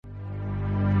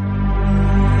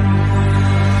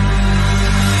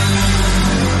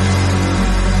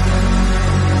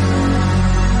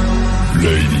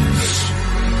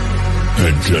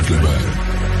gentlemen,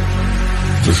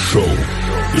 the show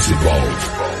is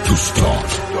about to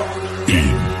start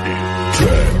in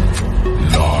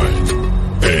 10,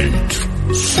 9,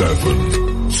 8,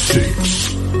 7,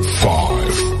 6,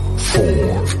 5,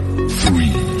 4,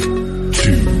 3,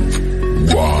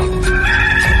 2,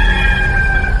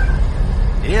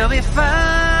 1. He'll be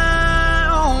fine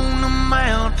on the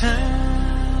mountain.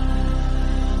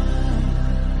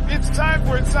 It's time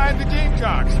for Inside the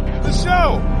Gamecocks, the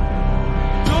show.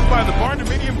 Built by the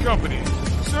Barndominium Company,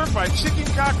 served by Chicken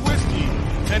Cock Whiskey,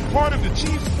 and part of the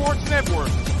Chief Sports Network.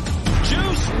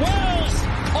 Juice Wells,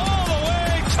 all the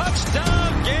way,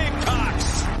 touchdown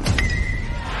Gamecocks.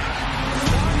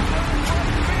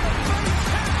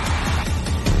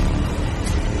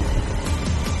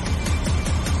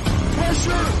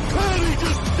 Pressure, and he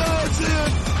just dives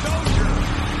in. Dozier,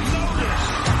 notice.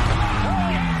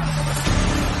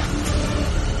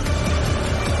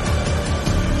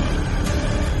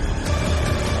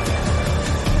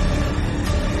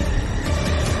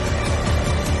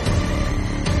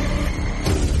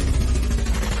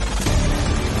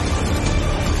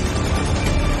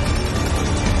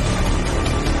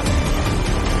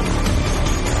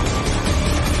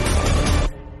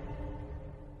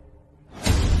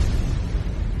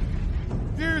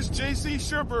 J.C.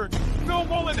 Sherberg, Phil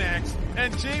Molinax,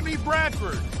 and Jamie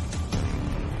Bradford.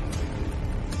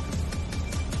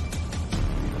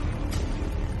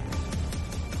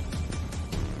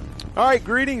 All right,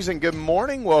 greetings and good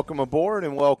morning. Welcome aboard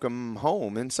and welcome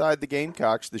home inside the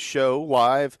Gamecocks, the show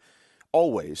live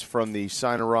always from the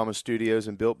Sinorama Studios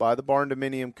and built by the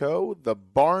Barndominium Co., the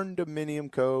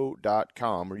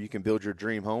barndominiumco.com, where you can build your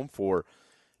dream home for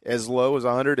as low as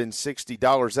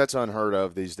 $160. That's unheard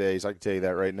of these days. I can tell you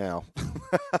that right now.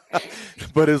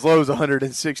 But as low as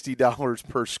 $160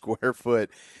 per square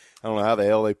foot. I don't know how the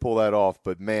hell they pull that off,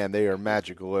 but, man, they are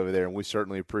magical over there, and we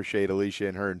certainly appreciate Alicia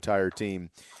and her entire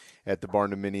team at the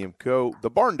Barndominium Co.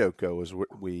 The Barndo Co. is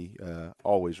what we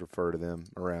always refer to them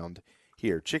around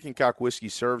here. Chicken Cock Whiskey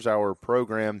serves our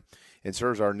program and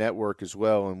serves our network as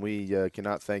well, and we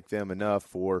cannot thank them enough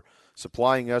for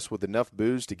supplying us with enough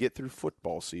booze to get through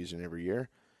football season every year.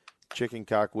 Chicken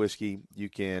Cock Whiskey, you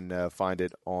can find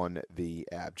it on the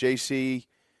app. JC,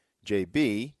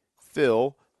 JB,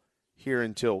 Phil, here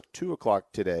until 2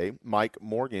 o'clock today. Mike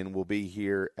Morgan will be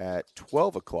here at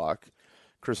 12 o'clock.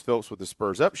 Chris Phillips with the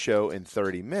Spurs Up Show in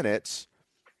 30 minutes.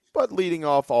 But leading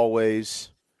off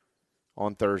always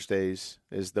on Thursdays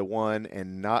is the one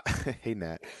and not – hey,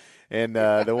 Nat – and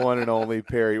the one and only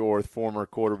Perry Orth, former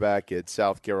quarterback at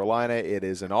South Carolina. It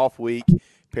is an off week.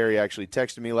 Perry actually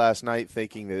texted me last night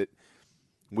thinking that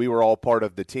we were all part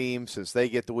of the team. Since they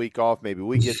get the week off, maybe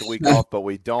we get the week off, but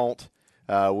we don't.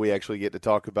 We actually get to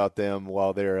talk about them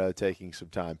while they're taking some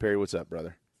time. Perry, what's up,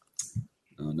 brother?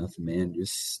 Oh, nothing, man.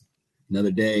 Just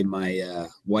another day. My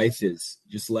wife is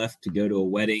just left to go to a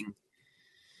wedding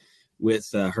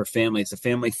with her family. It's a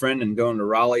family friend and going to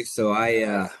Raleigh. So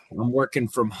I'm working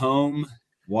from home,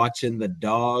 watching the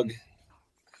dog.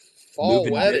 Fall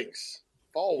weddings.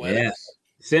 Yeah,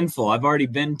 sinful. I've already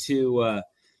been to,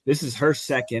 this is her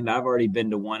second. I've already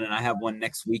been to one, and I have one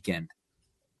next weekend.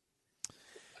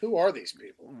 Who are these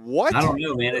people? What? I don't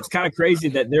know, man. It's kind of crazy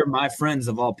that they're my friends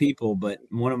of all people, but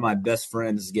one of my best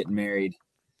friends is getting married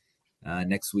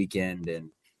next weekend.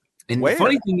 And Where? The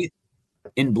funny thing is,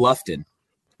 in Bluffton.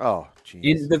 Oh,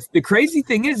 geez. And the crazy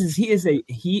thing is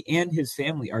he and his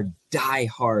family are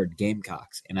diehard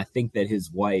Gamecocks, and I think that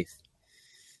his wife,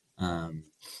 I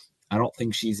don't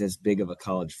think she's as big of a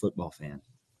college football fan.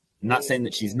 I'm not saying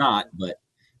that she's not, but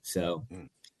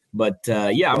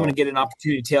yeah, I'm going to get an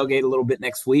opportunity to tailgate a little bit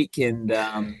next week, and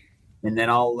then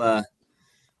I'll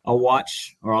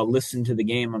watch or I'll listen to the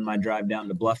game on my drive down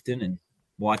to Bluffton and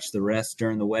watch the rest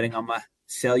during the wedding on my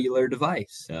cellular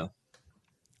device. So.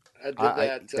 I did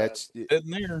that. That's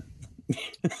in there.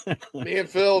 Me and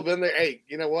Phil have been there. Hey,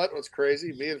 you know what? What's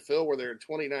crazy? Me and Phil were there in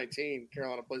 2019.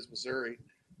 Carolina plays Missouri.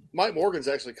 Mike Morgan's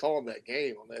actually calling that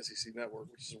game on the SEC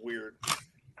Network, which is weird.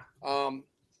 And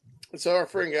so our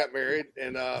friend got married,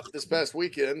 and this past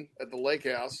weekend at the Lake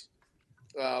House,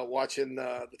 watching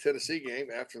the Tennessee game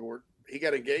afterward, he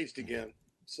got engaged again.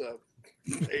 So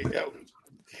there you go.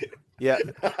 Yeah.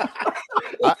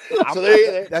 So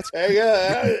there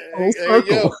you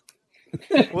go.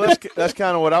 Well, that's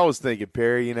kind of what I was thinking,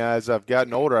 Perry. You know, as I've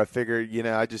gotten older, I figured, you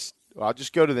know, I'll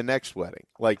just go to the next wedding.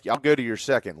 Like, I'll go to your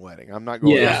second wedding. I'm not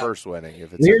going to the first wedding.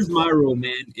 If it's Here's my rule,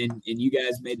 man, and you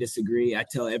guys may disagree. I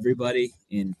tell everybody,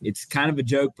 and it's kind of a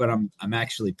joke, but I'm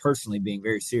actually personally being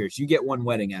very serious. You get one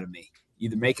wedding out of me.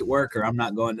 Either make it work or I'm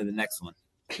not going to the next one.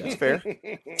 That's fair.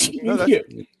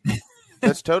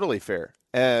 That's totally fair.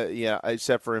 Yeah,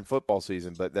 except for in football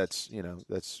season, but that's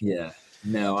yeah.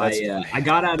 No, I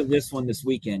got out of this one this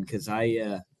weekend because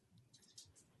I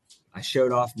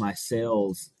showed off my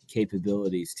sales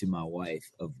capabilities to my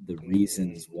wife of the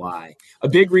reasons why. A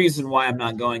big reason why I'm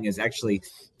not going is actually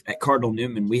at Cardinal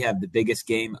Newman. We have the biggest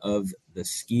game of the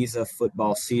Skeeza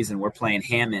football season. We're playing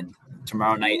Hammond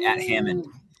tomorrow night at Hammond,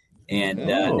 and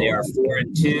they are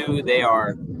 4-2. They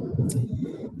are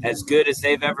as good as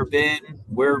they've ever been.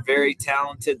 We're very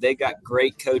talented. They got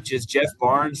great coaches. Jeff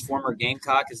Barnes, former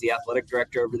Gamecock, is the athletic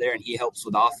director over there, and he helps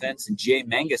with offense. And Jay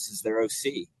Mangus is their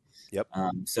OC. Yep.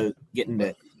 So getting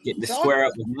to square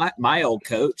up with my old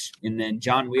coach, and then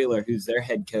John Wheeler, who's their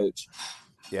head coach.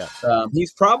 Yeah.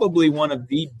 He's probably one of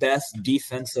the best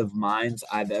defensive minds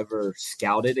I've ever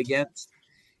scouted against.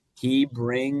 He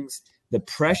brings the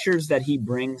pressures that he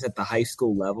brings at the high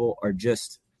school level are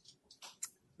just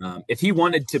if he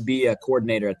wanted to be a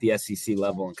coordinator at the SEC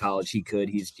level in college, he could.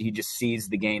 He just sees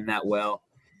the game that well.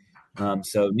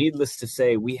 So needless to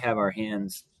say, we have our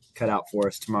hands cut out for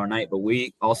us tomorrow night, but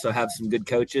we also have some good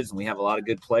coaches and we have a lot of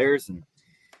good players. And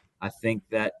I think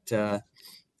that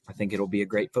I think it'll be a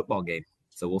great football game.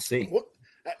 So we'll see.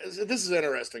 This is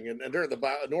interesting. And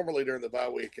normally during the bye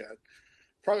week, I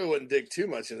probably wouldn't dig too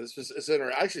much in this. It's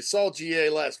interesting. I actually saw GA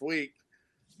last week.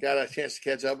 Got a chance to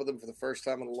catch up with him for the first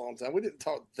time in a long time. We didn't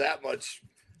talk that much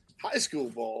high school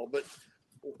ball, but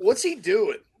what's he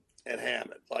doing at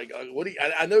Hammond? Like,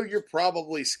 I know you're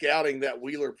probably scouting that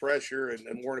Wheeler pressure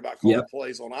and worrying about calling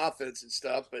plays on offense and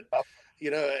stuff, but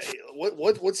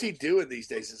what's he doing these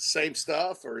days? Is it the same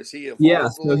stuff, or is he evolved? Yeah,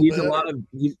 so he's a lot of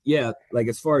like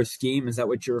as far as scheme, is that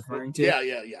what you're referring to?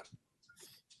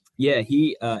 Yeah.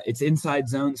 He it's inside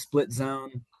zone, split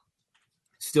zone.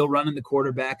 Still running the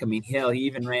quarterback. I mean, hell, he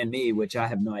even ran me, which I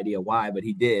have no idea why, but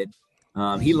he did.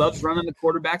 He loves running the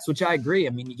quarterbacks, which I agree. I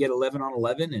mean, you get 11 on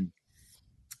 11,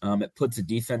 and it puts a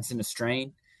defense in a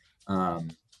strain.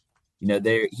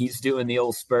 He's doing the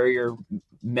old Spurrier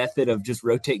method of just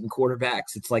rotating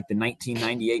quarterbacks. It's like the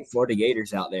 1998 Florida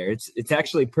Gators out there. It's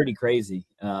actually pretty crazy.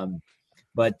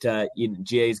 But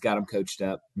GA's got them coached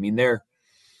up. I mean, they're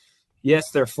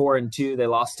 4-2. They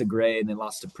lost to Gray and they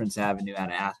lost to Prince Avenue out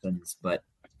of Athens, but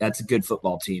that's a good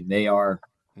football team. They are.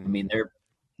 I mean,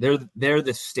 they're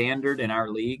the standard in our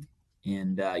league,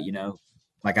 and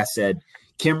like I said,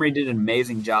 Kimry did an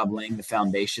amazing job laying the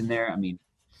foundation there. I mean,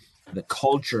 the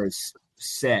culture is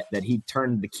set that he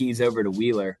turned the keys over to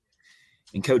Wheeler,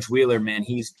 and Coach Wheeler, man,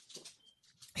 he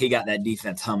got that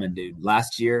defense humming, dude.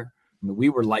 Last year, I mean, we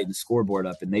were lighting the scoreboard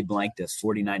up, and they blanked us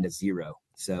 49-0.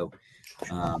 So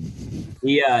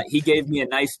he gave me a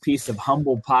nice piece of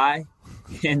humble pie,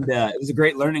 and it was a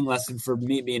great learning lesson for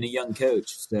me being a young coach.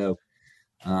 So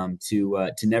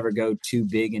to never go too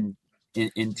big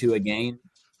into a game,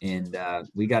 and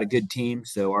we got a good team.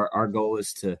 So our goal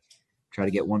is to try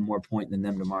to get one more point than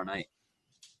them tomorrow night.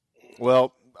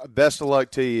 Well, best of luck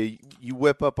to you. You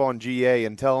whip up on GA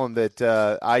and tell them that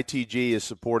ITG is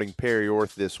supporting Perry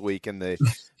Orth this week in the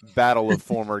battle of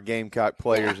former Gamecock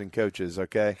players and coaches.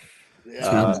 Okay. Yeah.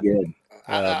 Sounds good.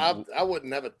 I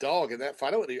wouldn't have a dog in that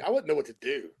fight. I wouldn't know what to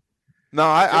do. No,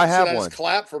 I have should I one. Just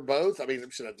clap for both? I mean,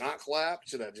 should I not clap?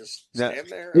 Should I just stand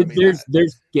there?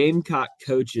 There's Gamecock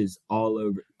coaches all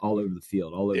over the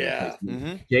field, all over the place.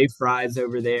 Mm-hmm. Jay Fry's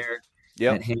over there.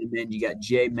 Yep. At Hammond, you got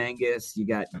Jay Mangus, you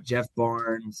got Jeff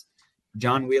Barnes,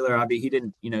 John Wheeler. I mean, he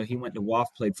didn't, he went to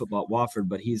played football at Wofford,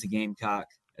 but he's a Gamecock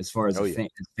as far as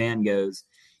fan goes.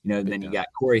 Then you got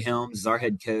Corey Helms is our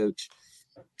head coach.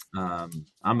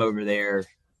 I'm over there.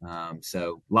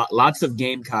 So lots of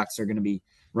Gamecocks are going to be.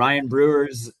 Ryan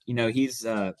Brewer's, he's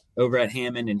over at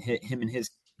Hammond, and him and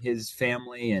his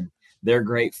family, and they're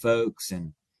great folks.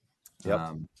 And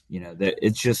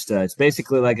it's just it's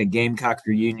basically like a Gamecock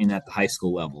reunion at the high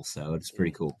school level. So it's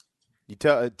pretty cool. You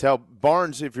tell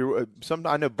Barnes if you're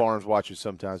I know Barnes watches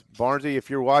sometimes. Barnesy, if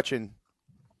you're watching,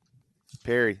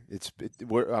 Perry,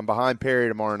 I'm behind Perry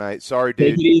tomorrow night. Sorry,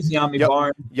 dude. Take it easy on me,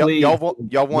 Barnes.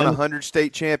 Y'all won 100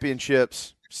 state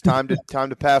championships. It's time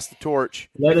to pass the torch.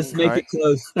 Let us make it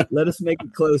close. Let us make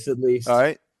it close at least. All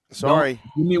right. Sorry.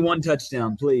 Give me one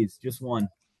touchdown, please. Just one.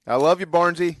 I love you,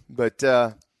 Barnesy, but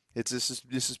this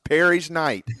is Perry's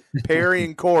night. Perry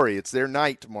and Corey, it's their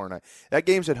night tomorrow night. That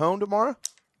game's at home tomorrow?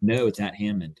 No, it's at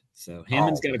Hammond. So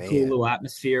Hammond's got a cool little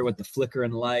atmosphere with the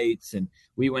flickering lights, and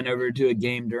we went over to a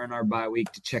game during our bye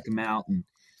week to check them out, and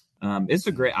it's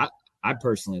a great. I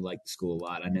personally like the school a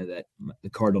lot. I know that the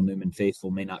Cardinal Newman faithful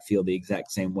may not feel the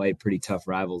exact same way, pretty tough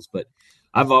rivals, but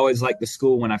I've always liked the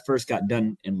school. When I first got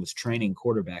done and was training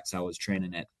quarterbacks, I was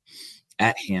training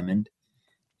at Hammond.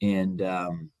 And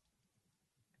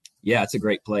Yeah, it's a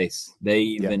great place. They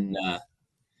even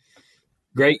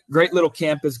great little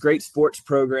campus, great sports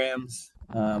programs.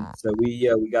 So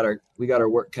we got our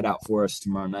work cut out for us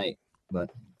tomorrow night, but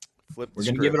we're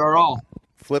going to give it our all.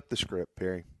 Flip the script,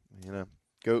 Perry.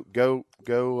 Go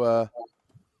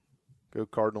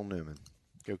Cardinal Newman.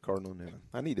 Go Cardinal Newman.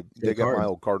 I need to dig up my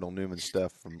old Cardinal Newman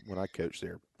stuff from when I coached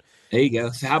there. There you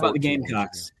go. So how about the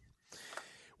Gamecocks?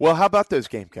 Well, how about those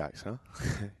Gamecocks, huh?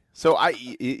 So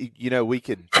we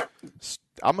could.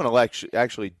 I'm going to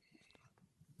actually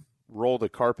roll the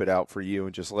carpet out for you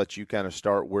and just let you kind of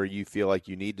start where you feel like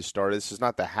you need to start. This is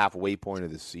not the halfway point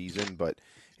of the season, but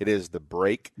it is the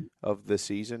break of the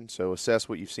season. So assess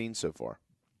what you've seen so far.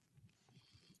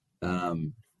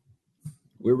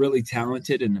 We're really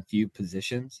talented in a few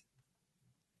positions,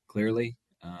 clearly.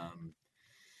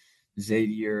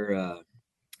 Xavier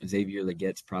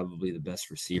Leggette's probably the best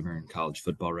receiver in college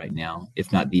football right now,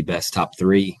 if not the best, top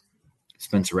three.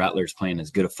 Spencer Rattler's playing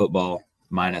as good a football,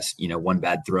 minus, one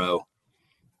bad throw,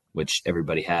 which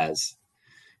everybody has.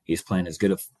 He's playing as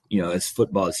good as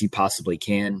football as he possibly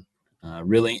can.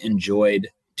 Really enjoyed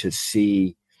to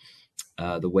see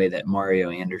the way that Mario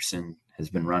Anderson has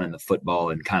been running the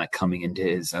football and kind of coming into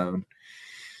his own.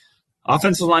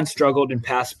 Offensive line struggled in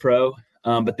pass pro,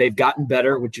 but they've gotten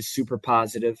better, which is super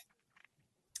positive.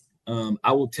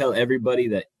 I will tell everybody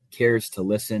that cares to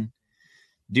listen,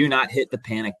 do not hit the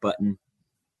panic button.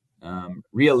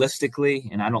 Realistically,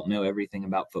 and I don't know everything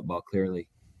about football clearly,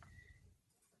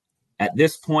 at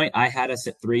this point, I had us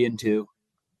at 3-2.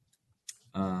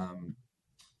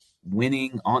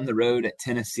 Winning on the road at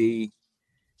Tennessee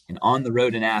and on the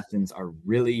road in Athens are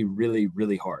really, really,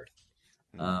 really hard.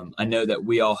 I know that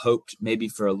we all hoped maybe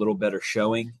for a little better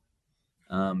showing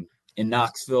in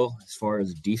Knoxville as far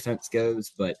as defense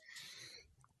goes. But,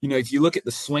 if you look at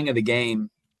the swing of the game,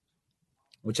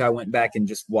 which I went back and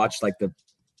just watched like the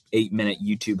 8-minute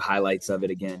YouTube highlights of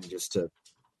it again, just to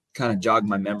kind of jog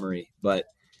my memory. But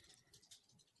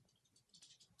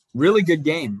really good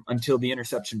game until the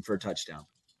interception for a touchdown.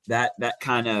 That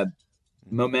kind of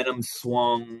momentum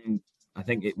swung. I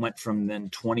think it went from then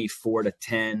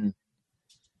 24-10.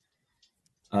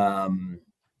 And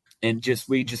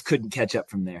we just couldn't catch up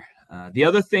from there. The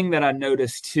other thing that I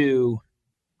noticed too,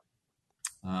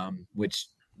 which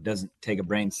doesn't take a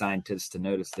brain scientist to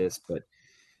notice this, but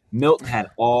Milton had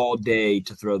all day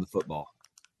to throw the football,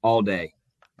 all day.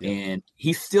 And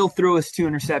he still threw us 2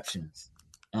 interceptions.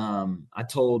 I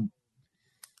told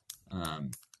a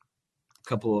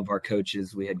couple of our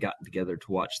coaches we had gotten together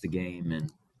to watch the game,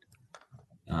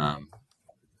 and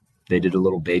they did a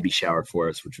little baby shower for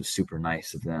us, which was super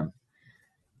nice of them.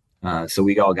 So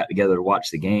we all got together to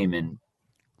watch the game, and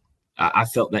I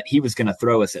felt that he was going to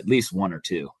throw us at least 1 or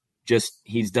 2. Just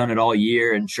he's done it all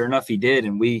year, and sure enough, he did.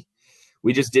 And we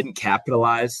just didn't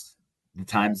capitalize the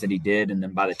times that he did. And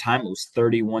then by the time it was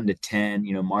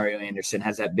 31-10, Mario Anderson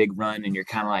has that big run, and you're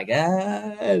kind of like,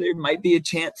 there might be a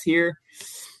chance here.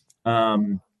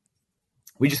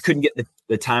 We just couldn't get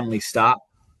the timely stop.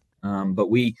 But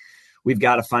we've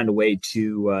got to find a way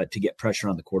to get pressure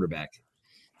on the quarterback.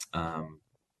 Or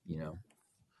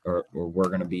we're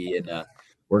going to be in a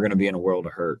world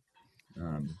of hurt.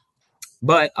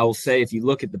 But I will say, if you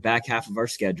look at the back half of our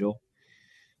schedule,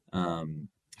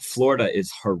 Florida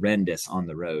is horrendous on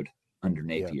the road under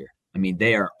Napier. Yeah. I mean,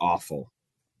 they are awful.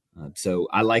 So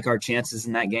I like our chances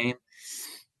in that game.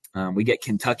 We get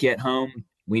Kentucky at home.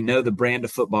 We know the brand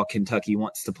of football Kentucky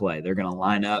wants to play. They're going to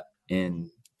line up in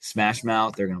smash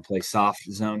mouth. They're going to play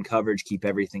soft zone coverage, keep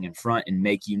everything in front, and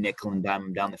make you nickel and dime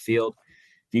them down the field.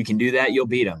 If you can do that, you'll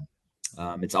beat them.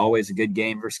 It's always a good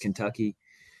game versus Kentucky.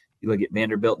 You look at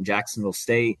Vanderbilt and Jacksonville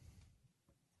State.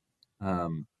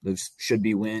 Those should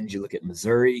be wins. You look at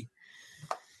Missouri.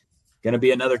 Going to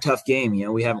be another tough game.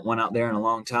 We haven't won out there in a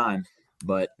long time,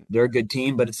 but they're a good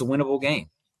team, but it's a winnable game.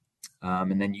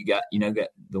 And then you got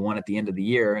the one at the end of the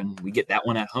year, and we get that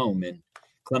one at home. And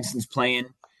Clemson's playing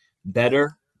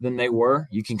better than they were.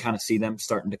 You can kind of see them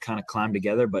starting to kind of climb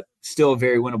together, but still a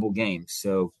very winnable game.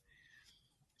 So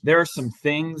there are some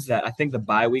things that I think the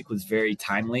bye week was very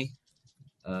timely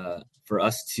for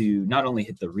us to not only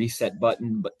hit the reset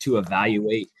button, but to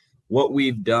evaluate what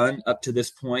we've done up to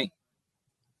this point.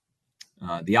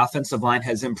 The offensive line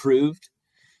has improved.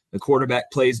 The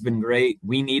quarterback play has been great.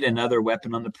 We need another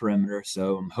weapon on the perimeter,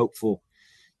 so I'm hopeful.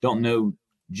 Don't know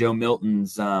Joe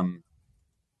Milton's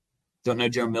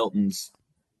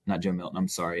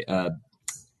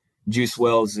Juice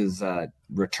Wells'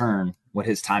 return, what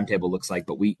his timetable looks like,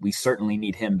 but we certainly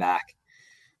need him back.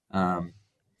 And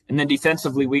then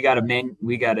defensively, we got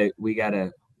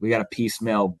to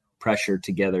piecemeal pressure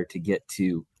together to get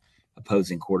to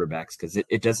opposing quarterbacks, because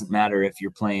it doesn't matter if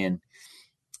you're playing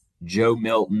Joe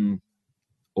Milton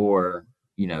or,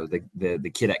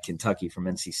 the kid at Kentucky from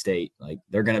NC State. Like,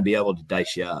 they're going to be able to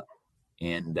dice you up,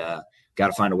 and got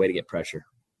to find a way to get pressure.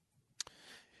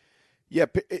 Yeah,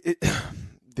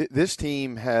 this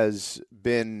team has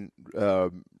been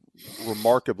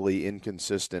remarkably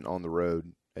inconsistent on the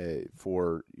road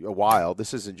for a while.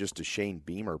 This isn't just a Shane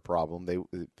Beamer problem.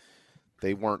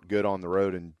 They weren't good on the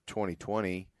road in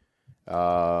 2020.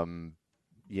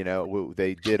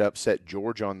 They did upset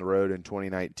Georgia on the road in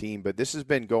 2019, but this has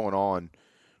been going on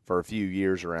for a few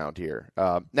years around here.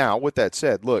 Now, with that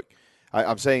said, look,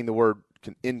 I'm saying the word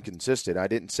inconsistent. I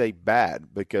didn't say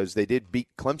bad, because they did beat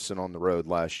Clemson on the road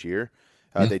last year.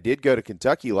 They did go to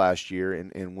Kentucky last year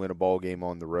and win a ball game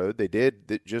on the road. They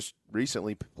did just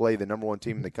recently play the number one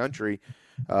team in the country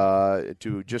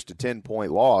to just a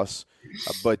 10-point loss.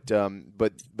 But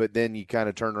then you kind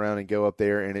of turn around and go up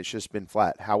there, and it's just been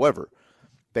flat. However,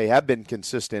 they have been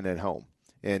consistent at home.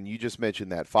 And you just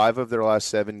mentioned that 5 of their last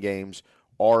 7 games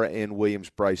are in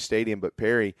Williams-Brice Stadium. But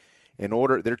Perry, they're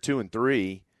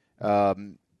 2-3.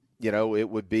 It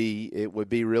would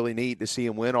be really neat to see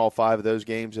them win all 5 of those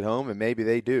games at home, and maybe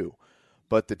they do.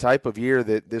 But the type of year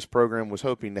that this program was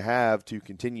hoping to have to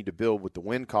continue to build with the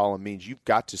win column means you've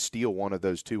got to steal one of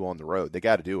those 2 on the road. They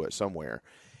got to do it somewhere.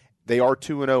 They are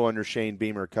 2-0 under Shane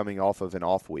Beamer, coming off of an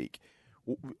off week.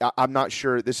 I'm not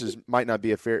sure. Might not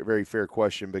be a very fair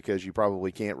question, because you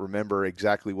probably can't remember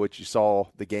exactly what you saw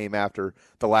the game after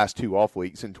the last 2 off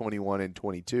weeks in 21 and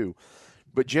 22.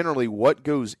 But generally, what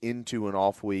goes into an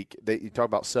off week? You talk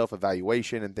about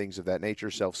self-evaluation and things of that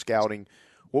nature, self-scouting.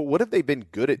 Well, what have they been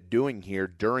good at doing here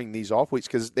during these off weeks?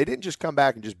 Because they didn't just come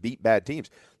back and just beat bad teams.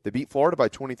 They beat Florida by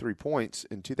 23 points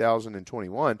in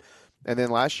 2021, and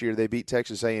then last year they beat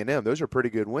Texas A&M. Those are pretty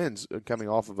good wins coming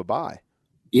off of a bye.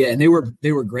 Yeah, and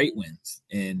they were great wins,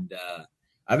 and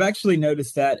I've actually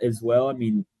noticed that as well. I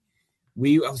mean,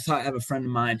 I have a friend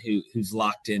of mine who's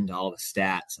locked into all the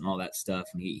stats and all that stuff,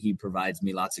 and he provides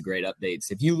me lots of great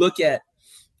updates. If you look at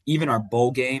even our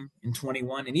bowl game in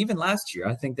 21 and even last year,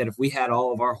 I think that if we had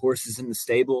all of our horses in the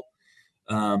stable,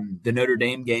 the Notre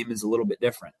Dame game is a little bit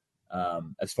different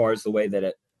as far as the way that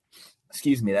it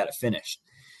finished.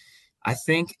 I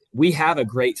think we have a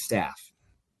great staff.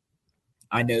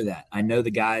 I know that. I know the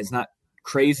guys not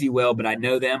crazy well, but I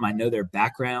know them. I know their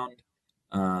background.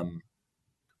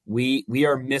 We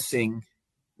are missing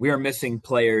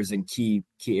players in key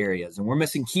areas, and we're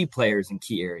missing key players in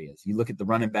key areas. You look at the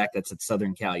running back that's at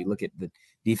Southern Cal. You look at the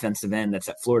defensive end that's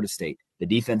at Florida State, the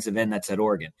defensive end that's at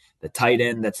Oregon, the tight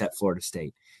end that's at Florida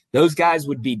State. Those guys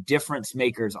would be difference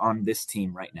makers on this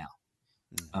team right now.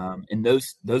 And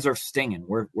those are stinging.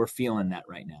 We're feeling that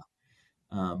right now.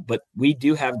 But we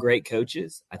do have great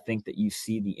coaches. I think that you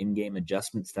see the in-game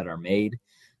adjustments that are made.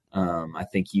 I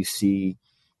think you see,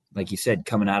 like you said,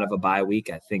 coming out of a bye week,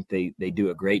 I think they do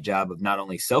a great job of not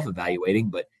only self-evaluating,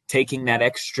 but taking that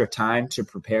extra time to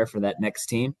prepare for that next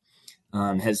team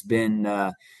has been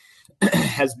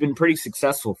pretty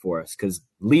successful for us, because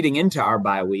leading into our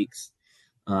bye weeks,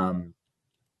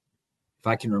 if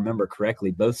I can remember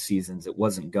correctly, both seasons, it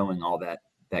wasn't going all that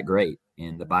great.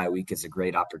 And the bye week is a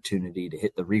great opportunity to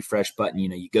hit the refresh button.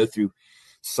 You go through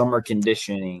summer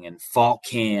conditioning and fall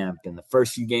camp and the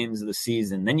first few games of the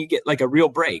season. Then you get like a real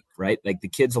break, right? Like the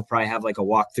kids will probably have like a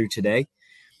walkthrough today.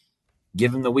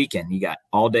 Give them the weekend. You got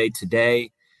all day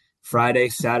today, Friday,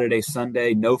 Saturday,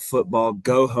 Sunday, no football.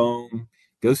 Go home,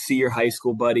 go see your high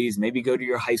school buddies, maybe go to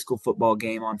your high school football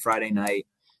game on Friday night,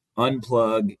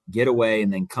 unplug, get away,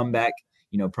 and then come back.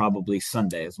 Probably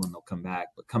Sunday is when they'll come back,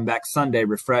 but come back Sunday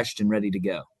refreshed and ready to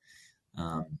go.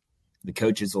 The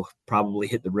coaches will probably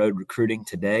hit the road recruiting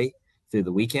today through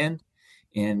the weekend.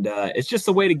 And it's just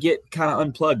a way to get kind of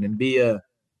unplugged and be a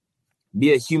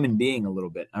human being a little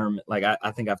bit.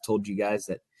 I think I've told you guys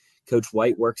that Coach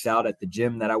White works out at the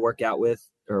gym that I work out at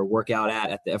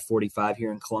the F45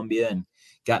 here in Columbia, and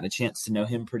gotten a chance to know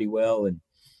him pretty well. And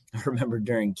I remember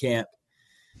during camp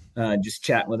just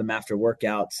chatting with him after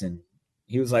workouts, and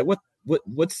he was like,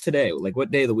 what's today? Like,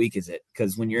 what day of the week is it?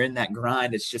 Because when you're in that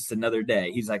grind, it's just another day.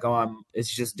 He's like,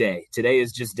 it's just day. Today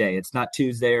is just day. It's not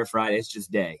Tuesday or Friday. It's just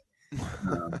day.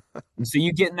 And so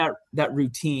you get in that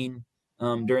routine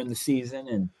during the season,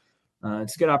 and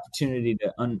it's a good opportunity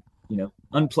to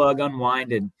unplug,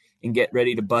 unwind, and get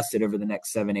ready to bust it over the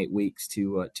next 7-8 weeks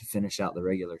to finish out the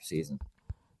regular season.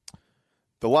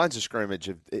 The lines of scrimmage,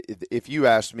 if you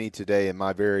asked me today, in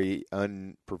my very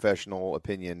unprofessional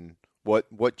opinion,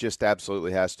 what just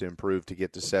absolutely has to improve to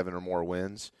get to 7 or more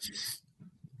wins,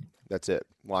 that's it.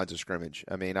 Lines of scrimmage.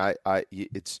 I mean,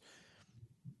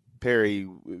 Perry,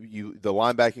 the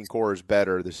linebacking core is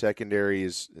better. The secondary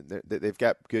they've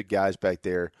got good guys back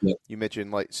there. Yep. You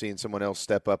mentioned like seeing someone else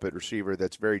step up at receiver.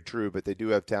 That's very true, but they do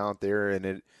have talent there,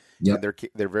 and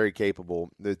they're very capable.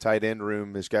 The tight end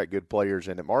room has got good players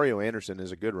in it. Mario Anderson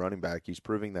is a good running back. He's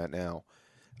proving that now.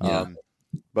 Yeah.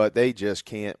 But they just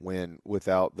can't win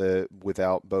without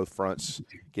both fronts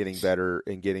getting better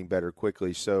and getting better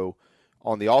quickly. So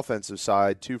on the offensive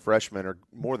side, 2 freshmen are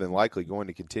more than likely going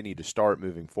to continue to start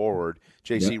moving forward.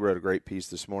 JC wrote a great piece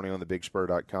this morning on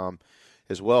thebigspur.com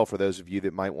as well for those of you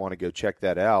that might want to go check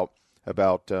that out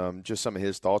about just some of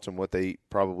his thoughts on what they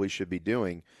probably should be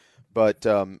doing. But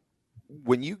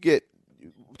when you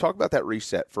talk about that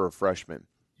reset for a freshman,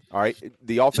 all right,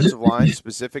 the offensive line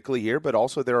specifically here, but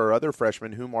also there are other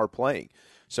freshmen whom are playing.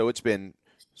 So it's been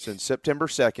since September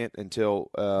 2nd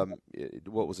until,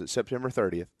 September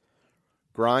 30th.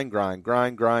 Grind.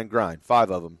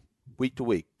 5 of them, week to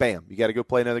week. Bam, you got to go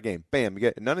play another game. Bam,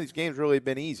 none of these games really have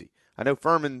been easy. I know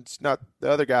Furman's not the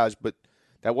other guys, but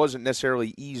that wasn't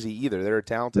necessarily easy either. They're a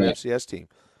talented FCS team.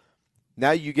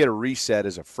 Now you get a reset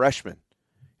as a freshman.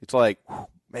 It's like,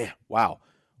 man, wow.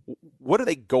 What are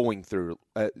they going through,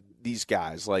 these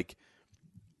guys? Like,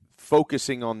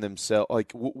 focusing on themselves.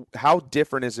 Like, how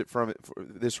different is it from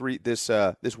this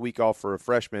week off for a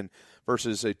freshman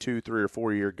versus a 2, 3, or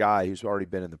 4 year guy who's already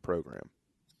been in the program?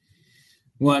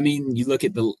 Well, I mean, you look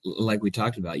at like we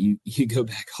talked about, you go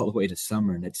back all the way to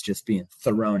summer and it's just being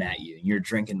thrown at you and you're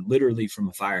drinking literally from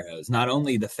a fire hose. Not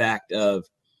only the fact of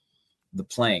the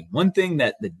playing. One thing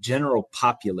that the general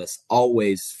populace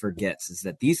always forgets is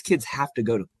that these kids have to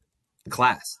go to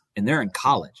class and they're in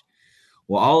college.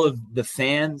 Well, all of the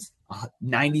fans,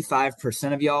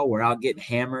 95% of y'all were out getting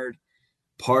hammered,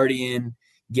 partying,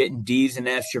 getting D's and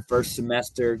F's your first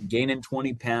semester, gaining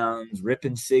 20 pounds,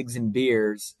 ripping cigs and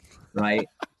beers, right?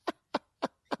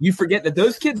 You forget that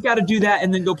those kids got to do that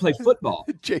and then go play football.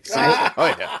 Jason,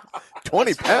 oh yeah,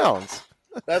 20 pounds.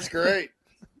 That's great.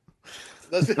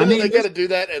 They got to do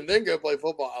that and then go play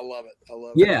football. I love it.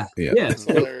 Yeah. It's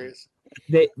hilarious.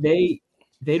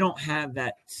 They don't have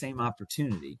that same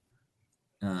opportunity.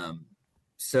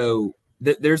 So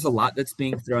there's a lot that's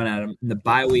being thrown at them. And the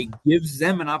bye week gives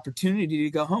them an opportunity to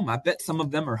go home. I bet some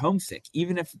of them are homesick,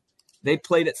 even if they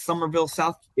played at Somerville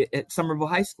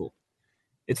High School.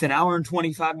 It's an hour and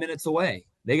 25 minutes away.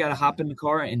 They got to hop in the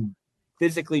car and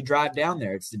physically drive down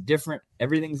there.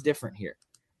 Everything's different here,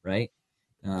 right?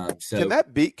 So can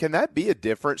that be a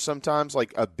difference sometimes,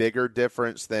 like a bigger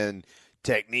difference than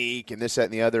technique and this, that,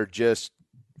 and the other? Just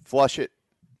flush it.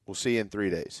 We'll see you in 3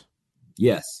 days.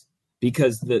 Yes,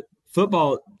 because the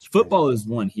football is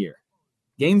won here.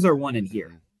 Games are won in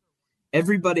here.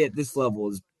 Everybody at this level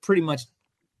is pretty much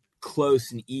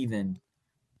close and even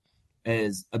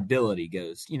as ability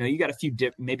goes. You know, you got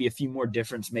maybe a few more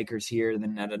difference makers here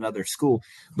than at another school,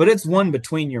 but it's won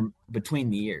between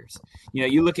the years. You know,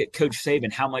 you look at Coach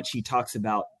Saban, how much he talks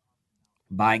about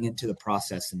buying into the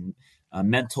process and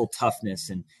mental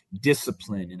toughness and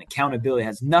discipline and accountability. It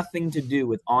has nothing to do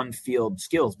with on-field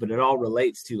skills, but it all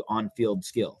relates to on-field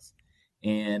skills.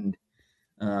 And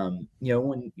you know,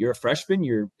 when you're a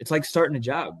freshman, it's like starting a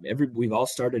job. We've all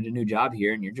started a new job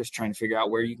here, and you're just trying to figure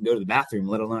out where you can go to the bathroom,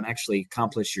 let alone actually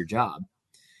accomplish your job.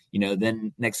 You know,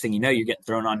 then next thing you know, you're getting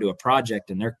thrown onto a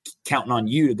project, and they're counting on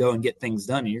you to go and get things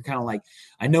done. And you're kind of like,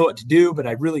 I know what to do, but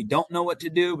I really don't know what to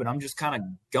do. But I'm just kind of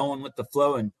going with the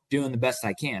flow and doing the best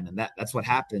I can. And that's what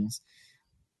happens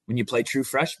when you play true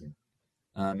freshmen,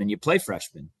 and you play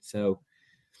freshmen. So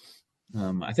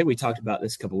I think we talked about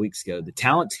this a couple weeks ago. The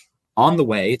talent on the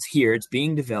way, it's here, it's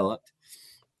being developed.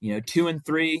 You know, 2 and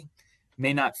 3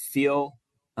 may not feel,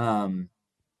 what,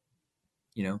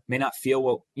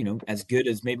 as good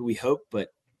as maybe we hope, but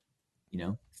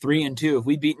 3 and 2, if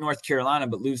we beat North Carolina,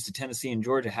 but lose to Tennessee and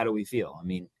Georgia, how do we feel? I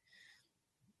mean,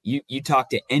 you talk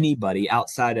to anybody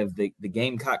outside of the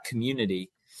Gamecock community,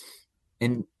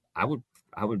 and I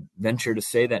would venture to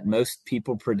say that most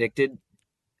people predicted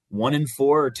 1 and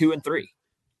 4 or 2 and 3,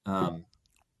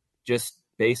 just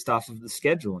based off of the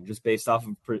schedule and just based off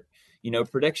of,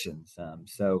 predictions.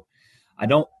 So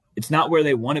it's not where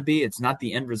they want to be. It's not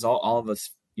the end result all of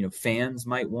us, fans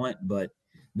might want, but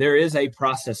there is a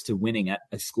process to winning at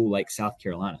a school like South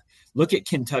Carolina. Look at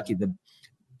Kentucky.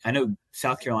 I know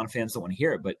South Carolina fans don't want to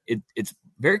hear it, but it's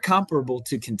very comparable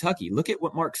to Kentucky. Look at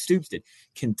what Mark Stoops did.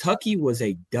 Kentucky was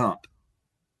a dump,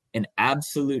 an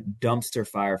absolute dumpster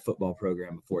fire football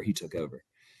program before he took over.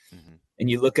 Mm-hmm. And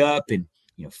you look up and,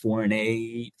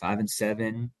 4-8,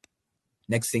 5-7.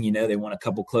 Next thing you know, they won a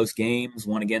couple close games,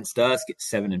 one against us, get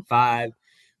 7-5,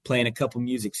 playing a couple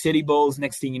Music City Bowls.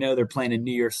 Next thing you know, they're playing in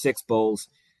New Year's Six Bowls,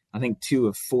 I think 2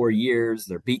 of 4 years.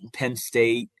 They're beating Penn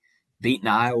State, beating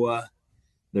Iowa.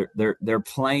 They're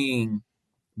playing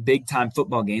big time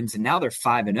football games, and now they're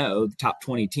 5-0, the top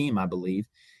 20 team, I believe.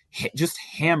 Just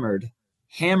hammered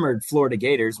Florida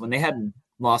Gators when they hadn't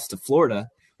lost to Florida,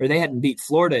 or they hadn't beat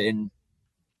Florida in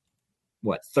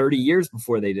 30 years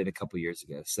before they did a couple years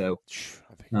ago. So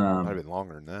I think it might have been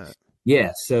longer than that.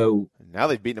 Yeah. So now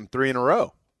they've beaten them 3 in a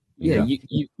row. Yeah.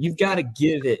 You've got to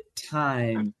give it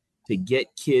time to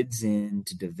get kids in,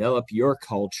 to develop your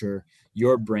culture,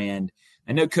 your brand.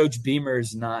 I know Coach Beamer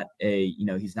is not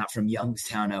he's not from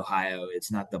Youngstown, Ohio.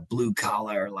 It's not the blue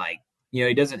collar,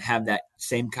 he doesn't have that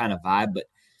same kind of vibe, but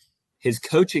his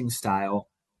coaching style,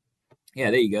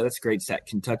 there you go. That's great stat.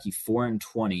 Kentucky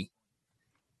 4-20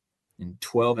 and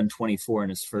 12-24 in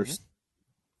his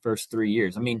first 3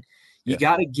 years. I mean, you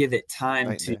got to give it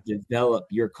time to develop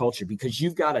your culture, because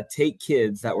you've got to take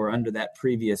kids that were under that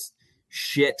previous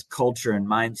shit culture and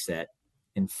mindset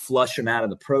and flush them out of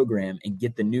the program and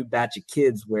get the new batch of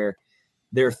kids where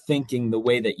they're thinking the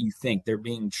way that you think. They're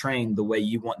being trained the way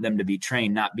you want them to be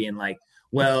trained, not being like,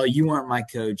 well, you weren't my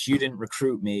coach. You didn't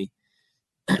recruit me.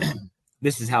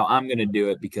 This is how I'm going to do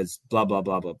it because blah, blah,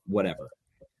 blah, blah, whatever.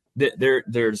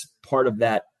 There's part of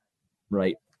that,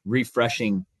 right,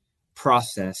 refreshing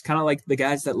process, kind of like the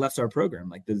guys that left our program,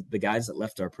 like the guys that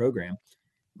left our program,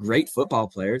 great football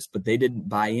players, but they didn't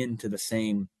buy into the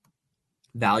same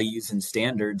values and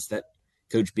standards that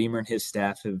Coach Beamer and his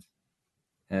staff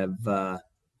have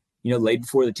laid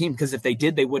before the team. Because if they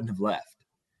did, they wouldn't have left,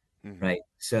 right?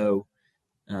 So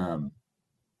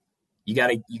you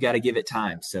gotta give it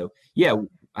time. So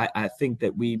I think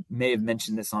that we may have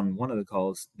mentioned this on one of the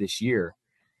calls this year.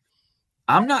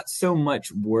 I'm not so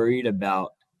much worried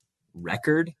about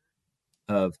record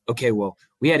of, okay, well,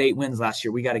 we had 8 wins last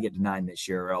year. We got to get to 9 this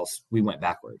year or else we went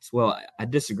backwards. Well, I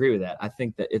disagree with that. I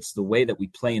think that it's the way that we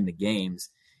play in the games.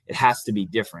 It has to be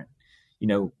different.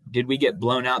 Did we get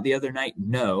blown out the other night?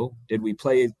 No. Did we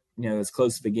play, as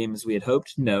close to the game as we had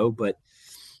hoped? No. But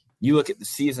you look at the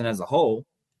season as a whole,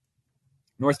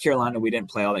 North Carolina, we didn't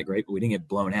play all that great, but we didn't get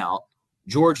blown out.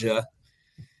 Georgia,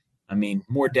 I mean,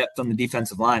 more depth on the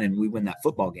defensive line, and we win that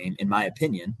football game, in my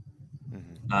opinion.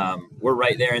 We're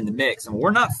right there in the mix, and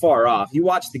we're not far off. You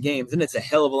watch the games, and it's a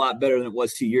hell of a lot better than it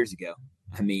was 2 years ago.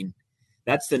 I mean,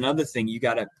 that's another thing. You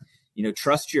got to,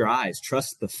 trust your eyes,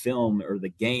 trust the film or the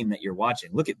game that you're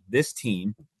watching. Look at this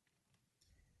team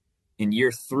in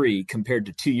year 3 compared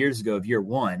to 2 years ago of year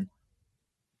 1,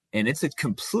 and it's a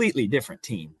completely different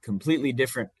team, completely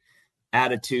different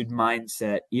attitude,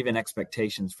 mindset, even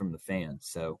expectations from the fans.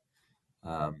 So,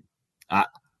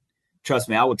 trust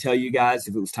me, I will tell you guys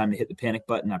if it was time to hit the panic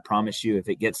button. I promise you, if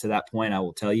it gets to that point, I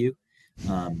will tell you.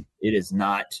 It is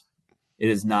not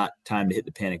time to hit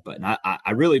the panic button.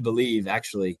 I really believe,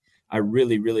 I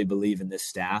really believe in this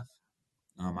staff.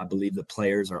 I believe the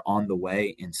players are on the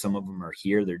way, and some of them are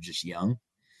here. They're just young.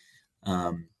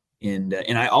 And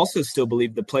I also still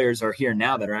believe the players are here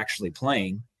now that are actually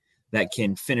playing, that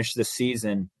can finish this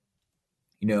season.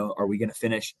 Are we going to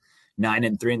finish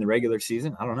 9-3 in the regular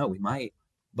season? I don't know. We might.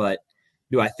 But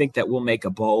do I think that we'll make a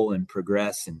bowl and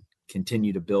progress and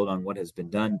continue to build on what has been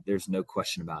done? There's no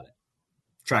question about it.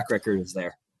 Track record is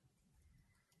there.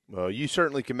 Well, you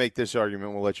certainly can make this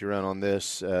argument. We'll let you run on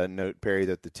this note, Perry,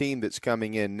 that the team that's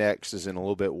coming in next is in a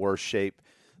little bit worse shape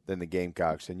than the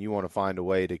Gamecocks, and you want to find a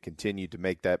way to continue to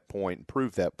make that point and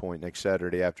prove that point next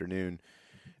Saturday afternoon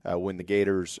when the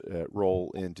Gators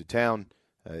roll into town.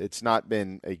 It's not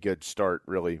been a good start,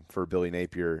 really, for Billy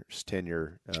Napier's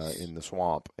tenure in the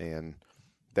Swamp, and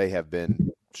they have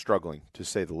been struggling, to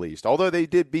say the least. Although they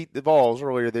did beat the Vols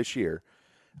earlier this year,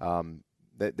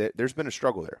 there's been a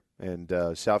struggle there.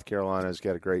 And South Carolina's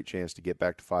got a great chance to get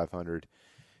back to 500.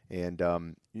 And,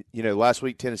 last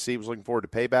week Tennessee was looking forward to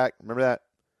payback. Remember that?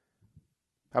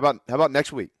 How about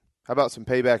next week? How about some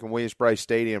payback in Williams-Brice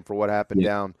Stadium for what happened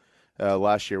down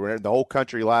last year, when the whole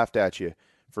country laughed at you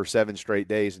for 7 straight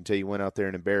days until you went out there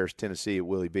and embarrassed Tennessee at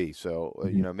Willie B. So,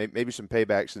 maybe some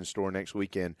paybacks in store next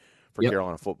weekend for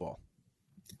Carolina football.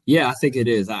 Yeah, I think it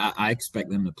is. I expect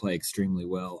them to play extremely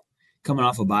well. Coming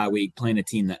off a bye week, playing a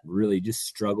team that really just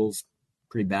struggles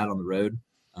pretty bad on the road.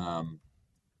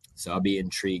 So I'll be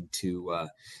intrigued to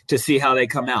see how they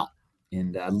come out.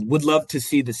 And would love to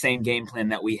see the same game plan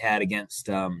that we had against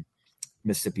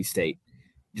Mississippi State.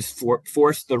 Just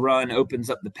force the run, opens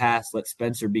up the pass, let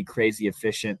Spencer be crazy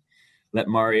efficient, let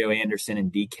Mario Anderson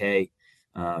and DK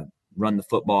run the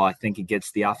football. I think it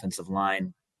gets the offensive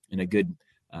line in a good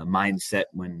mindset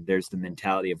when there's the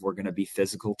mentality of we're going to be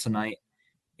physical tonight.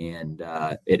 And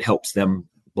it helps them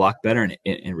block better, and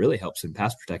it really helps in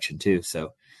pass protection too.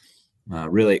 So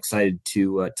really excited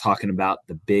to talking about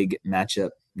the big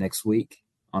matchup next week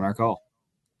on our call.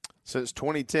 Since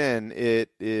 2010,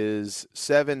 it is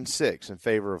 7-6 in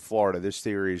favor of Florida. This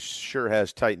series sure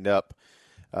has tightened up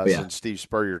since Steve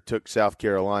Spurrier took South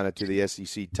Carolina to the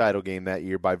SEC title game that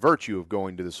year by virtue of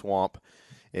going to the Swamp,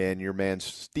 and your man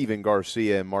Steven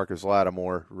Garcia and Marcus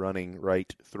Lattimore running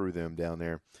right through them down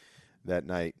there that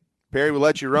night. Perry, we'll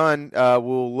let you run.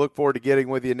 We'll look forward to getting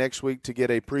with you next week to get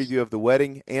a preview of the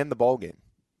wedding and the ball game.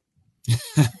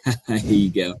 Here you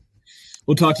go.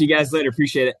 We'll talk to you guys later.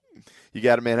 Appreciate it. You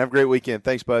got it, man. Have a great weekend.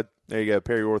 Thanks, bud. There you go.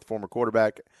 Perry Orth, former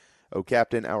quarterback,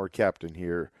 captain, our captain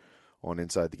here on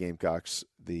Inside the Gamecocks,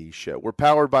 the show. We're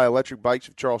powered by Electric Bikes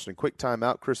of Charleston. Quick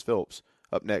timeout. Chris Phillips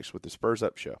up next with the Spurs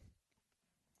Up Show.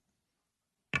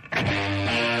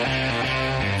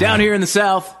 Down here in the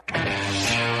South,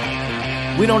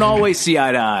 we don't always see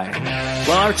eye to eye.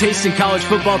 While our taste in college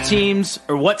football teams,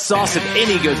 or what sauce, if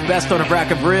any, goes best on a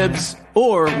rack of ribs,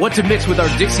 or what to mix with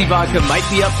our Dixie vodka might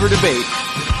be up for debate,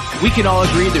 we can all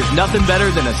agree there's nothing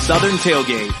better than a Southern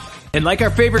tailgate. And like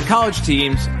our favorite college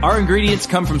teams, our ingredients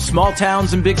come from small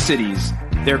towns and big cities.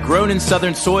 They're grown in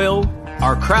Southern soil,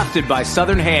 are crafted by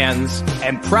Southern hands,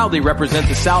 and proudly represent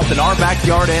the South in our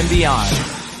backyard and beyond.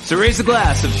 So raise a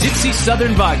glass of Dixie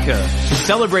Southern Vodka to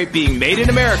celebrate being made in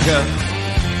America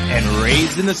and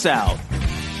raised in the South.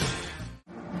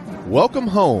 Welcome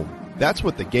home. That's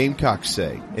what the Gamecocks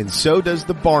say, and so does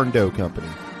the Barn Dough Company,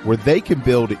 where they can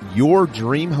build your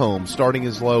dream home starting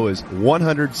as low as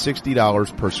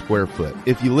 $160 per square foot.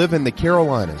 If you live in the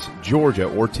Carolinas, Georgia,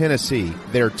 or Tennessee,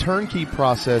 their turnkey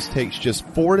process takes just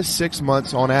 4 to 6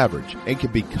 months on average and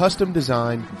can be custom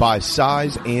designed by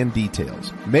size and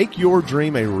details. Make your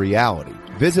dream a reality.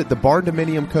 Visit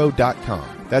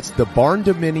thebarndominiumco.com. That's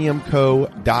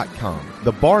thebarndominiumco.com.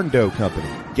 The Barn Dough Company,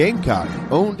 Gamecock,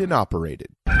 owned and operated.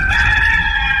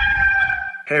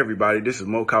 Hey everybody, this is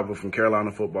Mo Copper from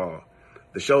Carolina Football.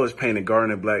 The show is painted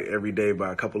garden and black every day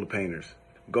by a couple of painters.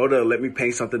 Go to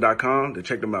letmepaintsomething.com to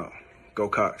check them out. Go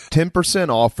Cox. 10%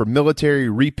 off for military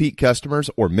repeat customers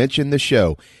or mention the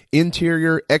show.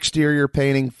 Interior, exterior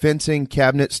painting, fencing,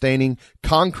 cabinet staining,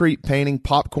 concrete painting,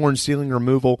 popcorn ceiling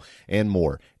removal, and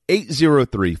more.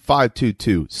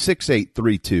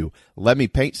 803-522-6832.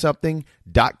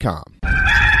 LetMePaintSomething.com.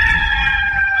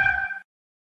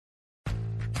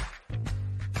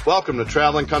 Welcome to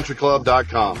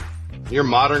TravelingCountryClub.com, your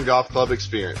modern golf club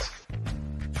experience.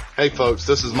 Hey folks,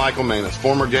 this is Michael Manus,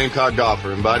 former Gamecock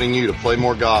golfer, inviting you to play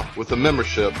more golf with a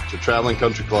membership to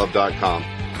TravelingCountryClub.com.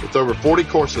 With over 40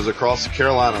 courses across the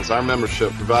Carolinas, our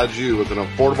membership provides you with an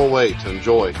affordable way to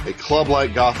enjoy a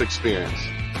club-like golf experience.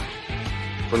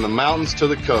 From the mountains to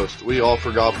the coast, we offer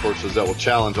golf courses that will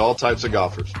challenge all types of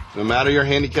golfers, no matter your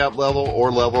handicap level or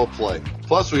level of play.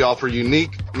 Plus, we offer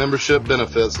unique membership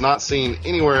benefits not seen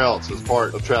anywhere else as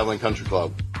part of Traveling Country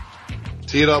Club.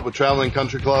 Tee it up with Traveling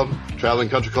Country Club,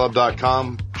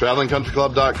 TravelingCountryClub.com,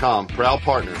 TravelingCountryClub.com, proud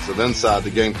partners of Inside the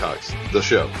Gamecocks, the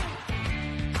show.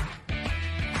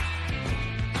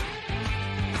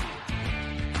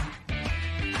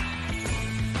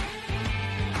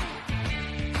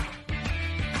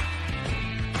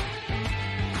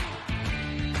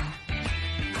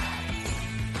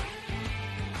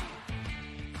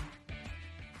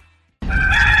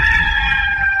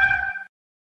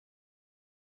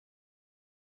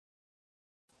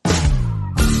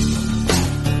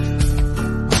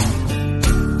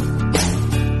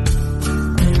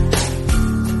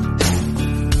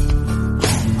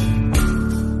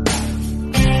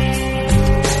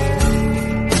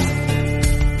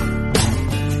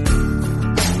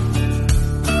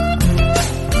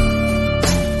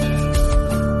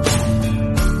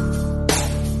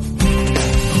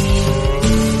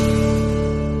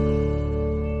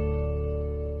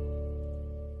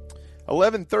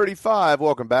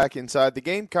 Welcome back Inside the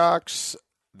Gamecocks,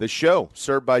 the show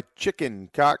served by Chicken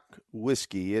Cock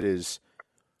Whiskey. It is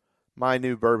my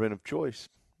new bourbon of choice,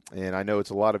 and I know it's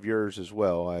a lot of yours as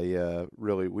well.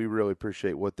 We really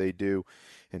appreciate what they do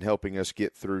in helping us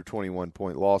get through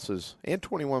 21-point losses and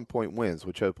 21-point wins,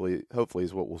 which hopefully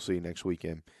is what we'll see next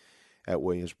weekend at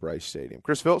Williams-Brice Stadium.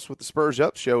 Chris Phillips with the Spurs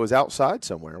Up Show is outside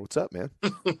somewhere. What's up, man?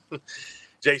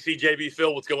 JC, JB,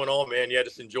 Phil, what's going on, man? Yeah,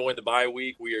 just enjoying the bye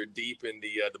week. We are deep in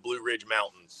the Blue Ridge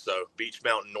Mountains, so Beach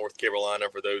Mountain, North Carolina,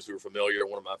 for those who are familiar,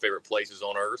 one of my favorite places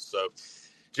on earth. So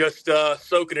just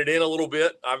soaking it in a little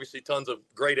bit. Obviously, tons of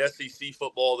great SEC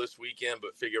football this weekend,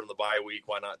 but figured on the bye week,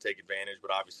 why not take advantage? But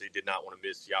obviously did not want to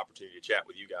miss the opportunity to chat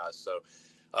with you guys. So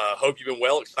hope you've been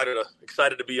well.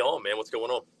 Excited to be on, man. What's going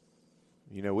on?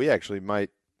 You know, we actually might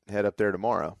head up there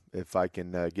tomorrow if I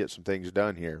can get some things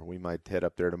done here. We might head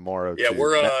up there tomorrow. Yeah, to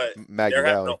we're Maggie they're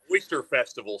having Valley. an oyster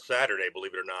festival Saturday,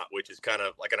 believe it or not, which is kind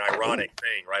of like an ironic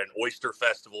thing, right? An oyster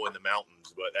festival in the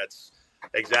mountains, but that's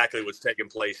exactly what's taking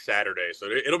place Saturday. So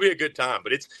it'll be a good time.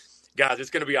 But it's going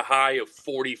to be a high of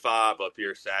 45 up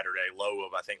here Saturday, low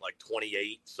of I think like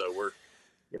 28. So we're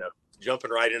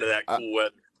jumping right into that cool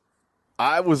weather.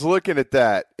 I was looking at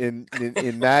that in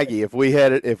Maggie. If we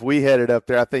headed up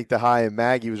there, I think the high in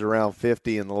Maggie was around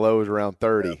 50 and the low was around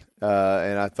 30.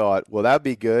 And I thought, well, that'd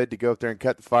be good to go up there and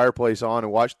cut the fireplace on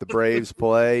and watch the Braves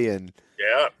play and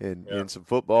some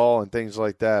football and things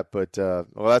like that. But well,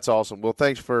 that's awesome. Well,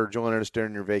 thanks for joining us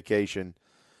during your vacation.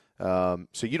 So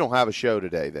you don't have a show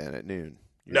today then at noon?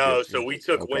 So we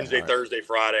took Wednesday, Thursday,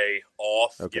 Friday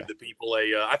off. Give the people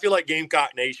I feel like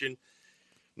Gamecock Nation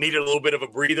needed a little bit of a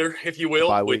breather, if you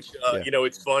will, which,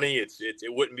 it's funny. It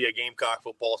wouldn't be a Gamecock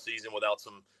football season without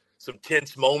some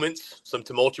tense moments, some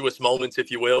tumultuous moments,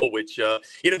 if you will, which,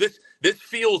 this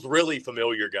feels really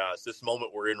familiar, guys. This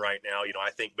moment we're in right now,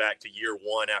 I think back to year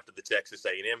one after the Texas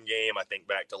A&M game. I think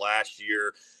back to last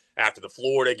year after the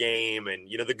Florida game. And,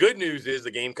 the good news is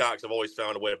the Gamecocks have always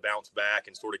found a way to bounce back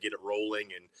and sort of get it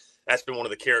rolling. And that's been one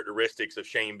of the characteristics of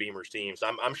Shane Beamer's teams.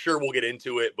 I'm sure we'll get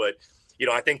into it, but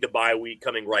I think the bye week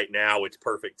coming right now, it's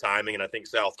perfect timing, and I think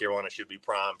South Carolina should be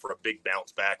primed for a big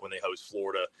bounce back when they host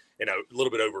Florida in a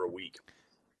little bit over a week.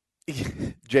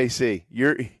 JC,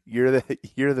 you're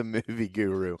the movie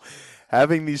guru.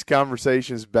 Having these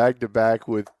conversations back to back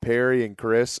with Perry and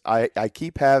Chris, I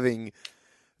keep having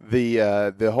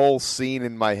the whole scene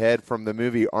in my head from the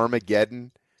movie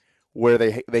Armageddon, where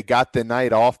they got the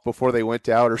night off before they went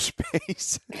to outer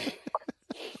space.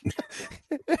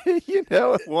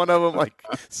 One of them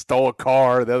stole a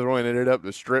car. The other one ended up in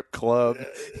a strip club.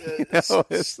 Steve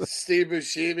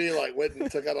Buscemi went and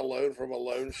took out a loan from a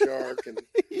loan shark and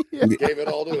gave it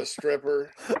all to a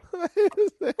stripper.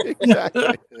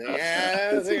 Exactly. I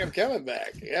don't think I'm coming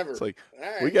back ever. It's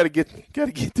we got to get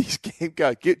these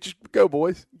Gamecocks. Just go,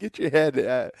 boys. Get your head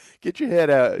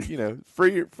out.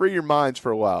 Free your minds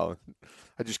for a while.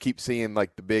 I just keep seeing the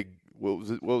big.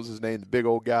 What was his name? The big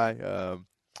old guy.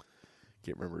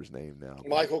 Can't remember his name now.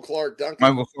 Michael Clark Duncan.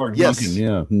 Michael Clark Duncan.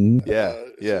 Yeah. Mm-hmm.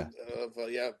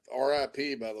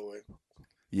 R.I.P. By the way.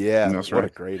 Yeah, that's what a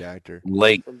great actor.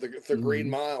 Late from the Green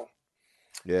Mile.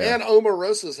 Yeah, and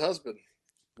Omarosa's husband.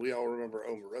 We all remember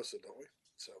Omarosa, don't we?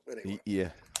 So anyway. Yeah.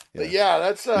 But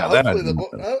that's hopefully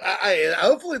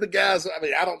the guys. I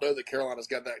mean, I don't know that Carolina's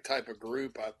got that type of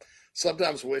group. I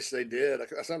sometimes wish they did.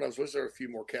 I sometimes wish there were a few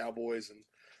more Cowboys and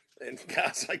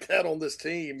guys like that on this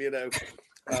team.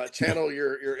 Channel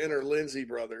your inner Lindsey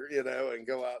brother, and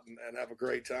go out and have a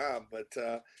great time. But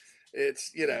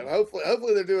it's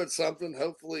hopefully they're doing something.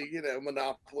 Hopefully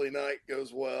Monopoly night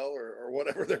goes well or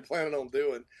whatever they're planning on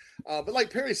doing. But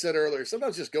like Perry said earlier,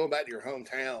 sometimes just going back to your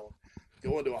hometown,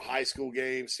 going to a high school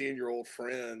game, seeing your old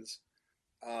friends,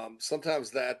 sometimes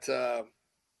that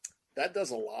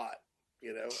does a lot.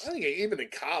 I think even in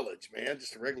college, man,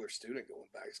 just a regular student going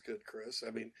back is good, Chris. I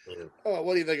mean,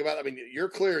 what do you think about? I mean, you're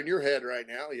clear in your head right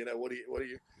now. What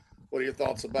are your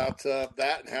thoughts about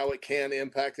that and how it can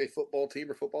impact a football team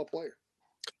or football player?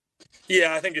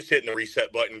 Yeah, I think just hitting the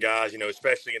reset button, guys.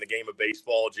 Especially in a game of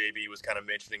baseball. JB was kind of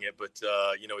mentioning it, but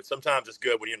sometimes it's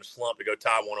good when you're in a slump to go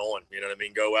tie one on. You know what I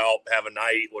mean? Go out, have a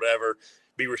night, whatever.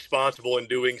 Be responsible in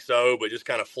doing so, but just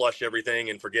kind of flush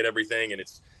everything and forget everything. And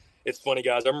it's funny,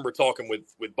 guys. I remember talking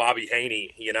with Bobby Haney.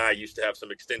 He and I used to have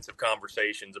some extensive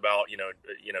conversations about,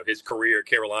 his career at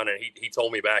Carolina. He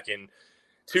told me back in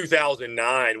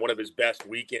 2009, one of his best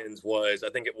weekends was,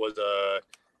 I think it was,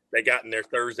 they got in there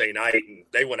Thursday night and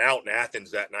they went out in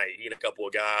Athens that night. He and a couple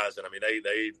of guys. And I mean,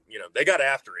 they got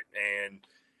after it. And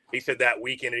he said that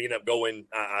weekend it ended up going,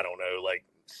 I don't know,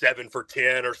 7 for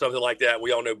 10 or something like that.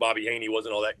 We all know Bobby Haney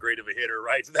wasn't all that great of a hitter,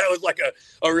 right? So that was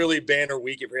a really banner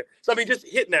weekend for him. So, I mean, just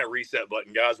hitting that reset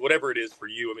button, guys, whatever it is for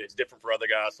you. I mean, it's different for other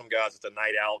guys. Some guys, it's a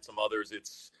night out. Some others,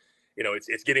 it's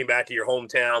getting back to your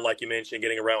hometown, like you mentioned,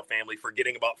 getting around family,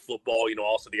 forgetting about football,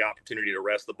 also the opportunity to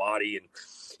rest the body. And,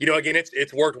 again,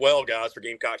 it's worked well, guys, for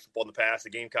Gamecocks football in the past. The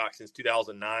Gamecocks since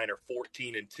 2009 are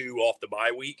 14-2 off the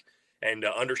bye week. And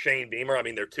under Shane Beamer, I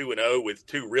mean, they're 2-0 with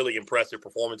two really impressive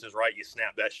performances, right? You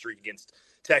snap that streak against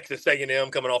Texas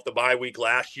A&M coming off the bye week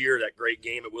last year, that great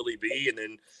game at Willie B. And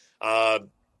then,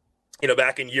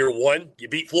 back in year one, you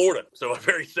beat Florida. So a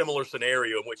very similar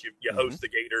scenario in which you host the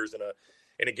Gators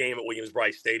in a game at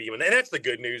Williams-Brice Stadium. And that's the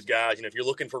good news, guys. If you're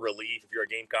looking for relief, if you're a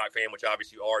Gamecock fan, which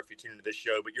obviously you are if you tune into this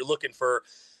show, but you're looking for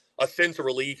a sense of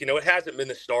relief. It hasn't been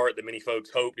the start that many folks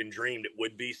hoped and dreamed it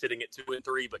would be, sitting at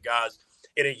 2-3. But guys,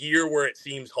 in a year where it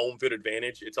seems home field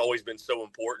advantage, it's always been so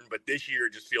important. But this year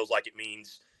it just feels like it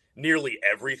means nearly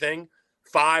everything.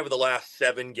 5 of the last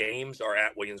 7 games are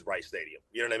at Williams-Brice Stadium.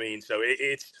 You know what I mean? So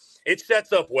it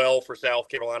sets up well for South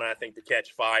Carolina, I think, to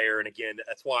catch fire. And again,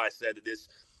 that's why I said that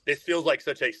this feels like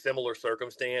such a similar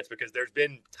circumstance, because there's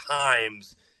been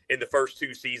times in the first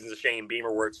 2 seasons of Shane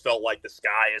Beamer where it's felt like the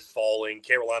sky is falling.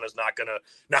 Carolina's not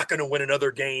gonna win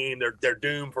another game. They're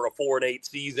doomed for a 4-8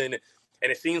 season.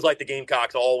 And it seems like the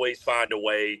Gamecocks always find a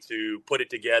way to put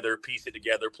it together, piece it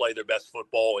together, play their best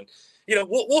football. And,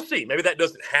 we'll see. Maybe that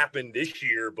doesn't happen this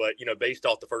year, but, based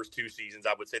off the first 2 seasons,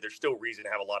 I would say there's still reason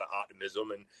to have a lot of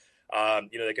optimism. And,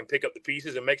 they can pick up the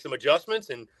pieces and make some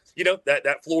adjustments. And,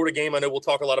 that Florida game, I know we'll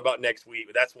talk a lot about next week,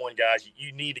 but that's one, guys,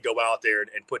 you need to go out there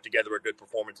and put together a good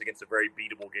performance against a very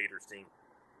beatable Gators team.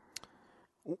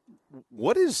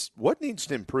 What needs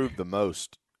to improve the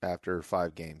most after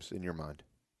 5 games in your mind?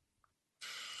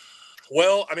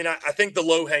 Well, I mean, I think the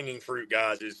low-hanging fruit,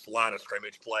 guys, is line of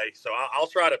scrimmage play. So I'll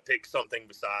try to pick something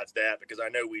besides that, because I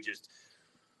know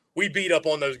we beat up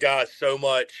on those guys so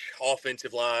much,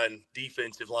 offensive line,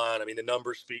 defensive line. I mean, the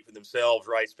numbers speak for themselves,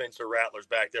 right? Spencer Rattler's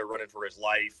back there running for his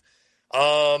life.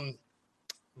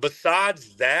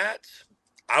 Besides that,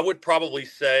 I would probably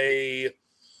say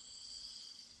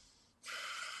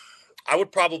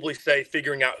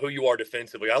figuring out who you are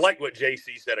defensively. I like what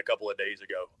JC said a couple of days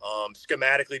ago.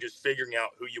 Schematically, just figuring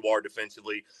out who you are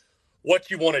defensively, what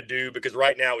you want to do, because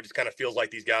right now it just kind of feels like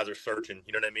these guys are searching.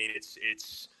 You know what I mean?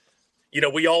 It's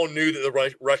we all knew that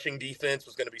the rushing defense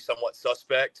was going to be somewhat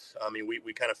suspect. I mean,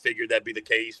 we kind of figured that'd be the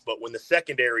case. But when the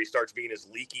secondary starts being as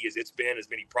leaky as it's been, as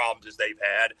many problems as they've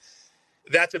had,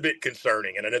 that's a bit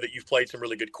concerning. And I know that you've played some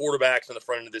really good quarterbacks on the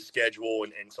front end of this schedule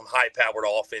and some high-powered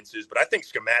offenses. But I think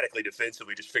schematically,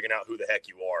 defensively, just figuring out who the heck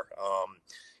you are.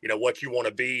 What you want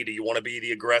to be. Do you want to be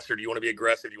the aggressor? Do you want to be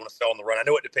aggressive? Do you want to sell on the run? I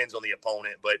know it depends on the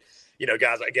opponent. But,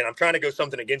 guys, again, I'm trying to go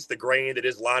something against the grain that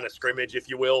is line of scrimmage, if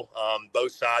you will.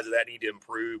 Both sides of that need to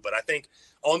improve. But I think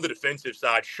on the defensive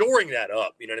side, shoring that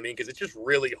up, you know what I mean? Because it's just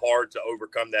really hard to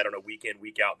overcome that on a week-in,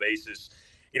 week-out basis.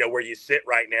 Where you sit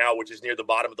right now, which is near the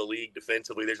bottom of the league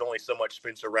defensively, there's only so much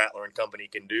Spencer Rattler and company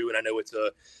can do. And I know it's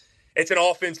an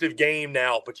offensive game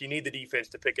now, but you need the defense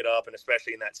to pick it up, and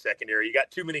especially in that secondary. You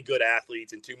got too many good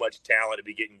athletes and too much talent to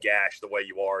be getting gashed the way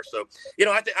you are. So,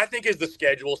 I think as the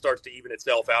schedule starts to even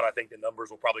itself out, I think the numbers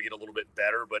will probably get a little bit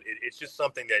better, but it's just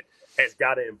something that has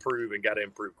got to improve and got to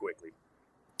improve quickly.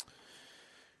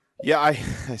 Yeah, I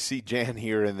see Jan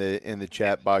here in the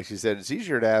chat box. He said it's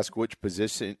easier to ask which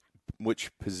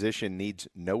position needs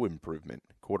no improvement.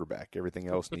 Quarterback. Everything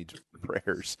else needs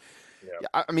prayers.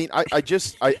 Yeah. I mean, I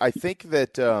think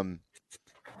that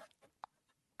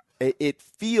it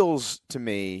feels to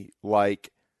me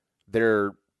like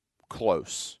they're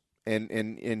close,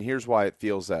 and here's why it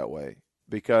feels that way.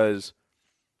 Because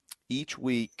each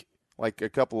week, like a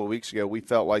couple of weeks ago, we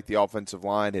felt like the offensive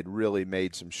line had really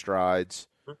made some strides.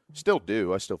 Still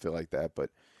do. I still feel like that,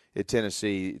 but at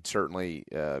Tennessee, it certainly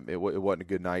it wasn't a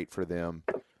good night for them.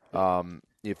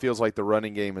 It feels like the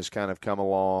running game has kind of come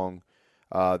along.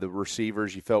 The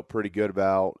receivers you felt pretty good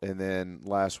about, and then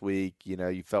last week,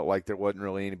 you felt like there wasn't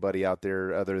really anybody out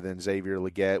there other than Xavier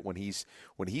Legette when he's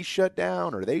shut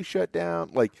down or they shut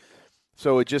down.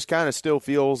 So it just kind of still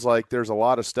feels like there's a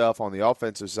lot of stuff on the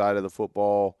offensive side of the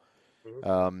football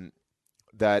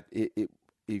that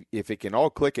if it can all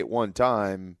click at one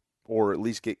time, or at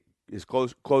least get as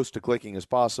close to clicking as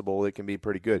possible, it can be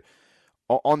pretty good.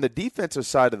 On the defensive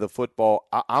side of the football,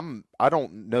 I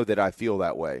don't know that I feel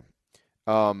that way.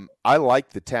 I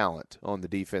like the talent on the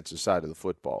defensive side of the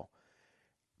football,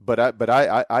 but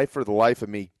I for the life of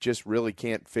me just really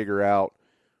can't figure out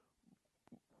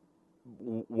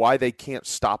why they can't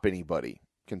stop anybody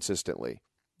consistently.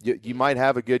 You might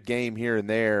have a good game here and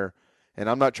there, and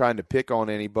I'm not trying to pick on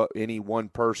any one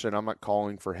person. I'm not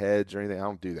calling for heads or anything. I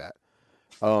don't do that.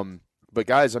 But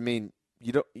guys, I mean,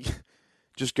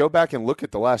 just go back and look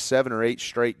at the last 7 or 8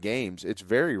 straight games. It's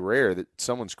very rare that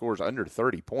someone scores under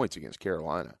 30 points against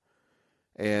Carolina.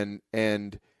 And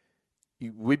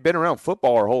we've been around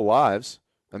football our whole lives.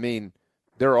 I mean,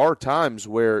 there are times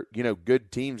where,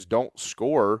 good teams don't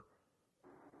score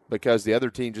because the other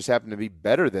team just happened to be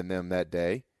better than them that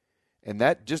day. And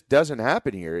that just doesn't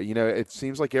happen here. It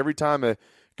seems like every time a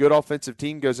good offensive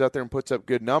team goes out there and puts up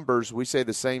good numbers, we say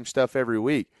the same stuff every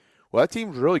week. Well, that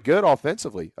team's really good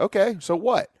offensively. Okay, so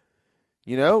what?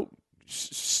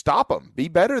 Stop them. Be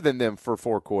better than them for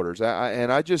 4 quarters.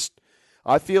 I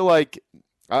feel like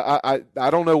I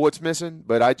don't know what's missing,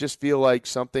 but I just feel like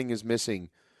something is missing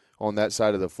on that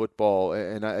side of the football.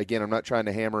 And again, I'm not trying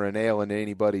to hammer a nail into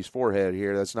anybody's forehead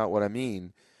here. That's not what I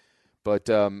mean. But,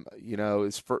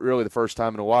 it's really the first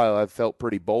time in a while I've felt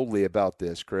pretty boldly about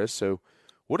this, Chris. So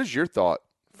what is your thought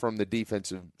from the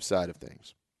defensive side of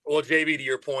things? Well, JB, to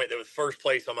your point, the first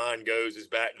place my mind goes is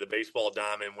back to the baseball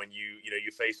diamond when you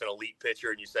face an elite pitcher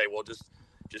and you say, well, just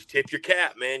tip your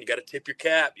cap, man. You got to tip your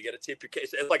cap. You got to tip your cap.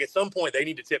 It's like at some point they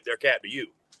need to tip their cap to you.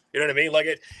 You know what I mean? Like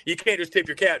you can't just tip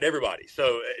your cap to everybody.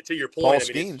 So to your point,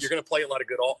 you're going to play a lot of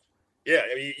good off. Yeah,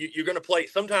 I mean, you're going to play.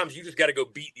 Sometimes you just got to go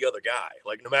beat the other guy,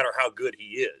 like no matter how good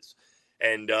he is.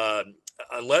 And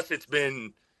unless it's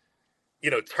been,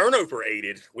 turnover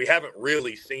aided, we haven't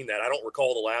really seen that. I don't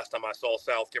recall the last time I saw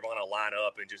South Carolina line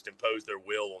up and just impose their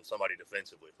will on somebody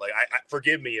defensively. Like, I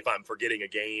forgive me if I'm forgetting a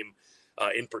game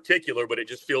in particular, but it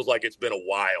just feels like it's been a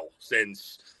while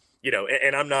since.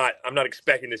 And I'm not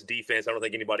expecting this defense. I don't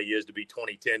think anybody is to be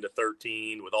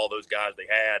 20-10-13 with all those guys they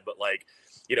had. But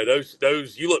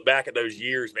those you look back at those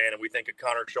years, man, and we think of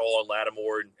Connor Shaw and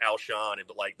Lattimore and Alshon,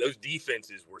 but those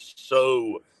defenses were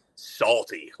so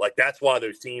salty. Like that's why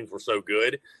those teams were so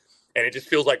good, and it just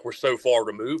feels like we're so far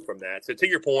removed from that. So to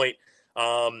your point,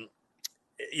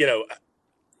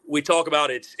 we talk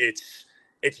about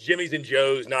it's Jimmys and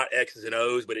Joes, not X's and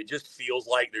O's, but it just feels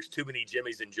like there's too many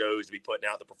Jimmys and Joes to be putting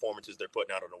out the performances they're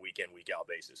putting out on a week-in, week-out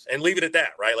basis. And leave it at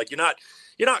that, right? Like you're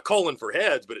not calling for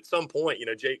heads, but at some point,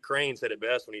 Jake Crane said it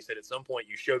best when he said, at some point,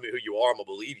 you show me who you are, I'm going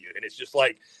to believe you. And it's just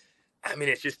like,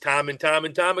 it's just time and time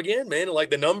and time again, man. And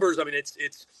like the numbers,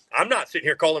 it's I'm not sitting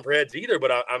here calling for heads either,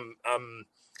 but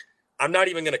I'm not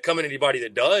even going to come at anybody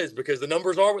that does because the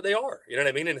numbers are what they are. You know what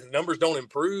I mean? And if the numbers don't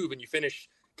improve and you finish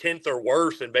 10th or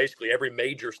worse in basically every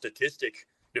major statistic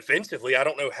defensively, I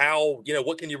don't know how,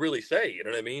 what can you really say? You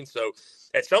know what I mean? So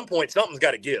at some point, something's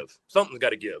got to give.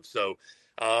 So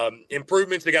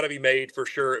improvements have got to be made for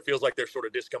sure. It feels like they're sort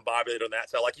of discombobulated on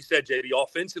that side. Like you said, JB,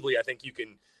 offensively, I think you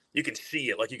can see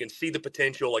it. Like you can see the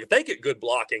potential. Like if they get good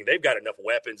blocking, they've got enough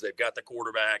weapons. They've got the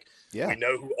quarterback. Yeah. We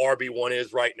know who RB1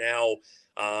 is right now.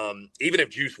 Even if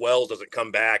Juice Wells doesn't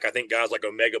come back, I think guys like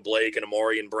Omega Blake and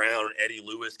Amarian Brown and Eddie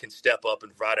Lewis can step up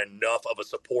and provide enough of a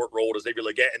support role as they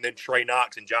really get. And then Trey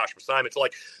Knox and Joshua Simon. So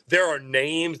like there are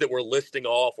names that we're listing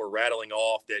off, we're rattling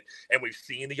off and we've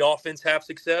seen the offense have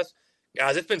success.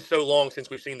 Guys, it's been so long since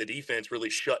we've seen the defense really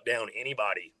shut down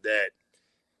anybody that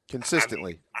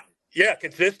consistently.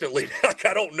 Consistently. Like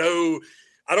I don't know.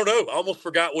 I almost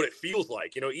forgot what it feels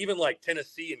like. Even like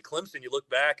Tennessee and Clemson, you look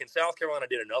back, and South Carolina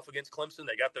did enough against Clemson.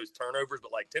 They got those turnovers,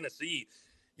 but like Tennessee,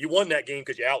 you won that game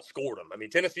because you outscored them. I mean,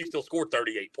 Tennessee still scored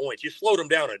 38 points. You slowed them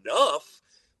down enough,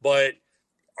 but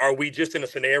are we just in a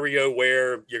scenario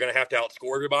where you're going to have to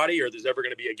outscore everybody, or there's ever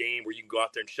going to be a game where you can go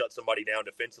out there and shut somebody down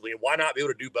defensively? And why not be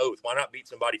able to do both? Why not beat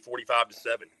somebody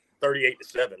 45-7,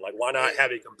 38-7? Like, why not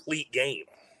have a complete game?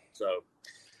 So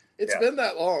it's been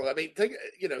that long. I mean,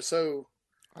 so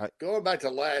going back to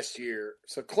last year,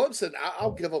 so Clemson,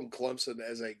 I'll give them Clemson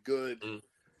as a good,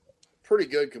 pretty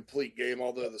good complete game,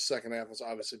 although the second half was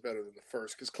obviously better than the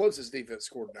first because Clemson's defense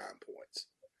scored 9 points.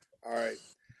 All right.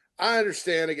 I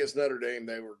understand against Notre Dame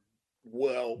they were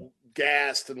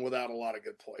gassed and without a lot of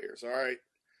good players. All right.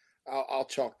 I'll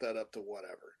chalk that up to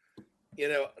whatever.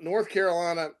 North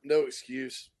Carolina, no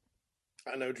excuse.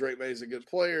 I know Drake May is a good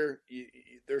player.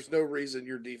 There's no reason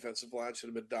your defensive line should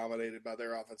have been dominated by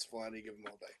their offensive line. You give them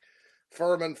all day.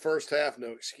 Furman, first half, no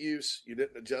excuse. You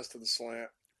didn't adjust to the slant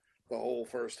the whole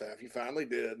first half. You finally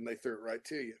did, and they threw it right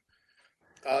to you.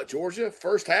 Georgia,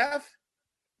 first half,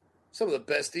 some of the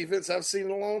best defense I've seen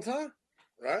in a long time,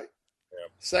 right? Yeah.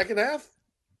 Second half,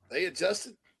 they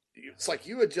adjusted. It's like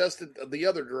you adjusted the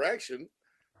other direction,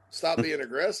 stopped being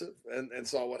aggressive, and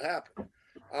saw what happened.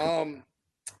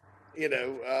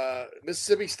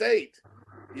 Mississippi State,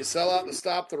 you sell out to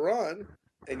stop the run,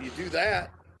 and you do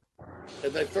that,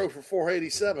 and they throw for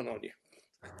 487 on you.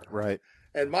 Right.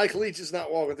 And Mike Leach is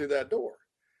not walking through that door.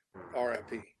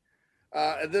 RIP.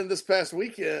 And then this past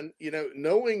weekend,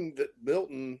 knowing that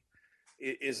Milton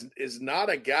is not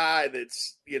a guy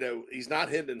that's, he's not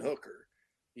Hendon Hooker.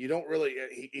 You don't really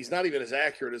 – he's not even as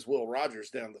accurate as Will Rogers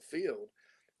down the field.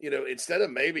 Instead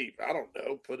of maybe, I don't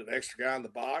know, put an extra guy in the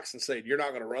box and say, you're not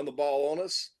going to run the ball on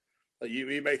us.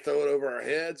 You may throw it over our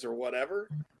heads or whatever.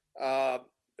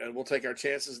 And we'll take our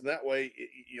chances in that way.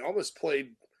 You almost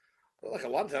played like a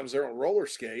lot of times they're on roller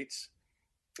skates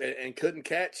and couldn't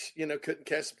catch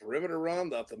the perimeter run,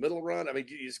 the up the middle run. I mean,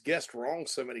 you just guessed wrong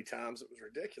so many times. It was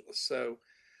ridiculous. So,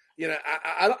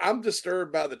 I'm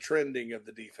disturbed by the trending of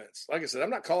the defense. Like I said, I'm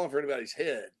not calling for anybody's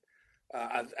head.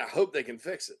 I hope they can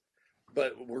fix it.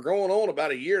 But we're going on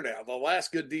about a year now. The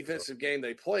last good defensive game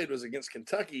they played was against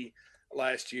Kentucky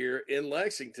last year in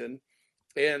Lexington.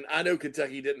 And I know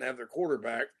Kentucky didn't have their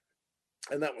quarterback,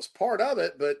 and that was part of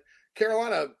it, but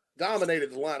Carolina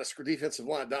dominated the line. Defensive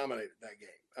line dominated that game.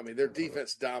 I mean, their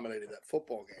defense dominated that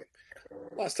football game.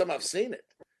 Last time I've seen it.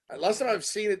 Last time I've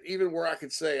seen it even where I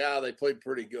could say, they played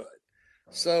pretty good.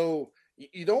 So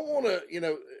you don't want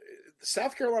to,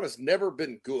 South Carolina's never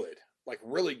been good, like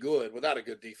really good, without a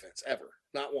good defense, ever.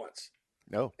 Not once.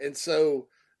 No. And so,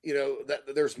 that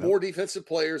there's more defensive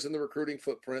players in the recruiting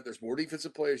footprint. There's more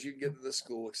defensive players you can get to the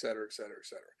school, et cetera, et cetera, et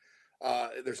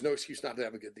cetera. There's no excuse not to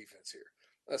have a good defense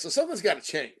here. So something's got to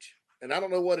change. And I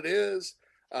don't know what it is.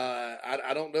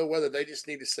 I don't know whether they just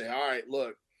need to say, all right,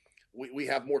 look, we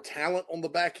have more talent on the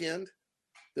back end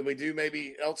than we do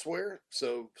maybe elsewhere.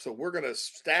 So we're going to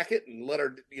stack it and let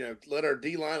our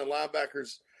D-line and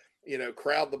linebackers,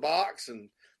 crowd the box and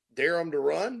dare them to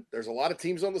run. There's a lot of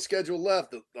teams on the schedule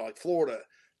left, like Florida,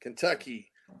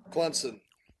 Kentucky, Clemson.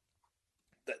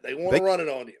 They want to run it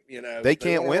on you. They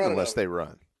can't win unless they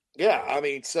run. Yeah, I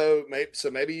mean, so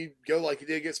maybe you go like you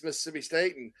did against Mississippi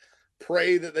State and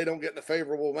pray that they don't get in a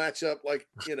favorable matchup like,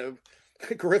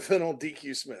 Griffin on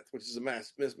DQ Smith, which is a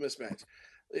mismatch.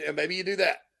 Yeah, maybe you do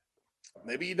that.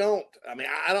 Maybe you don't. I mean,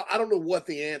 I don't know what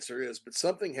the answer is, but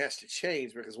something has to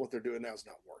change because what they're doing now is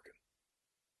not working.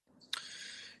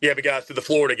 Yeah, but guys, to the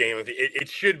Florida game, it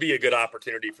should be a good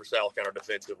opportunity for South Carolina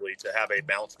defensively to have a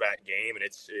bounce-back game, and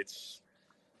it's.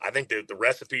 I think the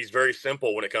recipe is very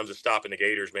simple when it comes to stopping the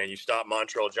Gators, man. You stop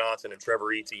Montrell Johnson and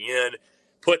Trevor Etienne,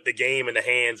 put the game in the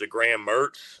hands of Graham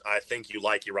Mertz. I think you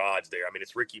like your odds there. I mean,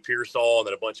 it's Ricky Pearsall and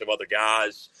then a bunch of other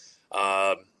guys.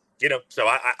 So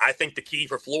I think the key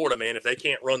for Florida, man, if they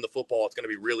can't run the football, it's going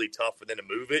to be really tough for them to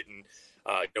move it. And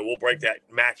we'll break that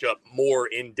matchup more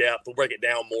in depth. We'll break it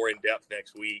down more in depth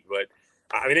next week. But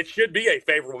I mean, it should be a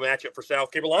favorable matchup for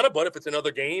South Carolina. But if it's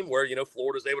another game where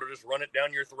Florida's able to just run it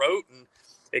down your throat, and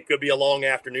it could be a long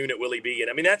afternoon at Willie B. And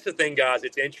I mean, that's the thing, guys.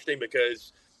 It's interesting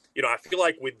because I feel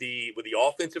like with the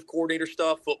offensive coordinator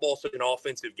stuff, football's such an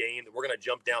offensive game that we're going to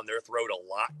jump down their throat a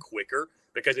lot quicker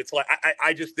because it's like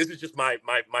this is just my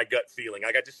gut feeling.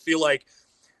 I just feel like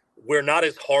we're not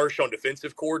as harsh on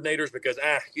defensive coordinators because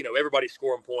everybody's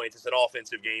scoring points. It's an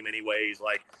offensive game anyways.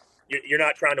 Like you're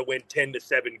not trying to win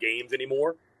 10-7 games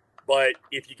anymore. But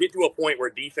if you get to a point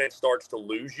where defense starts to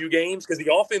lose you games, because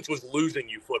the offense was losing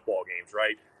you football games,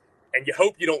 right? And you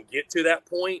hope you don't get to that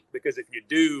point because if you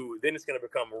do, then it's going to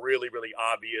become really, really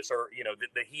obvious or,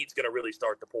 the heat's going to really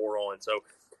start to pour on. So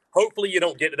hopefully you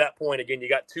don't get to that point. Again, you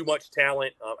got too much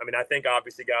talent. I think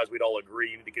obviously, guys, we'd all agree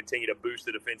you need to continue to boost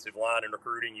the defensive line in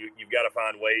recruiting. You've got to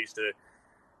find ways to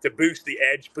boost the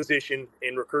edge position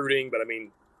in recruiting. But, I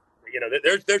mean,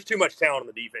 there's too much talent on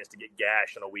the defense to get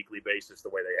gashed on a weekly basis the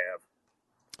way they have.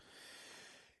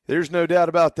 There's no doubt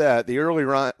about that. The early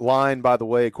line, by the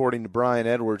way, according to Brian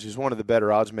Edwards, is one of the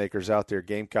better odds makers out there.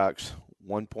 Gamecocks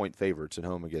 1-point favorites at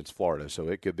home against Florida, so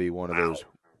it could be one of those,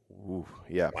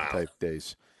 type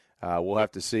days. We'll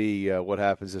have to see what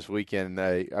happens this weekend.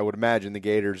 I would imagine the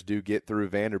Gators do get through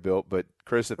Vanderbilt, but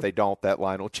Chris, if they don't, that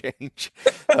line will change.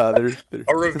 A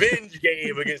revenge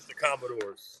game against the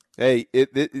Commodores. Hey,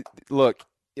 look.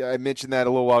 I mentioned that a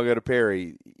little while ago to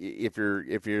Perry. If you're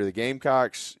the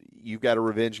Gamecocks, you've got a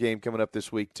revenge game coming up this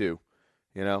week too.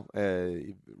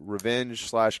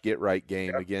 Revenge / get right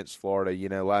game against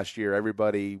Florida. Last year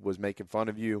everybody was making fun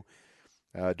of you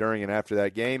during and after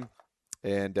that game,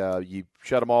 and you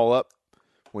shut them all up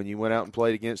when you went out and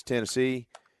played against Tennessee.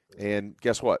 And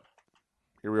guess what?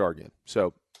 Here we are again.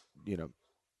 So,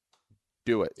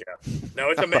 do it. Yeah.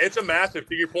 No, it's a massive,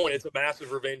 to your point, it's a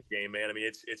massive revenge game, man. I mean,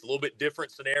 it's a little bit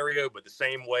different scenario, but the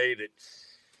same way that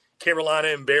Carolina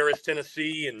embarrassed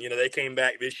Tennessee and, they came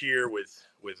back this year with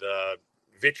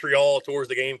vitriol towards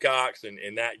the Gamecocks and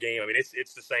in that game. I mean,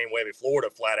 it's the same way. I mean, Florida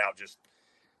flat out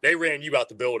they ran you out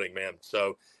the building, man.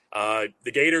 So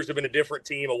the Gators have been a different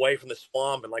team away from the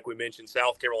swamp. And like we mentioned,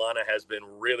 South Carolina has been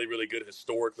really, really good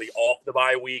historically off the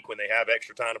bye week when they have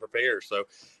extra time to prepare. So,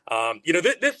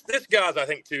 this guys, I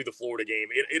think too, the Florida game,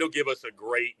 it'll give us a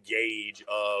great gauge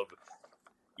of,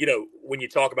 when you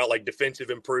talk about like defensive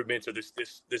improvements or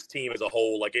this team as a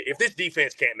whole, like if this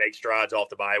defense can't make strides off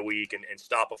the bye week and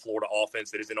stop a Florida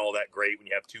offense that isn't all that great when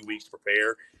you have 2 weeks to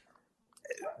prepare,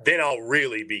 then I'll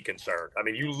really be concerned. I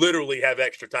mean, you literally have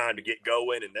extra time to get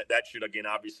going, and that should, again,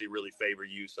 obviously really favor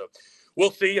you. So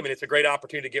we'll see. I mean, it's a great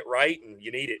opportunity to get right, and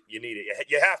you need it.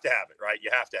 You have to have it, right?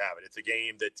 You have to have it. It's a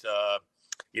game that,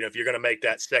 if you're going to make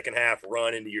that second half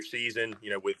run into your season,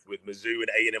 with Mizzou and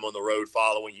A&M on the road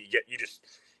following,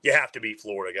 you have to beat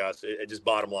Florida, guys. It just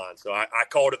bottom line. So I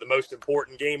called it the most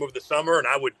important game of the summer, and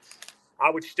I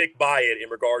would stick by it in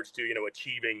regards to,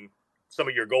 achieving some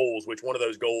of your goals, which one of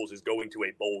those goals is going to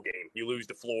a bowl game. You lose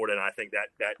to Florida, and I think that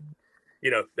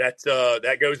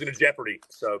goes into jeopardy.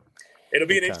 So it'll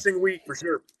be an interesting week for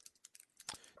sure.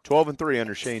 12-3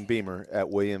 under Shane Beamer at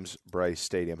Williams-Brice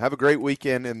Stadium. Have a great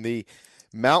weekend in the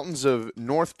mountains of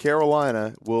North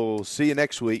Carolina. We'll see you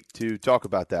next week to talk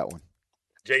about that one.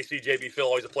 JC, JB, Phil,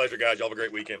 always a pleasure, guys. Y'all have a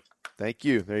great weekend. Thank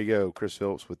you. There you go, Chris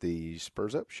Phillips with the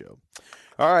Spurs Up Show.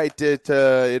 All right, it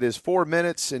is 4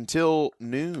 minutes until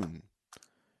noon.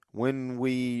 When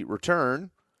we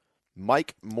return,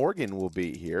 Mike Morgan will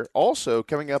be here. Also,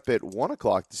 coming up at 1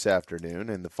 o'clock this afternoon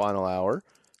in the final hour,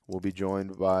 we'll be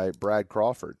joined by Brad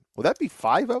Crawford. Will that be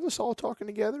 5 of us all talking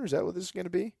together? Is that what this is going to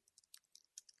be?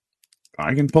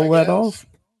 I can pull that off.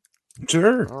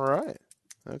 Sure. All right.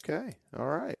 Okay. All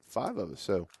right. 5 of us.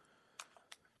 So,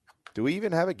 do we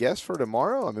even have a guest for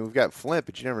tomorrow? I mean, we've got Flint,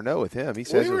 but you never know with him. He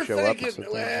says he'll show up.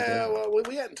 Well,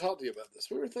 we hadn't talked to you about this.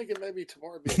 We were thinking maybe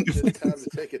tomorrow would be a good time to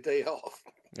take a day off.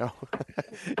 Oh,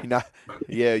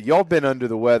 yeah, y'all been under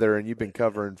the weather, and you've been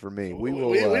covering for me. We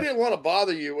didn't want to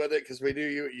bother you with it because we knew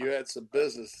you had some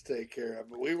business to take care of.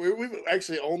 But we've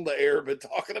actually on the air been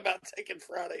talking about taking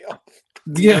Friday off.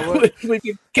 Yeah, we've been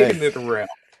kicking it around.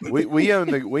 We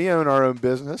own our own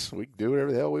business. We can do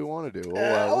whatever the hell we want to do.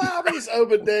 It's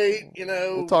open date,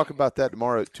 We'll talk about that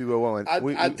tomorrow at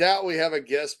 2:00. I doubt we have a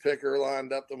guest picker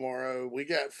lined up tomorrow. We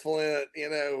got Flint. He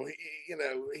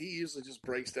usually just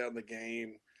breaks down the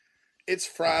game. It's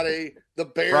Friday. The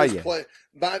Bears play.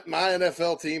 My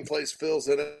NFL team plays Phil's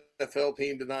NFL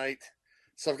team tonight,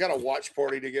 so I've got a watch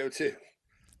party to go to.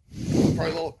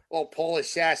 Probably a little Polish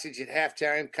sausage at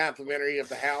halftime, complimentary of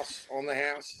the house on the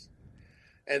house.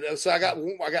 And so I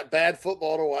got bad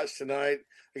football to watch tonight.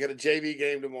 I got a JV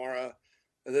game tomorrow,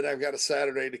 and then I've got a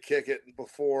Saturday to kick it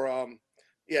before.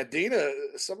 Dina,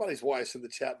 somebody's wife's in the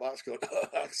chat box going,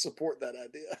 I support that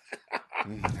idea.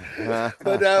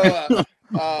 But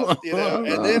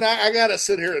and then I got to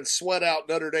sit here and sweat out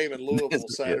Notre Dame and Louisville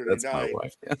Saturday night.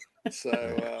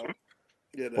 So,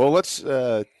 well, let's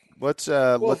figure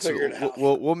it out.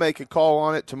 We'll make a call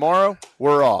on it tomorrow.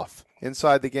 We're off.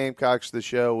 Inside the Gamecocks, the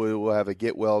show, we will have a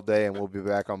get well day, and we'll be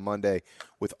back on Monday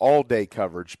with all-day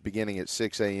coverage beginning at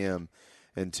 6 a.m.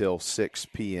 until 6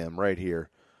 p.m. right here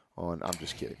on – I'm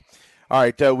just kidding. All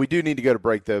right, we do need to go to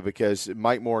break, though, because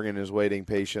Mike Morgan is waiting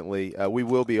patiently. We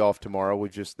will be off tomorrow.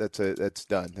 That's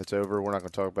done. That's over. We're not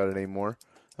going to talk about it anymore.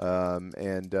 But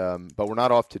we're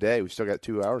not off today. We've still got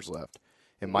 2 hours left.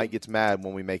 And Mike gets mad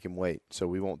when we make him wait, so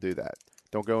we won't do that.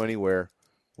 Don't go anywhere.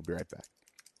 We'll be right back.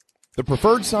 The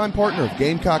preferred sign partner of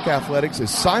Gamecock Athletics is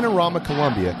Signorama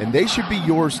Columbia, and they should be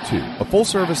yours too. A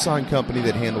full-service sign company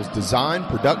that handles design,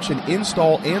 production,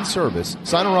 install, and service,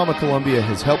 Signorama Columbia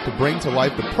has helped to bring to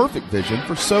life the perfect vision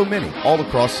for so many all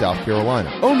across South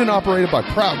Carolina. Owned and operated by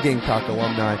proud Gamecock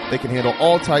alumni, they can handle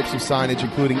all types of signage,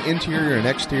 including interior and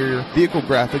exterior, vehicle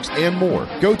graphics, and more.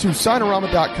 Go to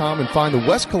Signorama.com and find the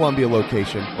West Columbia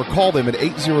location, or call them at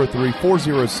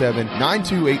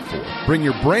 803-407-9284. Bring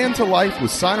your brand to life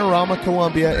with Signorama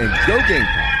Columbia, and go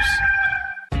Gamecocks.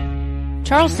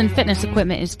 Charleston Fitness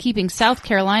Equipment is keeping South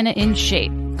Carolina in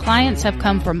shape. Clients have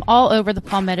come from all over the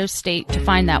Palmetto State to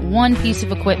find that one piece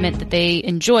of equipment that they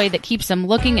enjoy that keeps them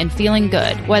looking and feeling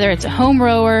good. Whether it's a home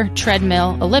rower,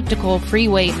 treadmill, elliptical, free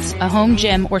weights, a home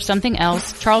gym, or something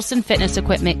else, Charleston Fitness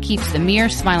Equipment keeps the mirror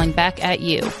smiling back at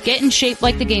you. Get in shape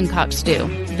like the Gamecocks do.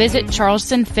 Visit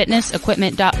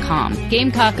charlestonfitnessequipment.com.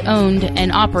 Gamecock owned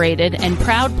and operated and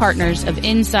proud partners of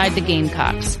Inside the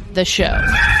Gamecocks, the show.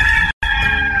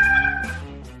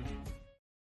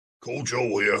 Coach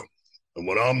Joe here, and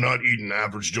when I'm not eating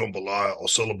average jambalaya or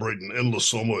celebrating endless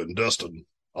summer in Destin,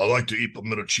 I like to eat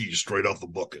pimento cheese straight out the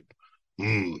bucket.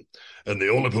 And the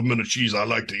only pimento cheese I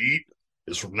like to eat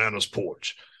is from Nana's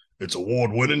Porch. It's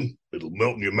award-winning, it'll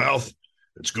melt in your mouth,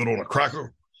 it's good on a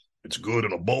cracker, it's good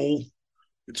in a bowl,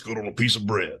 it's good on a piece of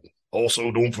bread. Also,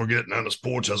 don't forget Nana's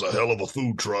Porch has a hell of a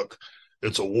food truck.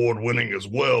 It's award-winning as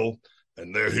well,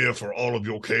 and they're here for all of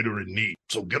your catering needs.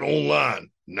 So get online,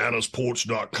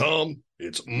 nanasporch.com.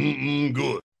 It's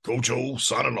good. Coach O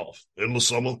signing off. Endless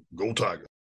summer, go Tiger.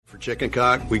 For chicken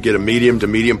cock, we get a medium to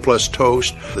medium plus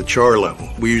toast, the char level.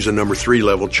 We use a number 3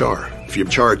 level char. If you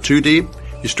char it too deep,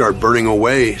 you start burning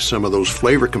away some of those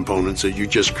flavor components that you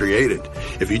just created.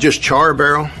 If you just char a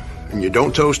barrel and you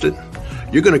don't toast it,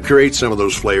 you're going to create some of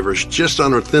those flavors just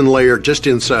on a thin layer just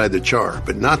inside the char,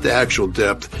 but not the actual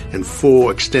depth and full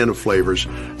extent of flavors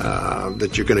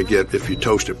that you're going to get if you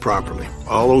toast it properly.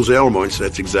 All those elements,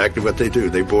 that's exactly what they do.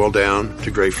 They boil down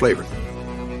to great flavor.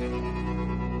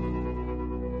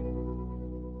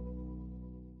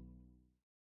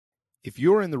 If If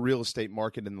you're in the real estate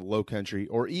market in the Low Country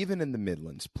or even in the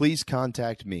Midlands, please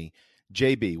contact me,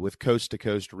 JB, with Coast to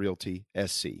Coast Realty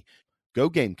SC. Go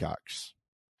Gamecocks.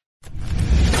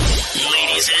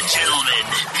 Ladies and gentlemen,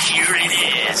 here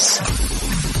it is.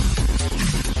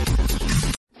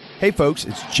 Hey folks,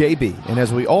 it's JB, and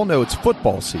as we all know, it's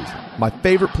football season. My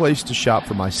favorite place to shop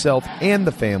for myself and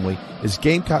the family is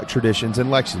Gamecock Traditions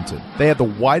in Lexington. They have the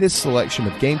widest selection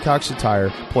of Gamecocks attire,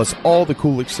 plus all the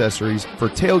cool accessories for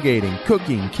tailgating,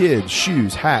 cooking, kids,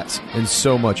 shoes, hats, and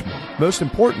so much more. Most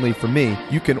importantly for me,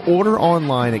 you can order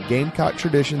online at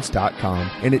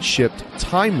GamecockTraditions.com, and it's shipped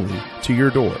timely to your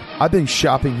door. I've been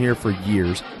shopping here for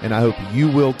years, and I hope you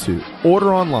will too.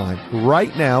 Order online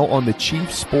right now on the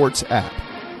Chief Sports app.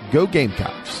 Go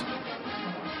Gamecocks.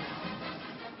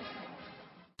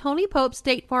 Tony Pope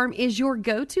State Farm is your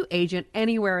go-to agent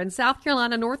anywhere in South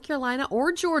Carolina, North Carolina,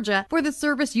 or Georgia for the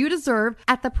service you deserve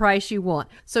at the price you want.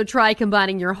 So try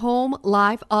combining your home,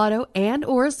 life, auto, and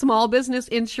or small business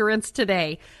insurance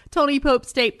today. Tony Pope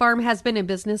State Farm has been in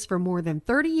business for more than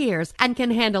 30 years and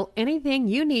can handle anything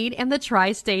you need in the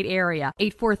tri-state area.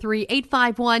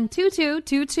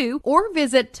 843-851-2222 or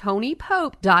visit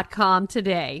TonyPope.com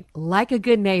today. Like a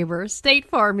good neighbor,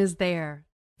 State Farm is there.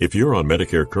 If you're on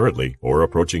Medicare currently or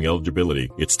approaching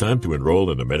eligibility, it's time to enroll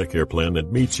in a Medicare plan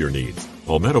that meets your needs.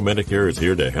 Palmetto Medicare is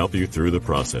here to help you through the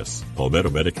process.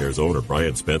 Palmetto Medicare's owner,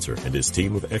 Brian Spencer, and his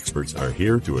team of experts are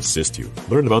here to assist you.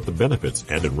 Learn about the benefits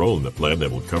and enroll in the plan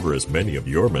that will cover as many of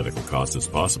your medical costs as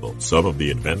possible. Some of the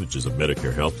advantages of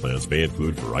Medicare health plans may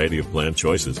include a variety of plan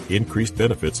choices, increased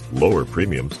benefits, lower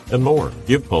premiums, and more.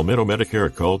 Give Palmetto Medicare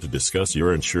a call to discuss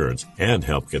your insurance and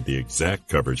help get the exact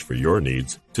coverage for your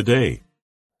needs today.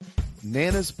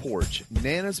 Nana's Porch,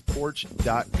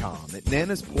 nanasporch.com. At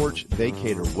Nana's Porch, they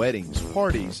cater weddings,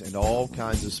 parties, and all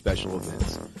kinds of special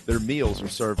events. Their meals are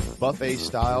served buffet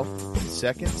style. In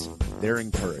seconds, they're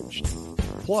encouraged.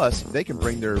 Plus, they can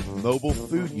bring their mobile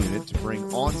food unit to bring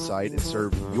on-site and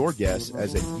serve your guests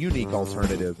as a unique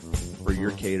alternative for your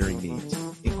catering needs.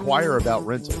 Inquire about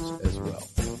rentals as well.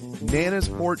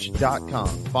 nanasporch.com.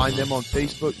 Find them on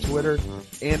Facebook, Twitter,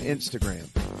 and Instagram.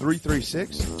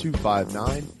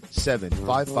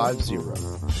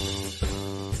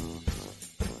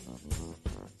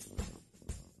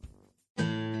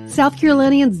 336-259-7550. South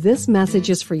Carolinians, this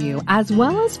message is for you, as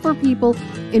well as for people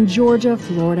in Georgia,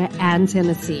 Florida, and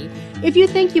Tennessee. If you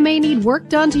think you may need work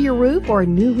done to your roof or a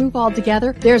new roof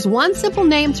altogether, there's one simple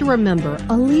name to remember: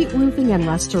 Elite Roofing and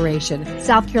Restoration.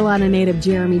 South Carolina native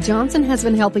Jeremy Johnson has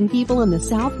been helping people in the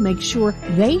South make sure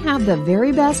they have the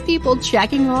very best people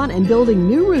checking on and building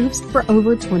new roofs for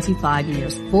over 25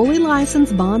 years. Fully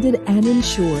licensed, bonded, and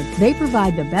insured, they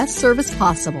provide the best service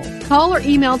possible. Call or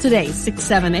email today,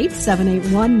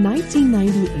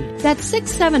 678-781-1998. That's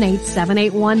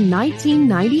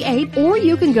 678-781-1998, or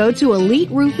you can go to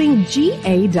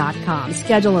EliteRoofingGA.com.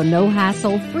 Schedule a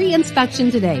no-hassle, free inspection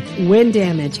today. Wind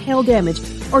damage, hail damage,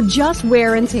 or just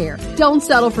wear and tear. Don't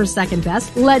settle for second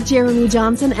best. Let Jeremy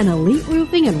Johnson and Elite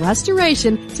Roofing and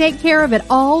Restoration take care of it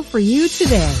all for you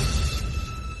today.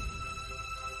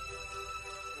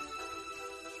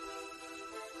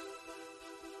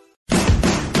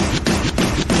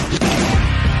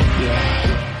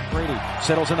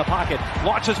 Settles in the pocket,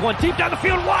 launches one deep down the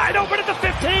field, wide open at the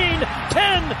 15, 10,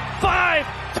 5,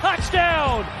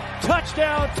 touchdown!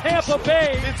 Touchdown, Tampa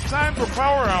Bay! It's time for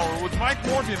Power Hour with Mike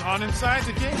Morgan on Inside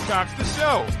the Gamecocks, the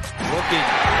show. Looking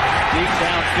deep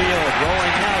downfield,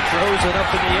 rolling out, throws it up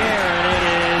in the air, and it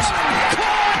is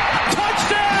caught!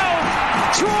 Touchdown!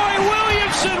 Troy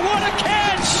Williamson, what a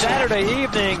catch! Saturday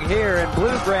evening here in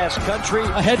Bluegrass Country.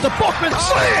 Ahead to Buckman,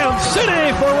 slam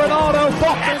city for Ronaldo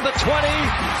Buckman. At the 20,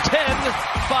 10,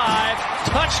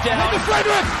 5, touchdown. And to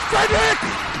Frederick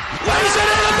lays it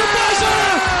in at the buzzer.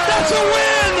 That's a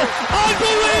win.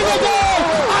 Unbelievable.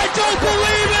 I don't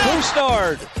believe it.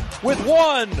 Bustard with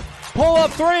one. Pull up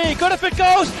three. Good if it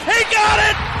goes. He got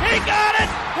it. He got it.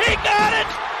 He got it.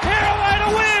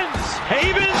 Carolina wins.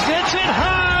 Havens hits it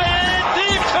high and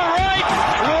deep to right.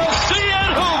 We'll see you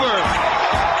at Hoover.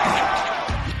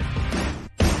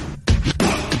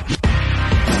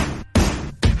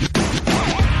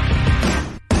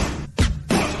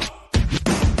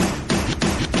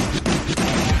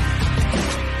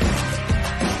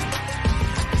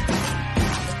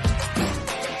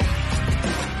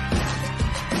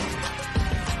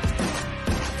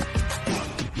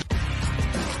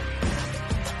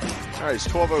 All right, it's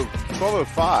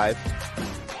 12:05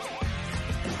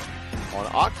 on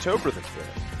October the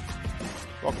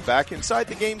 5th. Welcome back Inside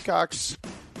the Gamecocks,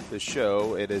 the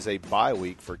show. It is a bye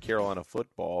week for Carolina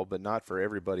football, but not for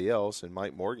everybody else, and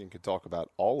Mike Morgan could talk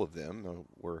about all of them.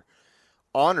 We're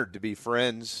honored to be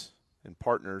friends and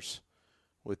partners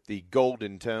with the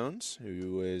Golden Tones,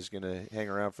 who is going to hang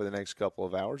around for the next couple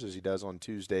of hours as he does on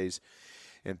Tuesdays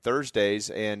and Thursdays.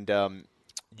 And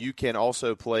you can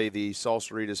also play the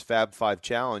Salsaritas Fab 5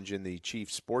 Challenge in the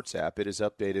Chief Sports app. It is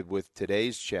updated with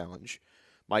today's challenge.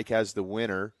 Mike has the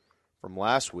winner from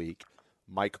last week.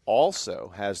 Mike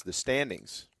also has the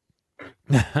standings.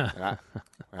 I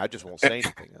just won't say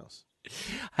anything else.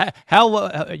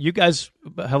 You guys,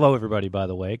 hello everybody, by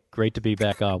the way. Great to be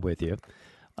back on with you.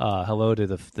 Hello to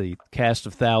the cast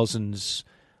of thousands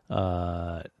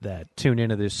that tune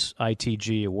into this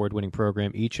ITG award-winning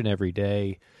program each and every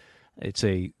day. It's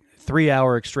a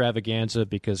 3-hour extravaganza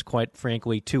because, quite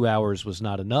frankly, 2 hours was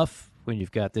not enough when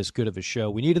you've got this good of a show.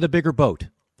 We needed a bigger boat.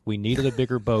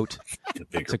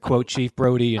 To quote Chief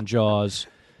Brody in Jaws,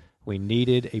 we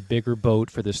needed a bigger boat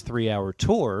for this 3-hour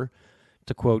tour,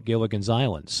 to quote Gilligan's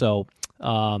Island. So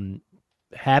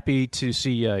happy to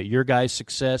see your guys'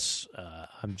 success.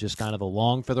 I'm just kind of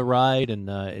along for the ride, and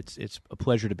it's a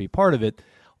pleasure to be part of it.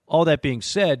 All that being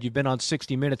said, you've been on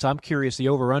 60 Minutes. I'm curious, the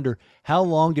over-under, how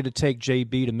long did it take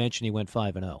JB to mention he went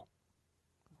 5-0?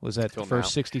 Was that the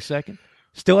first 60 seconds?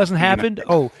 Still hasn't happened?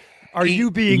 Oh, are you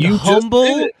being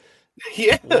humble?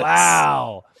 Yes.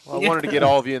 Wow. Well, I wanted to get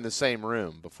all of you in the same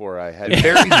room before I had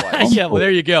Yeah, well,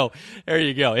 there you go.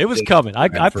 It was coming.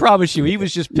 I promise you, he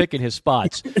was just picking his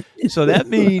spots. So that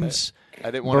means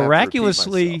I didn't want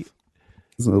miraculously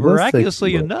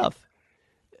enough,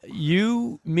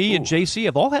 you, me, and JC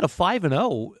have all had a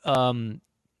 5-0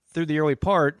 through the early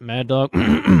part. Mad Dog.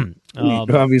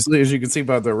 Obviously, as you can see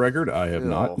by the record, I have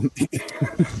not.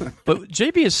 But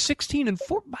JB is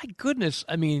 16-4. My goodness.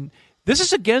 I mean, this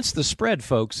is against the spread,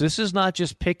 folks. This is not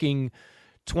just picking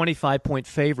 25-point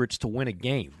favorites to win a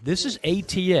game. This is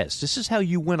ATS. This is how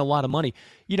you win a lot of money.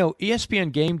 You know,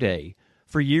 ESPN Game Day,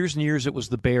 for years and years, it was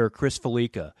the Bear, Chris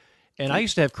Felica. And I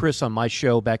used to have Chris on my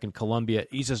show back in Columbia.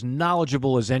 He's as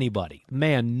knowledgeable as anybody.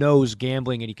 Man knows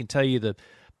gambling, and he can tell you the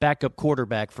backup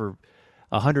quarterback for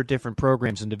 100 different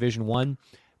programs in Division I.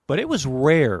 But it was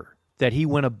rare that he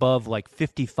went above like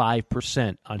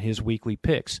 55% on his weekly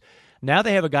picks. Now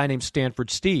they have a guy named Stanford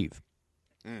Steve,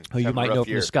 who you might know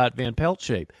from the Scott Van Pelt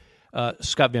show.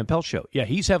 Yeah,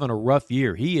 he's having a rough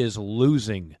year. He is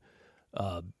losing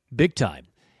big time.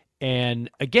 And,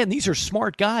 again, these are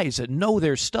smart guys that know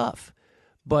their stuff.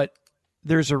 But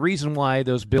there's a reason why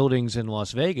those buildings in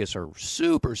Las Vegas are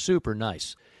super, super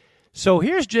nice. So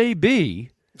here's JB,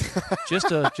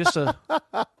 just a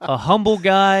humble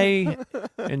guy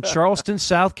in Charleston,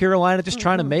 South Carolina, just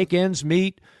trying to make ends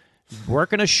meet,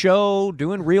 working a show,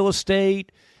 doing real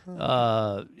estate,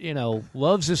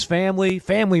 loves his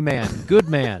family man, good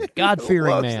man,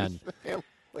 God-fearing man,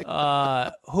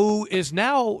 who is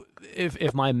now,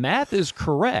 if my math is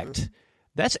correct,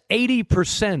 that's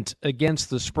 80% against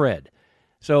the spread.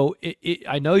 So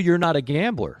I know you're not a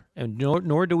gambler, and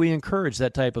nor do we encourage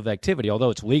that type of activity, although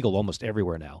it's legal almost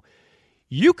everywhere now.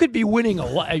 You could be winning a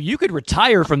lot. You could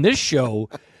retire from this show.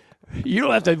 You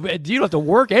don't have to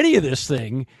work any of this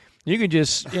thing. You can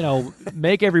just,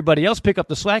 make everybody else pick up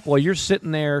the slack while you're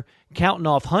sitting there counting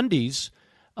off hundies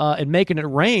and making it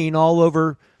rain all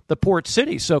over the port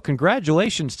city. So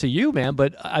congratulations to you, man.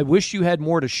 But I wish you had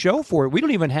more to show for it. We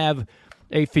don't even have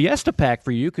a Fiesta pack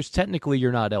for you because technically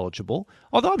you're not eligible.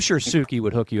 Although I'm sure Suki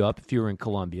would hook you up if you were in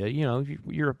Columbia.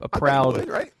 You're a proud. Would,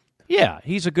 right? Yeah,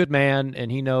 he's a good man, and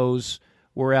he knows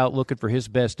we're out looking for his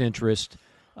best interest.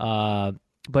 But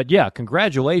yeah,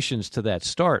 congratulations to that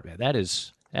start, man. That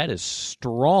is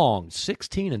strong.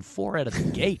 16-4 out of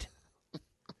the gate.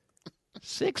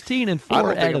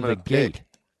 16-4 out of the gate.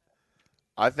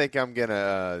 I think I'm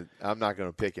not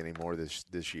gonna pick anymore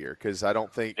this year because I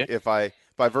don't think if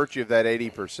by virtue of that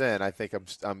 80%, I think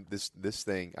I'm this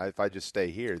thing. If I just stay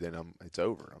here, then it's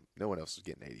over. No one else is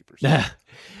getting 80%.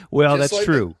 Well, just that's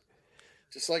true.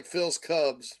 Just like Phil's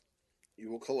Cubs,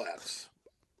 you will collapse.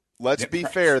 Let's be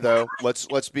fair, though.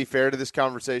 Let's be fair to this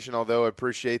conversation. Although I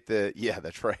appreciate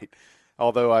that's right.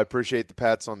 Although I appreciate the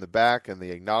pats on the back and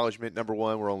the acknowledgement. Number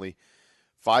one, we're only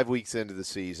 5 weeks into the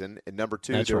season, and number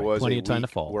two, that's there right. was Plenty a of time week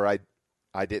to fall. where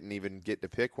I didn't even get to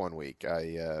pick 1 week.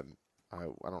 I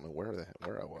don't know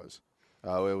where I was.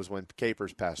 It was when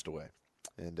Capers passed away,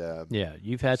 and yeah,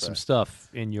 you've had some stuff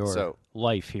in your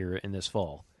life here in this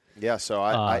fall. Yeah, so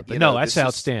that's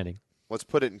outstanding. Let's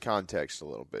put it in context a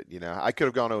little bit. I could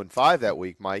have gone 0-5 that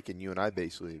week, Mike, and you and I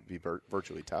basically would be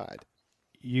virtually tied.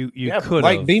 You could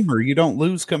like Beamer. You don't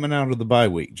lose coming out of the bye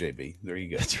week, JB. There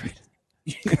you go. That's right.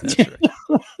 That's right.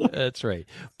 That's right.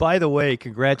 By the way,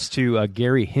 congrats to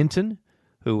Gary Hinton,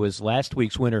 who was last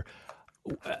week's winner.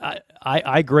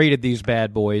 I graded these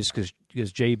bad boys because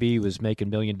JB was making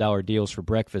 $1 million deals for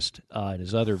breakfast in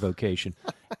his other vocation,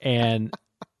 and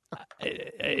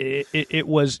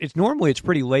it's normally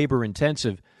pretty labor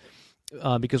intensive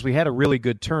because we had a really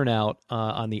good turnout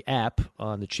on the app,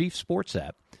 on the Chief Sports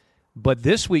app, but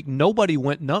this week no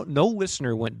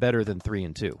listener went better than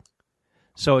 3-2.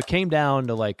 So it came down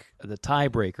to like the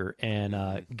tiebreaker,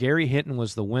 and Gary Hinton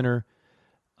was the winner.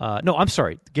 No, I'm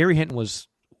sorry, Gary Hinton was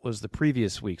the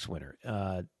previous week's winner.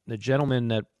 The gentleman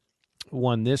that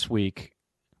won this week,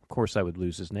 of course I would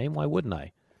lose his name. Why wouldn't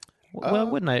I? Well,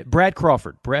 wouldn't I? Brad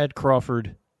Crawford.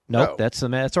 Nope, No.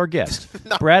 that's our guest.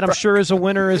 Brad, I'm sure, is a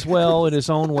winner as well in his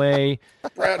own way.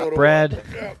 Brad,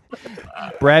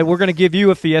 we're going to give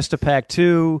you a Fiesta Pack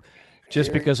too,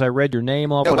 just because I read your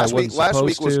name off, No, but I wasn't last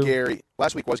week supposed was to. Gary.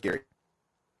 Last week was Gary.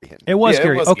 It was Yeah,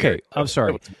 Gary. it was Okay, Gary. I'm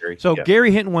sorry. It was Gary. So Yeah.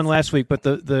 Gary Hinton won last week, but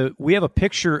we have a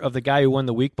picture of the guy who won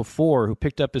the week before, who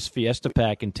picked up his Fiesta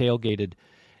Pack and tailgated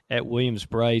at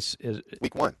Williams-Brice.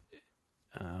 Week 1.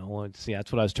 Well, see,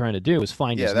 that's what I was trying to do, was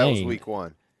find his Yeah, that name. was week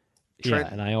 1. Yeah,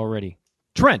 and I already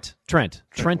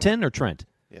Trenton or Trent.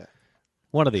 Yeah,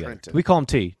 one of the other. We call him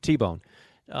T-Bone.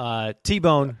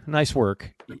 T-Bone, nice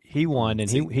work. He won, and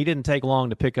he didn't take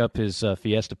long to pick up his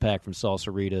Fiesta Pack from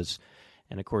Salsaritas.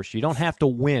 And of course, you don't have to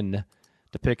win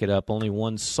to pick it up. Only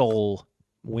one soul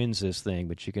wins this thing,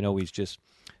 but you can always just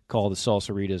call the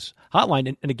Salsaritas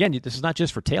hotline. And again, this is not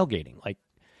just for tailgating. Like,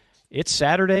 it's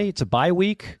Saturday. It's a bye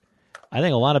week. I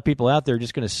think a lot of people out there are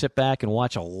just going to sit back and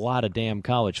watch a lot of damn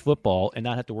college football and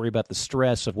not have to worry about the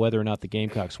stress of whether or not the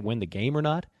Gamecocks win the game or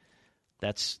not.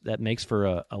 That makes for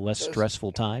a less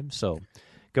stressful time. So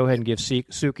go ahead and give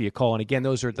Suki a call. And again,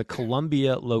 those are the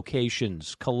Columbia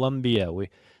locations. Columbia.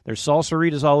 There's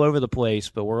Salsaritas all over the place,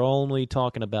 but we're only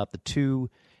talking about the two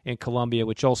in Columbia,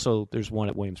 which also there's one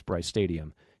at Williams-Brice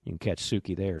Stadium. You can catch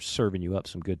Suki there serving you up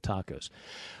some good tacos.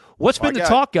 What's been the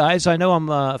talk, guys? I know I'm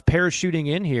parachuting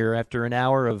in here after an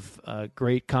hour of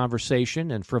great conversation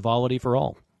and frivolity for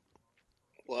all.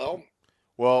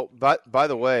 Well, by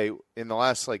the way, in the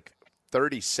last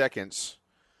 30 seconds,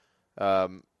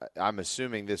 I'm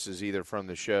assuming this is either from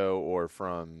the show or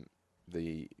from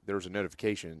there was a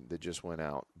notification that just went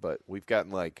out, but we've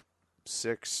gotten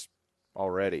 6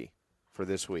 already for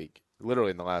this week,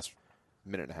 literally in the last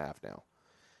minute and a half now.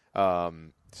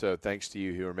 So thanks to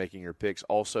you who are making your picks.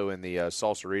 Also in the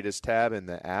Salsaritas tab in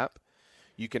the app,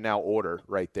 you can now order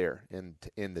right there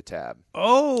in the tab.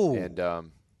 Oh, and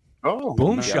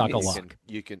boom shakalaka!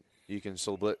 You can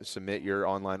submit your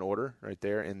online order right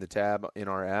there in the tab in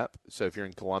our app. So if you're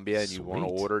in Columbia and you want to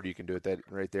order, you can do it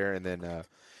right there. And then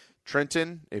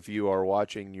Trenton, if you are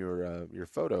watching your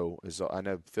photo, I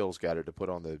know Phil's got it to put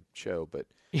on the show, but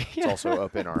it's also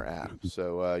up in our app.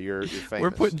 So you're famous.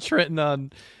 We're putting Trenton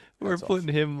on. We're putting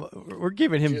him. We're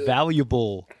giving him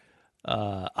valuable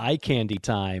eye candy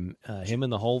time. Him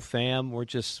and the whole fam. We're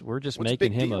just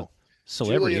making him a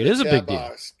celebrity. It is a big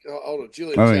deal. Oh,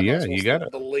 Julie. You got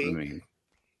it. The link.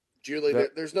 Julie,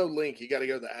 there's no link. You got to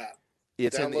go to the app.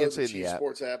 It's Download in the the app.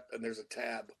 Sports app, and there's a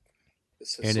tab.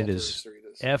 And it is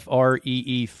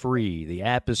FREE free. The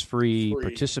app is free.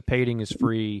 Participating is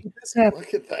free.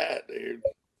 Look at that, dude.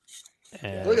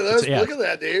 Look at those. Look at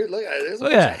that, dude. Look at there's a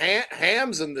bunch of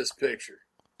hams in this picture.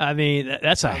 I mean,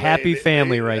 that's a happy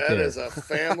family right there. That is a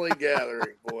family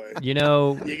gathering, boy. You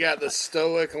know, you got the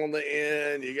Stoic on the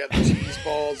end. You got the cheese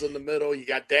balls in the middle. You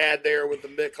got Dad there with the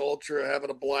Mick Ultra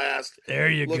having a blast. There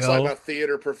you Looks go. like my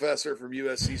theater professor from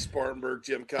USC Spartanburg,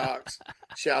 Jim Cox.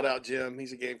 Shout out, Jim.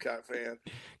 He's a Gamecock fan.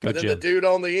 And then Jim. the dude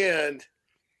on the end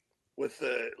with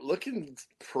the looking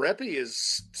preppy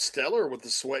is stellar with the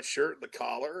sweatshirt, the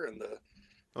collar, and the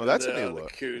that's a new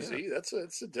look. Koozie. Yeah.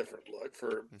 It's a different look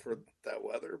for that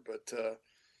weather. But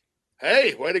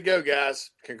hey, way to go,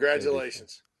 guys!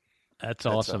 Congratulations. That's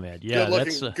awesome, man. Yeah,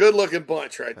 good looking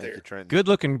bunch right there. Good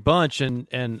looking bunch and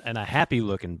a happy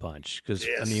looking bunch. Because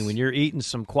I mean, when you're eating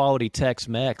some quality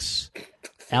Tex-Mex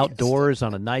outdoors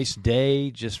on a nice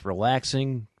day, just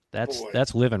relaxing,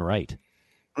 that's living right.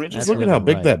 I mean, just look at how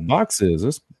big that box is.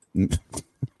 It's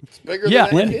bigger than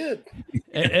that kid.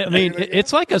 I mean,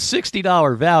 it's like a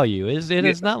 $60 value. It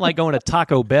is not like going to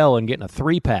Taco Bell and getting a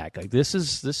 3-pack. Like this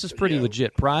is pretty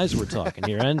legit prize we're talking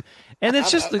here, and it's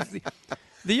just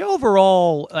the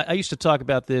overall. I used to talk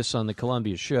about this on the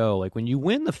Columbia show. Like when you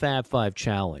win the Fab Five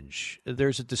Challenge,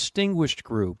 there's a distinguished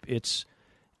group. It's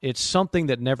something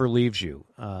that never leaves you.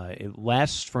 It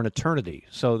lasts for an eternity.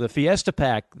 So the Fiesta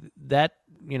Pack that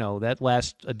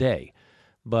lasts a day.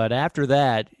 But after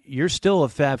that, you're still a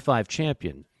Fab Five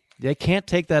champion. They can't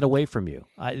take that away from you.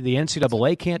 The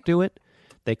NCAA can't do it.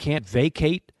 They can't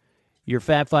vacate your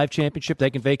Fab Five championship.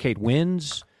 They can vacate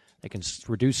wins. They can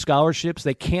reduce scholarships.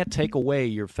 They can't take away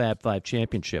your Fab Five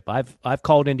championship. I've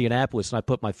called Indianapolis and I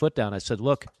put my foot down. I said,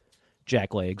 look,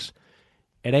 Jacklegs,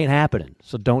 it ain't happening,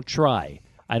 so don't try.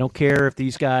 I don't care if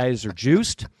these guys are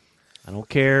juiced. I don't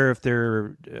care if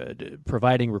they're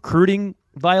providing recruiting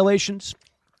violations.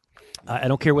 I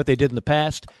don't care what they did in the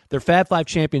past. They're Fab Five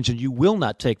champions, and you will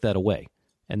not take that away.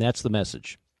 And that's the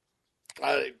message.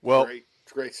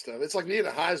 Great stuff. It's like being a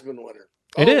Heisman winner.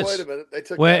 It is. Wait a minute. They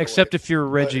took well, that except away. if you're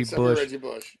Reggie Bush. Reggie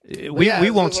Bush.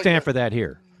 We won't stand for that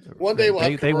here. One day we'll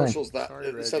have commercials they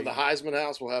that instead of the Heisman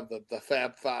house, we'll have the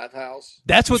Fab Five house.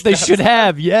 That's what they should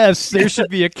have. Yes, there should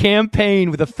be a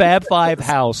campaign with a Fab Five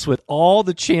house with all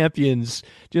the champions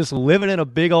just living in a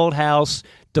big old house,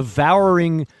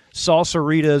 devouring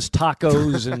salsaritas,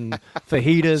 tacos, and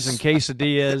fajitas and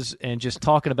quesadillas, and just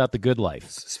talking about the good life.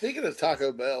 Speaking of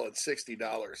Taco Bell at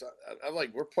 $60, I'm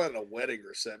like, we're planning a wedding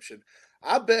reception.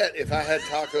 I bet if I had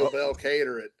Taco Bell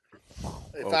cater it,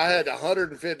 if I had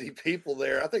 150 people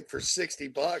there, I think for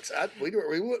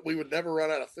 $60, we would never run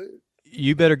out of food.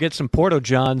 You better get some Porto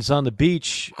Johns on the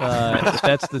beach if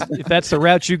that's the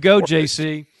route you go,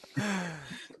 JC.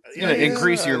 It's going to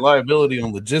increase your liability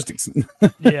on logistics.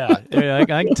 yeah, I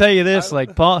can tell you this: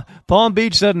 like Palm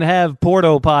Beach doesn't have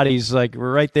Porto potties like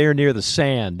right there near the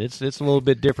sand. It's a little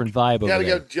bit different vibe. You got to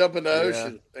go jump in the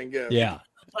ocean and go. Yeah.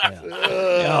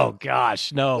 Oh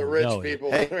gosh, no! The rich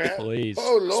people. Hey, please.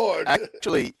 Oh Lord!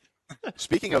 Actually,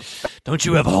 speaking of, don't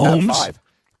you have homes?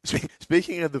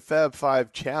 Speaking of the Fab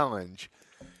Five challenge,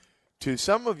 to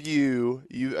some of you,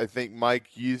 I think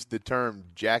Mike used the term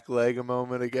jackleg a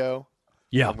moment ago.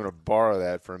 Yeah, I'm going to borrow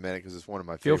that for a minute because it's one of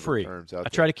my favorite terms out there. I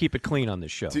try to keep it clean on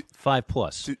this show.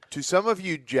 5+. To some of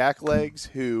you jacklegs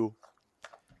who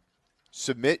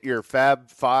submit your Fab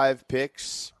Five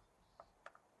picks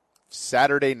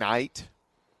Saturday night,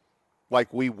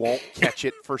 like we won't catch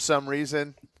it for some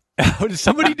reason. Did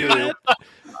somebody do that?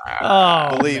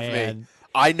 Oh, believe me,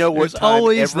 I know what time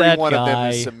every one of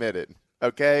them is submitted.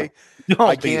 Okay,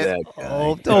 don't be that guy.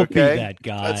 Oh, don't be that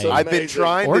guy. I've been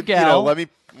trying or to, gal.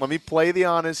 Let me play the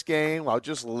honest game. I'll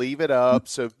just leave it up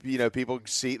so people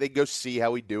see. They go see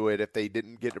how we do it if they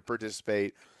didn't get to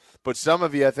participate. But some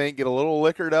of you, I think, get a little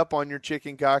liquored up on your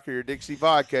chicken cock or your Dixie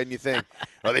vodka, and you think,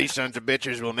 "Well, these sons of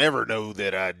bitches will never know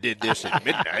that I did this at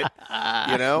midnight."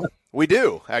 We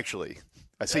do actually.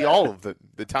 I see all of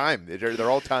the time. They're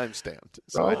all time stamped.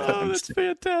 So that's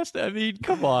fantastic. I mean,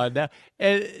 come on now.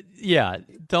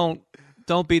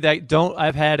 Don't be that.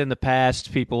 I've had in the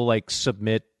past people like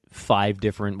submit 5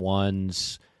 different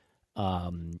ones,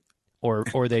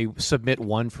 or they submit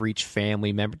one for each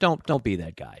family member. Don't be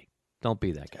that guy. Don't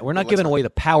be that guy. We're not giving away the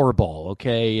Powerball,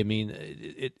 okay? I mean,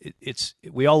 it's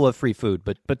we all love free food,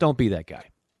 but don't be that guy.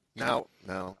 No,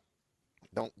 don't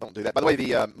do that. By the way,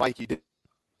 Mike, you did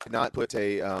not put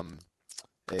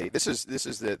this is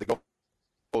the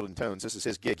Golden Tones. This is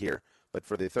his gig here, but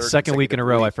for the second week in a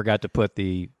row, I forgot to put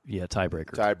the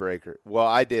tiebreaker. Well,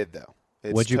 I did though.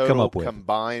 It's What'd you come up with?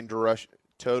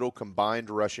 Total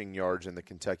combined rushing yards in the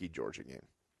Kentucky-Georgia game.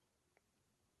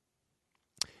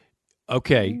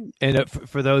 Okay, and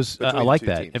for those, I like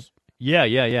that.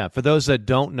 Yeah. For those that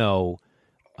don't know,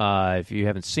 if you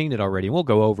haven't seen it already, we'll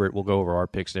go over it. We'll go over our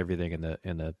picks and everything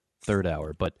in the third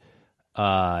hour. But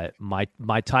my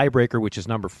tiebreaker, which is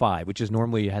number 5, which is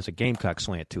normally has a Gamecock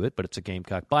slant to it, but it's a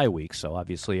Gamecock bye week, so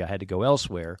obviously I had to go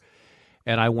elsewhere.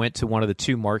 And I went to one of the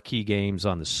 2 marquee games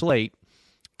on the slate,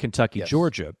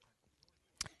 Kentucky-Georgia.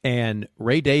 And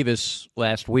Ray Davis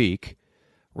last week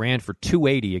ran for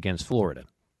 280 against Florida.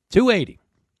 280.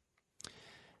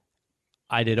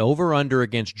 I did over-under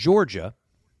against Georgia,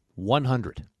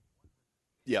 100.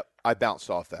 Yep, I bounced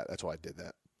off that. That's why I did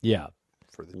that. Yeah.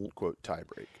 For the, quote,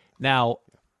 tiebreak. Now,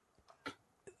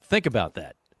 think about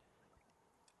that.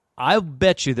 I'll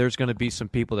bet you there's going to be some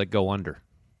people that go under.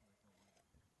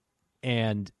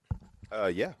 And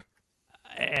yeah.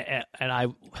 And I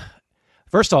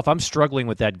first off, I'm struggling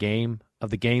with that game. Of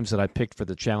the games that I picked for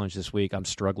the challenge this week, I'm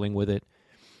struggling with it.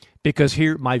 Because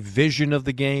here, my vision of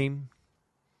the game,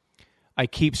 I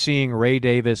keep seeing Ray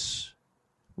Davis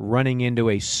running into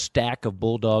a stack of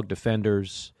Bulldog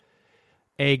defenders,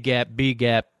 A-gap,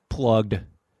 B-gap plugged,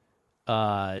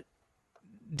 DBs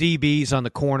on the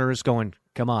corners going,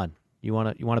 come on, you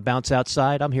want to bounce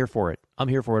outside? I'm here for it. I'm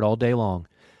here for it all day long.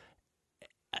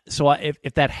 So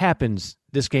if that happens,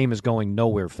 this game is going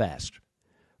nowhere fast.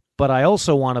 But I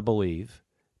also want to believe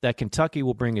that Kentucky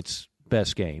will bring its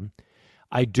best game.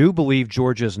 I do believe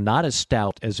Georgia is not as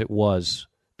stout as it was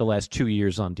the last 2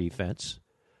 years on defense.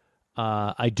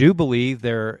 I do believe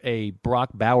they're a Brock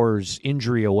Bowers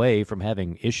injury away from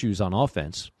having issues on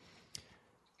offense.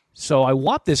 So I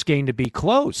want this game to be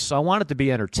close. I want it to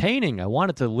be entertaining. I want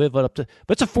it to live up to.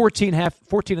 But it's a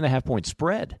 14.5 point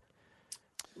spread,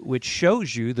 which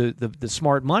shows you the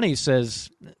smart money says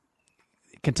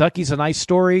Kentucky's a nice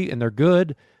story and they're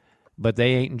good, but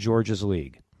they ain't in Georgia's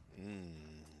league.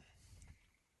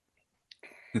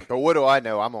 But what do I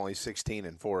know? I'm only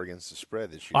 16-4 against the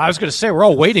spread this year. I was going to say we're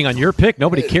all waiting on your pick.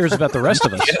 Nobody cares about the rest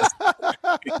of us.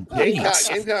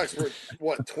 Gamecocks were,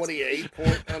 what,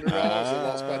 28-point underdogs and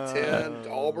lost by 10.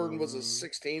 Auburn was a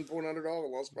 16-point underdog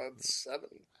and lost by 7.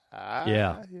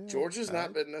 Yeah. Georgia's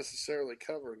not been necessarily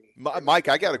covering. Mike,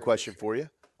 I got a question for you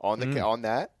on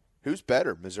that. Who's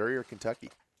better, Missouri or Kentucky?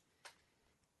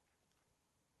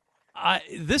 I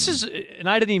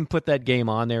didn't even put that game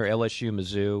on there, LSU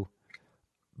Mizzou,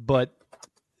 but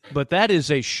that is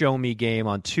a show me game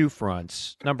on two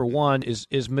fronts. Number one is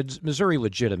Missouri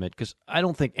legitimate? Because I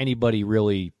don't think anybody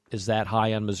really is that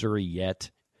high on Missouri yet.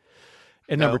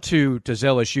 And number two, does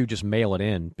LSU just mail it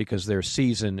in because their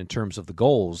season in terms of the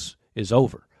goals is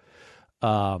over?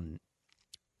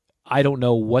 I don't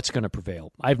know what's going to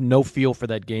prevail. I have no feel for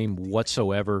that game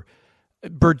whatsoever.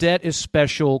 Burdett is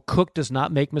special. Cook does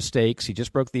not make mistakes. He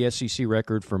just broke the SEC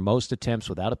record for most attempts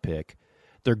without a pick.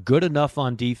 They're good enough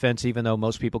on defense, even though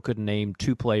most people couldn't name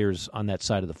two players on that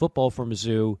side of the football for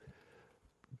Mizzou.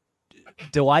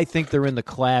 Do I think they're in the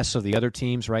class of the other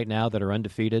teams right now that are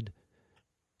undefeated?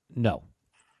 No,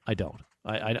 I don't.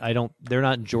 I don't. They're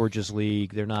not in Georgia's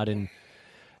league. They're not in.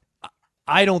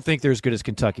 I don't think they're as good as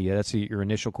Kentucky. That's your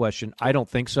initial question. I don't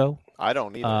think so. I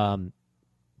don't either.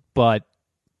 But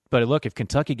look, if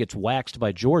Kentucky gets waxed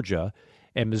by Georgia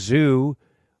and Mizzou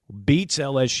beats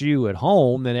LSU at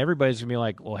home, then everybody's going to be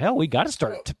like, well, hell, we got to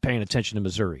start paying attention to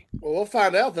Missouri. Well, we'll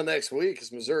find out the next week as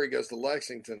Missouri goes to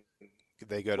Lexington.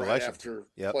 They go to right Lexington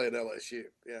after playing LSU.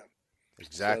 Yeah.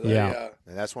 Exactly. So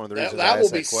and that's one of the reasons that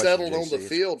will be settled on the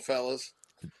field, fellas.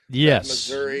 Yes.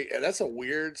 Missouri, and that's a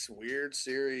weird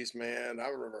series, man. I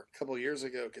remember a couple of years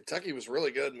ago, Kentucky was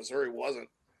really good. Missouri wasn't.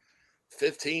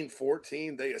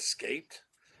 15-14, they escaped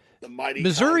the mighty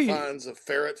Missouri confines of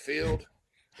Farrett Field.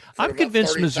 I'm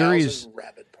convinced Missouri's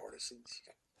rabid partisans.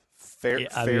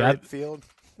 Farrett Field?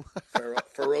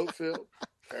 Farrow Field?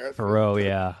 Farrow,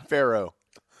 yeah. Farrow.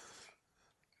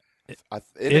 It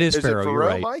is Farrow, you're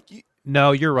right. Mike?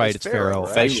 No, you're right. It's Farrow.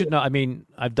 Right? I should know. I mean,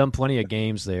 I've done plenty of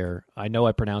games there. I know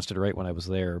I pronounced it right when I was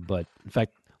there, but in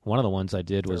fact, one of the ones I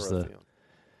did was the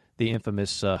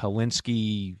infamous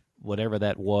Helinski, whatever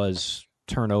that was,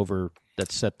 turnover that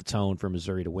set the tone for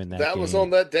Missouri to win that game. That was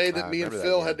on that day that me and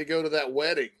Phil had to go to that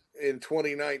wedding in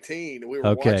 2019. We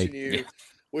were watching you.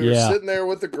 We were sitting there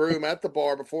with the groom at the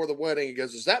bar before the wedding. He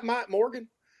goes, "Is that Mike Morgan?"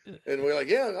 And we're like,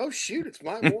 "Yeah." "Oh shoot, it's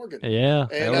Mike Morgan." Yeah.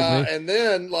 And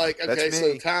then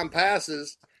so time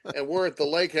passes, and we're at the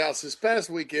lake house this past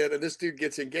weekend, and this dude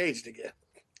gets engaged again.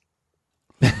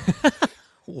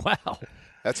 Wow.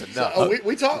 That's enough. So,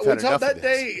 we talk that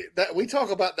day that we talk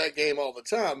about that game all the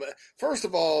time. First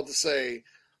of all, to say,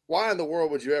 why in the world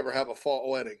would you ever have a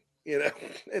fall wedding?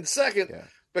 And second,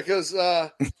 because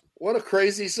what a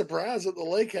crazy surprise at the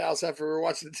lake house after we were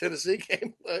watching the Tennessee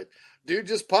game. Dude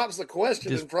just pops the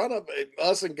question in front of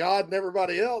us and God and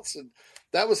everybody else, and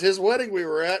that was his wedding we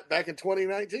were at back in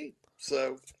 2019.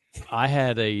 So I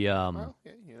had an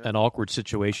awkward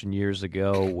situation years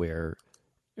ago where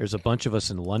there's a bunch of us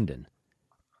in London.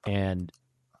 And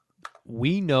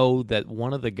we know that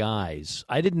one of the guys,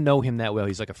 I didn't know him that well.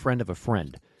 He's like a friend of a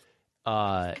friend.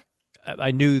 I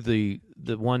knew the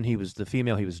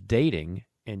female he was dating,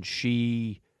 and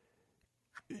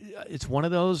it's one of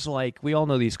those, like, we all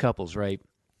know these couples, right?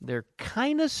 They're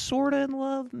kind of sort of in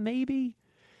love, maybe.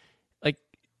 Like,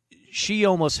 she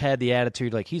almost had the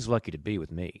attitude, like, he's lucky to be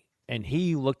with me. And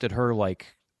he looked at her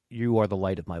like, you are the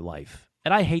light of my life.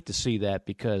 And I hate to see that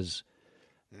because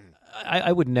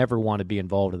I would never want to be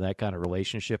involved in that kind of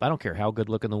relationship. I don't care how good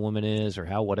looking the woman is or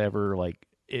how whatever. Like,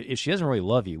 if she doesn't really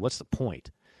love you, what's the point?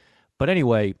 But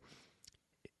anyway,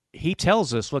 he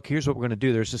tells us, look, here's what we're going to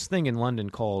do. There's this thing in London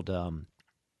called,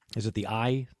 is it the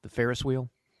Eye, the Ferris wheel?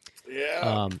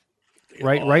 Yeah.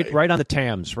 Right on the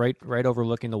Thames, right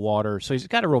overlooking the water. So he's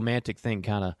got a romantic thing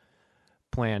kind of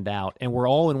planned out. And we're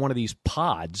all in one of these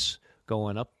pods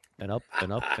going up and up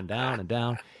and up and down and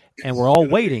down. And we're all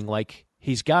waiting like,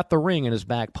 he's got the ring in his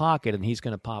back pocket, and he's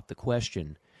going to pop the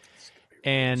question.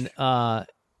 And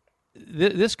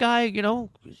this guy,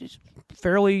 he's a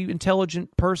fairly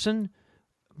intelligent person,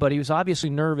 but he was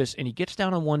obviously nervous. And he gets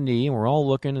down on one knee, and we're all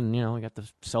looking, and we got the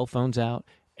cell phones out,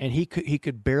 and he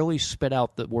could barely spit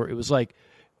out the word. It was like,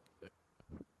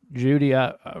 "Judy,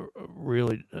 I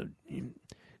really,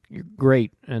 you're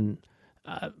great, and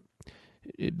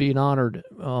it'd be an honor."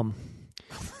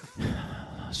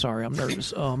 Sorry, I'm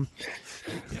nervous.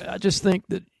 I just think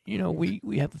that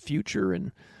we have a future,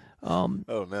 and oh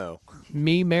no,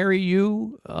 me marry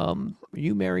you,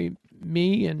 you marry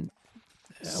me, and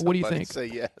what do you think? Say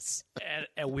yes.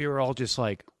 And we were all just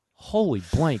like, holy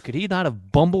blank! Could he not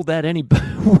have bumbled that any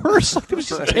worse? Like, it was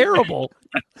just terrible.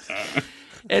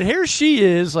 And here she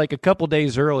is, like a couple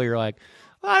days earlier, like,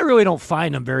 I really don't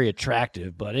find him very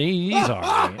attractive, but he's all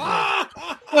right.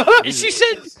 And she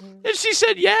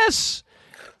said yes.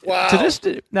 Wow.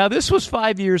 Now, this was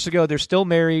 5 years ago. They're still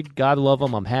married. God love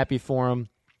them. I'm happy for them.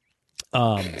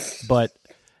 But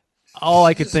all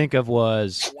I could think of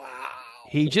was,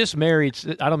 he just married.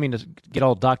 I don't mean to get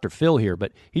all Dr. Phil here,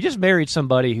 but he just married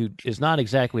somebody who is not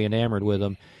exactly enamored with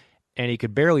him, and he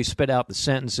could barely spit out the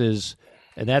sentences,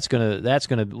 and that's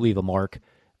gonna leave a mark.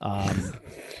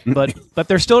 But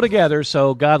they're still together,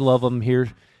 so God love them. Here's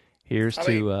to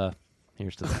that.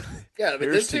 Yeah, I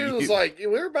mean, this dude was like,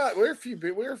 we're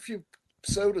a few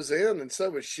sodas in, and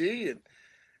so was she, and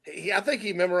I think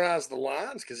he memorized the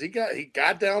lines because he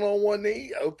got down on one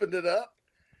knee, opened it up,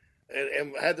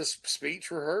 and had this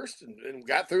speech rehearsed, and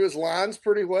got through his lines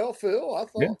pretty well. Phil, I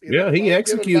thought, he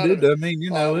executed. I mean,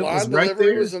 it was right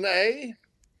there. Was an A.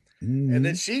 Mm-hmm. And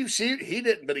then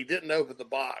he didn't open the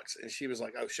box, and she was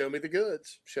like, "Oh, show me the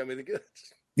goods, show me the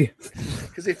goods." Yeah,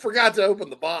 because he forgot to open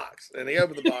the box, and he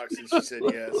opened the box, and she said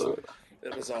yes.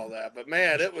 It was all that, but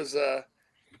man, it was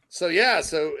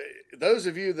So those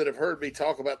of you that have heard me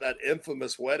talk about that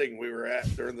infamous wedding we were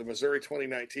at during the Missouri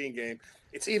 2019 game,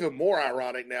 it's even more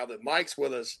ironic now that Mike's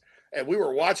with us, and we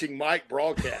were watching Mike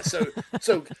broadcast.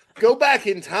 So go back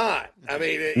in time. I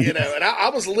mean, and I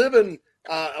was living.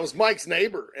 I was Mike's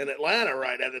neighbor in Atlanta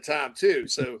right at the time too.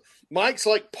 So Mike's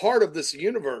like part of this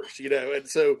universe, and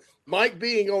so Mike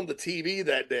being on the TV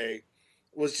that day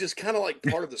was just kind of like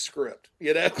part of the script,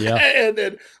 Yeah. And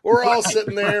then we're all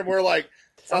sitting there and we're like,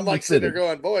 I'm like sitting there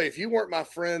going, boy, if you weren't my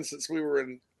friend since we were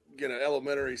in,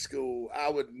 elementary school, I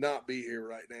would not be here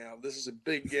right now. This is a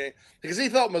big game because he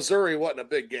thought Missouri wasn't a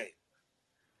big game.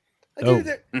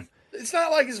 It's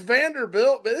not like it's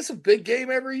Vanderbilt, but it's a big game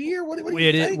every year. What do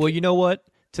you think? Well, you know what?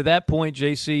 To that point,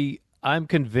 JC, I'm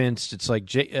convinced it's like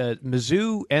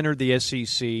Mizzou entered the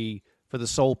SEC for the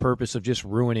sole purpose of just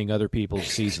ruining other people's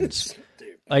seasons.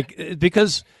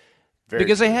 Because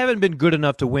they haven't been good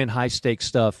enough to win high-stakes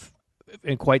stuff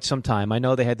in quite some time. I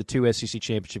know they had the 2 SEC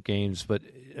championship games, but,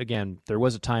 again, there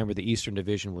was a time where the Eastern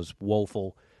Division was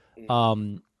woeful.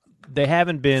 They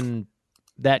haven't been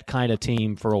that kind of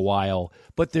team for a while,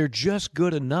 but they're just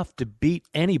good enough to beat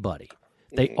anybody.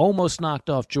 They almost knocked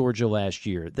off Georgia last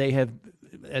year. They have,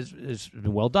 as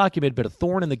been well documented, been a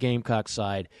thorn in the Gamecock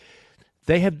side.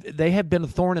 They have been a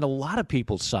thorn in a lot of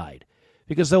people's side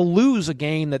because they'll lose a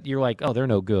game that you're like, oh, they're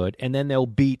no good, and then they'll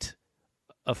beat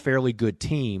a fairly good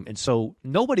team. And so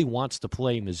nobody wants to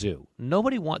play Mizzou.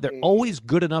 They're always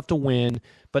good enough to win,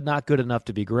 but not good enough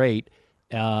to be great.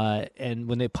 And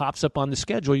when it pops up on the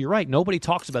schedule, you're right. Nobody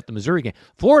talks about the Missouri game.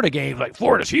 Florida game, like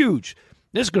Florida's huge.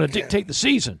 This is going to dictate the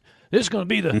season. This is going to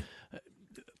be the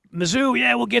Mizzou.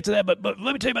 Yeah, we'll get to that. But let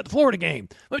me tell you about the Florida game.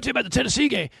 Let me tell you about the Tennessee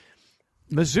game.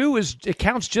 Mizzou it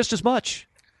counts just as much.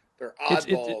 They're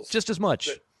oddballs. It's just as much.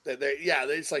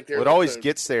 It's like they're. It always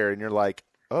gets there, and you're like,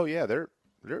 oh yeah, they're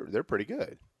pretty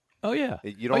good. Oh yeah,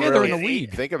 you don't really they're in the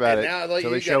league. Think about it now, until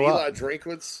they you show got up. Eli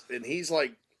Drinkwitz, and he's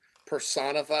like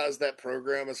personifies that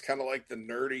program as kind of like the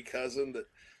nerdy cousin that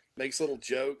makes little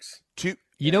jokes. To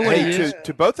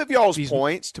both of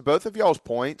y'all's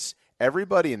points,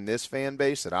 everybody in this fan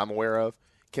base that I'm aware of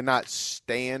cannot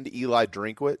stand Eli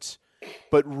Drinkwitz,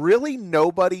 but really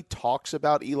nobody talks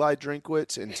about Eli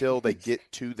Drinkwitz until they get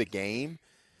to the game.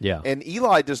 Yeah. And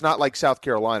Eli does not like South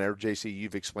Carolina. JC,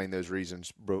 you've explained those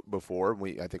reasons before.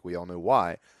 I think we all know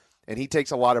why. And he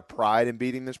takes a lot of pride in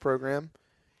beating this program.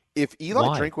 If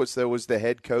Eli Drinkwitz, though, was the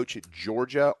head coach at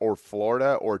Georgia or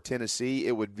Florida or Tennessee,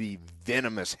 it would be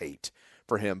venomous hate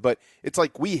for him. But it's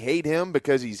like we hate him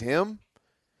because he's him.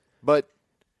 But,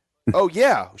 oh,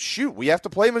 yeah, shoot, we have to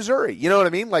play Missouri. You know what I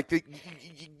mean? Like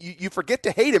you forget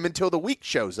to hate him until the week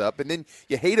shows up, and then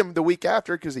you hate him the week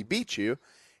after because he beat you.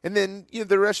 And then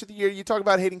the rest of the year you talk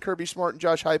about hating Kirby Smart and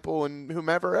Josh Heupel and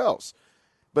whomever else.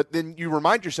 But then you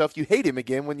remind yourself you hate him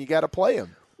again when you got to play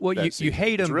him. Well, you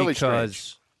hate him really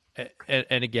because –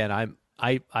 and again,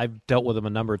 I've dealt with them a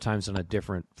number of times in a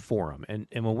different forum, and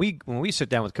when we sit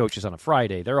down with coaches on a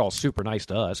Friday, they're all super nice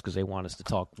to us because they want us to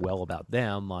talk well about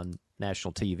them on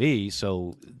national TV.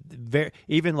 So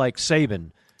even like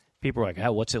Saban, people are like,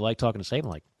 "Oh, what's it like talking to Saban?"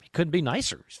 Like, he couldn't be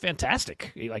nicer. He's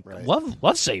fantastic. Love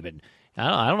Saban.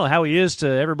 I don't know how he is to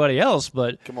everybody else,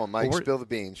 but come on, Mike, spill the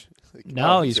beans.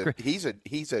 No, he's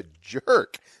a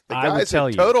jerk. The guy's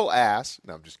a total ass.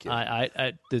 No, I'm just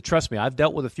kidding. Trust me, I've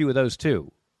dealt with a few of those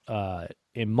too,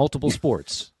 in multiple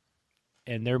sports.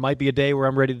 And there might be a day where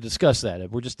I'm ready to discuss that.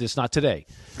 It's not today.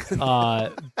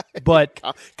 But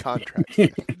contract.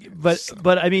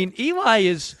 But I mean, Eli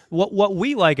is what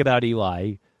we like about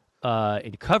Eli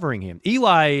in covering him.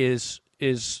 Eli is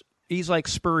he's like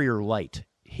Spurrier light.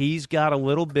 He's got a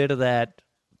little bit of that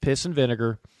piss and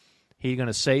vinegar. He's going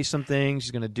to say some things.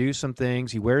 He's going to do some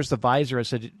things. He wears the visor. I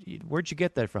said, "Where'd you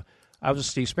get that from?" I was a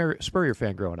Steve Spurrier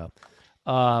fan growing up.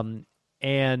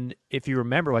 And if you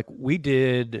remember, like we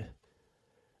did.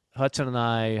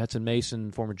 Hudson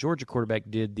Mason, former Georgia quarterback,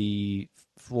 did the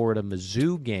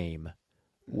Florida-Mizzou game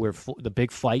where the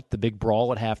big fight, the big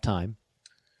brawl at halftime.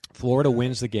 Florida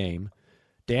wins the game.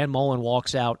 Dan Mullen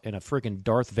walks out in a freaking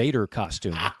Darth Vader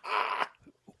costume.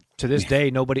 To this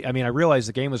day, nobody – I mean, I realized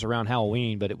the game was around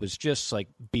Halloween, but it was just like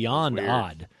beyond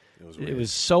odd. It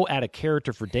was so out of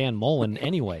character for Dan Mullen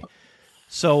anyway.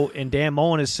 So, and Dan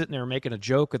Mullen is sitting there making a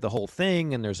joke of the whole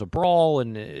thing, and there's a brawl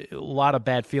and a lot of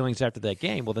bad feelings after that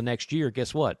game. Well, the next year,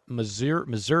 guess what?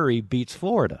 Missouri beats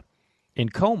Florida in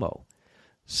Como.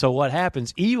 So what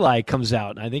happens? Eli comes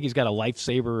out, and I think he's got a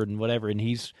lifesaver and whatever, and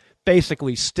he's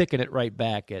basically sticking it right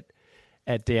back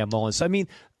at Dan Mullen. So, I mean,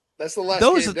 that's the last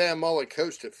game Dan Mullen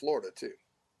coached at Florida, too.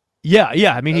 Yeah.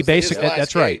 I mean, he basically –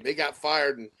 that's right. They got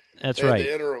fired and that's right.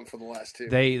 The interim for the last two.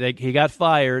 He got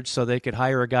fired so they could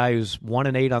hire a guy who's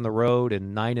 1-8 on the road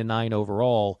and 9-9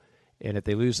 overall. And if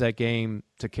they lose that game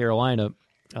to Carolina,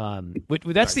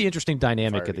 that's the interesting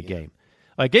dynamic of the game.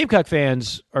 Gamecock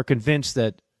fans are convinced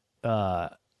that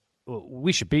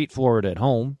we should beat Florida at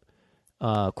home.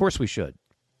 Of course we should.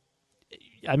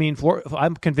 I mean,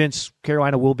 I'm convinced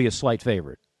Carolina will be a slight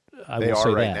favorite. They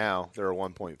are right now. They're a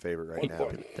 1-point favorite right now.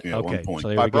 Yeah, okay, 1 point.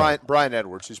 So by Brian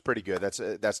Edwards, who's pretty good.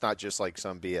 That's not just like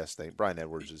some BS thing. Brian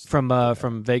Edwards is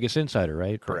from Vegas Insider,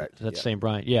 right? Correct. That's the same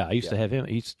Brian. Yeah, I used to have him.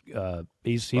 He's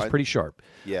pretty sharp.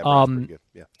 Yeah, Brian's pretty good.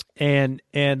 Yeah.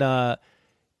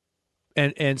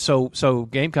 And so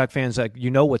Gamecock fans, like,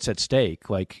 you know what's at stake.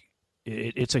 Like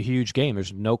it's a huge game.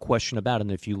 There's no question about it.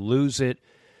 And if you lose it,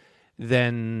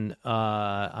 then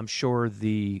I'm sure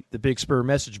the Big Spur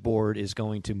message board is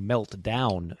going to melt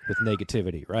down with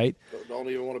negativity, right? Don't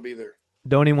even want to be there.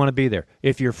 Don't even want to be there.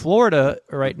 If you're Florida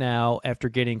right now, after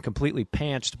getting completely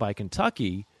pantsed by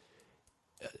Kentucky,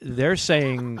 they're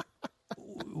saying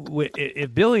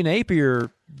if Billy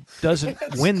Napier doesn't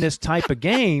win this type of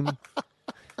game,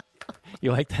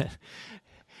 you like that?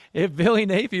 If Billy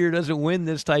Napier doesn't win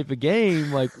this type of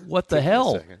game, like, what the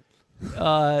hell?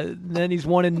 Then he's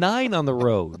 1-9 on the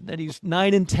road. Then he's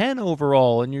 9-10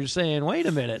 overall, and you're saying, wait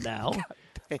a minute now.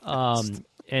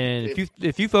 And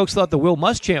if you folks thought the Will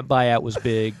Muschamp buyout was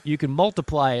big, you can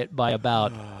multiply it by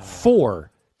about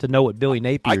 4 to know what Billy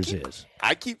Napier's is.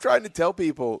 I keep trying to tell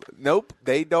people, nope,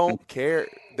 they don't care.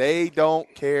 They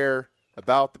don't care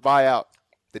about the buyout.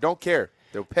 They don't care.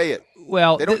 They'll pay it.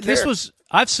 Well,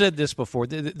 I've said this before.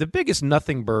 The biggest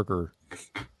nothing burger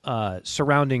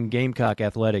surrounding Gamecock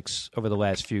athletics over the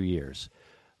last few years.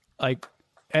 I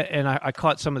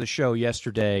caught some of the show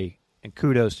yesterday, and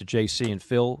kudos to JC and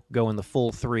Phil going the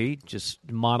full 3, just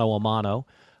mano a mano.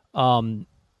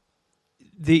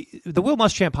 The Will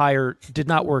Muschamp hire did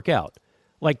not work out.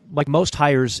 Like most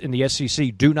hires in the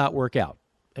SEC do not work out.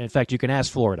 In fact, you can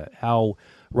ask Florida how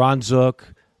Ron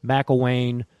Zook,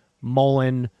 McElwain,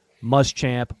 Mullen,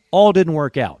 Muschamp all didn't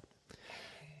work out.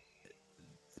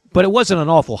 But it wasn't an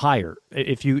awful hire.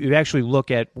 If you actually look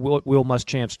at what Will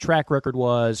Muschamp's track record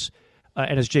was,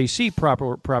 and as JC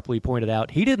properly pointed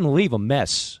out, he didn't leave a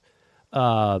mess.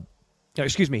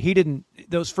 He didn't.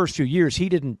 Those first few years, he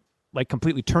didn't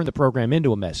completely turn the program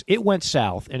into a mess. It went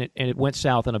south, and it went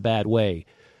south in a bad way.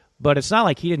 But it's not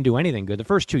like he didn't do anything good. The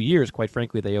first 2 years, quite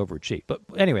frankly, they overachieved. But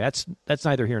anyway, that's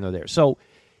neither here nor there. So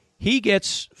he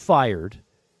gets fired.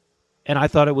 And I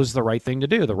thought it was the right thing to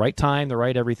do, the right time, the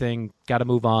right everything. Got to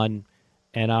move on,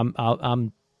 and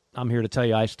I'm here to tell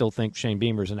you I still think Shane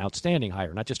Beamer is an outstanding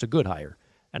hire, not just a good hire,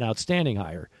 an outstanding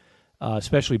hire,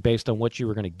 especially based on what you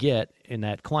were going to get in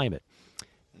that climate.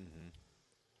 Mm-hmm.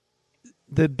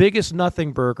 The biggest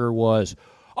nothing burger was,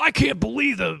 I can't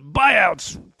believe the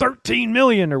buyout's $13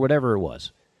 million or whatever it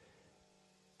was.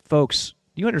 Folks,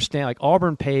 you understand?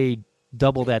 Auburn paid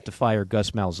double that to fire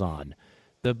Gus Malzahn.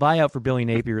 The buyout for Billy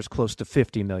Napier is close to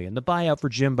 $50 million. The buyout for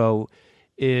Jimbo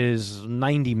is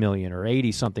 $90 million or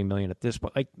 $80-something million at this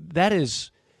point. That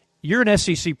is, you're an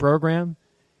SEC program.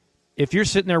 If you're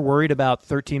sitting there worried about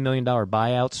 $13 million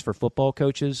buyouts for football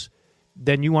coaches,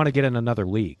 then you want to get in another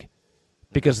league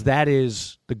because that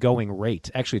is the going rate.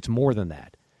 Actually, it's more than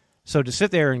that. So to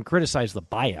sit there and criticize the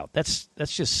buyout, that's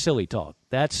just silly talk.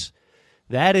 That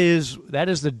is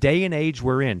the day and age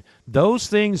we're in. Those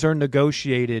things are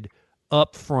negotiated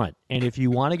up front. And if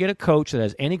you want to get a coach that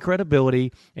has any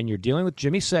credibility, and you're dealing with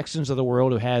Jimmy Sextons of the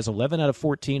world, who has 11 out of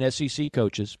 14 SEC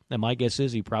coaches, and my guess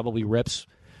is he probably reps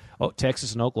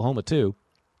Texas and Oklahoma too,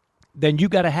 then you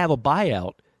got to have a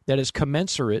buyout that is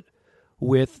commensurate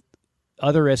with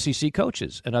other SEC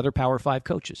coaches and other Power 5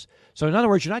 coaches. So in other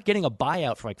words, you're not getting a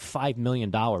buyout for like $5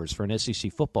 million for an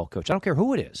SEC football coach. I don't care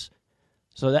who it is.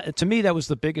 So that, to me, that was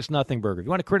the biggest nothing burger. If you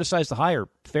want to criticize the hire,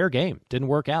 fair game. Didn't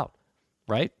work out,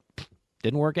 right?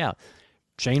 Didn't work out.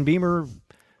 Shane Beamer,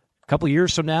 a couple of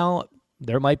years from now,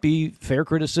 there might be fair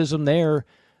criticism there,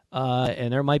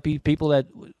 and there might be people that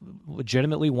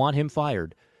legitimately want him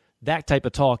fired. That type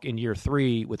of talk in year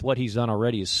 3 with what he's done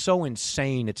already is so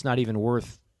insane it's not even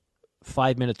worth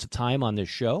 5 minutes of time on this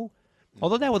show.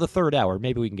 Although now with a third hour,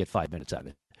 maybe we can get 5 minutes out of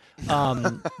it.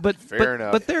 Fair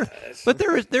enough. But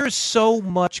there is so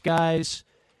much, guys.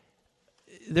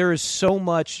 There is so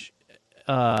much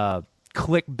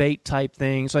clickbait type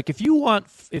things. Like if you want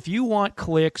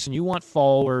clicks and you want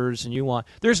followers and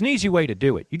there's an easy way to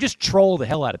do it. You just troll the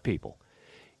hell out of people.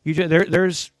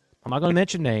 There's I'm not going to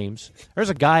mention names.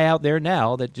 There's a guy out there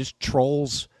now that just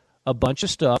trolls a bunch of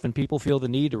stuff, and people feel the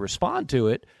need to respond to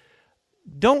it.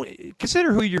 Don't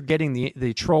consider who you're getting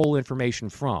the troll information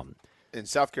from. In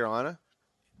South Carolina?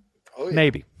 Oh, yeah.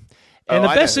 Maybe. And the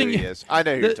best thing I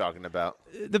know who you're talking about.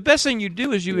 The best thing you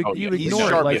do is you ignore it. He's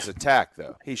sharp as attack,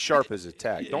 though. He's sharp as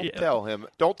attack. Don't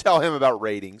tell him about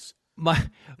ratings.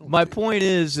 My point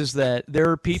is that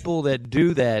there are people that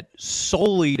do that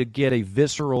solely to get a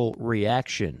visceral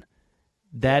reaction.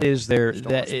 That is their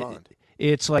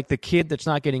it's like the kid that's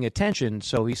not getting attention,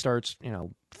 so he starts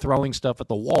throwing stuff at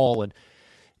the wall, and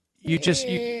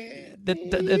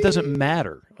that doesn't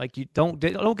matter. Like you don't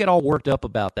get all worked up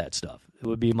about that stuff. It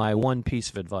would be my one piece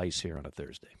of advice here on a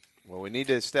Thursday. Well, we need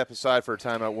to step aside for a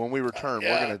timeout. When we return,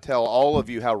 we're going to tell all of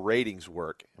you how ratings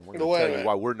work, and we're going to tell you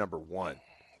why we're number one.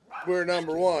 We're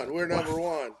number one. We're number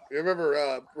one. You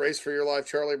remember Race for Your Life,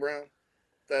 Charlie Brown?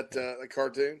 That the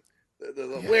cartoon?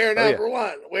 We're number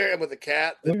one. We're with the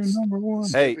cat. We're number one.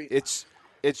 Hey, it's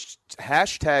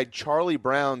hashtag Charlie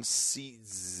Brown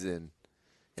season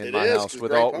in my house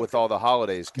with all the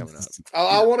holidays coming up.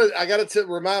 I got to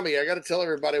remind me. I got to tell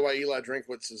everybody why Eli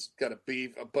Drinkwitz has got a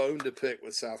bone to pick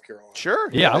with South Carolina. Sure.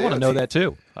 Yeah, I want to know that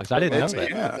too. I didn't know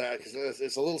that.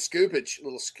 It's a little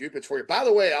scoopage for you. By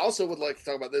the way, I also would like to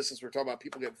talk about this since we're talking about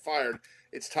people getting fired.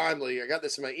 It's timely. I got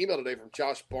this in my email today from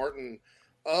Josh Barton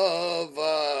of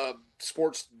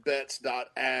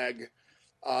sportsbets.ag.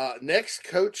 Next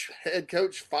head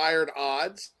coach fired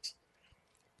odds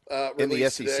in the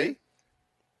SEC today.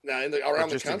 No, around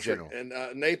the country. And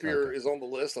Napier is on the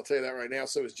list. I'll tell you that right now.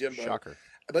 So is Jimbo. Shocker.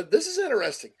 But this is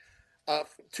interesting.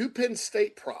 2 Penn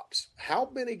State props. How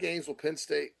many games will Penn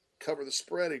State cover the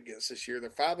spread against this year?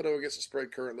 They're 5-0 against the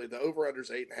spread currently. The over-under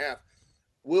is 8.5.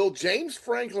 Will James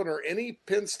Franklin or any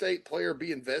Penn State player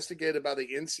be investigated by the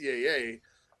NCAA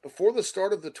before the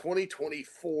start of the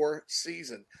 2024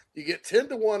 season? You get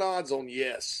 10-1 odds on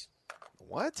yes.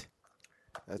 What?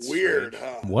 That's weird,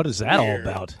 strange. huh? What is that all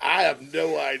about? I have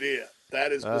no idea.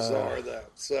 That is bizarre, though.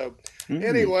 So,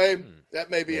 anyway, that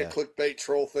may be a clickbait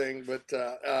troll thing, but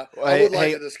I would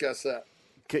like to discuss that.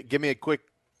 Give me a quick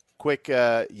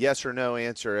yes or no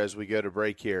answer as we go to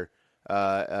break here.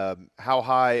 How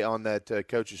high on that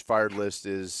coaches fired list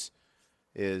is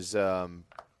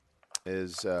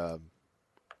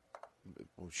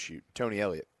Tony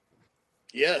Elliott?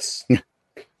 Yes.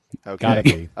 Okay. Gotta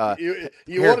be.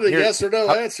 You wanted a yes or no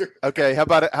answer. Okay. How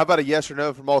about a yes or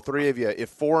no from all three of you?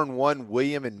 If 4-1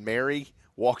 William and Mary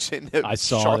walks into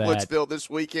Charlottesville this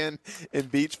weekend and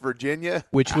beats Virginia,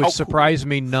 which would surprise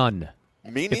me none.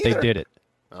 Me neither. If they did it.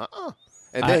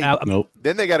 And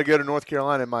then they got to go to North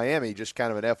Carolina and Miami. Just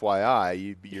kind of an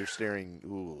FYI. You're staring.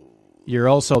 Ooh. You're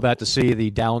also about to see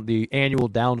the annual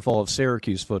downfall of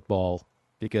Syracuse football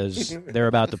because they're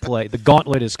about to play. The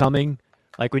gauntlet is coming.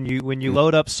 Like when you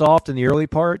load up soft in the early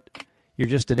part, you're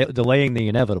just delaying the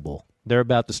inevitable. They're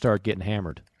about to start getting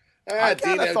hammered. I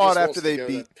kind of thought after they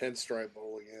beat Pinstripe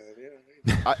Bowl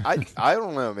again. I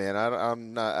don't know, man. I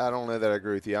don't know that I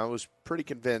agree with you. I was pretty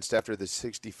convinced after the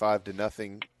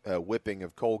 65-0 whipping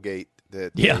of Colgate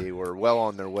that they were well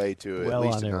on their way to at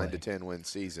least a 9-10 win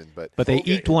season. But they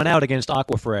eked one out against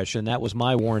Aquafresh, and that was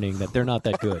my warning that they're not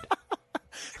that good.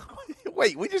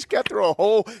 Wait, we just got through a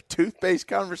whole toothpaste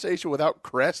conversation without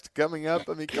Crest coming up.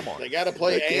 I mean, come on. They got to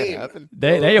play AIM.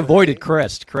 They avoided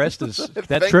Crest. Crest is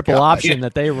that triple option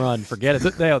that they run. Forget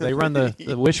it. They run the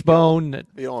wishbone.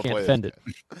 Can't defend it.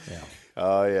 Yeah.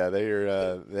 Oh yeah,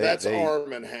 they're that's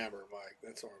Arm and Hammer, Mike.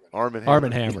 That's Arm and Arm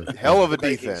and Hammer. Hell of a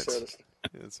Making defense.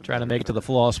 Trying to make it to the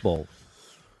Floss Bowl.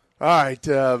 All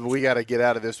right, we got to get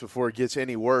out of this before it gets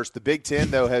any worse. The Big Ten,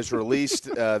 though, has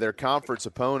released their conference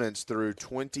opponents through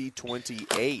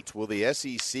 2028. Will the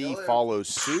SEC follow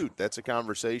suit? That's a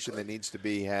conversation that needs to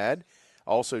be had.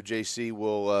 Also, JC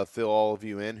will fill all of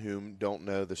you in whom don't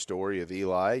know the story of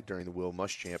Eli during the Will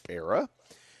Muschamp era.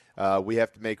 We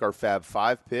have to make our Fab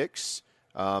Five picks.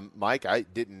 Mike, I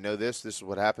didn't know this. This is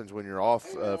what happens when you're off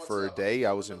for a day.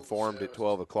 I was informed at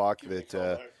 12 o'clock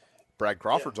that Brad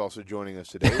Crawford's also joining us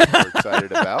today, which we're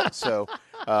excited about. So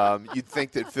you'd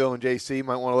think that Phil and JC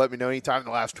might want to let me know anytime in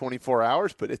the last 24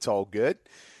 hours, but it's all good.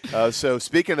 So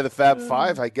speaking of the Fab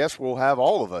Five, I guess we'll have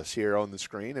all of us here on the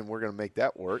screen, and we're going to make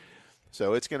that work.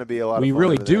 So it's going to be a lot of fun. We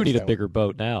really do need a bigger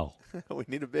boat now. We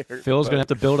need a bigger Phil's boat. going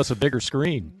to have to build us a bigger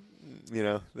screen. You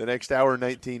know, the next hour and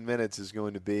 19 minutes is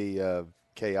going to be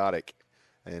chaotic,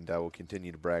 and I will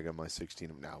continue to brag on my 16.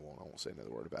 I won't say another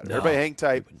word about it. No, Everybody hang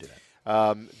tight.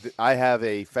 I have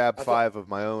a Fab Five of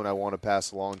my own I want to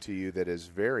pass along to you that is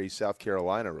very South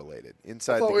Carolina related.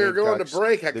 Inside I thought the we were going to Gamecocks,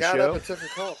 break. I the got show, up and took a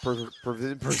call.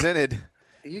 Presented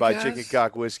You by guys? Chicken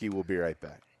Cock Whiskey. We'll be right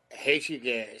back. Hate you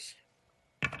guys.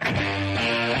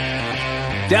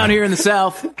 Down here in the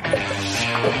South,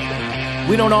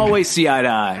 we don't always see eye to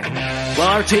eye. While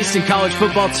our taste in college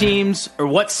football teams, or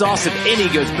what sauce, if any,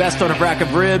 goes best on a rack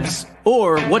of ribs,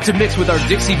 or what to mix with our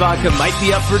Dixie vodka might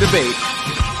be up for debate,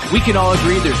 we can all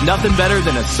agree there's nothing better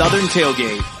than a Southern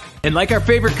tailgate. And like our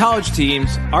favorite college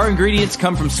teams, our ingredients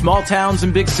come from small towns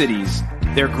and big cities.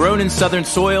 They're grown in Southern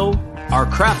soil, are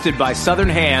crafted by Southern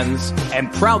hands,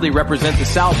 and proudly represent the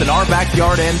South in our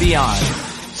backyard and beyond.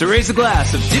 So raise a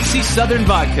glass of Dixie Southern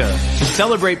Vodka to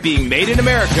celebrate being made in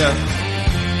America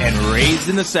and raised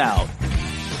in the South.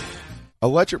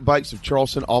 Electric Bikes of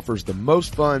Charleston offers the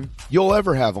most fun you'll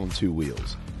ever have on two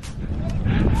wheels.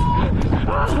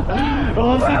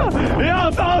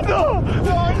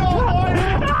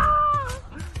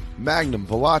 Magnum,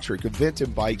 Velotric,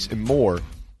 Aventon bikes, and more.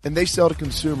 And they sell to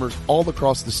consumers all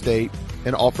across the state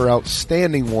and offer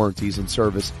outstanding warranties and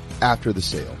service after the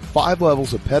sale. 5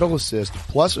 levels of pedal assist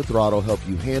plus a throttle help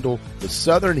you handle the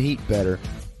southern heat better,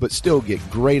 but still get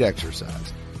great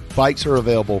exercise. Bikes are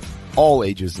available all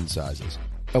ages and sizes.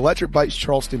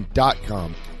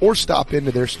 ElectricBikesCharleston.com or stop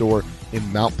into their store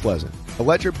in Mount Pleasant.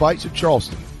 Electric Bikes of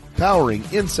Charleston, powering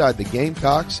inside the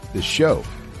Gamecocks, the show.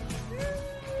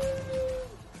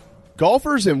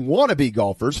 Golfers and wannabe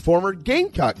golfers, former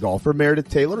Gamecock golfer Meredith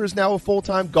Taylor is now a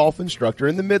full-time golf instructor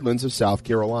in the Midlands of South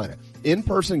Carolina.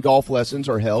 In-person golf lessons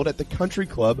are held at the Country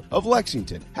Club of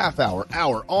Lexington. Half-hour,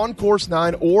 hour, on course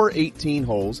 9 or 18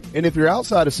 holes. And if you're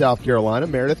outside of South Carolina,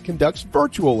 Meredith conducts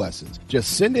virtual lessons.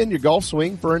 Just send in your golf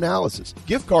swing for analysis.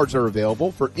 Gift cards are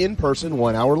available for in-person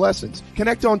 1-hour lessons.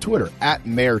 Connect on Twitter at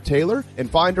Mayor Taylor and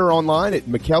find her online at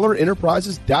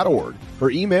McKellarEnterprises.org.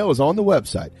 Her email is on the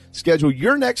website. Schedule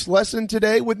your next lesson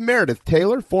today with Meredith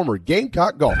Taylor, former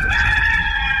Gamecock golfer.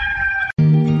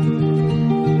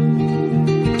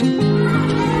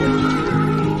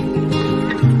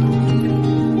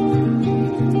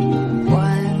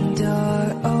 One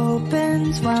door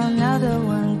opens while another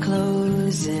one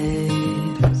closes.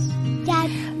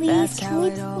 Dad,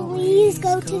 please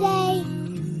go today?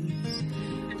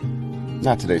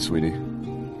 Not today, sweetie.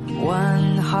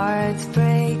 One heart's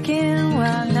breaking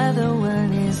while another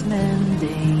one is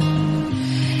mending.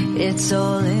 It's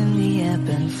all in the ebb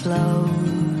and flow.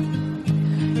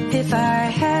 If I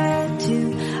had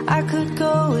to, I could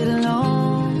go it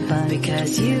alone, but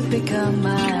because you've become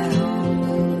my home.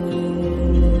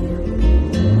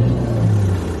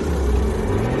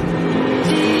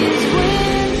 These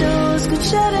windows could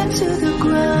shatter to the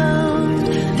ground.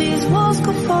 These walls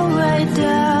could fall right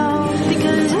down,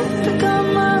 because you've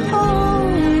become my home.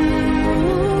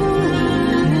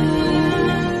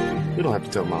 You don't have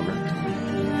to tell Mom that.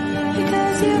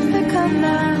 Because you've become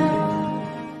my home.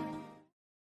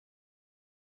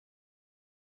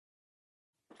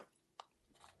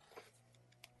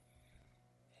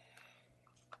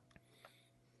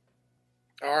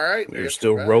 All right. We're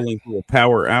still rolling through a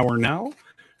power hour now.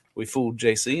 We fooled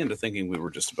JC into thinking we were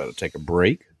just about to take a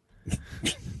break,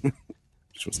 which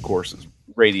was, of course, is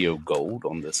radio gold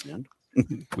on this end.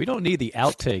 We don't need the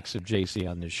outtakes of JC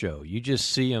on this show. You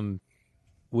just see him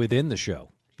within the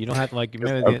show. You don't have to, like,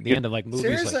 remember the end of, like, movies.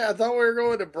 Seriously, like, I thought we were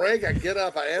going to break. I get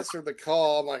up, I answer the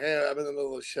call. I'm like, hey, I'm in the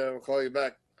middle of the show. I'll call you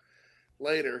back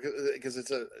later because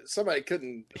it's somebody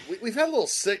couldn't. We've had a little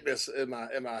sickness in my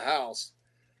house.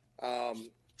 So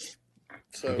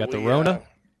you got the Rona?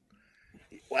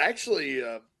 Well, actually,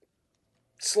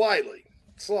 slightly.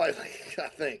 Slightly, I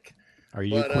think. Are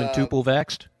you quintuple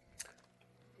vaxxed?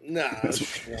 No,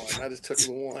 just one. I just took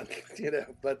the one,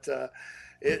 But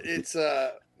it's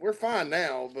we're fine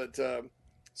now. But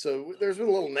so there's been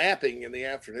a little napping in the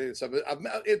afternoon. So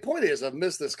the point is, I've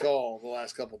missed this call the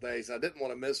last couple of days. I didn't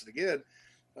want to miss it again.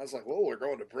 I was like, well, we're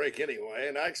going to break anyway,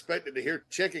 and I expected to hear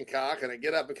chicken cock and I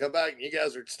get up and come back, and you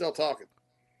guys are still talking.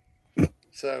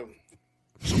 So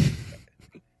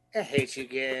I hate you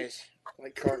guys.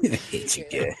 Like Carton. I hate you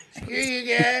guys. Screw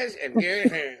you guys and go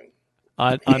home.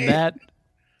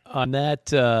 On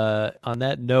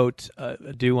that note, I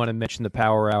do want to mention the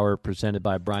Power Hour presented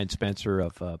by Brian Spencer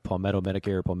of Palmetto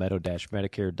Medicare,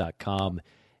 palmetto-medicare.com.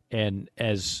 And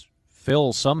as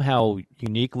Phil somehow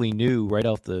uniquely knew right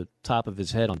off the top of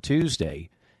his head on Tuesday,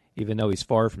 even though he's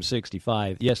far from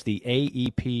 65, yes, the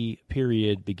AEP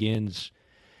period begins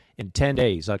in 10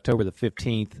 days, October the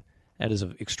 15th. That is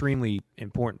an extremely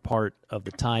important part of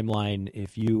the timeline.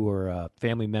 If you or a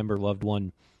family member, loved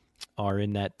one, are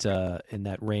in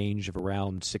that range of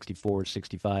around 64,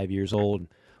 65 years old,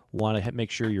 want to make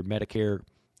sure your Medicare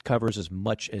covers as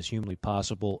much as humanly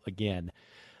possible. Again,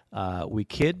 we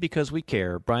kid because we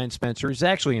care. Brian Spencer is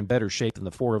actually in better shape than the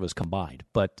four of us combined.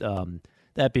 But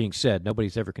that being said,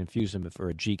 nobody's ever confused him for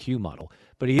a GQ model.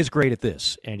 But he is great at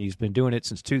this, and he's been doing it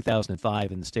since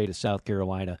 2005 in the state of South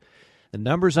Carolina. The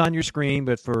number's on your screen,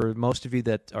 but for most of you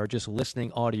that are just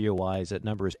listening audio-wise, that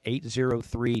number is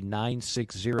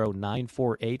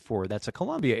 803-960-9484. That's a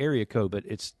Columbia area code, but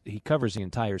he covers the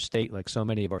entire state like so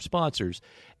many of our sponsors.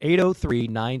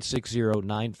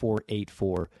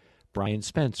 803-960-9484. Brian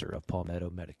Spencer of Palmetto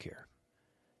Medicare.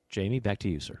 Jamie, back to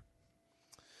you, sir.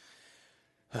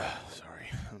 Sorry,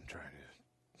 I'm trying to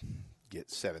get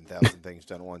 7,000 things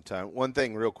done at one time. One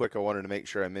thing real quick I wanted to make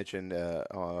sure I mentioned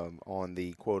on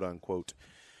the quote-unquote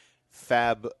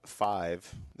Fab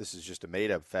Five. This is just a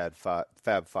made-up Fab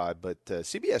Five, but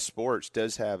CBS Sports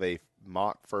does have a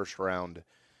mock first-round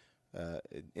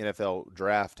NFL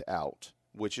draft out,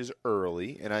 which is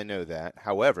early, and I know that.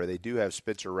 However, they do have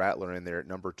Spencer Rattler in there at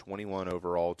number 21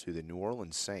 overall to the New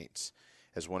Orleans Saints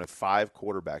as one of 5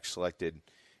 quarterbacks selected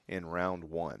in round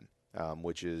 1.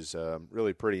 Which is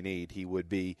really pretty neat. He would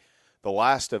be the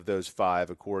last of those 5,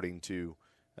 according to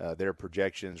their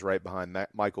projections, right behind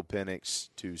Michael Penix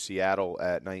to Seattle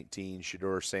at 19,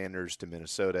 Shedeur Sanders to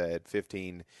Minnesota at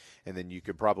 15, and then you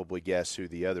could probably guess who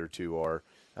the other 2 are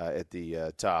at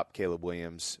the top, Caleb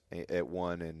Williams at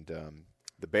 1, and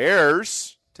the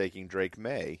Bears taking Drake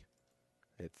May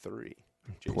at 3.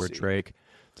 JC. Poor Drake.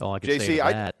 That's all I can JC, say to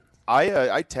that.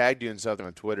 I tagged you in something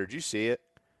on Twitter. Did you see it?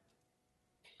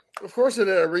 Of course I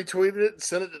did. I retweeted it and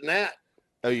sent it to Nat.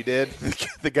 Oh, you did?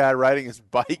 The guy riding his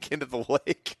bike into the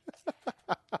lake.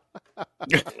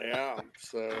 Yeah.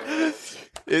 So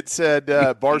it said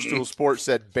Barstool Sports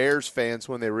said Bears fans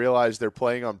when they realized they're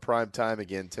playing on prime time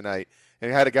again tonight,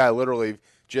 and it had a guy literally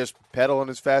just pedaling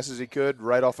as fast as he could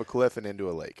right off a cliff and into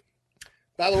a lake.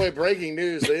 By the way, breaking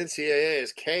news: the NCAA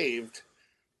has caved,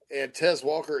 and Tez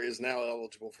Walker is now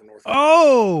eligible for North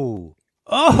Carolina.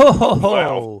 Oh,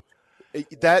 wow.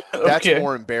 That's Okay.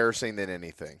 more embarrassing than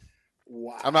anything.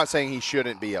 Wow. I'm not saying he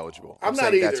shouldn't be eligible. I'm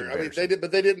not saying that's either. I mean, embarrassing.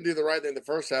 they didn't do the right thing the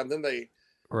first time. Then they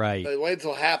Right. waited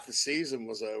until half the season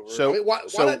was over. So- I mean, why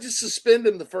not just suspend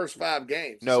him the first 5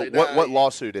 games? No, Say, what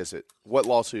lawsuit is it? What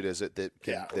lawsuit is it that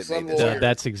some made this? lawyer.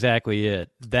 That's exactly it.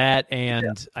 That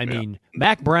and I mean,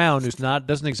 Mac Brown, who's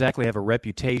doesn't exactly have a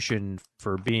reputation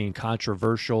for being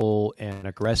controversial and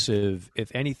aggressive.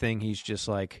 If anything, he's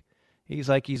like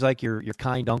your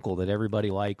kind uncle that everybody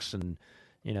likes and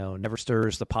never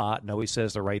stirs the pot and always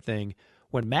says the right thing.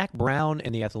 When Mac Brown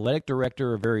and the athletic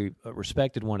director, a very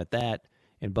respected one at that,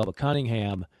 and Bubba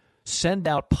Cunningham send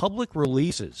out public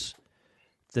releases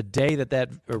the day that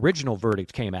original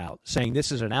verdict came out, saying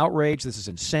this is an outrage, this is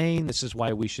insane, this is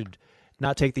why we should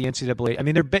not take the NCAA. I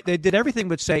mean, they did everything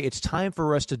but say it's time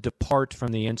for us to depart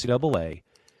from the NCAA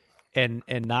and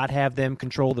not have them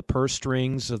control the purse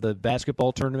strings of the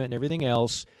basketball tournament and everything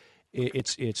else.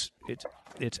 It's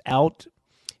out.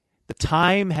 The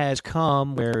time has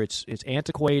come where it's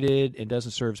antiquated and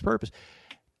doesn't serve its purpose.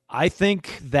 I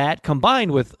think that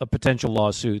combined with a potential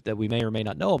lawsuit that we may or may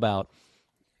not know about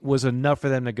was enough for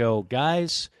them to go,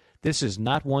 guys, this is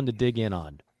not one to dig in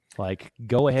on. Like,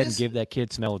 go ahead and give that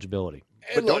kid some eligibility.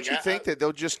 But don't you think that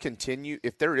they'll just continue?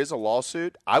 If there is a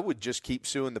lawsuit, I would just keep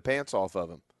suing the pants off of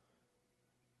them.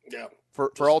 Yeah.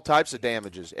 For all types of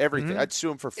damages, everything. Mm-hmm. I'd sue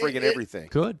them for friggin' everything.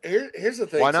 Good. Here's the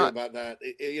thing Why too not? about that.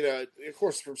 Of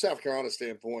course, from South Carolina's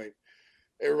standpoint,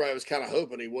 everybody was kind of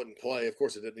hoping he wouldn't play. Of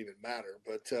course, it didn't even matter.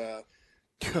 But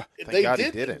Thank God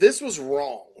he didn't. This was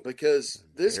wrong because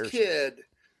this Embarrassing. kid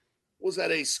was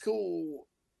at a school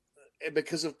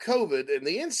because of COVID and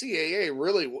the NCAA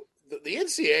really, the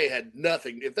NCAA had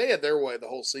nothing. If they had their way, the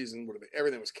whole season would have been,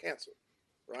 everything was canceled,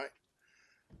 right?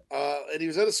 And he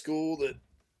was at a school that,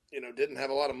 didn't have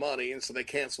a lot of money, and so they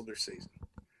canceled their season,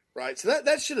 right? So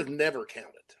that should have never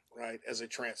counted, right, as a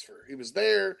transfer. He was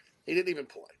there. He didn't even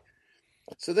play.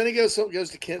 So then he goes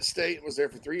to Kent State and was there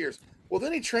for 3 years. Well,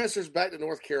 then he transfers back to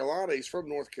North Carolina. He's from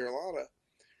North Carolina.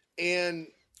 And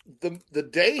the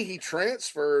day he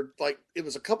transferred, like it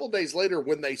was a couple days later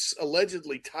when they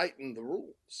allegedly tightened the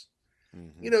rules.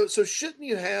 Mm-hmm. So shouldn't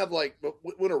you have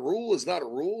when a rule is not a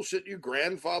rule, shouldn't you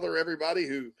grandfather everybody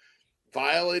who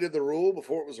violated the rule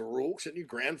before it was a rule? Shouldn't you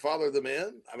grandfather them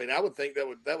in? I mean, I would think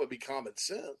that would be common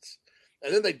sense.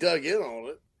 And then they dug in on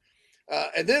it.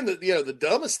 And then the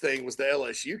dumbest thing was the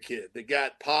LSU kid that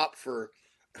got popped for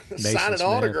signing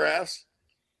autographs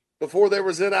before there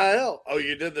was NIL. Oh,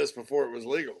 you did this before it was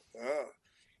legal.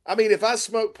 I mean, if I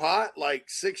smoked pot like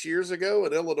 6 years ago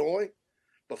in Illinois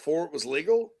before it was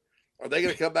legal, are they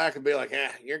going to come back and be like,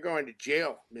 you're going to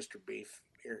jail, Mr. Beef?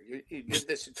 Here, you did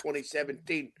this in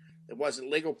 2017. It wasn't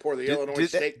legal for the Illinois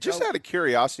State. Just out of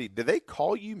curiosity, do they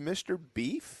call you Mr.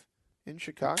 Beef in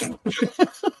Chicago?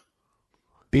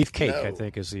 Beefcake, no. I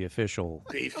think, is the official.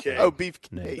 Beefcake. Oh,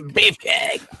 Beefcake.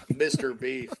 Beefcake. Mr.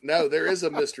 Beef. No, there is a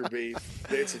Mr. Beef.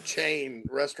 It's a chain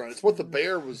restaurant. It's what The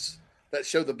Bear was. That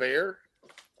show, The Bear.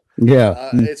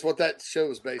 Yeah. It's what that show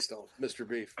was based on, Mr.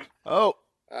 Beef. Oh.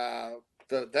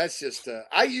 That's just.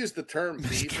 I use the term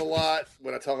beef a lot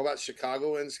when I talk about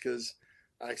Chicagoans because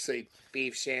I say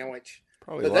beef sandwich.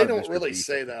 Probably but they don't really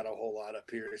say that a whole lot up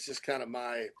here. It's just kind of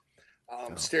my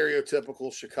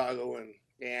stereotypical Chicagoan.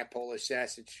 Yeah, Polish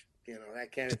sausage,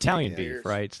 that kind of Italian beef,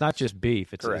 right? It's not just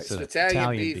beef. It's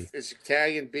Italian beef. It's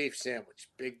Italian beef sandwich.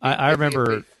 Big I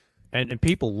remember, and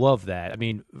people love that. I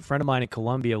mean, a friend of mine in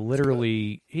Columbia,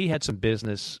 literally, he had some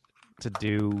business to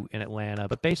do in Atlanta,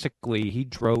 but basically he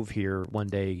drove here one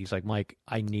day. He's like, Mike,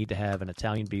 I need to have an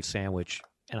Italian beef sandwich,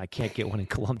 and I can't get one in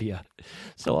Columbia.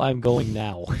 So I'm going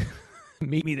now.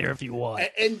 Meet me there if you want.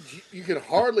 And you can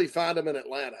hardly find them in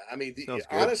Atlanta. I mean,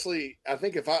 honestly, I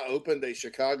think if I opened a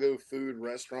Chicago food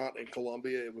restaurant in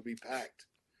Columbia, it would be packed.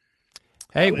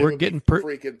 Hey, we're getting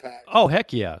freaking packed. Oh,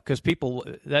 heck yeah. Because people,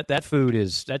 that food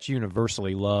that's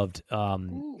universally loved.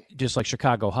 Just like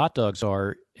Chicago hot dogs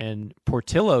are. And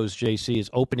Portillo's, JC, is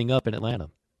opening up in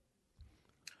Atlanta.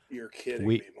 You're kidding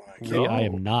me, Mike. I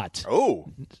am not. Oh.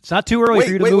 It's not too early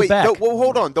for you to move back. Well,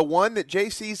 hold on. The one that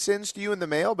JC sends to you in the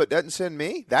mail but doesn't send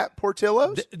me? That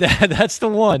Portillo's? That's the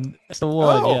one. That's the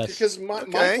one, yes. Because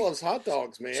Mike loves hot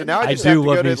dogs, man. So now I just have to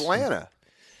go to Atlanta.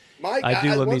 Mike, I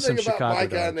do love me some Chicago Chicago Mike,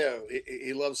 dogs. I know.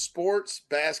 He loves sports,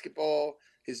 basketball,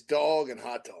 his dog, and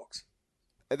hot dogs.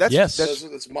 That's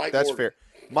Mike. That's Morgan. fair.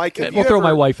 Mike, we'll throw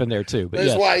my wife in there too. But that's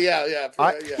yes. why, yeah.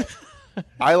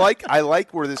 I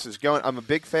like where this is going. I'm a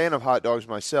big fan of hot dogs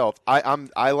myself.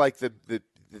 I like the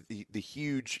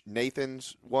huge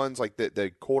Nathan's ones, like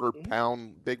the quarter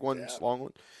pound big ones, long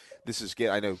ones. This is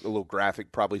I know a little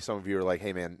graphic. Probably some of you are like,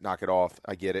 "Hey man, knock it off."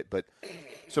 I get it, but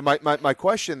so my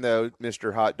question though,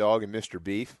 Mr. Hot Dog and Mr.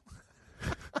 Beef.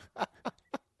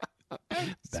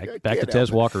 back to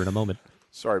Tez Walker in a moment.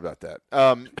 Sorry about that.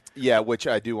 Which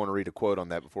I do want to read a quote on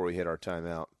that before we hit our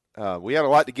timeout. We had a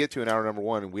lot to get to in hour number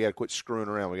one, and we had to quit screwing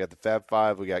around. We got the Fab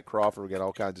Five, we got Crawford, we got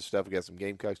all kinds of stuff. We got some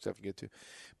Gamecock stuff to get to.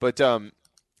 But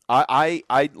I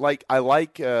like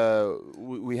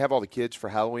we have all the kids for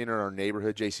Halloween in our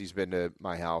neighborhood. JC's been to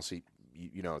my house. I'm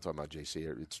talking about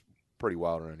JC. It's pretty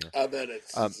wild around here. I bet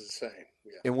it's the same.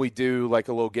 Yeah. And we do like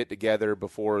a little get together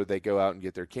before they go out and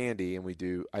get their candy, and we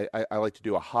do. I like to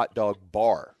do a hot dog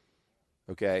bar.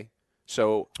 Okay.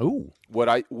 So what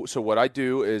I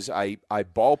do is I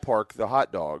ballpark the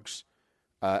hot dogs.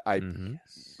 I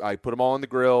put them all on the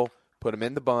grill, put them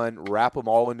in the bun, wrap them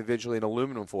all individually in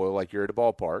aluminum foil like you're at a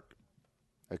ballpark.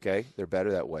 Okay, they're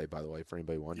better that way, by the way, for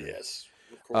anybody wondering. Yes,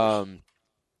 of course.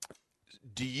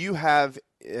 Do you have,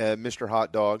 Mr.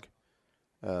 Hot Dog?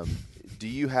 Do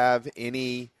you have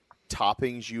any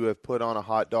toppings you have put on a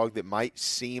hot dog that might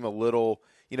seem a little?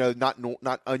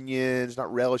 Not onions,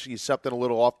 not relish, something a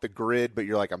little off the grid, but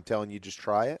you're like, I'm telling you, just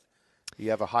try it.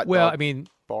 You have a hot dog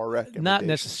bar recommendation? Not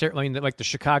necessarily. I mean, like the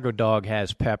Chicago dog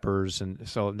has peppers, and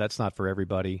so that's not for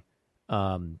everybody.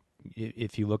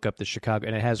 If you look up the Chicago,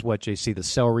 and it has what, JC, the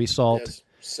celery salt? Yes.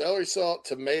 Celery salt,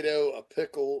 tomato, a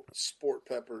pickle, sport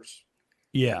peppers.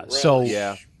 Yeah,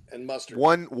 and mustard.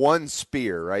 One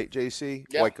spear, right, JC?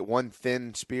 Yeah. Like one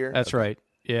thin spear? That's right.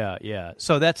 Yeah.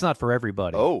 So that's not for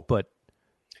everybody. Oh. But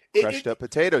crushed up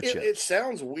potato chips. It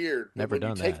sounds weird. Never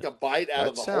done that. Take a bite out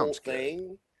of the whole good.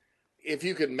 thing. If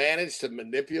you could manage to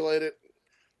manipulate it,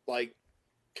 like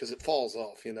because it falls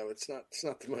off. It's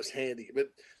not the most handy. But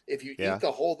if you Yeah. eat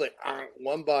the whole thing,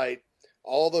 one bite,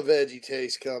 all the veggie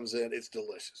taste comes in. It's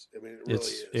delicious. I mean, it really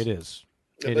is. It is.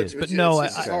 Yeah, It but is. But it's no,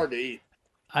 just hard to eat.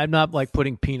 I'm not like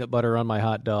putting peanut butter on my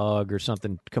hot dog or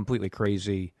something completely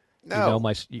crazy. No,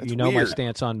 my that's my weird.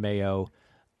 stance on mayo.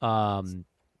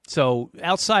 So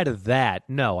outside of that,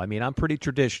 no. I mean, I'm pretty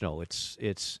traditional.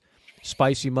 It's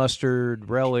spicy mustard,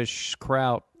 relish,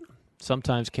 kraut,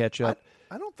 sometimes ketchup.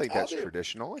 I don't think that's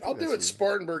traditional. I'll do it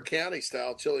Spartanburg County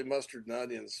style, chili mustard and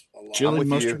onions a lot. Chili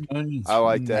mustard and onions. I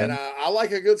like that. And I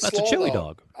like a good That's slaw a chili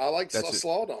dog. dog. I like That's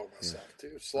slaw dog myself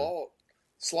too.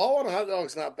 Slaw on a hot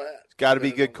dog's not bad. Got to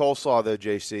be good coleslaw though,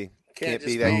 JC. Can't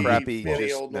be just that crappy. any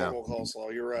Just old normal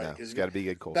coleslaw. You're right. No, 'cause it's got to be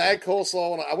good coleslaw. Bad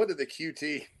coleslaw. I went to the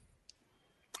QT.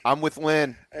 I'm with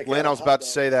Lynn. Heck, Lynn, got I a was hot about to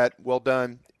dog. say that. Well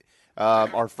done.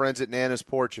 Our friends at Nana's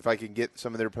Porch, if I can get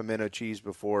some of their pimento cheese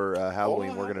before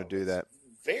Halloween, we're going to do that.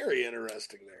 Very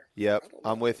interesting there. Yep,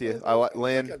 I'm with you.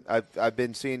 Lynn, I've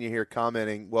been seeing you here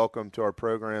commenting. Welcome to our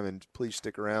program, and please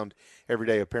stick around every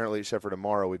day. Apparently, except for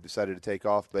tomorrow, we've decided to take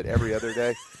off. But every other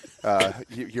day,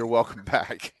 you're welcome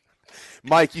back.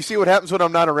 Mike, you see what happens when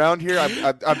I'm not around here?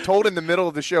 I'm told in the middle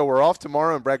of the show we're off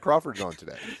tomorrow, and Brad Crawford's on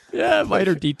today. Yeah,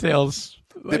 minor details.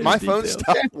 Did my phone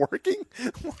stop working?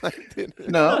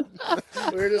 No.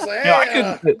 We were just like, No,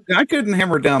 hey, I couldn't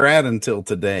hammer down Brad until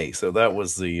today. So that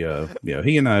was the,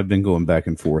 he and I have been going back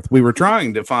and forth. We were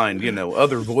trying to find,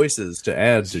 other voices to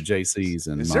add to JC's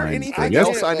and Is mine. there anything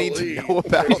else I need to know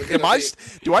about?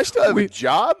 Do I still have a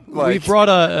job? We brought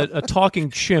a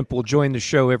talking chimp will join the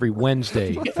show every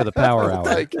Wednesday for the Power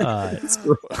Hour.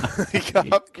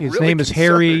 His name is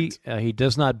Harry. He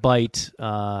does not bite,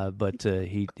 but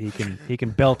he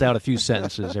can belt out a few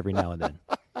sentences every now and then.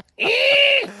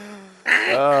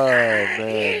 Oh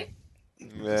man.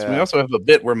 So we also have a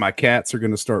bit where my cats are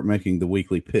going to start making the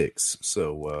weekly picks.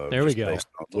 So there we go. based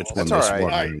on which That's one all they right.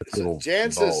 swat all in right. the So little Jan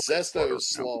ball. says Zesto's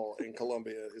slaw in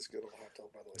Columbia is good on hot dog,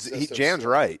 by the way. Zesto's Jan's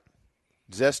slaw. right.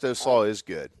 Zesto slaw is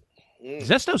good.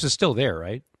 Zestos is still there,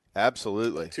 right?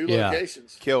 Absolutely. Two Yeah.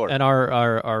 locations. Killer. And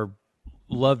our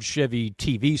loved Chevy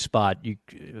TV spot,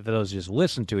 for those who just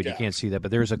listen to it, you can't see that, but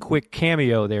there's a quick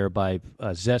cameo there by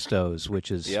Zestos,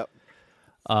 which is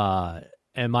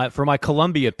and for my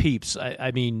Columbia peeps,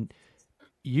 I mean,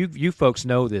 you folks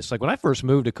know this. Like when I first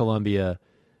moved to Columbia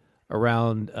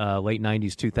around late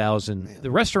 90s, 2000, the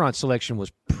restaurant selection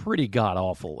was pretty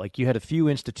god-awful. Like you had a few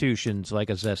institutions like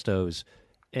a Zestos,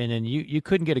 and then you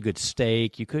couldn't get a good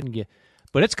steak. You couldn't get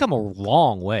 – but it's come a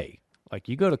long way. Like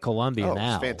you go to Columbia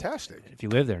now. It's fantastic. If you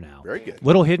live there now. Very good.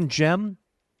 Little hidden gem.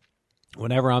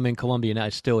 Whenever I'm in Columbia now,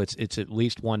 it's at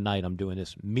least one night I'm doing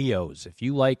this. Mio's. If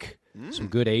you like some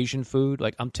good Asian food,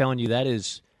 like I'm telling you,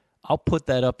 I'll put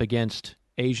that up against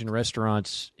Asian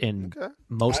restaurants in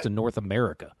most of North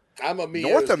America. I'm a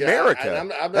Mio's North guy. America. I'm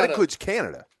that not includes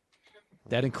Canada.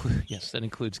 That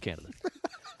includes Canada.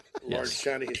 large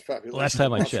Chinese population. Last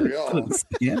time I checked.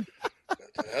 Yeah.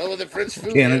 The hell with the French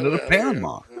food. Canada to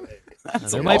Panama.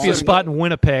 There might be a spot in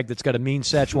Winnipeg that's got a mean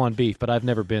Szechuan beef, but I've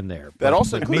never been there. That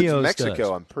also but includes Mio's Mexico, does.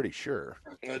 I'm pretty sure.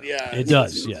 Yeah, It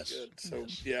does, it's yes. good. So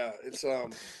yeah, it's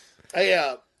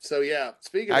Hey, so yeah.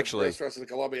 Speaking Actually- of restaurants in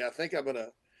Columbia, I think I'm gonna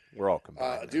We're all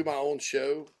combined. do my own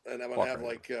show, and I'm gonna have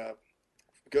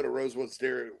go to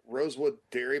Rosewood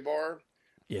Dairy Bar. On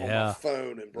my Yeah.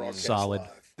 phone and broadcast Solid.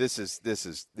 live. This is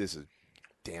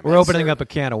damn. We're it. opening up a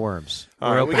can of worms.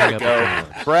 All We're right, we opening gotta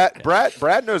up a can of go.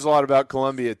 Brad knows a lot about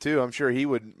Columbia too. I'm sure he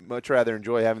would much rather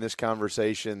enjoy having this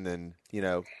conversation than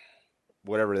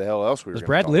whatever the hell else we were. Does gonna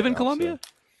Brad talk live in about, Columbia? so.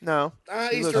 No,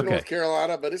 he lives Eastern in- North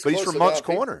Carolina, but it's But he's close from Moncks enough.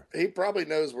 Corner. He probably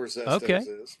knows where Zestos Okay.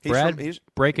 is. Brad,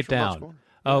 break it from Moncks down. Corner.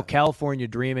 Oh, California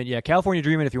Dreamin'. Yeah, California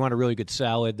Dreamin', if you want a really good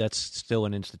salad, that's still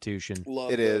an institution.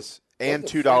 It is, and the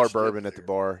 $2 French bourbon at the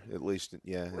bar at least.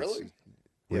 Yeah, Really?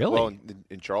 Yeah, Really? Well,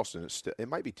 in Charleston, it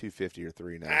might be $2.50 or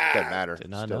 $3 now. Doesn't matter. Did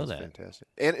not Still, know it's that. Fantastic,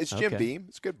 and it's Jim Okay. Beam.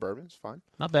 It's good bourbon. It's fine.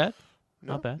 Not bad.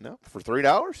 No, Not bad. No, for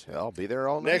 $3, I'll be there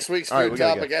all night. Next week's All right, food we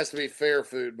gotta topic go. has to be fair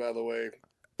food, by the way.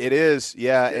 It is,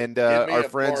 yeah, and give me our a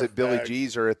friends barf at Billy bag.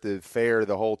 G's are at the fair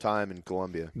the whole time in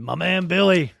Columbia. My man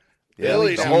Billy. Yeah,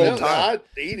 Billy, the now, whole Billy, time.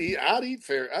 I'd eat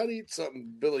fair. I'd eat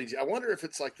something Billy G. I wonder if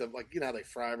it's like how they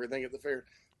fry everything at the fair.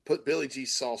 Put Billy G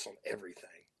sauce on everything.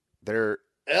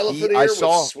 Elephant ear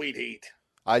with sweet heat.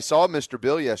 I saw Mr.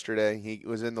 Bill yesterday. He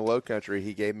was in the Low Country.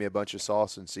 He gave me a bunch of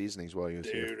sauce and seasonings while he was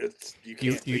here. Dude, you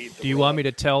can't beat the Do you want me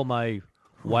to tell my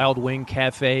Wild Wing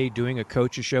Cafe doing a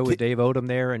coach's show with Dave Odom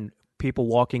there and people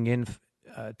walking in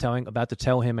about to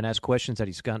tell him and ask questions that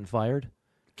he's gotten fired?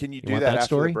 Can you You do want that that after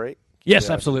story? the break? Yes,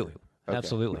 Yeah. absolutely. Okay.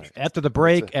 Absolutely. Right. After the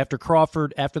break, after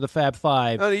Crawford, after the Fab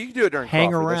Five. No, you can do it during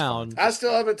hang Crawford, around. I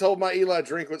still haven't told my Eli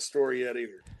Drinkwitz story yet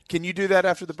either. Can you do that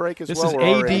after the break as This well? is We're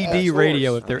already- ADD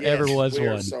radio if there Yes, ever was we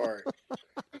are one. sorry.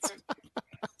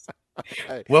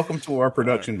 Welcome to our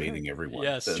production meeting, everyone.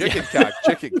 Yes. Chicken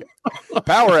Cock.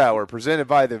 Power Hour presented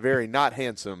by the very not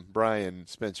handsome Brian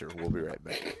Spencer. We'll be right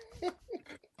back.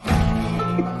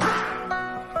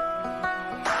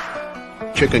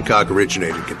 Chicken Cock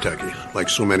originated in Kentucky, like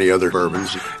so many other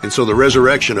bourbons. And so the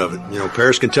resurrection of it,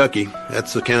 Paris, Kentucky,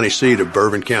 that's the county seat of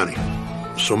Bourbon County.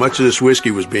 So much of this whiskey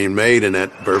was being made in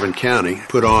that Bourbon County,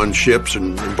 put on ships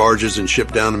and barges and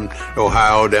shipped down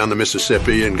Ohio, down to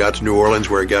Mississippi, and got to New Orleans,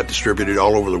 where it got distributed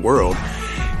all over the world.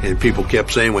 And people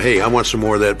kept saying, well, hey, I want some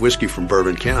more of that whiskey from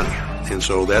Bourbon County. And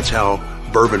so that's how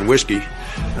bourbon whiskey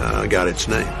got its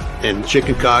name. And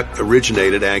Chicken Cock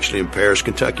originated actually in Paris,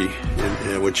 Kentucky,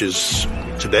 which is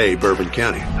today Bourbon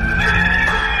County.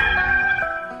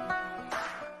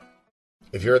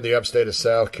 If you're in the upstate of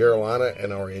South Carolina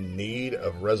and are in need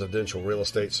of residential real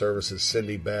estate services,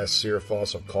 Cindy Bass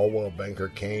Searfoss of Caldwell Banker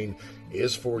Kane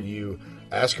is for you.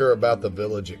 Ask her about the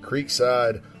Village at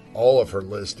Creekside, all of her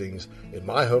listings in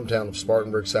my hometown of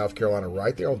Spartanburg, South Carolina,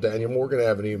 right there on Daniel Morgan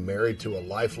Avenue, married to a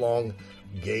lifelong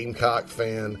Gamecock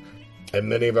fan. And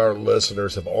many of our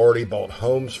listeners have already bought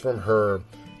homes from her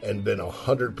and been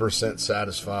 100%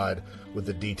 satisfied with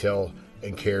the detail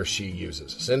and care she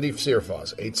uses. Cindy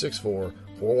Searfoss,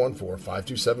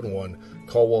 864-414-5271,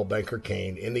 Caldwell Banker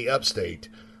Kane in the upstate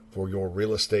for your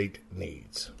real estate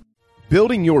needs.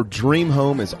 Building your dream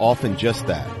home is often just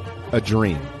that, a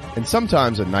dream, and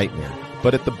sometimes a nightmare.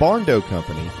 But at the Barn Dough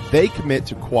Company, they commit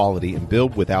to quality and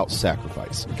build without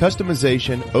sacrifice.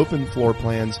 Customization, open floor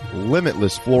plans,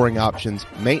 limitless flooring options,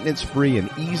 maintenance-free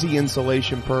and easy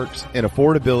installation perks, and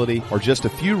affordability are just a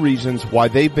few reasons why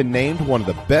they've been named one of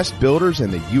the best builders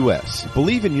in the U.S.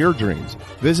 Believe in your dreams.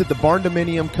 Visit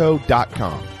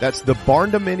thebarndominiumco.com. That's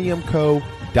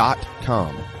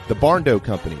thebarndominiumco.com. The Barn Dough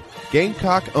Company.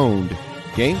 Gamecock owned,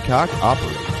 Gamecock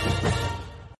operated.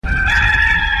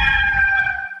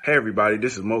 Hey everybody,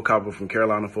 this is Mo Copper from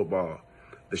Carolina Football.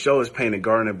 The show is painted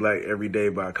garnet black every day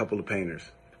by a couple of painters.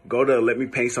 Go to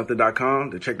letmepaintsomething.com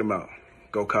to check them out.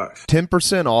 Go Cox.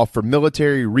 10% off for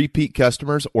military repeat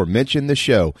customers or mention the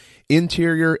show.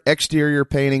 Interior, exterior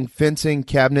painting, fencing,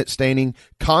 cabinet staining,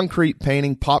 concrete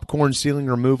painting, popcorn ceiling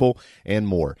removal, and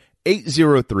more.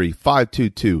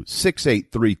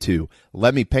 803-522-6832.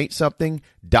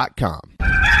 LetMePaintSomething.com.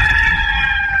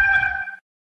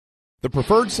 The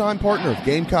preferred sign partner of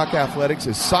Gamecock Athletics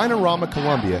is Signorama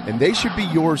Columbia, and they should be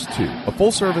yours too. A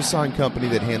full-service sign company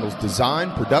that handles design,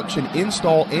 production,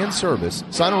 install, and service,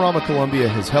 Signorama Columbia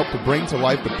has helped to bring to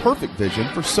life the perfect vision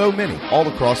for so many all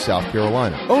across South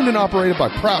Carolina. Owned and operated by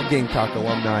proud Gamecock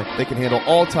alumni, they can handle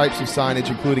all types of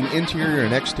signage, including interior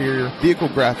and exterior, vehicle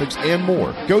graphics, and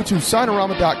more. Go to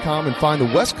Signorama.com and find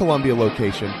the West Columbia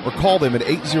location, or call them at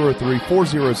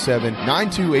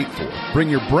 803-407-9284.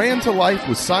 Bring your brand to life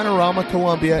with Signorama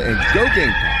Columbia, and go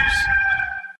Gamecocks!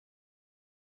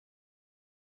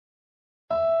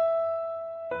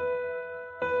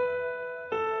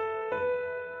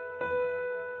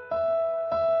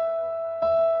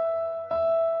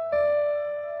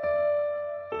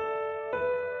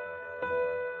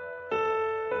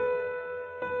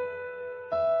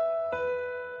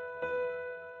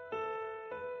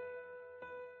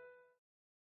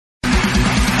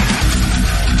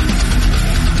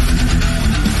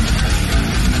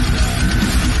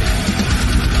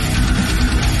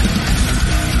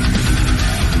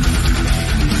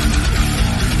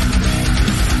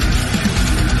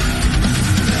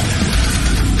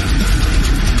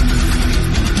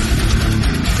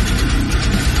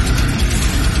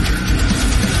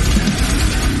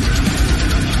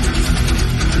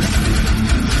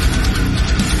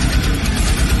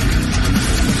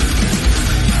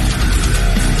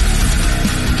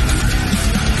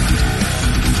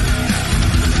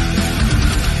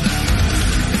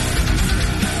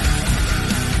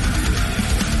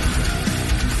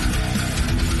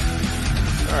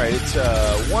 It's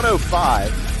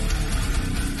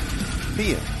 1:05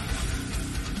 p.m.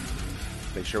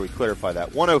 Make sure we clarify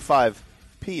that. 1:05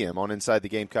 p.m. on Inside the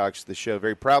Gamecocks, the show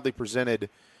very proudly presented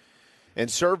and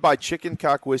served by Chicken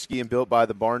Cock Whiskey and built by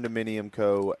the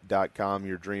BarnDominiumCo.com,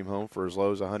 your dream home for as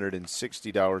low as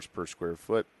 $160 per square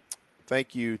foot.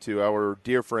 Thank you to our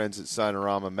dear friends at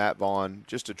Signorama, Matt Vaughn,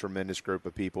 just a tremendous group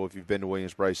of people. If you've been to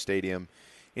Williams-Brice Stadium,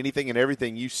 anything and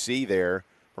everything you see there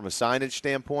from a signage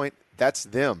standpoint, that's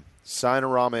them.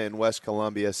 Signorama in West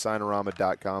Columbia,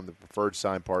 Signorama.com, the preferred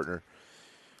sign partner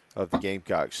of the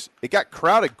Gamecocks. It got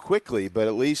crowded quickly, but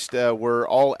at least we're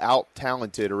all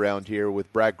out-talented around here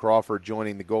with Brad Crawford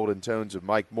joining the Golden Tones of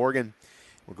Mike Morgan.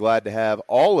 We're glad to have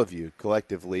all of you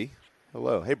collectively.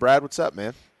 Hello. Hey, Brad, what's up,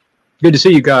 man? Good to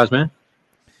see you guys, man.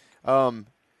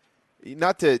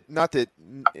 Not that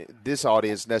this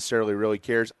audience necessarily really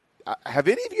cares. Have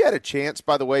any of you had a chance,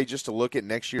 by the way, just to look at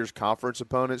next year's conference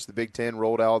opponents? The Big Ten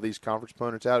rolled all these conference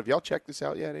opponents out. Have y'all checked this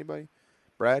out yet, anybody?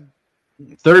 Brad?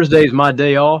 Thursday is my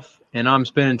day off, and I'm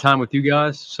spending time with you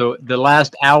guys. So the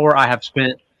last hour I have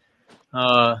spent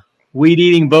weed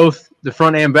eating both the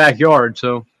front and backyard.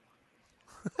 So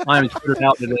I'm screwed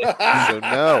out today. So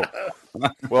no.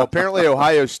 Well, apparently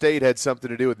Ohio State had something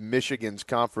to do with Michigan's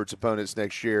conference opponents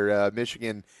next year.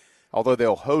 Michigan, although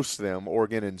they'll host them,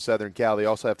 Oregon and Southern Cal, they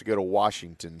also have to go to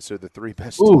Washington. So the three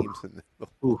best teams in the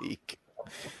league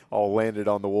all landed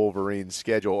on the Wolverines'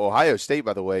 schedule. Ohio State,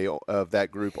 by the way, of that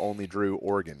group only drew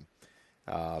Oregon.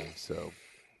 So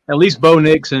at least Bo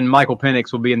Nix and Michael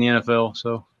Penix will be in the NFL.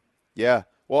 So yeah.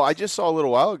 Well, I just saw a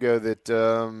little while ago that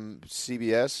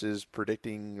CBS is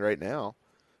predicting right now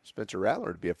Spencer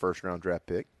Rattler to be a first-round draft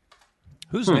pick.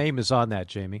 Whose name is on that,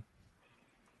 Jamie?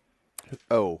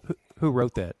 Oh. Who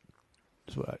wrote that?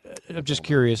 I'm just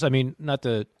curious. I mean, not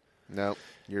to – no,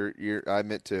 I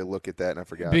meant to look at that and I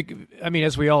forgot.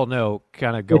 As we all know,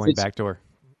 kind of going back to our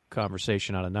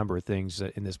conversation on a number of things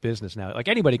in this business now, like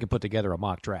anybody can put together a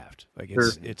mock draft. Like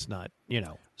it's not,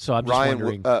 So I'm just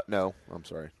wondering. No, I'm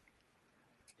sorry.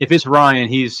 If it's Ryan,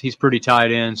 he's pretty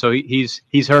tied in. So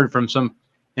he's heard from some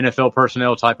NFL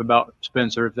personnel type about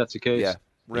Spencer, if that's the case. Yeah,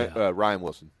 Ryan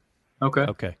Wilson.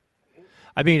 Okay.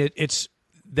 I mean,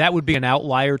 that would be an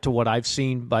outlier to what I've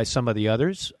seen by some of the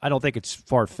others. I don't think it's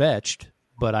far-fetched,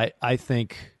 but I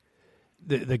think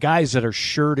the guys that are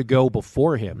sure to go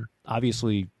before him,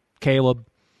 obviously Caleb,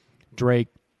 Drake,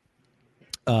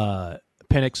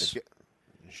 Penix.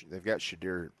 They've got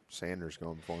Shadir Sanders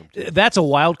going before him, too. That's a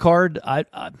wild card. I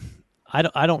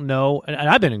don't know. And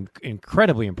I've been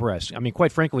incredibly impressed. I mean,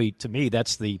 quite frankly, to me,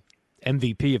 that's the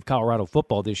MVP of Colorado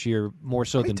football this year, more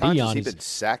so than Deion. How many times has he been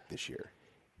sacked this year?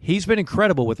 He's been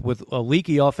incredible with a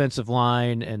leaky offensive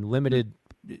line and limited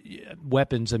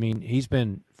weapons. I mean, he's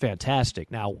been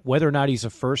fantastic. Now, whether or not he's a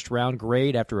first-round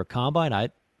grade after a combine,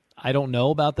 I don't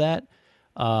know about that.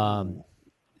 I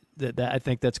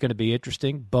think that's going to be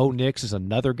interesting. Bo Nix is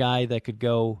another guy that could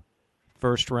go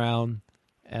first round,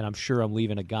 and I'm sure I'm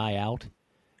leaving a guy out.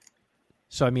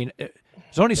 So, I mean,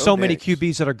 there's only so many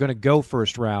QBs that are going to go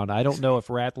first round. I don't know if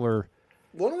Rattler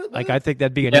I think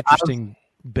that'd be an interesting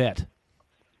bet.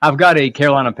 I've got a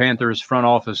Carolina Panthers front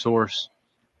office source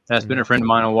that's been a friend of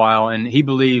mine a while, and he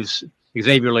believes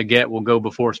Xavier Legette will go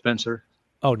before Spencer.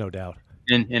 Oh, no doubt.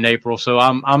 In April. So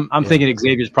I'm thinking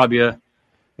Xavier's probably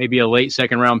maybe a late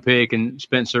second-round pick, and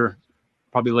Spencer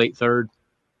probably late third.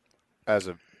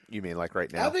 You mean like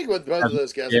right now? I think with both of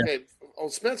those guys, okay, on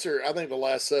Spencer, I think the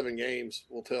last 7 games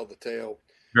will tell the tale.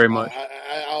 Very much.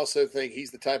 I also think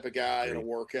he's the type of guy in a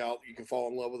workout you can fall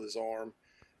in love with his arm.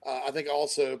 I think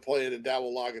also playing in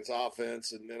Dowell Loggins'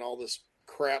 offense and all this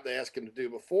crap they asked him to do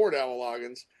before Dowell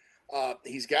Loggins,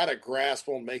 he's got a grasp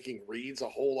on making reads a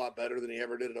whole lot better than he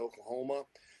ever did at Oklahoma.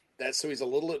 So he's a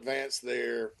little advanced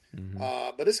there. Mm-hmm.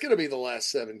 But it's going to be the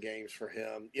last 7 games for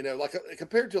him.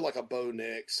 Compared to like a Bo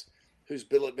Nix, who's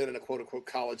been in a quote-unquote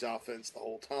college offense the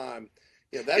whole time.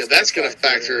 That's going to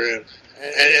factor in.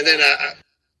 And then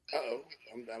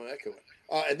I'm echoing.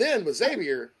 And then with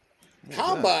Xavier,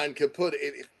 Combine could put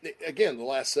it, again, the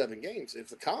last 7 games, if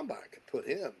the Combine could put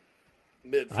him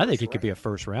I think he could be a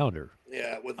first-rounder.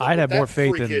 Yeah. I'd have more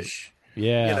faith in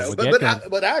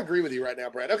But I agree with you right now,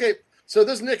 Brad. Okay, so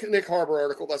this Nick Harbor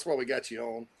article, that's why we got you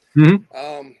on.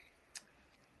 Mm-hmm.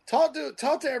 Talk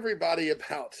to everybody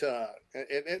about,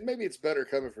 and maybe it's better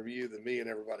coming from you than me and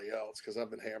everybody else, because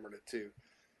I've been hammering it too.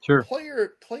 Sure.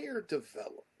 Player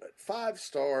development, 5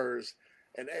 stars,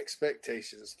 and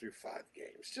expectations through 5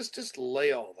 games. Just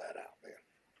lay all that out, man.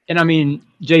 And I mean,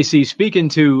 JC, speaking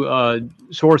to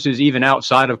sources even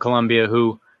outside of Columbia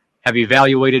who have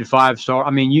evaluated 5-star.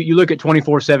 I mean, you look at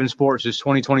 24/7 Sports, this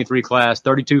 2023 class,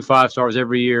 32 5-stars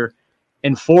every year,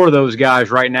 and 4 of those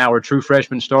guys right now are true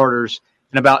freshman starters,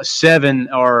 and about 7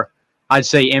 are, I'd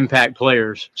say, impact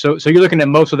players. So you're looking at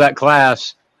most of that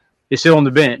class is still on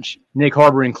the bench, Nick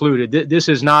Harbor included. This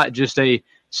is not just a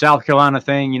South Carolina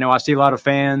thing. I see a lot of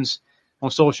fans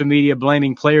on social media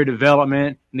blaming player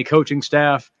development and the coaching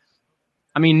staff.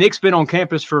 I mean, Nick's been on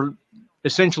campus for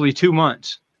essentially 2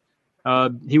 months.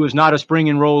 He was not a spring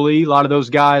enrollee. A lot of those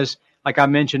guys, like I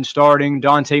mentioned, starting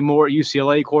Dante Moore at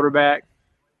UCLA quarterback,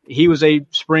 he was a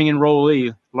spring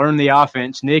enrollee, learned the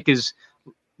offense. Nick is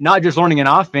not just learning an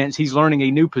offense, he's learning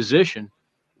a new position.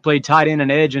 Played tight end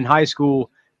and edge in high school,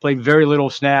 played very little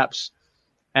snaps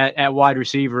at wide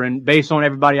receiver. And based on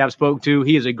everybody I've spoke to,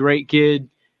 he is a great kid.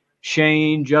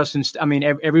 Shane, Justin, I mean,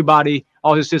 everybody,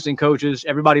 all his assistant coaches,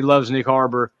 everybody loves Nick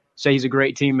Harbor, say he's a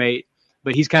great teammate.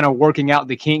 But he's kind of working out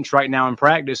the kinks right now in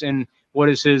practice in what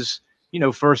is his,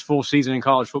 first full season in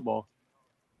college football.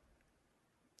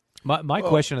 My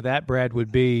question to that, Brad,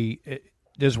 would be,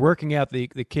 does working out the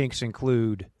kinks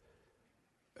include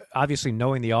obviously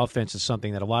knowing the offense is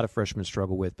something that a lot of freshmen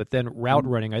struggle with, but then route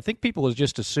running? I think people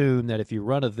just assume that if you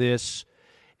run a this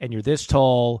and you're this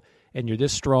tall and you're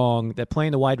this strong, that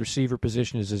playing the wide receiver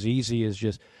position is as easy as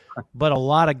just – but a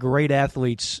lot of great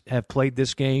athletes have played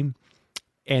this game,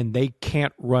 and they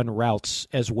can't run routes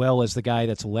as well as the guy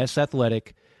that's less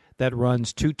athletic, that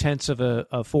runs 0.2 of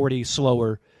a 40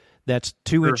 slower, that's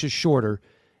 2 inches shorter.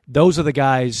 Those are the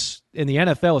guys in the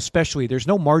NFL especially. There's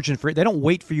no margin for it. They don't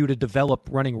wait for you to develop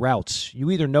running routes. You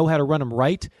either know how to run them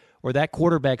right or that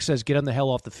quarterback says, get them the hell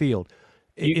off the field.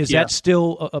 Is that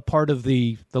still a part of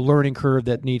the learning curve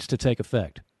that needs to take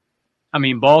effect? I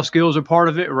mean, ball skills are part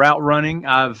of it. Route running,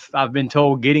 I've been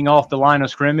told, getting off the line of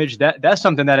scrimmage. That's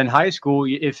something that in high school,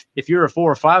 if you're a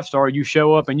 4 or 5 star, you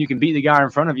show up and you can beat the guy in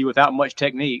front of you without much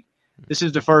technique. This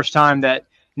is the first time that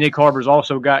Nick Harbor's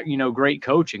also got great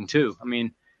coaching too. I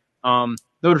mean, no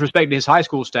disrespect to his high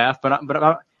school staff,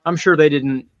 but I'm sure they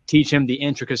didn't teach him the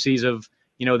intricacies of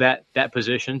that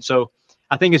position. So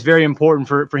I think it's very important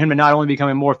for him to not only become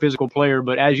a more physical player,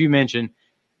 but as you mentioned,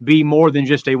 be more than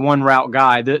just a one route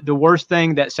guy. The worst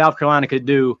thing that South Carolina could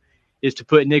do is to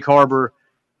put Nick Harbor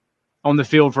on the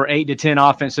field for 8 to 10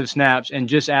 offensive snaps and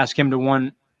just ask him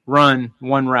to run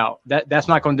one route. That's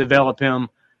not going to develop him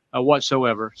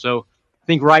whatsoever. So I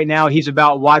think right now he's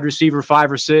about wide receiver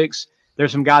 5 or 6.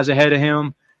 There's some guys ahead of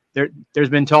him. There's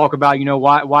been talk about,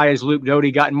 why has Luke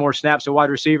Doty gotten more snaps at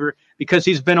wide receiver? Because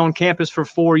he's been on campus for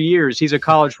 4 years. He's a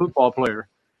college football player.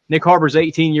 Nick Harbor's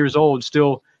 18 years old,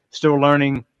 still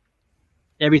learning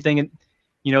everything,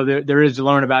 there is to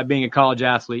learn about being a college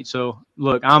athlete. So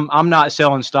look, I'm not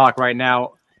selling stock right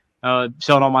now,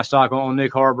 selling all my stock on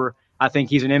Nick Harbor. I think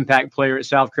he's an impact player at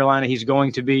South Carolina. He's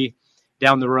going to be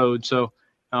down the road. So,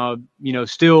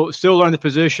 still learn the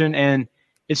position, and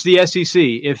it's the SEC.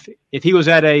 If he was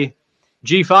at a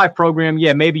G5 program,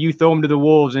 yeah, maybe you throw him to the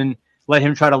wolves and let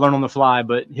him try to learn on the fly,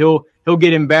 but he'll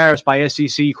get embarrassed by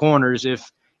SEC corners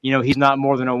if, he's not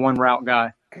more than a one route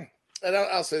guy. And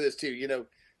I'll say this too,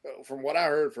 from what I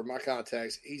heard from my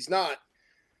contacts, he's not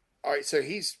 – all right, so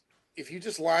if you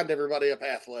just lined everybody up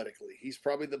athletically, he's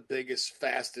probably the biggest,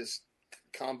 fastest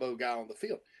combo guy on the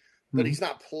field. But he's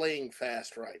not playing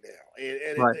fast right now.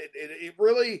 And right. It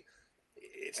really –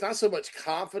 it's not so much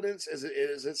confidence as it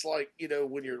is. It's like,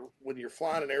 when you're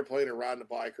flying an airplane or riding a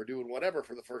bike or doing whatever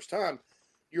for the first time,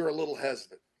 you're a little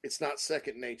hesitant. It's not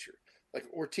second nature. Like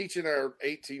we're teaching our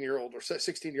 18-year-old or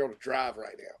 16-year-old to drive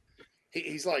right now.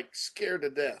 He's like scared to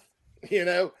death,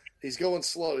 He's going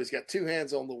slow. He's got 2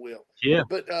 hands on the wheel. Yeah.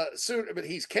 But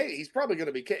he's probably going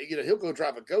to be, he'll go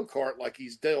drive a go-kart like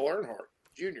he's Dale Earnhardt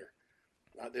Jr.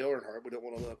 Not Dale Earnhardt. We don't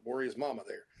want to worry his mama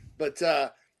there. But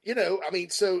I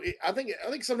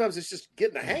think sometimes it's just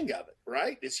getting the hang of it,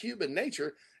 right? It's human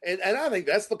nature, and I think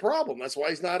that's the problem. That's why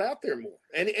he's not out there more.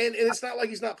 And it's not like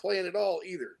he's not playing at all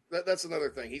either. That's another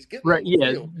thing. He's getting right.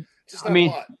 Yeah. Field, just not a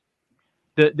lot.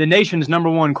 The nation's number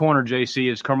 1 corner,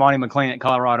 JC, is Cormani McClain at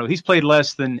Colorado. He's played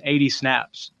less than 80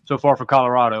 snaps so far for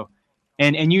Colorado.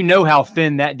 And how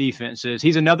thin that defense is.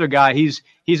 He's another guy. He's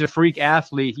a freak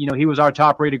athlete. He was our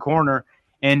top-rated corner,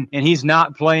 and he's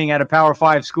not playing at a Power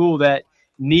 5 school that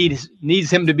needs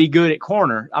him to be good at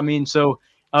corner. I mean, so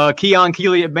Keon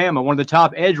Keeley at Bama, one of the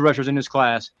top edge rushers in this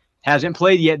class, hasn't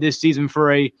played yet this season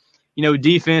for a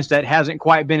defense that hasn't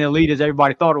quite been elite as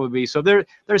everybody thought it would be. So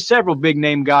there's several big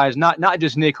name guys, not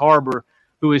just Nick Harbor,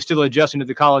 who is still adjusting to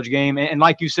the college game. And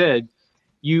like you said,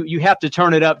 you have to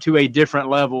turn it up to a different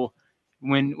level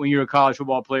when you're a college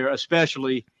football player,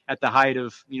 especially at the height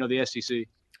of the SEC.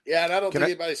 Yeah, and I don't think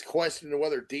anybody's questioning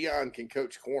whether Deion can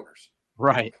coach corners.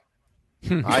 Right.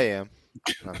 I am.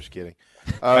 I'm just kidding.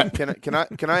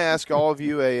 Can I ask all of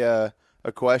you a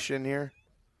question here?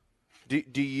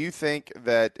 Do you think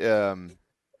that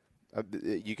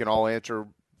you can all answer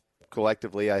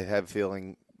collectively? I have a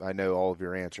feeling I know all of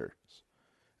your answers.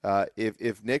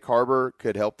 If Nick Harbor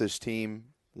could help this team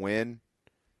win,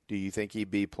 do you think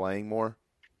he'd be playing more?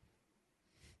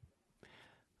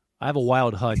 I have a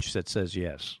wild hunch that says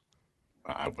yes.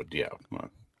 I would, yeah.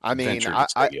 I mean,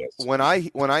 yes. when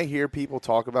I hear people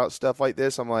talk about stuff like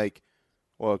this, I'm like,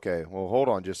 well, okay, well, hold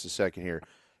on just a second here.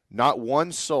 Not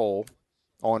one soul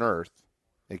on earth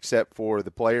except for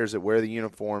the players that wear the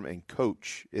uniform and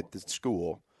coach at the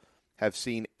school, have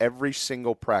seen every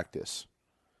single practice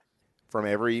from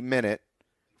every minute,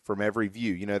 from every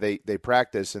view. You know, they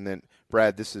practice, and then,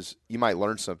 Brad, you might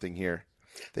learn something here.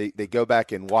 They go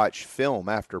back and watch film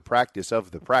after practice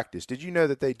of the practice. Did you know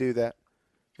that they do that?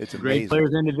 It's amazing. Great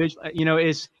players individual. You know,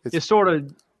 it's sort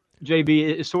of,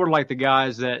 JB, it's sort of like the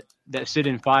guys that sit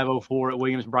in 504 at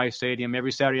Williams-Brice Stadium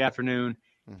every Saturday afternoon,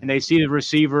 and they see the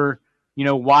receiver, you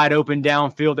know, wide open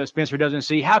downfield that Spencer doesn't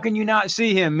see. How can you not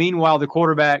see him? Meanwhile, the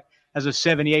quarterback has a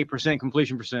 78%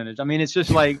 completion percentage. I mean, it's just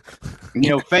like,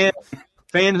 you know,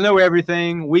 fans know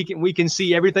everything. We can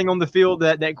see everything on the field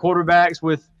that quarterbacks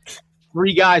with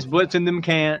three guys blitzing them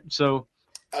can't. So,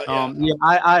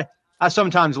 I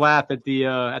sometimes laugh at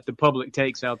the public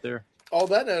takes out there. Oh,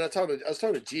 that note, I was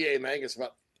talking to G.A. Mangus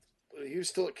about. He was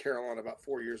still at Carolina about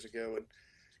 4 years ago, and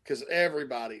because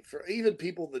everybody, even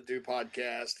people that do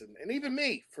podcasts, and even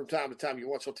me, from time to time, you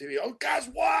watch on TV. Oh, guy's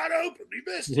wide open. He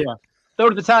missed it. Yeah, throw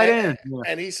to the tight end.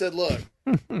 And he said, "Look,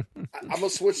 I'm gonna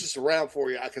switch this around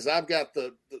for you because I've got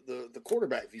the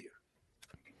quarterback view."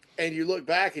 And you look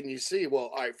back and you see,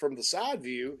 well, all right, from the side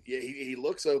view, yeah, he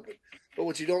looks open, but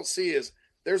what you don't see is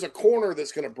there's a corner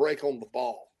that's going to break on the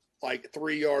ball like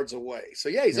 3 yards away. So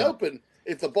yeah, he's open.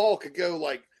 If the ball could go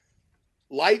like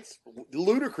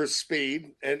ludicrous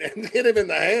speed and hit him in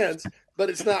the hands, but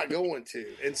it's not going to.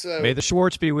 And so may the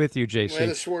Schwartz be with you, JC. May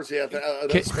the Schwartz,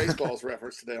 that's Spaceballs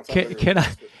reference today.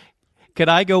 Can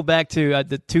I go back to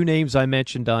the two names I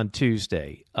mentioned on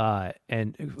Tuesday?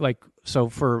 And like, so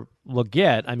for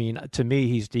Leggett, I mean, to me,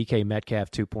 he's DK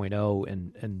Metcalf 2.0,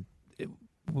 and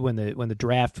when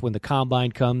the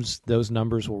combine comes, those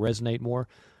numbers will resonate more.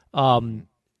 To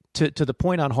the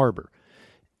point on Harbor,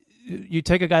 you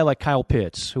take a guy like Kyle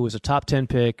Pitts, who was a top 10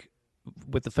 pick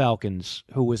with the Falcons,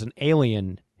 who was an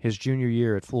alien his junior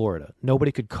year at Florida.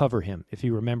 Nobody could cover him, if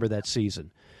you remember that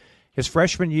season. His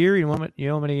freshman year, you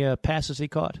know how many passes he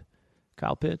caught?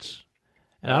 Kyle Pitts.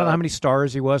 And I don't know how many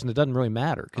stars he was, and it doesn't really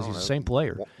matter because he's the same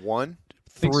player. One?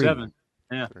 3. 7.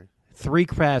 Yeah. 3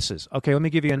 passes. Okay, let me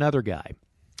give you another guy.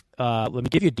 Let me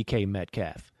give you DK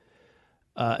Metcalf.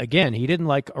 Again, he didn't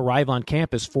arrive on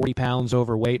campus 40 pounds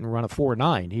overweight and run a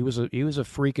 4.9. He was a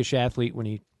freakish athlete when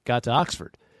he got to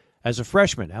Oxford. As a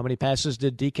freshman, how many passes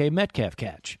did DK Metcalf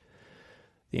catch?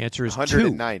 The answer is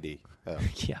 190. 2. Oh.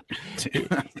 Yeah,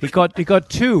 he caught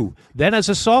 2. Then as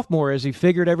a sophomore, as he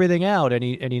figured everything out and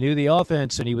he knew the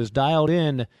offense and he was dialed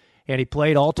in and he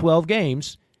played all 12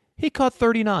 games, he caught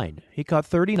 39.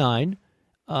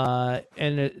 And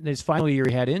in his final year,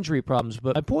 he had injury problems.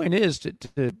 But my point is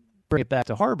to bring it back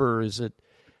to Harbor is that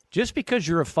just because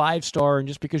you're a 5-star and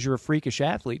just because you're a freakish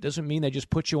athlete doesn't mean they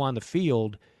just put you on the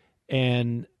field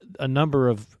and a number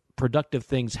of productive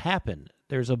things happen.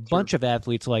 There's a bunch of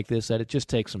athletes like this that it just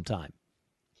takes some time.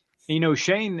 You know,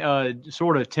 Shane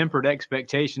sort of tempered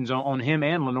expectations on him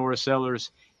and Lenora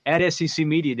Sellers at SEC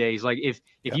Media Days. Like if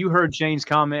you heard Shane's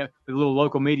comment with a little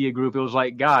local media group, it was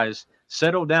like, guys,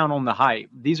 settle down on the hype.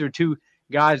 These are two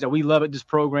guys that we love at this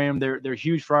program. They're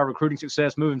huge for our recruiting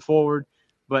success moving forward.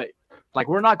 But like,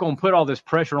 we're not going to put all this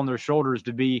pressure on their shoulders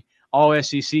to be all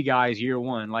SEC guys year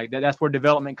one. Like that's where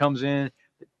development comes in.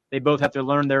 They both have to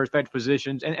learn their respective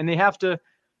positions, and they have to,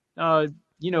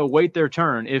 wait their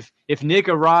turn. If Nick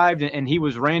arrived and he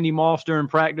was Randy Moss during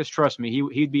practice, trust me,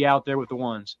 he'd be out there with the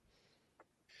ones.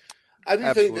 I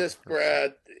do think this,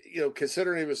 Brad,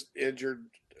 considering he was injured,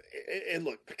 and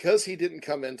look, because he didn't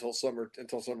come in until summer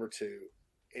 2,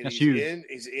 and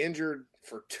he's injured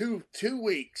for two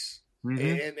weeks,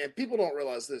 and people don't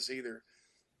realize this either.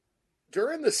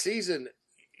 During the season,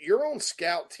 your own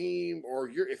scout team, or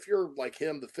if you're like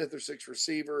him, the 5th or 6th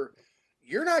receiver,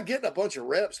 you're not getting a bunch of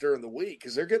reps during the week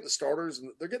because they're getting the starters and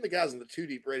they're getting the guys in the 2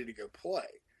 deep ready to go play.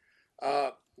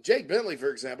 Jake Bentley, for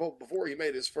example, before he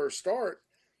made his first start,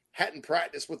 hadn't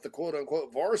practiced with the quote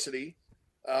unquote varsity,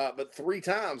 but 3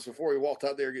 times before he walked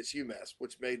out there against UMass,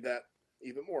 which made that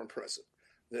even more impressive.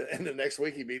 And the next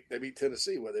week they beat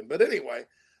Tennessee with him. But anyway,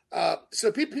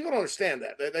 so people don't understand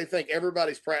that. They think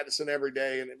everybody's practicing every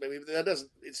day, and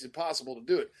it's impossible to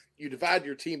do it. You divide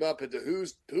your team up into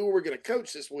who we're going to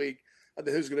coach this week, and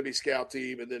then who's going to be scout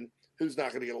team, and then who's not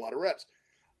going to get a lot of reps.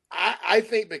 I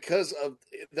think because of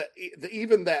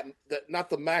even that not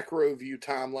the macro view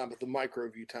timeline, but the micro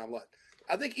view timeline.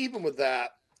 I think even with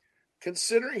that,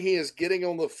 considering he is getting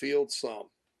on the field some,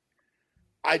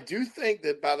 I do think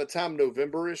that by the time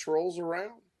November-ish rolls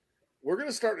around, we're going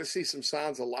to start to see some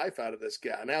signs of life out of this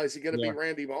guy. Now, is he going to be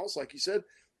Randy Moss, like you said?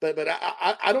 But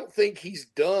I don't think he's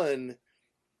done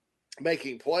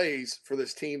making plays for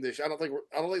this team. I don't think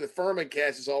the Furman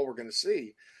catch is all we're going to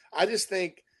see. I just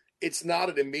think it's not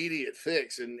an immediate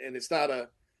fix, and it's not a,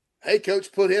 hey,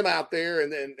 coach, put him out there,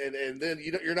 and then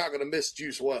you're not going to miss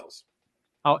Juice Wells.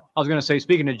 I was going to say,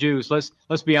 speaking of Juice,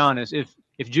 let's be honest.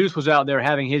 If Juice was out there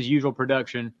having his usual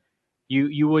production,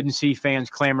 you wouldn't see fans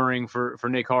clamoring for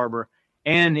Nick Harbor.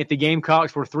 And if the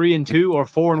Gamecocks were 3-2 or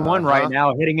 4-1 right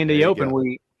now, heading into the open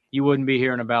week, you wouldn't be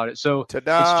hearing about it. So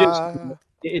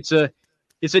it's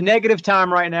a negative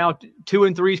time right now.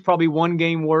 2-3 is probably one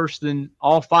game worse than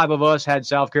all five of us had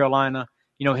South Carolina,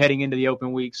 heading into the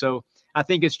open week. So I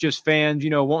think it's just fans,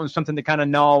 wanting something to kind of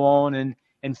gnaw on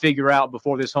and figure out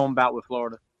before this home bout with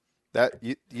Florida.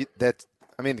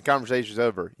 The conversation's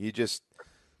over. You just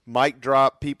mic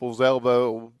drop people's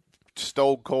elbow,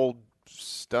 stone cold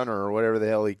stunner or whatever the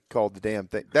hell he called the damn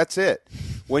thing. That's it.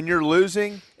 When you're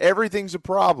losing, everything's a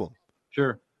problem.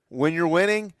 Sure. When you're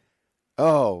winning,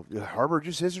 Harbor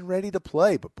just isn't ready to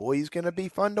play, but boy, he's going to be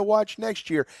fun to watch next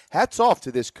year. Hats off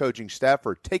to this coaching staff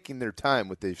for taking their time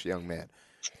with this young man.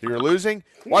 You're losing.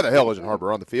 Why the hell isn't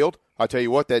Harbor on the field? I'll tell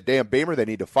you what, that damn Beamer, they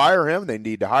need to fire him. They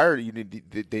need to hire.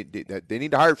 They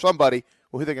need to hire somebody.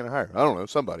 Well, who are they going to hire? I don't know.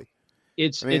 Somebody.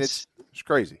 It's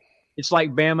crazy. It's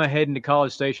like Bama heading to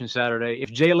College Station Saturday.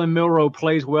 If Jalen Milroe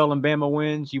plays well and Bama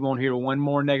wins, you won't hear one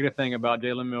more negative thing about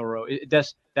Jalen Milroe.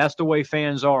 That's the way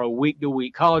fans are, week to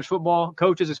week. College football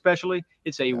coaches, especially,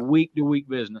 it's a week to week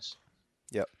business.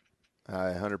 Yep, I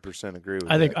 100% agree with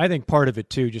that. I think part of it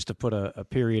too, just to put a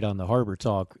period on the Harbor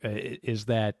talk, is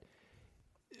that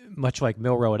much like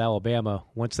Milroe at Alabama,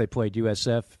 once they played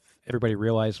USF, everybody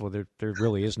realized there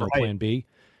really is no plan B.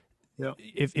 Yeah.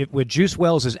 If with Juice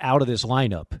Wells is out of this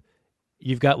lineup,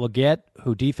 you've got Leggett,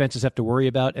 who defenses have to worry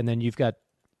about, and then you've got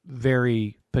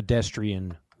very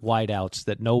pedestrian wideouts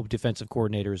that no defensive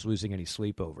coordinator is losing any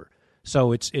sleep over.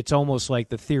 So it's almost like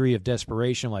the theory of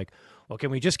desperation, like, well, can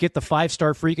we just get the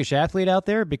 5-star freakish athlete out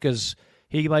there because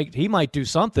he might do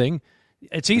something?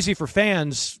 It's easy for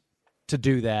fans to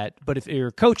do that, but if you're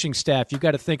a coaching staff, you've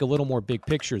got to think a little more big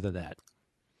picture than that.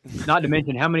 Not to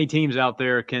mention how many teams out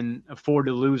there can afford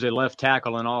to lose a left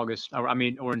tackle in August, or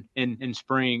in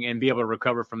spring, and be able to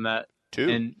recover from that. Two.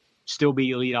 And still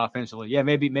be elite offensively. Yeah,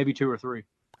 maybe 2 or 3.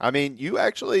 I mean, you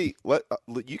actually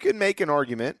you can make an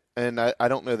argument, and I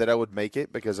don't know that I would make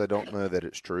it because I don't know that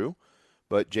it's true.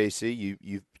 But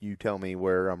JC, you tell me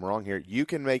where I'm wrong here. You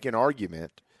can make an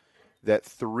argument that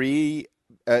 3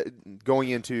 going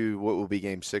into what will be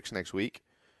Game 6 next week,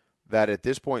 that at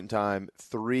this point in time,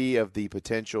 3 of the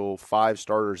potential 5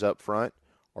 starters up front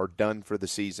are done for the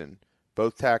season.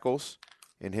 Both tackles,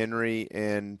 in Henry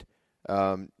and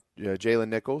Jalen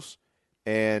Nichols.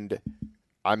 And,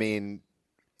 I mean,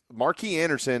 Marquis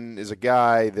Anderson is a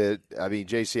guy that,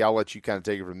 JC, I'll let you kind of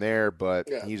take it from there, but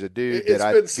he's a dude that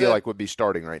I feel like would be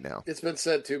starting right now. It's been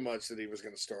said too much that he was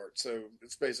going to start, so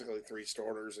it's basically 3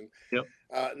 starters. And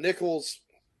Nichols,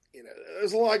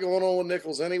 there's a lot going on with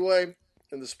Nichols anyway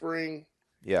in the spring.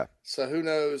 Yeah. So who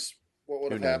knows what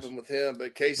would have happened with him.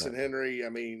 But Case and Henry,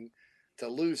 to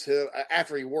lose him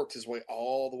after he worked his way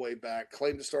all the way back,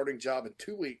 claimed a starting job in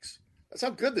 2 weeks. That's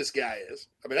how good this guy is.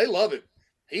 They love him.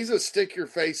 He's a stick your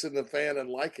face in the fan and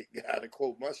like it guy, to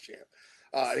quote Muschamp.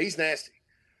 He's nasty.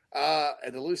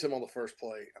 And to lose him on the first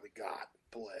play, God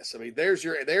bless. There's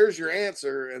your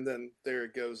answer, and then there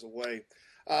it goes away.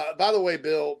 By the way,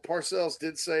 Bill, Parcells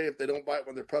did say if they don't bite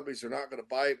when they're puppies, they're not going to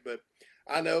bite. But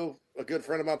I know a good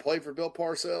friend of mine played for Bill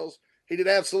Parcells. He did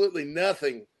absolutely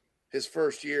nothing his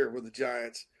first year with the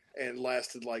Giants and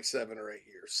lasted like 7 or 8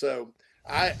 years. So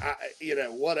I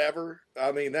whatever.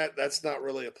 That's not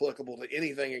really applicable to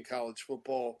anything in college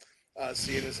football.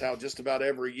 Seeing as how just about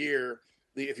every year,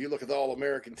 if you look at the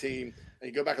All-American team and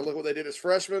you go back and look what they did as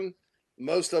freshmen,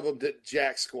 most of them did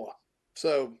jack squat.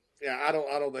 So yeah, I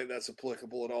don't think that's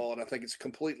applicable at all, and I think it's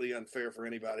completely unfair for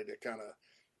anybody to kind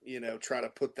of, try to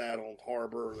put that on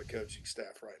Harbor or the coaching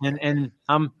staff right now. And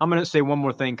I'm going to say one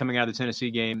more thing coming out of the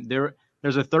Tennessee game.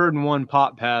 There's a 3rd and 1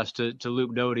 pop pass to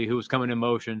Luke Doty, who was coming in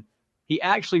motion. He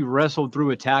actually wrestled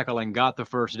through a tackle and got the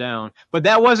first down, but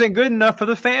that wasn't good enough for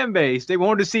the fan base. They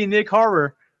wanted to see Nick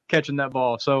Harbor catching that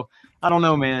ball. So I don't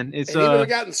know, man. It's he would have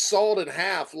gotten sawed in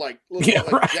half, like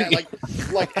Edward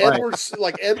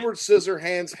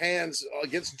Scissorhands hands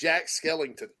against Jack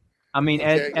Skellington.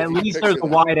 At least there's a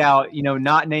wideout,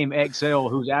 not named XL,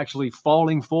 who's actually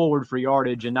falling forward for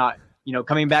yardage and not,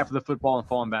 coming back for the football and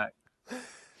falling back.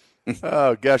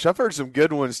 Oh, gosh, I've heard some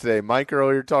good ones today. Mike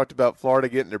earlier talked about Florida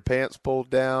getting their pants pulled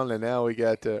down, and now we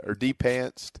got or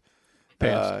de-pantsed.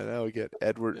 Now we got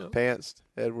Edward Pantsed,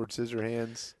 Edward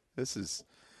Scissorhands. This is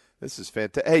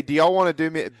fantastic. Hey, do y'all want to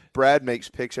do me – Brad makes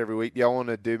picks every week. Do y'all want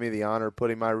to do me the honor of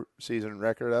putting my season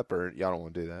record up, or y'all don't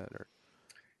want to do that? Or?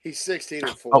 He's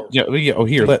 16-4. Oh, yeah. Oh,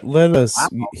 here. Let us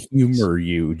humor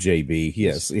you, JB.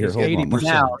 Yes. Here, hold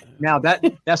on. Now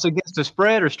that's against the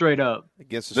spread or straight up?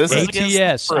 Against the spread.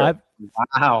 ATS.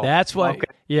 Wow. That's why. Okay.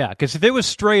 Yeah, because if it was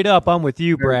straight up, I'm with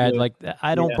you, Brad. Like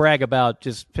I don't brag about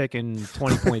just picking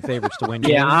 20-point favorites to win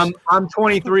games. Yeah, I'm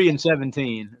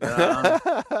 23-17.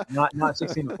 Not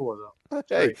 16-4 though.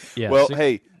 Hey, yeah,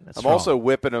 I'm strong. Also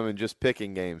whipping them and just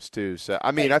picking games too. So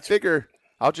I mean, I figure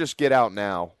I'll just get out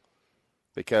now.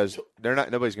 Because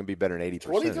nobody's going to be better than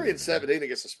 80%. 23-17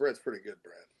 against the spread's pretty good,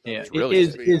 Brad. Yeah, really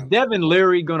is Devin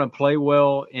Leary going to play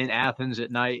well in Athens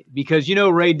at night? Because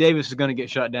Ray Davis is going to get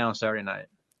shut down Saturday night.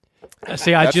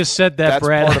 See, I just said that,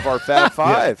 Brad. That's part of our Fab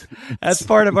Five. That's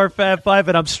part of our Fab Five,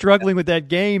 and I'm struggling with that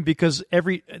game because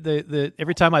every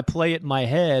time I play it in my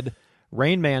head,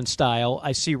 Rain Man style,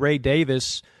 I see Ray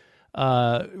Davis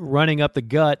running up the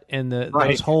gut, and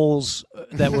those holes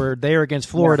that were there against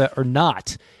Florida are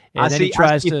not. And then he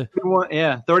tries to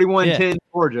 31-10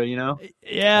 Georgia,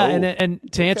 Yeah,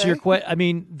 and to answer your question, I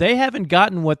mean, they haven't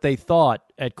gotten what they thought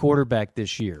at quarterback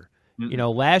this year. Mm-hmm.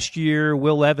 Last year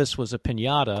Will Levis was a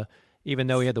piñata, even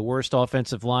though he had the worst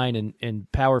offensive line in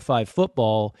Power 5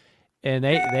 football, and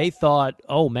they thought,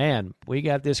 oh man, we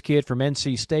got this kid from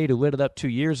NC State who lit it up 2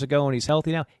 years ago and he's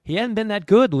healthy now. He hadn't been that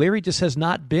good. Leary just has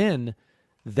not been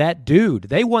that dude.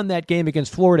 They won that game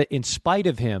against Florida in spite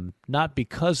of him, not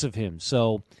because of him.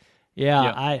 So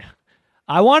I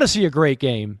want to see a great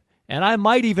game, and I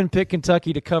might even pick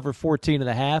Kentucky to cover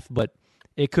 14.5, but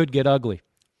it could get ugly.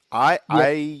 I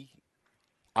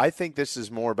think this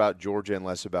is more about Georgia and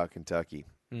less about Kentucky.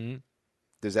 Mm-hmm.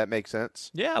 Does that make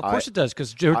sense? Yeah, of course it does,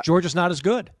 because Georgia's not as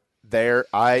good.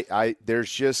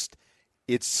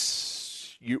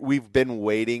 We've been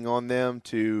waiting on them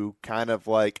to kind of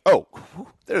like,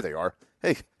 there they are.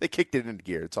 Hey, they kicked it into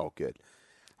gear. It's all good.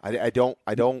 I don't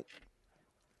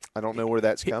know where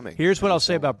that's coming. Here's what I'll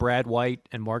say about Brad White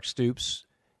and Mark Stoops,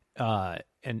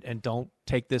 and don't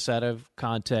take this out of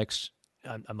context.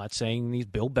 I'm not saying he's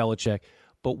Bill Belichick,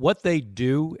 but what they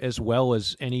do as well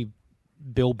as any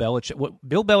Bill Belichick.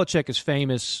 Bill Belichick is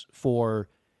famous for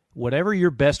whatever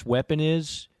your best weapon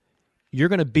is, you're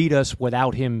going to beat us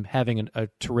without him having a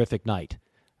terrific night,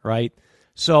 right?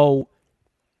 So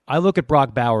I look at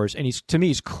Brock Bowers, and to me,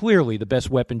 he's clearly the best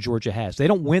weapon Georgia has. They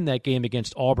don't win that game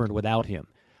against Auburn without him.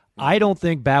 I don't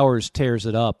think Bowers tears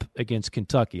it up against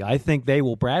Kentucky. I think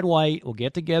Brad White will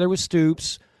get together with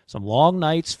Stoops, some long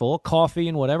nights full of coffee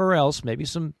and whatever else, maybe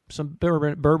some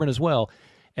bourbon as well,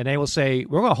 and they will say,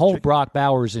 we're going to hold Brock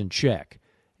Bowers in check.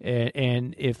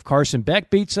 And if Carson Beck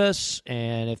beats us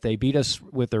and if they beat us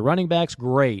with their running backs,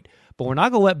 great. But we're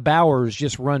not going to let Bowers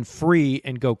just run free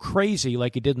and go crazy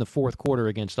like he did in the fourth quarter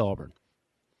against Auburn.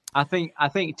 I think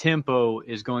tempo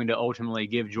is going to ultimately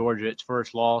give Georgia its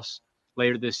first loss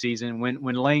later this season.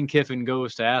 When Lane Kiffin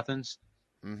goes to Athens,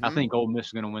 Mm-hmm. I think Ole Miss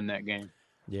is going to win that game.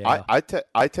 Yeah,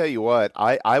 I tell you what,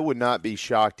 I would not be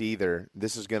shocked either.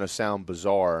 This is going to sound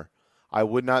bizarre. I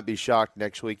would not be shocked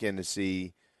next weekend to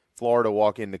see Florida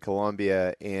walk into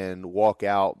Columbia and walk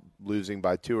out losing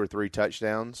by 2 or 3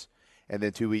 touchdowns, and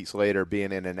then 2 weeks later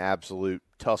being in an absolute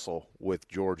tussle with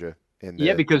Georgia.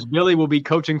 Because Billy will be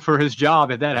coaching for his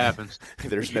job if that happens.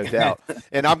 There's no doubt.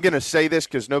 And I'm going to say this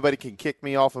because nobody can kick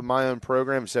me off of my own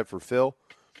program except for Phil.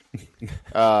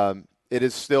 It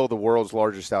is still the world's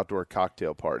largest outdoor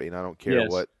cocktail party, and I don't care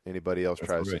what anybody else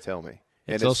tries to tell me.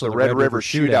 And it's the Red River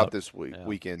Shootout this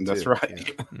weekend. That's too.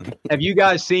 right. Yeah. Have you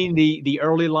guys seen the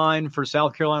early line for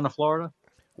South Carolina, Florida?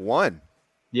 1.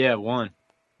 Yeah, 1.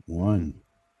 1.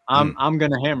 I'm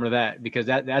going to hammer that because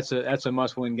that's a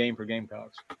must-win game for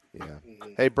Gamecocks. Yeah.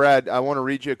 Hey, Brad, I want to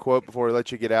read you a quote before we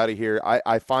let you get out of here.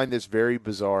 I find this very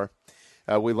bizarre.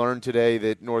 We learned today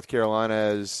that North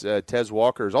Carolina's Tez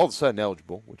Walker is all of a sudden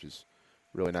eligible, which is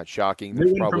really not shocking.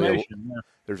 There's probably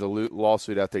there's a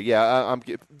lawsuit out there. Yeah,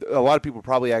 a lot of people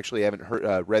probably actually haven't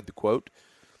read the quote,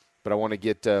 but I want to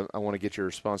get your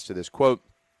response to this quote.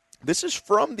 This is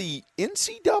from the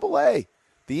NCAA.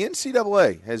 The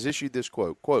NCAA has issued this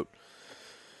quote. Quote,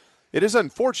 "It is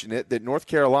unfortunate that North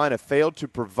Carolina failed to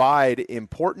provide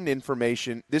important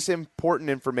information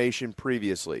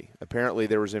previously. Apparently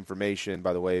there was information,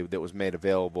 by the way, that was made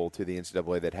available to the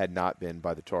NCAA that had not been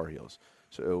by the Tar Heels."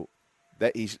 So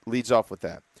that he leads off with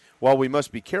that. "While we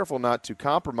must be careful not to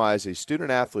compromise a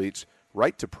student-athlete's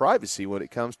right to privacy when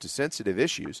it comes to sensitive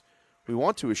issues, we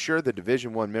want to assure the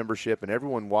Division I membership and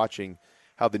everyone watching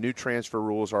how the new transfer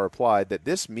rules are applied that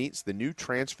this meets the new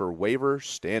transfer waiver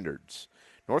standards.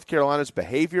 North Carolina's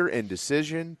behavior and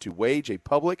decision to wage a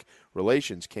public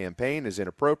relations campaign is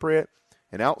inappropriate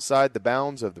and outside the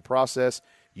bounds of the process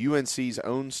UNC's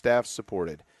own staff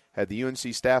supported. Had the UNC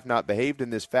staff not behaved in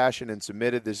this fashion and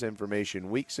submitted this information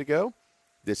weeks ago,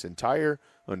 this entire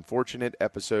unfortunate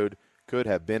episode could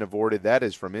have been avoided. That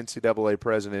is from NCAA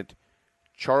President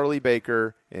Charlie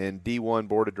Baker and D1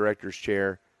 Board of Directors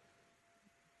Chair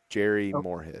Jerry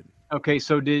Moorhead. Okay,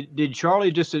 so did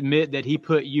Charlie just admit that he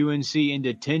put UNC in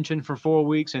detention for 4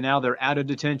 weeks and now they're out of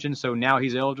detention, so now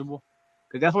he's eligible?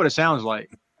 Because that's what it sounds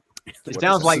like. It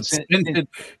sounds like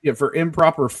for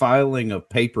improper filing of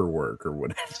paperwork or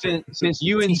whatever. Since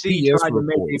UNC tried to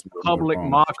make a public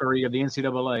mockery of the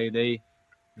NCAA, they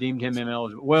deemed him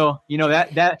ineligible. Well, you know,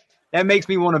 that makes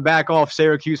me want to back off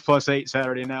Syracuse +8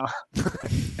 Saturday now.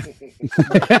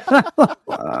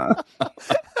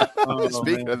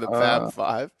 Speaking of the Fab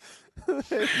Five,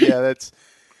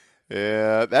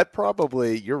 that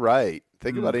probably, you're right.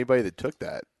 Think about anybody that took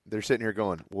that. They're sitting here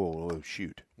going, whoa,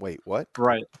 shoot. Wait, what?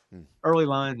 Right. Early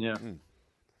line, yeah.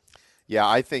 Yeah,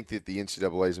 I think that the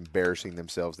NCAA is embarrassing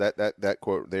themselves. That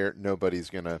quote there, nobody's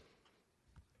going to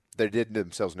 – they did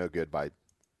themselves no good by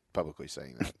publicly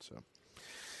saying that. So,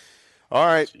 all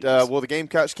right. Well, the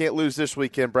Gamecocks can't lose this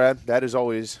weekend, Brad. That is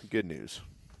always good news,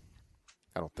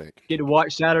 I don't think. Get to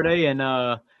watch Saturday and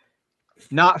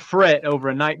not fret over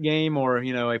a night game or,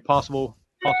 a possible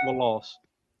loss.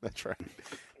 That's right.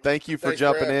 Thank you for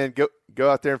jumping in. Go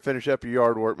out there and finish up your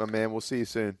yard work, my man. We'll see you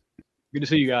soon. Good to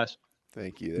see you guys.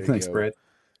 Thank you. Thanks, Brad.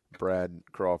 Brad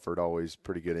Crawford, always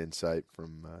pretty good insight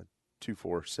from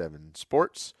 247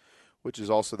 Sports, which is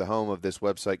also the home of this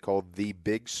website called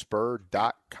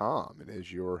thebigspur.com. It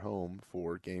is your home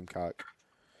for Gamecock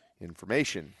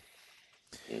information,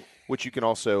 which you can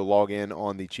also log in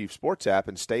on the Chief Sports app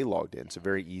and stay logged in. It's a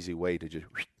very easy way to just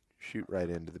shoot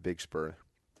right into the Big Spur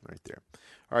right there.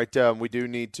 All right, we do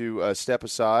need to step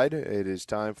aside. It is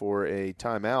time for a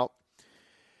timeout.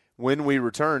 When we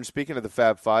return, speaking of the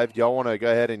Fab Five, do y'all want to go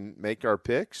ahead and make our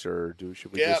picks, or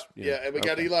should we just? Yeah, and we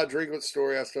got Eli Drinkwitz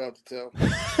story I still have to tell.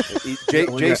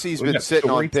 JC's been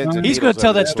sitting on pins and He's going to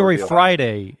tell that story deal.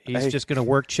 Friday. He's just going to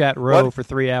work chat row for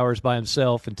 3 hours by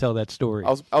himself and tell that story. I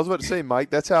was about to say, Mike,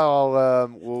 that's how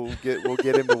we'll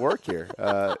get him to work here.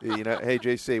 Hey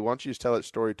JC, why don't you just tell that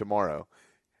story tomorrow?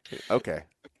 Okay.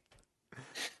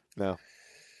 No.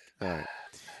 All right.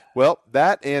 Well,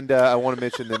 that and I want to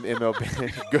mention the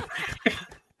MLB.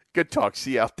 Good talk.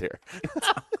 See you out there.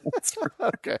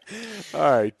 Okay. All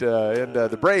right. And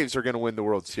the Braves are going to win the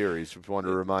World Series. If you want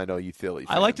to remind all you Phillies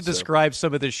fans. I like to describe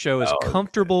some of this show as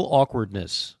comfortable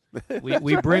awkwardness.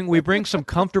 We bring some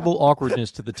comfortable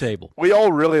awkwardness to the table. We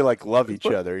all really love each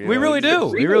other. We really do.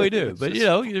 We really do. But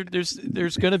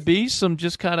there's going to be some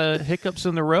just kind of hiccups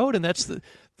in the road, and that's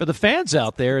for the fans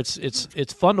out there.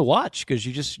 It's fun to watch because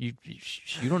you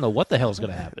don't know what the hell's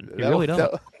going to happen. You really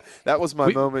don't. That was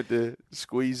my moment to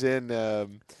squeeze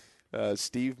in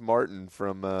Steve Martin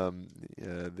from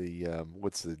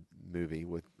what's the movie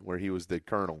where he was the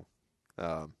colonel.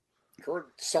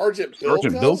 Sergeant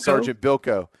Bilko. Sergeant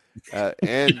Bilko.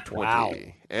 And 20. Wow.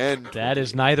 And that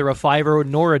is neither a fiver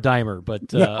nor a dimer,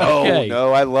 but okay.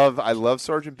 No, I love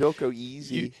Sergeant Bilko.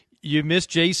 Easy. You missed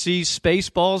JC's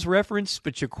Spaceballs reference,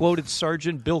 but you quoted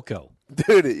Sergeant Bilko.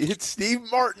 Dude, it's Steve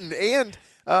Martin and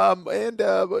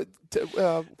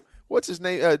what's his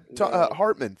name?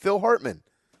 Hartman. Phil Hartman.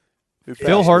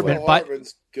 Phil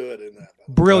Hartman's good in that.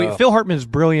 Brilliant. Phil Hartman is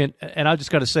brilliant, and I just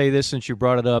got to say this since you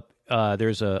brought it up.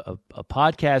 There's a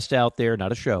podcast out there,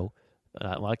 not a show,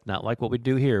 not like what we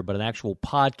do here, but an actual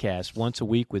podcast once a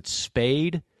week with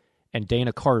Spade and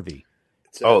Dana Carvey.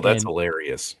 That's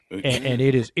hilarious. And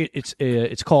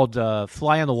it's called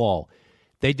Fly on the Wall.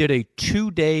 They did a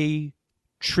 2-day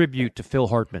tribute to Phil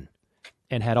Hartman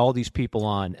and had all these people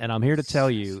on. And I'm here to tell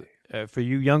you, for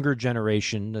you younger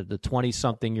generation, the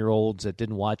 20-something-year-olds that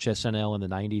didn't watch SNL in the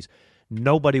 90s,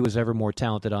 nobody was ever more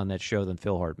talented on that show than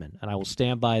Phil Hartman. And I will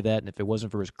stand by that. And if it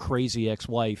wasn't for his crazy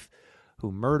ex-wife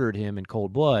who murdered him in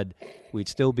cold blood, we'd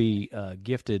still be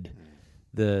gifted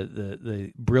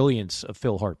the brilliance of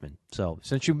Phil Hartman. So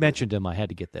since you mentioned him, I had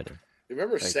to get that in.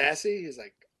 Remember Sassy? He's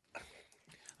like,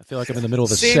 I feel like I'm in the middle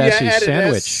of a sassy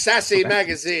sandwich. Sassy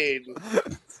magazine.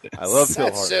 I love Phil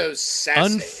Hartman. So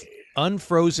sassy.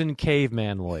 Unfrozen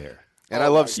caveman lawyer. And I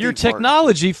love Steve Your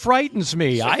technology frightens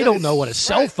me. I don't know what a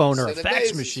cell phone or a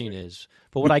fax machine is.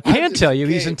 But what I can tell you,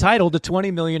 he's entitled to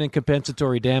 $20 million in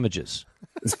compensatory damages.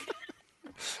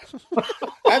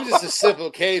 I'm just a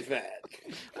simple caveman.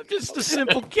 I'm just a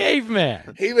simple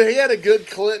caveman. He had a good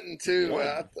Clinton, too.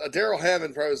 Darrell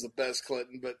Hammond probably was the best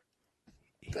Clinton, but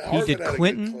he did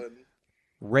Clinton,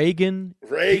 Reagan.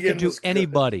 He could do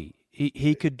anybody.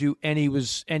 He could do and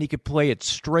he could play it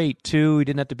straight too. He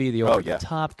didn't have to be the over the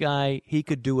top guy. He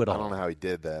could do it all. I don't know how he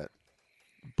did that.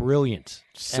 Brilliant.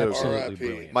 So Absolutely good.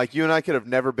 brilliant. Mike, you and I could have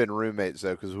never been roommates,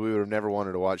 though, because we would have never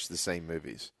wanted to watch the same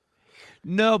movies.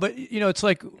 No, but, it's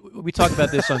like we talk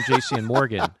about this on JC and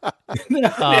Morgan.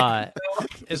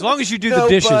 As long as you do the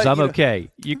dishes, I'm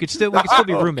okay. We can still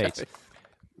be roommates. Okay.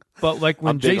 But like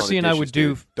when JC and I would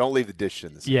do, don't leave the dish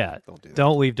in the sink. Yeah,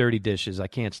 don't leave dirty dishes. I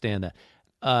can't stand that.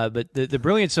 But the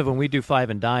brilliance of when we do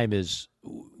Five and Dime is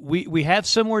we have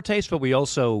similar tastes, but we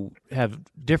also have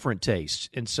different tastes.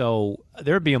 And so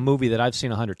there'd be a movie that I've seen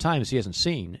 100 times he hasn't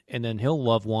seen, and then he'll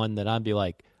love one that I'd be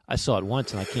like, I saw it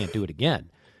once and I can't do it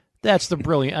again. That's the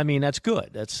brilliant. I mean, that's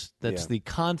good. That's the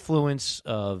confluence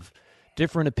of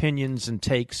different opinions and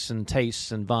takes and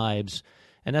tastes and vibes,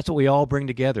 and that's what we all bring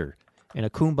together in a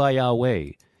kumbaya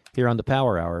way here on the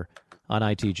Power Hour on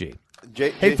ITG.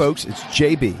 Hey folks, it's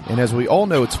JB, and as we all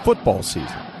know, it's football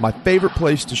season. My favorite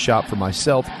place to shop for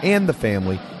myself and the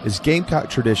family is Gamecock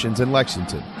Traditions in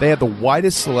Lexington. They have the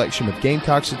widest selection of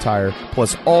Gamecocks attire,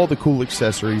 plus all the cool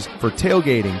accessories for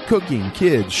tailgating, cooking,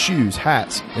 kids, shoes,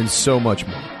 hats, and so much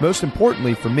more. Most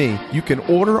importantly for me, you can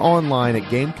order online at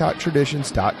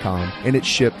GamecockTraditions.com, and it's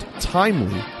shipped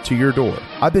timely to your door.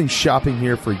 I've been shopping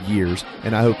here for years,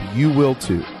 and I hope you will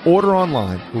too. Order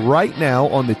online right now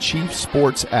on the Chief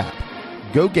Sports app.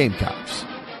 Go Gamecocks.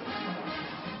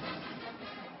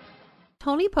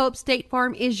 Tony Pope State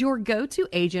Farm is your go-to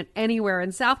agent anywhere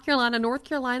in South Carolina, North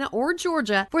Carolina, or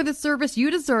Georgia for the service you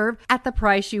deserve at the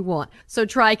price you want. So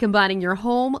try combining your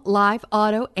home, life,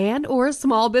 auto, and or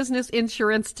small business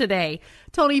insurance today.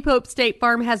 Tony Pope State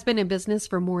Farm has been in business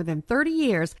for more than 30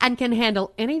 years and can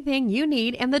handle anything you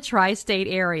need in the tri-state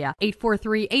area.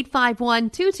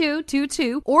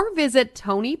 843-851-2222 or visit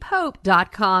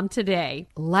TonyPope.com today.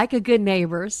 Like a good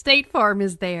neighbor, State Farm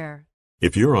is there.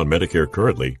 If you're on Medicare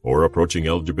currently or approaching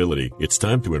eligibility, it's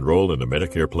time to enroll in a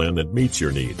Medicare plan that meets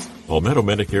your needs. Palmetto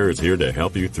Medicare is here to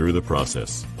help you through the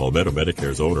process. Palmetto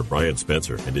Medicare's owner, Brian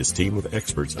Spencer, and his team of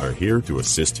experts are here to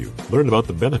assist you. Learn about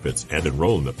the benefits and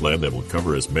enroll in a plan that will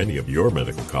cover as many of your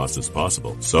medical costs as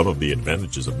possible. Some of the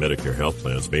advantages of Medicare health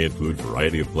plans may include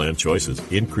variety of plan choices,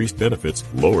 increased benefits,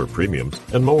 lower premiums,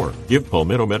 and more. Give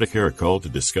Palmetto Medicare a call to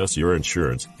discuss your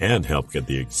insurance and help get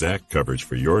the exact coverage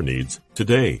for your needs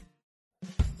today.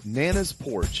 Nana's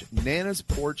Porch,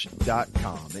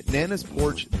 nanasporch.com. At Nana's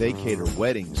Porch, they cater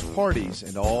weddings, parties,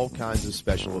 and all kinds of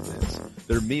special events.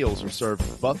 Their meals are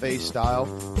served buffet style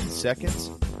in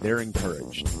seconds. They're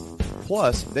encouraged.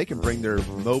 Plus, they can bring their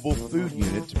mobile food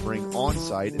unit to bring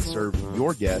on-site and serve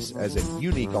your guests as a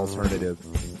unique alternative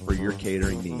for your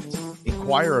catering needs.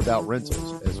 Inquire about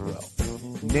rentals as well.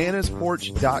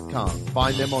 nanasporch.com.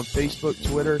 Find them on Facebook,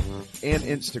 Twitter, and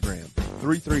Instagram.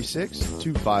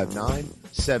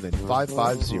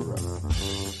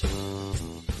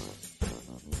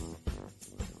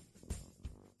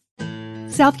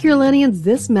 336-259-7550. South Carolinians,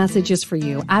 this message is for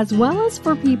you, as well as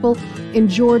for people in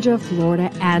Georgia, Florida,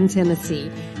 and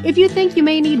Tennessee. If you think you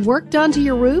may need work done to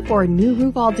your roof or a new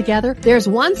roof altogether, there's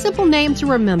one simple name to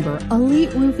remember: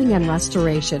 Elite Roofing and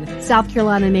Restoration. South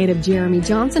Carolina native Jeremy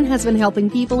Johnson has been helping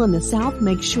people in the South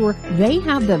make sure they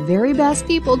have the very best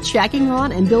people checking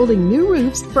on and building new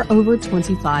roofs for over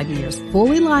 25 years.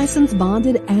 Fully licensed,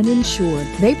 bonded, and insured,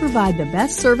 they provide the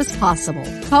best service possible.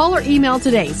 Call or email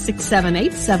today,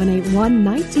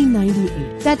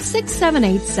 678-781-1998. That's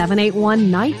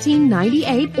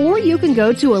 678-781-1998, or you can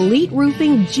go to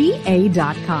EliteRoofingGA.com.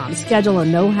 Schedule a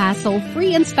no-hassle,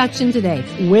 free inspection today.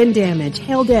 Wind damage,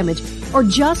 hail damage, or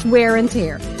just wear and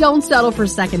tear. Don't settle for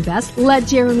second best. Let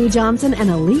Jeremy Johnson and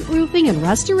Elite Roofing and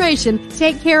Restoration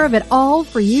take care of it all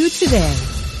for you today.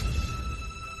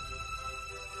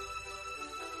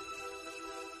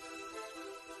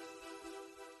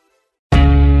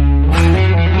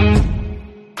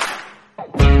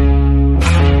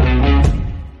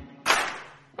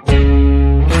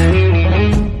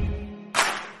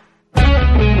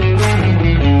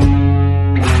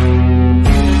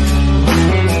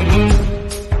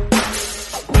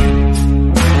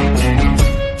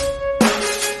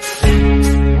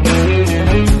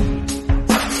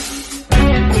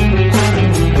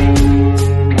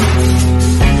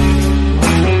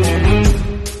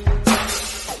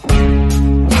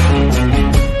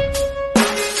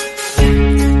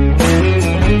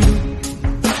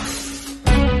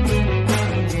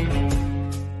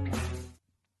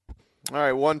 All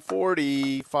right,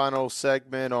 140, final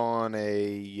segment on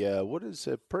what is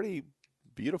a pretty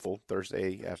beautiful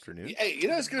Thursday afternoon. Hey,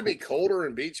 it's going to be colder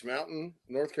in Beach Mountain,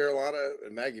 North Carolina,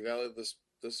 and Maggie Valley this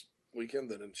weekend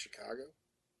than in Chicago.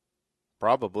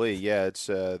 Probably, yeah. It's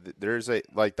there's the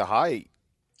high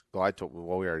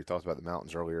Well, we already talked about the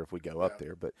mountains earlier if we go up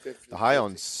there, but 50, the high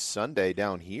on Sunday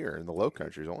down here in the low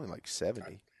country is only like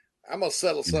 70. I'm going to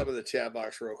settle something in the chat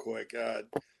box real quick.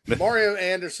 Mario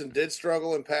Anderson did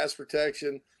struggle in pass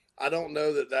protection. I don't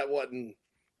know that wasn't,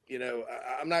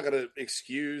 I'm not going to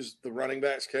excuse the running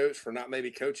backs coach for not maybe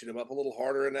coaching him up a little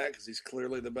harder in that because he's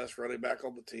clearly the best running back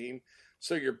on the team.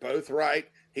 So you're both right.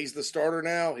 He's the starter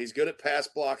now. He's good at pass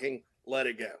blocking. Let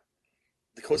it go.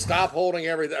 Stop holding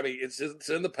everything. I mean, it's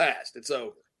in the past. It's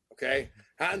over. Okay?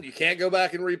 You can't go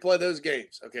back and replay those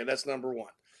games. Okay, that's number one.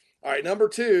 All right, number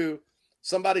two,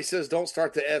 somebody says don't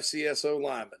start the FCSO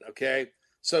lineman. Okay?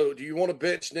 So do you want to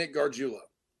bench Nick Gargiulo,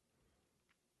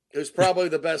 who's probably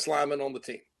the best lineman on the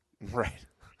team? Right.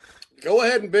 Go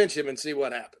ahead and bench him and see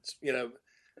what happens.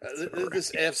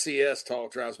 This FCS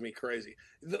talk drives me crazy.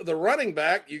 The running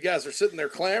back you guys are sitting there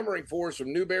clamoring for is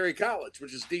from Newberry College,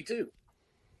 which is D2.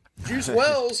 Juice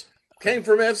Wells came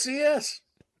from FCS.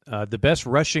 The best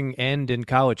rushing end in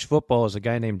college football is a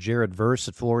guy named Jared Verse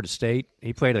at Florida State.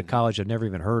 He played at a college I've never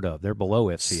even heard of. They're below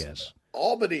FCS.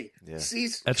 Albany. Yeah.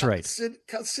 That's right.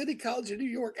 City College of New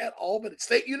York at Albany.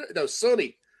 State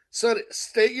University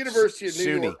of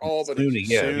New York, Albany.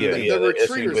 The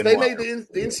Retrievers. They made the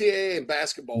NCAA in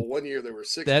basketball one year. There were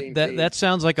 16 that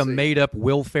sounds like a made-up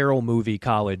Will Ferrell movie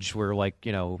college where, a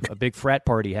big frat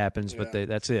party happens, but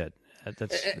that's it.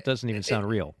 It doesn't even sound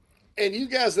real. And you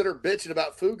guys that are bitching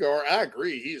about Fugar, I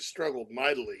agree. He has struggled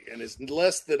mightily and is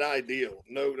less than ideal.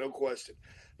 No question.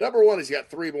 Number one, he's got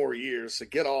 3 more years, so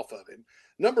get off of him.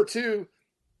 Number two,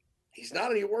 he's not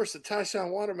any worse than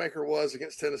Tyshawn Wanamaker was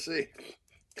against Tennessee.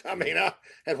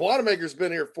 And Wanamaker's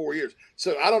been here 4 years.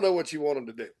 So I don't know what you want him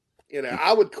to do.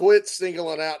 I would quit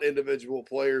singling out individual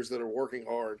players that are working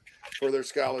hard for their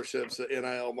scholarships, the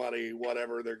NIL money,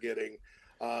 whatever they're getting.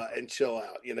 And chill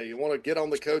out. You want to get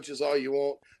on the coaches all you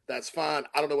want. That's fine.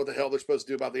 I don't know what the hell they're supposed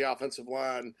to do about the offensive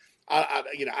line.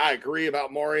 I agree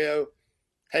about Mario.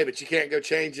 Hey, but you can't go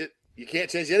change it. You can't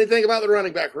change anything about the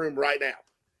running back room right now.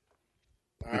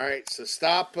 All right. So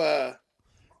stop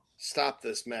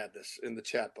this madness in the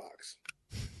chat box.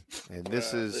 And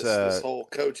this this whole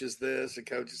coaches this and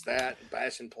coaches that and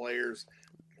bashing players.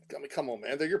 I mean, come on,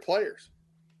 man. They're your players.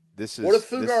 What if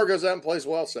Fugar goes out and plays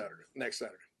well next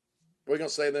Saturday? What are we going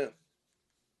to say then?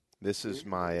 This is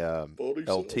my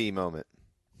LT moment.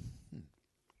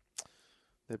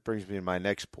 That brings me to my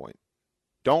next point.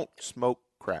 Don't smoke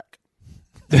crack.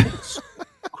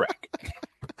 Crack.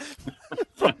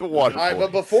 From the water. All right,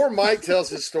 but before Mike tells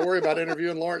his story about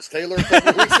interviewing Lawrence Taylor a couple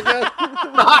of weeks ago,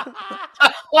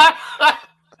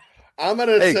 I'm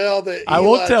going to tell the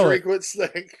Eli Drinkwitz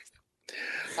thing.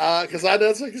 Because I know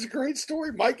it's a great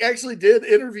story. Mike actually did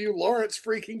interview Lawrence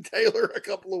freaking Taylor a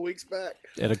couple of weeks back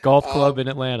at a golf club in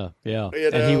Atlanta. Yeah,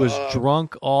 and he was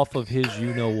drunk off of his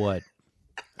you-know-what.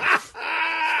 I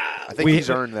think he's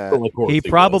earned that. He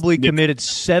probably committed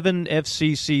 7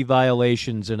 FCC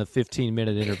violations in a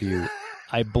 15-minute interview.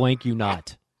 I blank you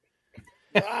not.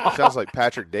 Sounds like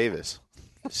Patrick Davis.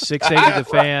 680 The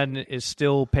Fan is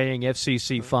still paying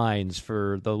FCC fines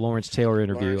for the Lawrence Taylor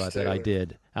interview that I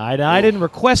did. I didn't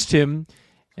request him,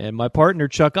 and my partner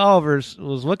Chuck Oliver was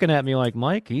looking at me like,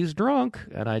 Mike, he's drunk.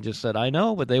 And I just said, I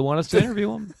know, but they want us to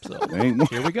interview him. So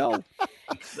here we go.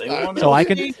 They want so I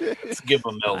can let's give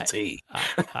them LT.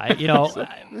 I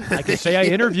can say I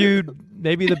interviewed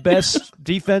maybe the best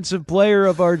defensive player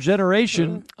of our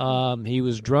generation. He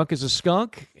was drunk as a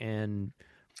skunk and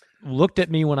looked at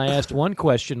me when I asked one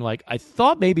question like I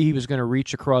thought maybe he was going to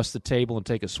reach across the table and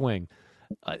take a swing,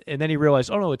 and then he realized,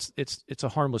 oh no, it's a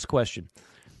harmless question.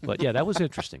 But yeah, that was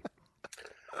interesting.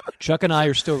 Chuck and I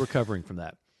are still recovering from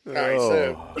that. All right,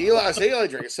 so Eli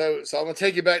drinking. So I'm going to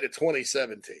take you back to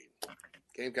 2017.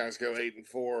 Gamecocks go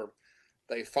 8-4.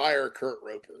 They fire Kurt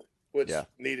Roper, which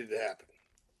needed to happen.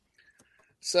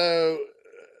 So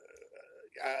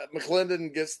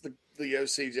McClendon gets the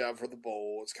OC job for the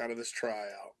bowl. It's kind of this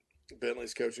tryout.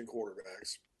 Bentley's coaching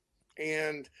quarterbacks.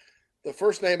 And the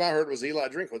first name I heard was Eli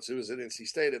Drinkwitz, who was at NC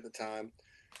State at the time,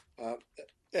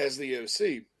 as the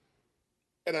OC.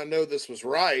 And I know this was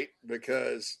right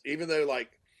because even though,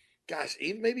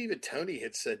 maybe even Tony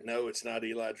had said, no, it's not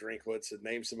Eli Drinkwitz and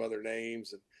named some other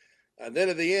names. And then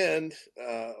at the end,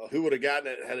 who would have gotten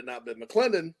it had it not been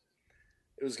McClendon?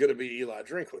 It was going to be Eli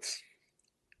Drinkwitz.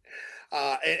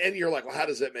 And you're like, well, how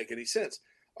does that make any sense?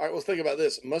 All right, well, think about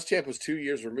this. Muschamp was 2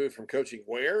 years removed from coaching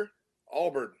where?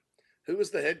 Auburn. Who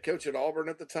was the head coach at Auburn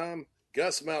at the time?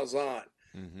 Gus Malzahn.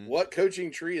 Mm-hmm. What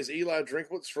coaching tree is Eli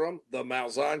Drinkwitz from? The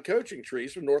Malzahn coaching tree.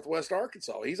 He's from Northwest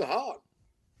Arkansas. He's a hog,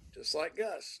 just like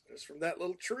Gus. Just from that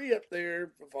little tree up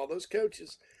there with all those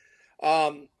coaches.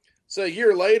 So a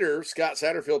year later, Scott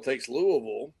Satterfield takes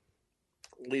Louisville,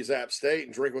 leaves App State,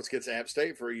 and Drinkwitz gets App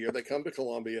State for a year. They come to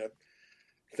Columbia.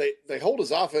 They hold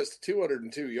his offense to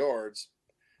 202 yards,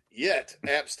 yet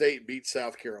App State beats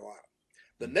South Carolina.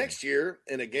 The next year,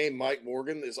 in a game Mike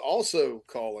Morgan is also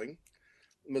calling,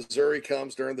 Missouri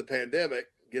comes during the pandemic,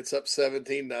 gets up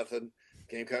 17-0.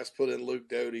 Gamecocks put in Luke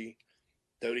Doty.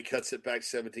 Doty cuts it back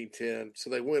 17-10, so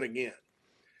they win again.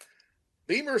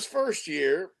 Beamer's first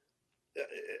year,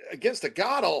 against a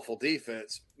god-awful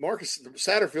defense, Marcus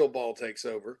Satterfield ball takes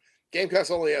over. Gamecocks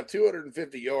only have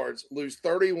 250 yards, lose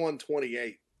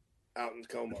 31-28 out in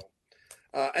Como.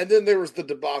 And then there was the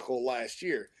debacle last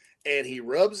year. And he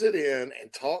rubs it in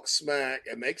and talks smack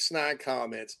and makes snide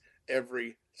comments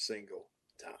every single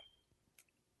time.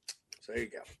 So there you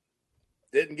go.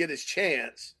 Didn't get his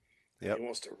chance. Yep. He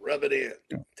wants to rub it in.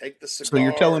 Take the cigar. So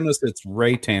you're telling us it's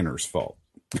Ray Tanner's fault?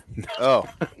 Oh.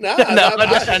 No,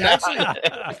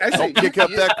 Actually, kick up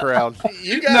that crowd.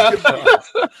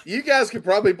 You guys could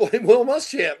probably blame Will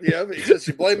Muschamp. Because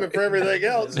you blame him for everything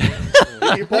else.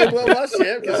 You blame Will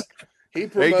Muschamp because he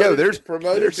promoted, there's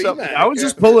BMAC. I was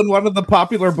just pulling one of the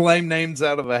popular blame names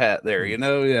out of a hat there,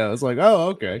 Yeah, it's like, oh,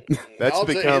 okay.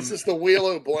 It's just the wheel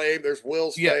of blame. There's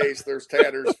Will's face. There's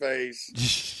Tanner's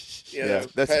face.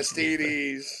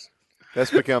 Pastides.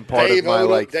 That's become part of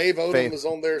my Dave Odom was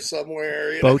on there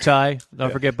somewhere. Bowtie.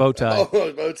 Don't forget Bowtie. Oh,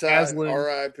 Bowtie.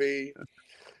 R.I.P.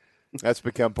 That's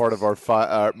become part of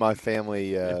our my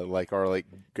family, our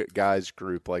guys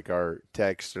group, our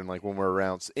text, and when we're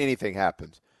around, anything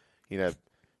happens. The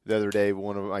other day,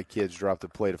 one of my kids dropped a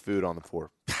plate of food on the floor.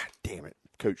 God damn it,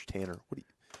 Coach Tanner!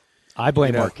 I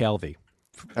blame Mark Calvey.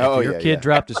 If your kid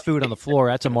dropped his food on the floor,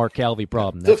 that's a Mark Calvey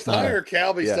problem. The Fire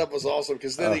Calvey stuff was awesome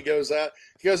because then he goes out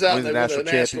and they win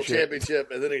the national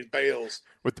championship, and then he bails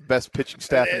with the best pitching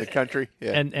staff in the country.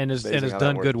 Yeah. And has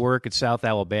done good work at South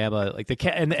Alabama.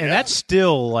 That's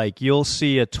still you'll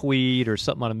see a tweet or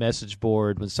something on a message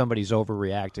board when somebody's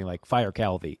overreacting, like Fire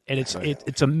Calvey, and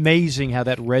it's amazing how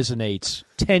that resonates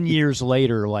 10 years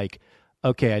later.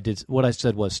 Okay, I did what I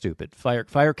said was stupid. Fire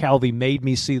Calvey made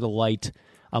me see the light.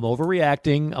 I'm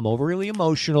overreacting. I'm overly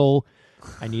emotional.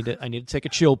 I need to take a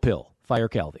chill pill. Fire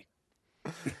Calvey.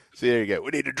 See, there you go.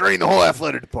 We need to drain the whole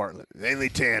athletic department. Mainly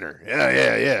Tanner.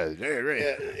 Yeah.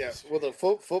 Well, the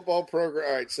football program.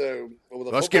 All right, so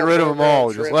let's get rid of them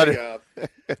all. Just let it.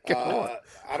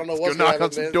 I don't know what's going to knock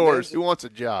on some doors. Who wants a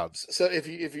job? So if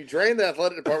you drain the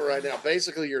athletic department right now,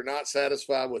 basically you're not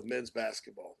satisfied with men's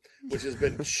basketball, which has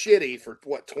been shitty for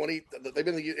 20. They've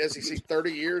been in the SEC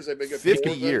 30 years. They've been good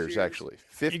 50 years actually.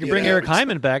 50. You can bring Eric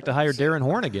Hyman back to hire Darren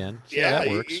Horn again. See how that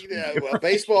works. A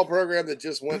baseball program that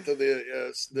just went to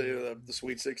the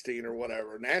Sweet 16 or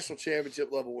whatever, national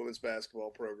championship level women's basketball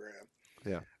program.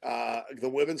 Yeah. The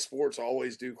women's sports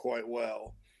always do quite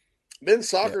well. Men's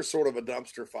soccer is sort of a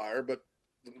dumpster fire, but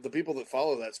the people that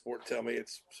follow that sport tell me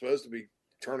it's supposed to be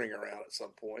turning around at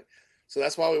some point. So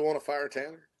that's why we want to fire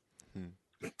Tanner.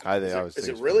 Is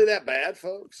it really that bad,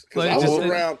 folks? Because I was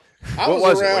around.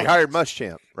 We hired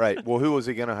Muschamp, right? Well, who was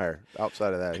he going to hire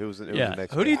outside of that? Who was the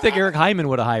next? Who do you think Eric Hyman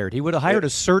would have hired? He would have hired a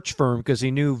search firm because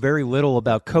he knew very little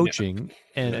about coaching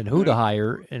and who to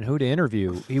hire and who to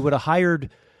interview. He would have hired.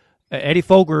 Eddie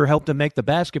Fogler helped him make the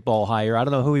basketball hire. I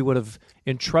don't know who he would have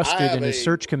entrusted in his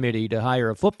search committee to hire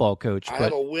a football coach. I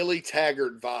have a Willie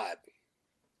Taggart vibe.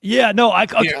 Yeah, no, I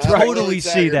could totally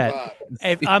see that.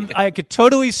 I could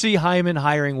totally see Hyman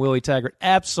hiring Willie Taggart.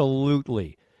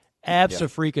 Absolutely.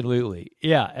 Abso-freaking-lutely.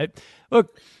 Yeah.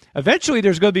 Look, eventually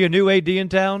there's going to be a new AD in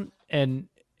town, and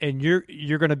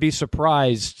you're going to be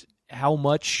surprised how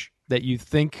much that you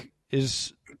think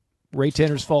is Ray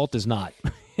Tanner's fault is not.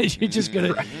 You're just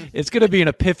it's going to be an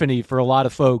epiphany for a lot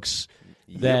of folks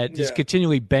that just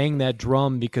continually bang that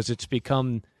drum because it's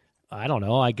become, I don't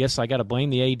know, I guess I got to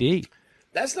blame the AD.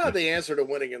 That's not the answer to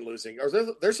winning and losing.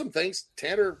 There's some things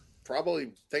Tanner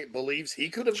probably believes he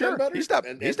could have done better. He's not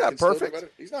perfect.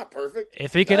 He's not perfect.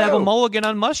 If he could have a mulligan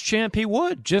on Muschamp, he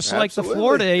would. Just like the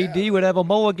Florida AD would have a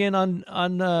mulligan on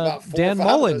Dan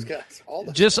Mullen.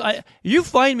 You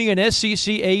find me an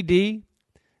SEC AD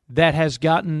that has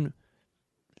gotten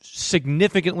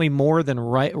significantly more than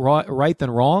right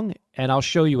than wrong, and I'll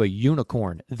show you a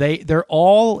unicorn. They're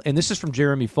all, and this is from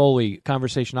Jeremy Foley,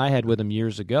 conversation I had with him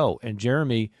years ago, and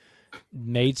Jeremy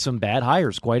made some bad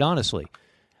hires, quite honestly.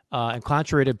 And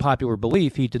contrary to popular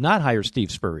belief, he did not hire Steve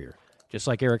Spurrier, just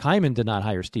like Eric Hyman did not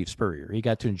hire Steve Spurrier. He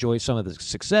got to enjoy some of the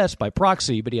success by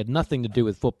proxy, but he had nothing to do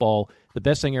with football. The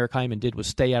best thing Eric Hyman did was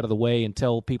stay out of the way and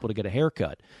tell people to get a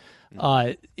haircut.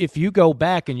 If you go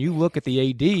back and you look at the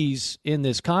ADs in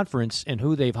this conference and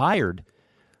who they've hired,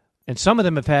 and some of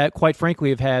them have had, quite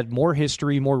frankly, have had more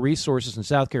history, more resources in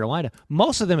South Carolina,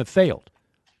 most of them have failed.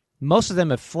 Most of them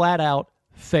have flat out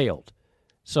failed.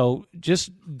 So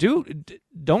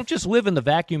don't just live in the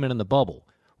vacuum and in the bubble.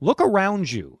 Look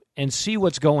around you and see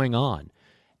what's going on.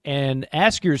 And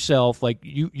ask yourself, like,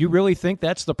 you really think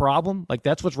that's the problem? Like,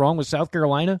 that's what's wrong with South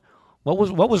Carolina? What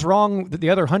was wrong with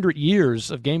the other 100 years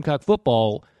of Gamecock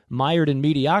football mired in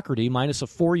mediocrity, minus a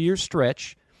 4-year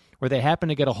stretch where they happened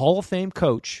to get a Hall of Fame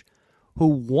coach who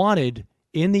wanted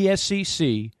in the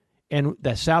SEC, and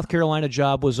the South Carolina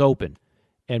job was open.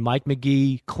 And Mike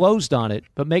McGee closed on it,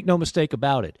 but make no mistake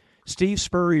about it. Steve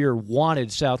Spurrier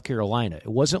wanted South Carolina. It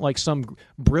wasn't like some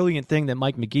brilliant thing that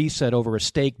Mike McGee said over a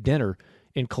steak dinner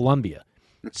in Columbia.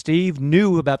 Steve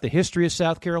knew about the history of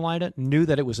South Carolina, knew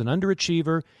that it was an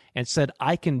underachiever, and said,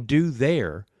 I can do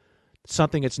there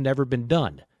something that's never been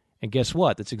done. And guess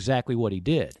what? That's exactly what he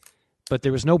did. But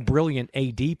there was no brilliant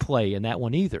AD play in that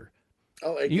one either.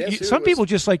 Oh, some people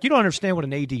just you don't understand what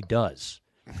an AD does.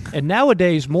 And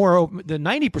nowadays, the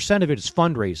 90% of it is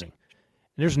fundraising. And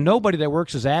there's nobody that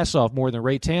works his ass off more than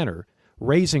Ray Tanner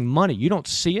raising money. You don't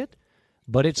see it,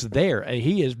 but it's there.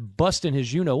 He is busting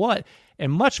his you-know-what,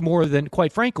 and much more than,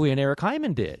 quite frankly, an Eric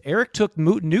Hyman did. Eric took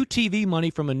new TV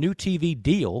money from a new TV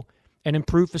deal and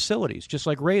improved facilities, just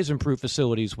like Ray's improved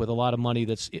facilities with a lot of money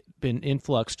that's been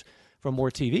influxed from more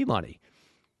TV money.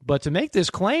 But to make this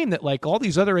claim that, like, all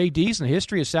these other ADs in the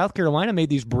history of South Carolina made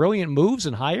these brilliant moves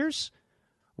and hires,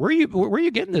 where are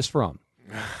you getting this from?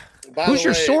 Who's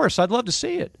your source? I'd love to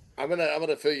see it. I'm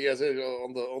gonna fill you guys in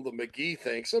on the McGee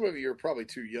thing. Some of you are probably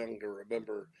too young to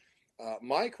remember.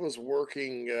 Mike was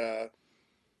working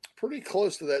pretty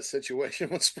close to that situation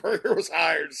when Spurrier was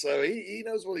hired, so he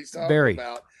knows what he's talking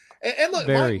about. And look,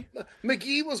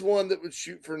 McGee was one that would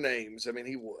shoot for names. I mean,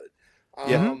 he would.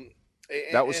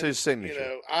 That was his signature. You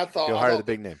know, I thought he'll hire the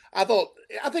big name. I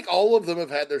think all of them have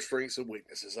had their strengths and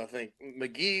weaknesses. I think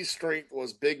McGee's strength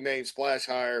was big name splash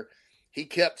hire. He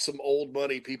kept some old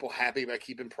money people happy by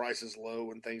keeping prices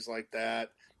low and things like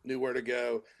that. Knew where to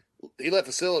go. He let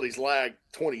facilities lag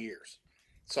 20 years.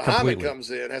 So Hyman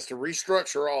comes in, has to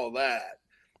restructure all of that.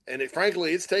 And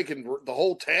frankly, it's taken the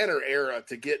whole Tanner era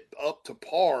to get up to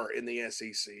par in the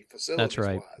SEC facilities. That's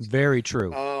right. Very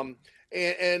true.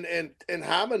 And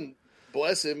Hyman,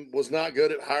 bless him, was not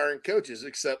good at hiring coaches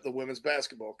except the women's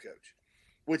basketball coach,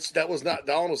 which Dawn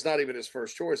was not even his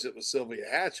first choice. It was Sylvia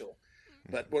Hatchell.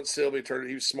 But once Sylvia turned,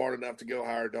 he was smart enough to go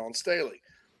hire Dawn Staley.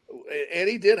 And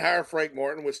he did hire Frank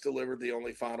Martin, which delivered the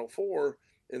only Final Four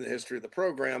in the history of the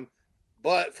program.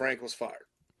 But Frank was fired.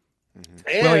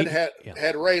 And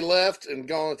had Ray left and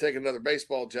gone to take another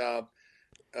baseball job,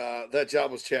 that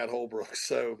job was Chad Holbrook.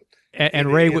 So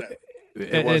and Ray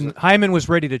and Hyman was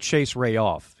ready to chase Ray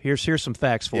off. Here's some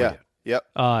facts for you. Yep.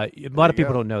 A lot of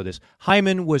people don't know this.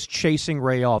 Hyman was chasing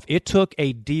Ray off. It took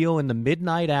a deal in the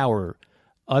midnight hour.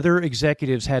 Other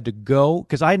executives had to go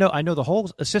because I know the whole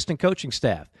assistant coaching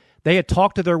staff. They had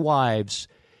talked to their wives,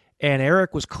 and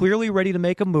Eric was clearly ready to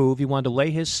make a move. He wanted to lay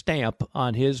his stamp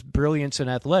on his brilliance in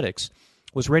athletics.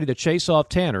 Was ready to chase off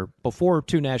Tanner before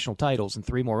 2 national titles and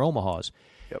 3 more Omahas.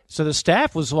 Yep. So the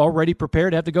staff was already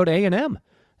prepared to have to go to A&M.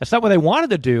 That's not what they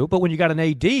wanted to do, but when you got an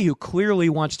AD who clearly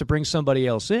wants to bring somebody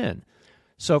else in.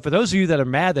 So for those of you that are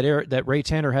mad that Ray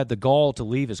Tanner had the gall to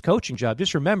leave his coaching job,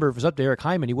 just remember if it was up to Eric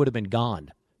Hyman, he would have been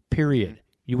gone, period.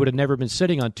 You would have never been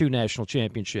sitting on 2 national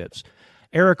championships.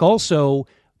 Eric also,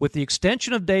 with the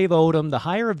extension of Dave Odom, the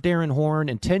hire of Darren Horn,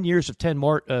 and 10 years of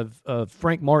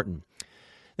Frank Martin,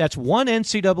 that's 1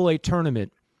 NCAA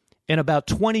tournament in about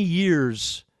 20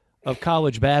 years of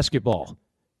college basketball.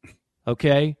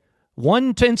 Okay?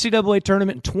 1 NCAA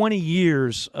tournament and 20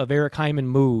 years of Eric Hyman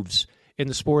moves in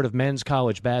the sport of men's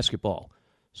college basketball.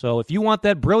 So if you want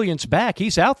that brilliance back,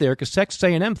 he's out there because Texas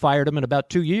A&M fired him in about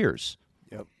 2 years.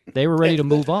 Yep. They were ready to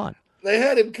move on. They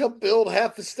had him come build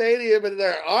half the stadium, and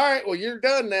they're, all right, well, you're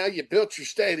done now. You built your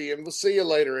stadium. We'll see you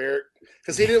later, Eric.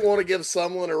 Because he didn't want to give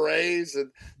someone a raise.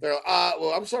 And they're like,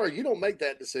 well, I'm sorry, you don't make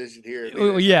that decision here.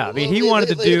 Well, yeah, I mean, he wanted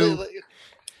to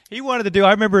do,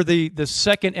 I remember the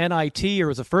second NIT, or it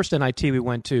was the first NIT we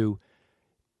went to,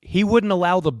 he wouldn't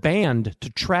allow the band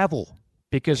to travel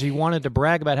because he wanted to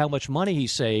brag about how much money he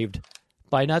saved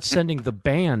by not sending the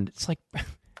band. It's like,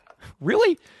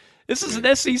 really? This is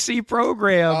an SEC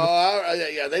program.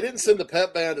 Yeah, they didn't send the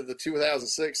pep band to the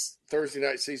 2006 Thursday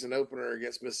night season opener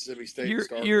against Mississippi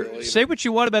State. Say what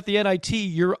you want about the NIT.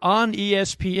 You're on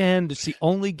ESPN. It's the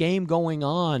only game going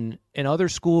on, and other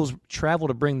schools travel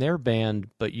to bring their band,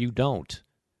 but you don't.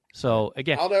 So,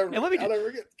 again, I'll never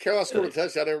forget. Carolina scored a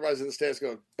touchdown. Everybody's in the stands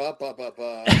going, ba, ba, ba,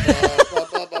 ba,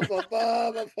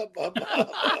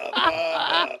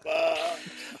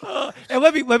 and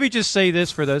let me just say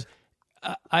this for those.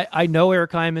 I know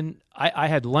Eric Hyman. I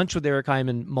had lunch with Eric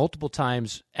Hyman multiple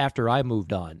times after I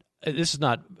moved on. This is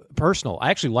not personal.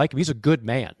 I actually like him. He's a good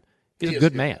man. He's a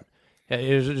good man.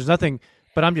 There's nothing,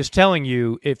 but I'm just telling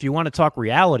you, if you want to talk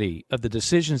reality of the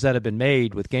decisions that have been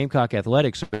made with Gamecock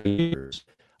Athletics over the years,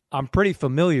 I'm pretty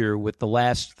familiar with the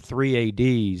last 3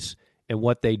 ADs and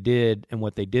what they did and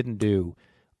what they didn't do.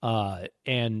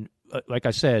 And like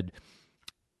I said,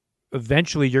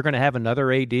 eventually you're going to have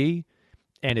another AD.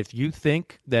 And if you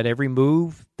think that every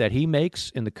move that he makes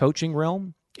in the coaching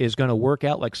realm is going to work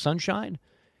out like sunshine,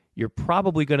 you're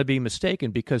probably going to be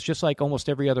mistaken, because just like almost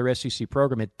every other SEC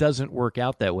program, it doesn't work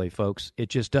out that way, folks. It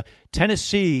just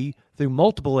Tennessee, through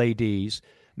multiple ADs,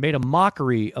 made a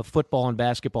mockery of football and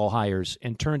basketball hires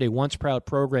and turned a once proud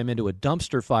program into a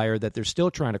dumpster fire that they're still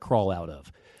trying to crawl out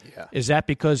of. Yeah. Is that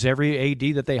because every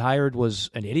AD that they hired was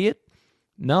an idiot?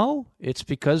 No, it's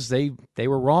because they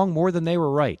were wrong more than they were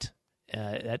right.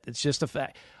 It's just a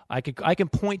fact. I can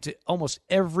point to almost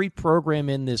every program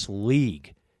in this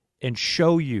league and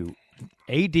show you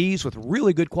ADs with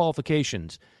really good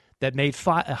qualifications that made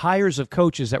hires of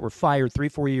coaches that were fired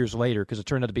 3-4 years later because it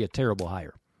turned out to be a terrible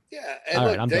hire. Yeah,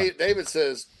 and look, David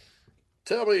says,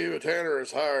 tell me who Tanner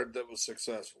has hired that was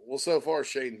successful. Well, so far,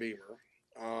 Shane Beamer.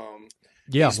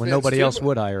 When nobody else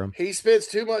would hire him. He spends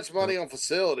too much money on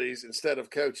facilities instead of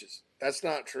coaches. That's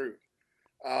not true.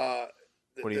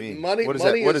 What do you mean? Money, what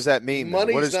does that mean?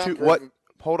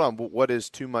 Hold on. What is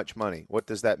too much money? What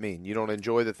does that mean? You don't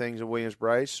enjoy the things in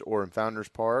Williams-Brice or in Founders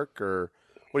Park, or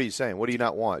what are you saying? What do you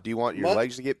not want? Do you want your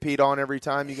legs to get peed on every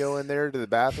time you go in there to the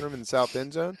bathroom in the south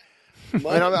end zone?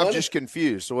 I'm just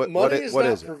confused. So what is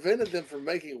it? Prevented them from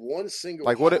making one single.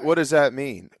 Like hire. what does that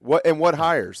mean? What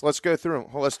hires? Let's go through them.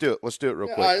 Let's do it. Let's do it real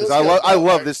quick, because I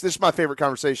love this. This is my favorite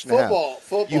conversation to have.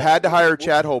 Football. You had to hire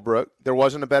Chad Holbrook. There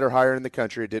wasn't a better hire in the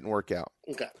country. It didn't work out.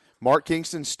 Okay. Mark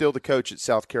Kingston's still the coach at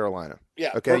South Carolina.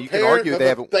 Yeah. Okay. You can argue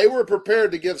they were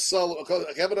prepared to give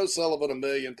Kevin O'Sullivan $1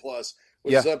 million plus,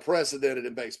 which is unprecedented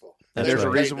in baseball. And there's a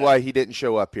reason why he didn't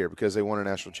show up here, because they won a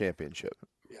national championship.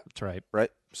 Yeah. That's right. Right.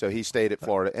 So he stayed at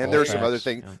Florida, and there's some other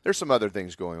things. Yeah. There's some other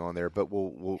things going on there, but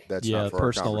we'll that's not for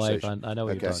personal our conversation. life. I know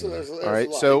what you're talking about. All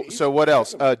right. So what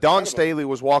else? Dawn Staley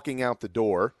was walking out the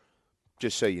door.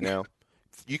 Just so you know.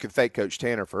 You can thank Coach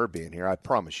Tanner for her being here. I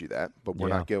promise you that. But we're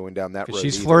not going down that road.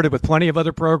 She's flirted with plenty of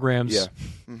other programs. Yeah.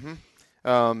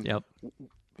 Mm-hmm.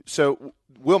 So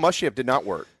Will Muschamp did not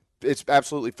work. It's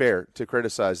absolutely fair to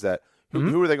criticize that.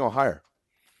 Who are they going to hire?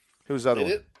 Who's the other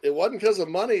one? It wasn't because of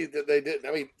money that they didn't.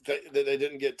 I mean, that they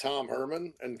didn't get Tom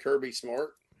Herman and Kirby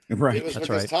Smart. Right. It was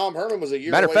because Tom Herman was a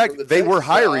year. Matter of away fact, from the they were Texas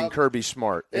hiring job. Kirby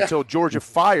Smart until Georgia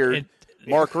fired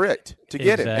Mark Richt to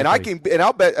get him. And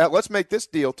I'll bet. Let's make this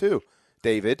deal too,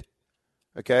 David.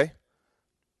 Okay.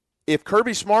 If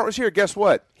Kirby Smart was here, guess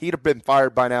what? He'd have been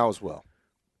fired by now as well.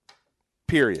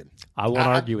 Period. I won't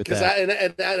argue with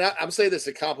that. I'm saying this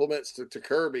in compliments to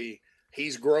Kirby.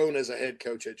 He's grown as a head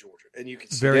coach at Georgia, and you can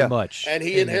see very much. And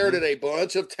he inherited a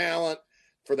bunch of talent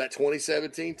for that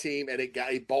 2017 team, and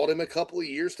he bought him a couple of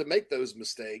years to make those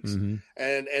mistakes. Mm-hmm.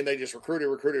 And they just recruited.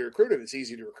 It's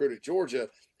easy to recruit at Georgia.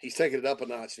 He's taken it up a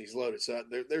notch and he's loaded. So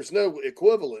there's no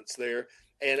equivalence there.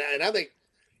 And I think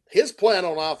his plan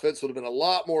on offense would have been a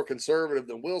lot more conservative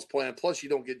than Will's plan. Plus, you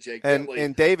don't get Jake Bentley.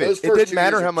 And David, it didn't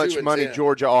matter how much money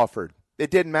Georgia offered. It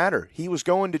didn't matter. He was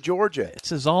going to Georgia. It's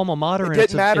his alma mater. It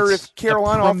didn't matter if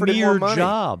Carolina offered him more money.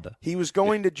 Job. He was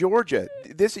going to Georgia.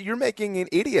 You're making an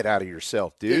idiot out of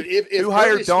yourself, dude. If who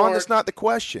hired Dawn? That's not the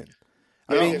question.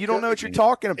 I mean, you don't know what you're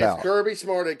talking about. If Kirby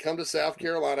Smart had come to South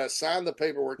Carolina, signed the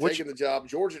paperwork, taken the job,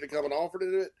 Georgia to come and offered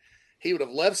it, he would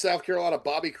have left South Carolina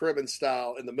Bobby Crimmins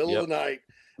style in the middle of the night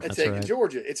and taken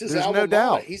Georgia. It's his alma mater.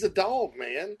 Doubt. He's a dog,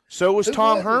 man. So was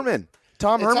Tom Herman.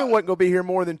 Tom Herman wasn't going to be here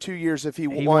more than 2 years if he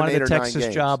won 8 or 9 games. He wanted a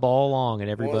Texas job all along, and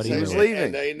everybody knew was leaving.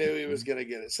 And they knew he was going to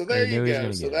get it. So there you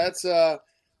go. So that's there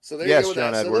you go with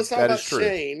John that. Edwards, so let's talk about true.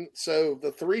 Shane. So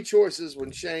the 3 choices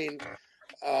when Shane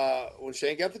got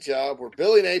the job were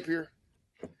Billy Napier,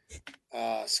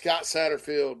 Scott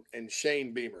Satterfield, and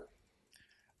Shane Beamer.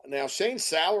 Now Shane's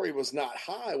salary was not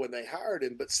high when they hired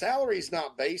him, but salary's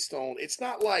not based on. It's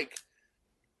not like,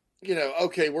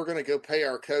 okay, we're going to go pay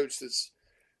our coach that's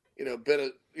been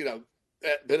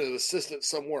an assistant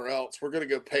somewhere else. We're going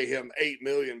to go pay him $8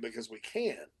 million because we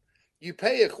can. You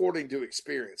pay according to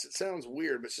experience. It sounds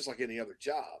weird, but it's just like any other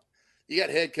job. You got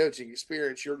head coaching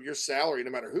experience. Your salary, no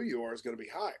matter who you are, is going to be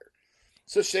higher.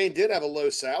 So Shane did have a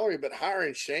low salary, but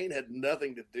hiring Shane had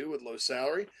nothing to do with low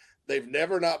salary. They've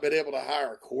never not been able to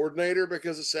hire a coordinator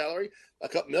because of salary.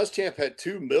 Muschamp had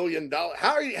 $2 million.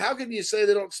 How can you say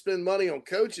they don't spend money on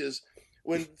coaches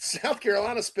when South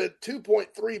Carolina spent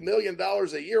 $2.3 million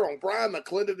a year on Brian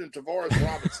McClendon and Tavares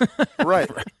Robinson. Right.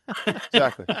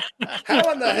 Exactly.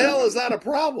 How in the hell is that a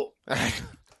problem?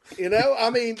 You know, I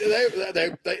mean, they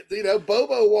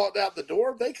Bobo walked out the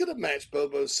door. They could have matched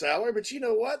Bobo's salary, but you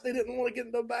know what? They didn't want to get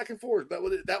into back and forth. But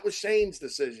that was Shane's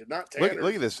decision, not Tanner's.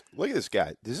 Look at this. Look at this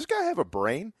guy. Does this guy have a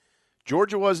brain?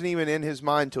 Georgia wasn't even in his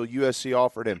mind until USC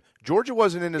offered him. Georgia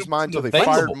wasn't in his mind until they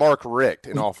fired Mark Richt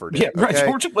and offered him. Yeah, right. Okay?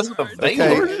 Georgia wasn't available.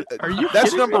 Okay. Are you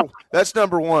That's kidding me? That's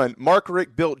number one. Mark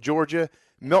Richt built Georgia.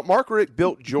 Mark Richt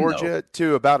built Georgia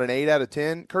to about an 8 out of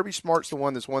 10. Kirby Smart's the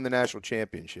one that's won the national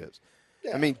championships.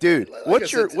 Yeah, I mean, dude, like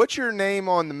what's your name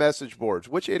on the message boards?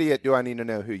 Which idiot do I need to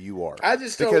know who you are? I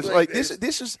just don't because think like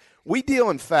this is we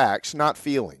deal in facts, not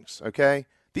feelings. Okay,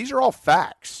 these are all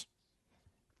facts.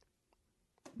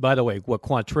 By the way, what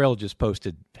Quantrell just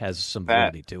posted has some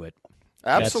validity to it.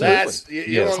 Absolutely.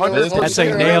 That's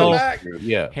a nail.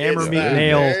 Yeah. Hammer meat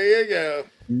nail. There you go.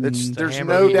 There's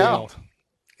no doubt.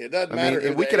 It doesn't matter.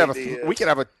 And we could have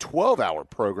a 12-hour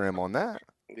program on that.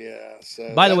 Yeah.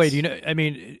 So by the way, do you know? I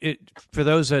mean, for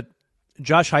those that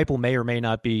Josh Heupel may or may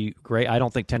not be great. I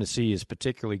don't think Tennessee is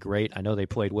particularly great. I know they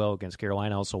played well against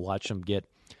Carolina. I also watched them get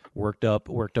worked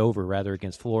over rather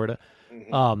against Florida.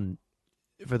 Mm-hmm.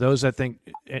 For those that think,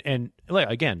 and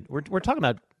again, we're talking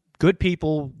about good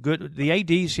people, the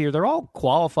ADs here. They're all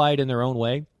qualified in their own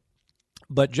way,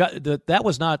 but that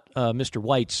was not Mr.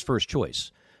 White's first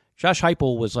choice. Josh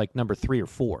Heupel was like number 3 or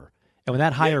 4. And when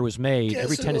that hire was made,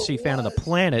 every Tennessee fan on the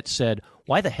planet said,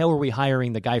 why the hell are we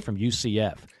hiring the guy from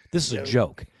UCF? This is a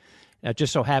joke. It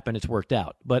just so happened it's worked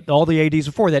out. But all the ADs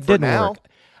before that didn't work.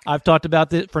 I've talked about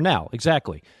this for now,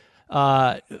 exactly.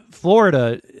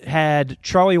 Florida had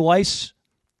Charlie Weiss,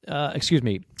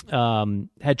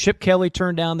 had Chip Kelly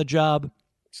turn down the job.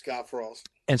 Scott Frost.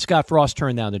 And Scott Frost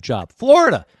turned down the job.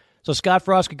 Florida. So Scott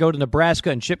Frost could go to Nebraska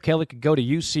and Chip Kelly could go to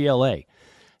UCLA.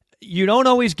 You don't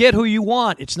always get who you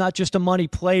want. It's not just a money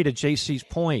play, to JC's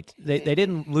point. They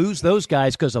didn't lose those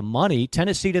guys because of money.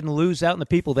 Tennessee didn't lose out on the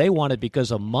people they wanted because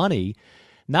of money.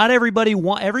 Not everybody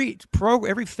every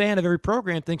fan of every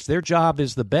program thinks their job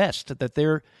is the best, that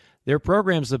their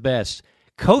program's the best.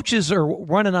 Coaches are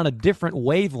running on a different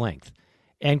wavelength,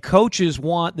 and coaches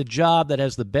want the job that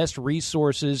has the best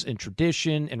resources and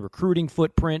tradition and recruiting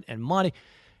footprint and money.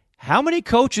 How many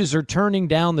coaches are turning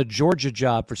down the Georgia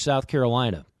job for South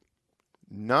Carolina?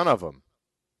 None of them.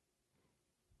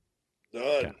 None.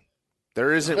 Yeah.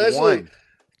 There isn't Especially one.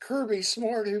 Kirby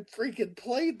Smart, who freaking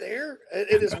played there,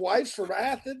 and his wife's from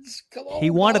Athens. Come on, he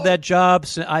wanted that job.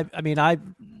 I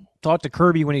talked to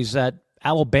Kirby when he's at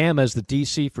Alabama as the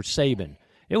DC for Saban.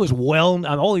 It was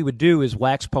all he would do is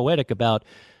wax poetic about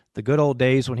the good old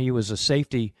days when he was a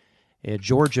safety at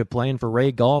Georgia playing for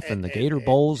Ray Goff and the Gator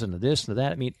Bowls and the this and the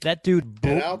that. I mean, that dude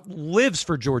lives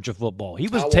for Georgia football. He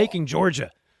was taking Georgia.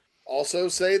 Also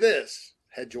say this,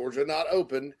 had Georgia not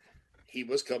opened, he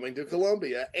was coming to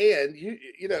Columbia. And, you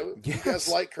guys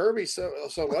like Kirby so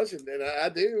much, and I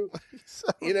do.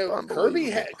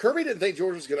 Kirby didn't think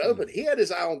Georgia was going to open. He had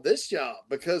his eye on this job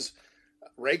because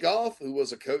Ray Goff, who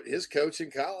was his coach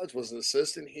in college, was an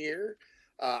assistant here.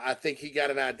 I think he got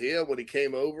an idea when he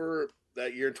came over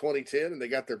that year in 2010, and they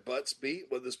got their butts beat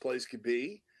what this place could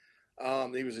be.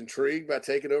 He was intrigued by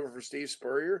taking over for Steve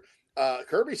Spurrier.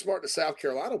 Kirby Smart to South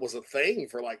Carolina was a thing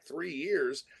for like 3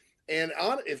 years. And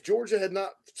if Georgia had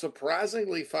not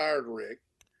surprisingly fired Rick,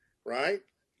 right,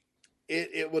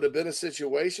 it would have been a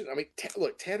situation. I mean,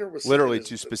 look, Tanner was literally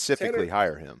to specifically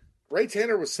hire him. Ray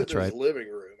Tanner was sitting in his living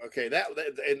room. Okay,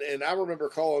 and I remember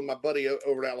calling my buddy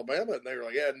over to Alabama, and they were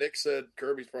like, "Yeah, Nick said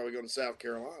Kirby's probably going to South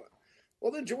Carolina."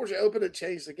 Well, then Georgia opened and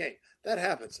changed the game. That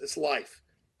happens. It's life.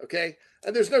 Okay,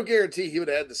 and there's no guarantee he would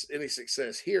have had any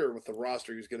success here with the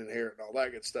roster he was going to inherit and all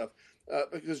that good stuff,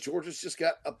 because Georgia's just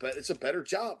got it's a better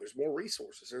job. There's more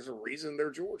resources. There's a reason they're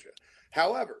Georgia.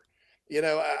 However,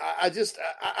 I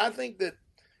think that,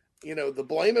 the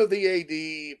blame of the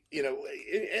AD,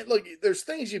 and look, there's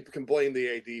things you can blame the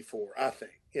AD for. I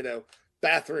think,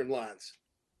 bathroom lines.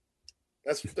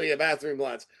 That's what they have, bathroom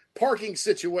lines, parking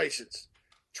situations,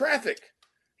 traffic.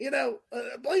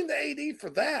 Blame the AD for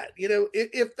that.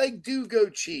 If they do go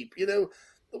cheap, the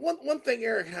one thing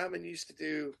Eric Hyman used to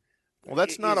do. Well,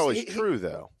 that's not always true,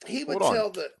 though. He would tell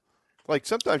that. Like,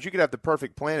 sometimes you could have the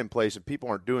perfect plan in place and people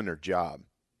aren't doing their job.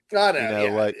 I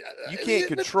know. You can't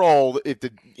control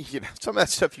some of that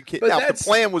stuff. You can't. Now, if the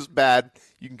plan was bad,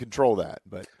 you can control that.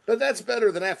 But that's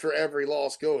better than after every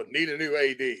loss going, need a new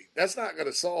AD. That's not going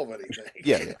to solve anything.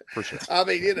 Yeah, for sure. I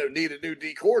mean, need a new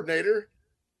D coordinator.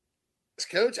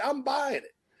 Coach, I'm buying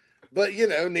it. But,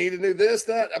 need to do this,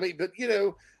 that. I mean, but,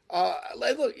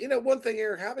 Look, one thing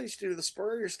Eric Hobby used to do to the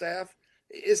Spurrier staff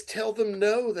is tell them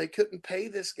no, they couldn't pay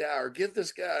this guy or give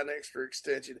this guy an extra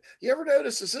extension. You ever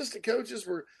notice assistant coaches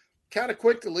were kind of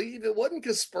quick to leave? It wasn't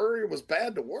because Spurrier was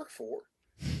bad to work for.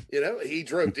 He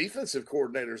drove defensive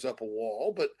coordinators up a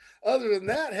wall. But other than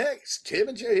that, heck, Tim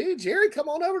and Jerry, come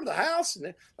on over to the house.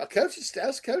 And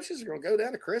us coaches are going to go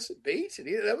down to Crescent Beach. And,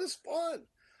 it was fun.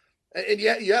 And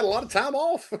you had a lot of time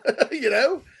off,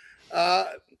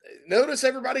 Notice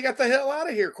everybody got the hell out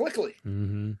of here quickly.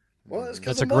 Mm-hmm. Well,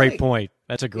 that's a great point.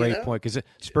 That's a great point because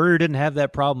Spurrier didn't have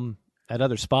that problem at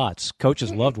other spots.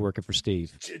 Coaches loved working for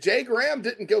Steve. Jay Graham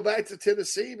didn't go back to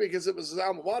Tennessee because it was his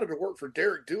alma mater to work for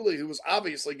Derek Dooley, who was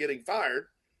obviously getting fired.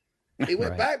 He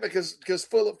went back because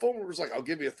Philip Fulmer was like, "I'll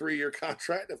give you a 3-year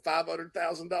contract at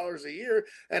 $500,000 a year,"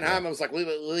 and Hyman was like,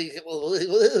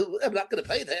 "I'm not going to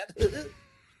pay that."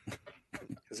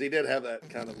 Because he did have that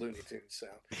kind of Looney Tunes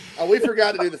sound. Oh, we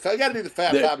forgot to do the Fab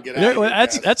Five and get out of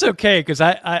here. That's okay because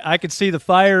I could see the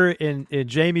fire in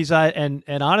Jamie's eye, and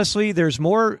honestly, there's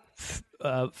more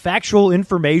factual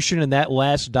information in that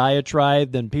last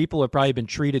diatribe than people have probably been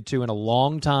treated to in a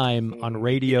long time on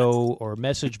radio or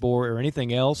message board or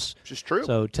anything else. Which is true.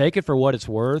 So take it for what it's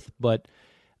worth, but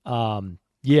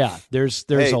there's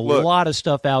a lot of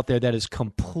stuff out there that is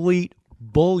complete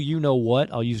bull. You know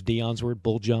what? I'll use Dion's word,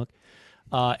 bull junk.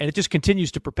 And it just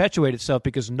continues to perpetuate itself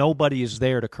because nobody is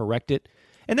there to correct it.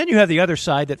 And then you have the other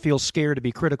side that feels scared to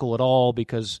be critical at all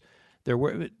because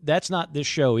that's not this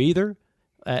show either.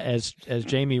 As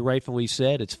Jamie rightfully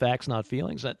said, it's facts, not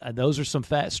feelings. Those are some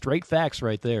straight facts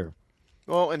right there.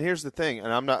 Well, and here's the thing,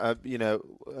 and I'm not,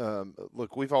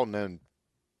 look, we've all known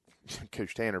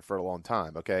Coach Tanner for a long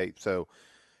time, okay? So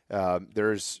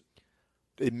there's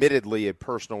admittedly a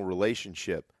personal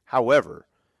relationship. However,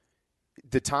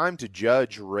 the time to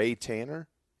judge Ray Tanner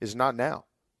is not now.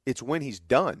 It's when he's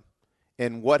done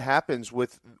and what happens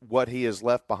with what he has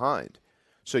left behind.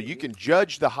 So you can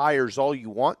judge the hires all you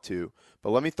want to,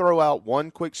 but let me throw out one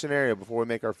quick scenario before we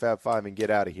make our Fab Five and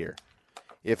get out of here.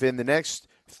 If in the next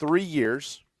 3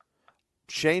 years,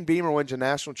 Shane Beamer wins a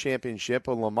national championship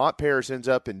and Lamont Paris ends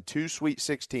up in 2 Sweet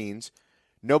 16s,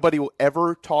 nobody will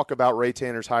ever talk about Ray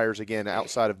Tanner's hires again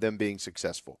outside of them being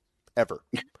successful, ever.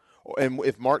 And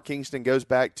if Mark Kingston goes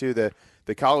back to the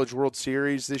College World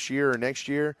Series this year or next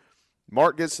year,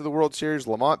 Mark gets to the World Series,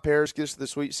 Lamont Paris gets to the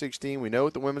Sweet 16. We know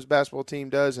what the women's basketball team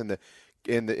does, and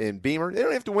Beamer, they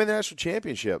don't have to win the national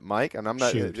championship, Mike. And I'm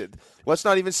not. Let's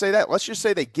not even say that. Let's just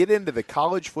say they get into the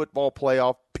college football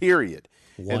playoff period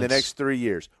in the next 3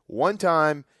 years. One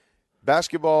time,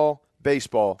 basketball,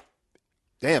 baseball.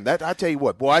 Damn, I tell you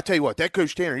what, that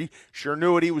Coach Tanner, he sure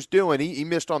knew what he was doing. He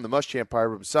missed on the Muschamp hire,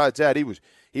 but besides that, he was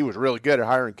really good at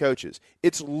hiring coaches.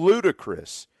 It's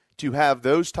ludicrous to have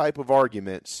those type of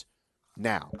arguments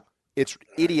now. It's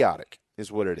idiotic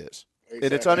is what it is. Exactly.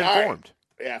 And it's uninformed.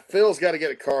 Yeah, Phil's got to get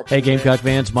a car. Hey, Gamecock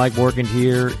fans, Mike Morgan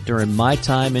here. During my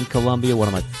time in Columbia, one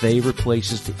of my favorite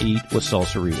places to eat was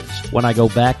Salsaritas. When I go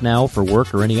back now for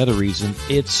work or any other reason,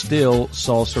 it's still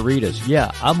Salsaritas.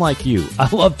 Yeah, I'm like you. I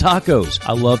love tacos.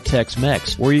 I love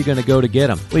Tex-Mex. Where are you going to go to get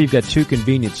them? Well, you've got 2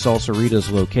 convenient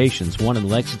Salsaritas locations, one in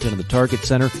Lexington in the Target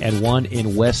Center and one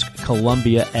in West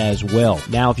Columbia as well.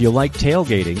 Now, if you like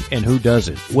tailgating, and who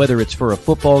doesn't, whether it's for a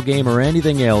football game or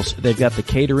anything else, they've got the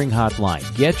catering hotline.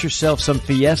 Get yourself some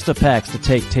Fiesta packs to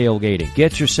take tailgating.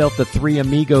 Get yourself the 3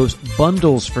 Amigos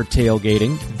bundles for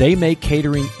tailgating. They make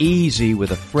catering easy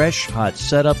with a fresh, hot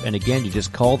setup. And again, you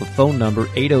just call the phone number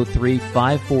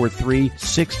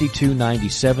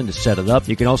 803-543-6297 to set it up.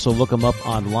 You can also look them up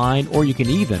online, or you can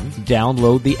even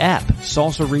download the app.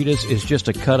 Salsaritas is just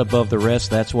a cut above the rest.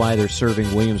 That's why they're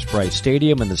serving Williams-Brice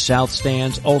Stadium and the South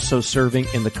Stands, also serving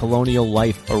in the Colonial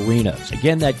Life Arenas.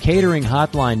 Again, that catering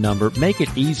hotline number, make it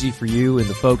easy for you and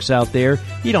the folks out there.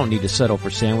 You don't need to settle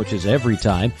for sandwiches every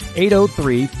time.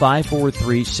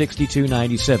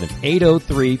 803-543-6297.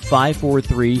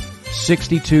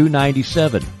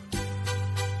 803-543-6297.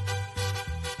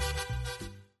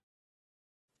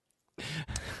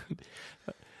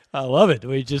 I love it.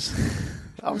 We just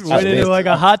went into like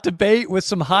a hot debate with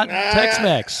some hot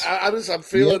Tex-Mex. I'm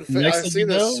feeling. I see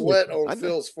the sweat on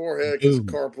Phil's forehead because the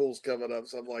carpool's coming up.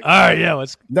 So I'm like, all right, yeah,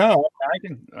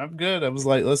 I'm good. I was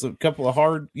like, listen, a couple of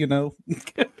hard, Well,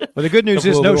 the good news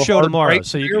is no show tomorrow,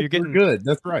 so you're getting good.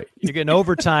 That's right. You're getting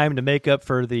overtime to make up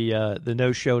for the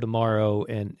no show tomorrow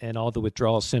and all the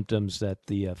withdrawal symptoms that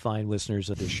the fine listeners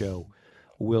of the show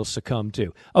will succumb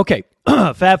to. Okay,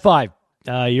 Fab Five.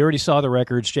 You already saw the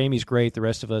records. Jamie's great. The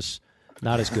rest of us,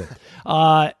 not as good.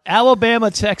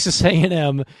 Alabama, Texas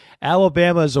A&M.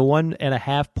 Alabama is a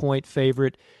 1.5-point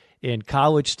favorite in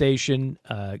College Station.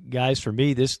 Guys, for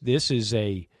me, this is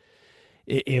a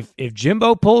if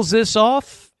Jimbo pulls this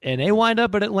off and they wind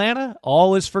up in Atlanta,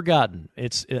 all is forgotten.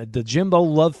 It's the Jimbo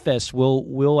Love Fest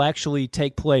will actually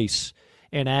take place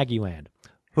in Aggieland.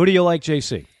 Who do you like,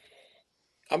 JC?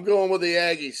 I'm going with the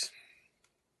Aggies.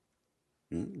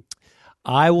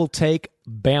 I will take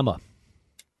Bama.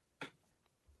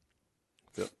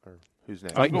 Who's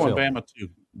next? I'm going Bama too.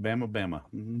 Bama.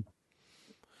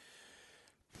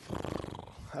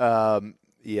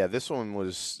 Yeah, this one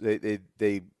was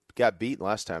they got beat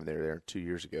last time they were there 2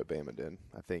 years ago. Bama did,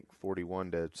 I think,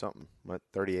 41 to something,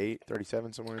 38,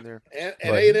 37, somewhere in there. And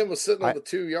A&M was sitting on the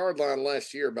 2-yard line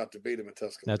last year about to beat them in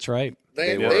Tuscaloosa. That's right.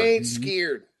 They ain't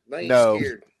scared. They ain't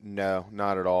scared. No,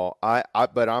 not at all. I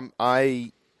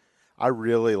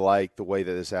really like the way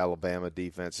that this Alabama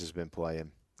defense has been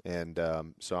playing, and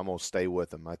so I'm gonna stay with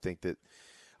them. I think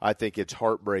it's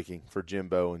heartbreaking for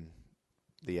Jimbo and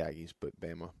the Aggies, but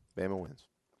Bama wins.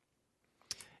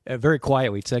 Very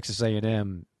quietly, Texas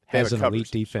A&M has an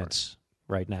elite defense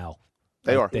right now.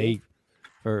 They are.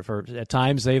 For at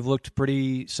times they've looked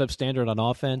pretty substandard on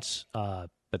offense, but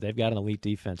they've got an elite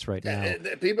defense right now.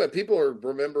 People are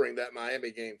remembering that Miami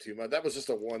game too much. That was just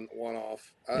a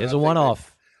one-off. It's a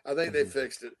one-off. I think they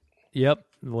fixed it. Yep.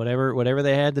 Whatever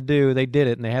they had to do, they did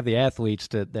it, and they have the athletes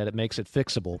that it makes it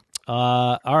fixable.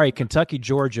 All right, Kentucky,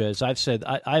 Georgia. As I've said,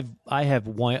 I have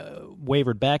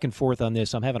wavered back and forth on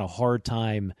this. I'm having a hard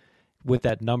time with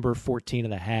that number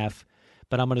 14.5,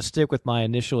 but I'm going to stick with my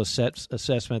initial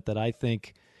assessment that I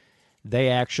think they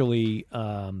actually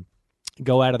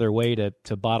go out of their way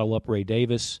to bottle up Ray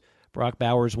Davis. Brock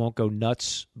Bowers won't go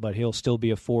nuts, but he'll still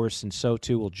be a force, and so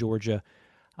too will Georgia.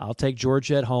 I'll take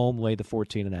Georgia at home, lay the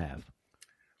 14.5.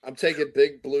 I'm taking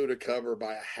Big Blue to cover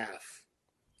by a half.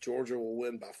 Georgia will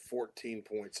win by 14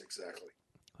 points exactly.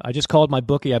 I just called my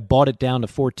bookie. I bought it down to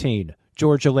 14.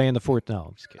 Georgia laying the 14. No,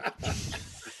 I'm just kidding.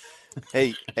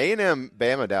 Hey, A&M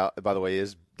Bama, by the way,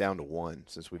 is down to 1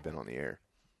 since we've been on the air.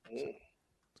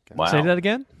 Wow. Say that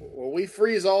again? Well, we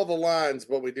freeze all the lines,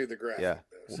 but we do the graphic. Yeah.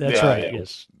 That's right,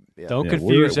 yes. Yeah. Don't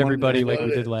confuse everybody like we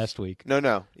did last week.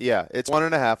 No. Yeah, it's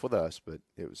 1.5 with us, but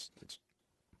it's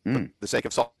for the sake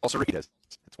of salsaritas.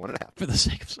 It's 1.5. For the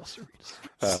sake of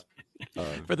salsaritas.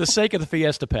 For the sake of the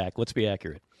Fiesta Pack, let's be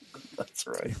accurate. That's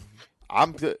right.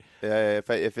 I'm good.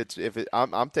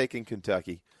 I'm taking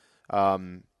Kentucky.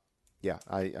 Yeah,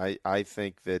 I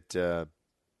think that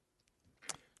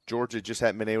Georgia just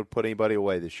hadn't been able to put anybody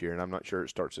away this year, and I'm not sure it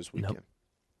starts this weekend.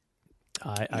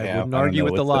 Nope. I wouldn't argue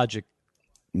with the logic.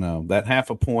 No, that half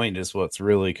a point is what's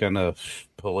really kind of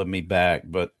pulling me back,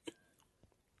 but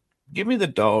give me the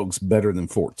Dogs better than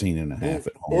 14.5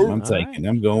 at home.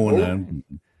 I'm going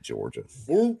to Georgia.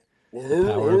 Power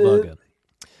bugger.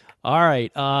 All right,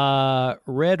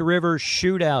 Red River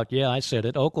Shootout. Yeah, I said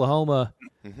it. Oklahoma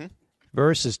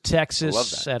versus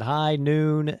Texas at high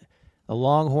noon. The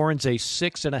Longhorns a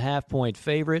 6.5-point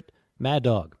favorite. Mad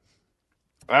Dog.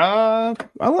 I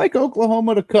like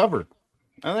Oklahoma to cover.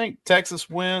 I think Texas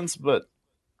wins, but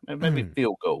maybe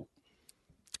field goal.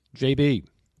 JB.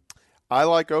 I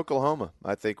like Oklahoma.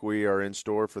 I think we are in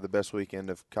store for the best weekend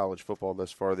of college football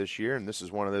thus far this year, and this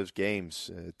is one of those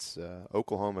games. It's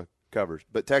Oklahoma covers,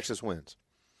 but Texas wins.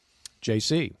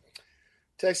 JC.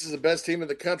 Texas is the best team in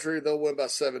the country. They'll win by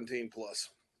 17 plus.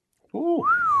 Ooh.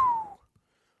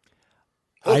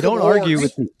 I don't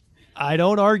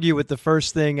argue with the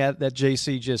first thing that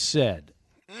JC just said.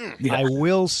 Yeah. I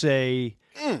will say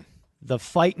the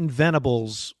Fightin'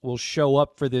 Venables will show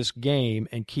up for this game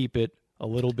and keep it a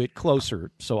little bit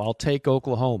closer. So I'll take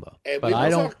Oklahoma. But I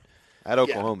don't. That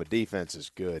Oklahoma defense is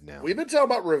good now. We've been talking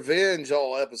about revenge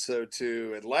all episode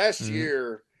 2. And last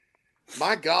year,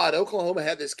 my God, Oklahoma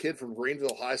had this kid from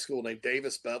Greenville High School named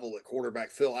Davis Bevel at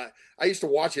quarterback. Phil, I used to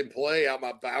watch him play out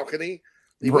my balcony.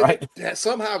 He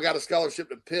somehow got a scholarship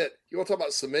to Pitt. You want to talk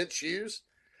about cement shoes?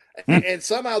 And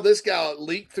somehow this guy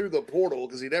leaked through the portal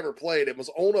because he never played and was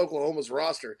on Oklahoma's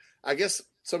roster. I guess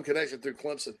some connection through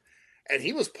Clemson. And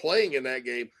he was playing in that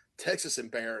game. Texas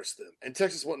embarrassed them. And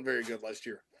Texas wasn't very good last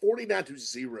year.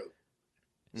 49-0.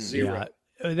 Yeah,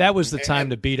 that was the time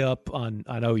to beat up on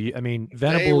OU. I mean,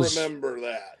 Venables. They remember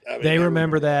that. They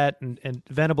remember that. And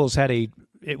Venables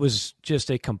it was just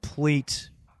a complete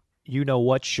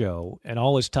you-know-what show. And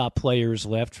all his top players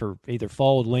left for either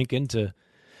followed Lincoln to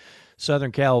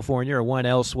Southern California or went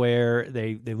elsewhere.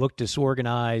 They looked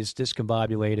disorganized,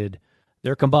 discombobulated.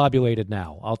 They're combobulated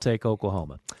now. I'll take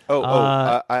Oklahoma. Hold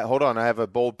on. I have a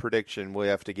bold prediction we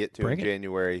have to get to in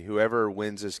January. Whoever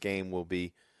wins this game will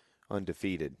be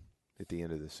undefeated at the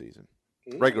end of the season.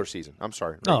 Regular season. I'm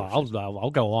sorry. I'll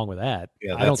go along with that.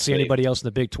 Yeah, I don't see anybody else in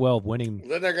the Big 12 winning.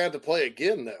 Then they're going to have to play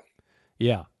again, though.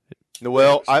 Yeah.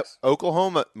 Well,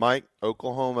 Oklahoma, Mike,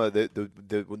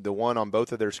 the one on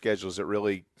both of their schedules that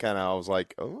really kind of I was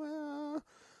like,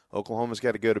 Oklahoma's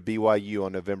got to go to BYU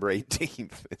on November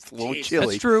 18th. It's a little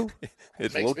chilly. That's true.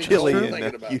 It's a little chilly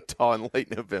in Utah in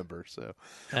late November. So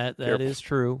that is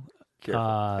true.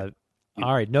 Careful.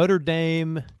 All right, Notre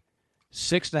Dame,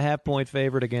 6.5-point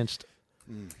favorite against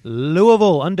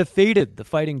Louisville, undefeated. The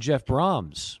Fighting Jeff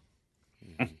Brahms.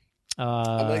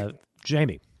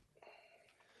 Jamie.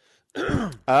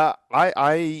 I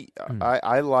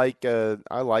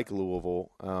like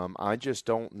Louisville. I just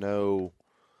don't know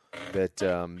that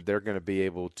they're going to be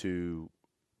able to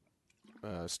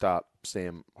stop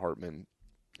Sam Hartman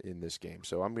in this game.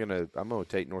 So I'm gonna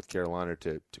take North Carolina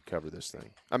to cover this thing.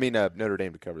 I mean Notre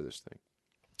Dame to cover this thing.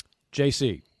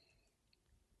 JC.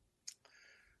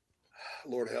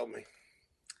 Lord help me.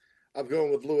 I'm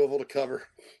going with Louisville to cover.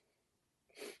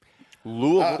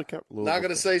 Louisville to cover. Not going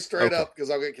to say straight up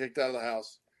because I'll get kicked out of the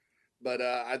house. But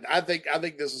I think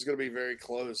this is going to be very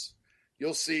close.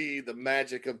 You'll see the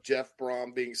magic of Jeff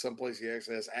Brom being someplace he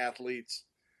actually has athletes.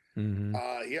 Mm-hmm.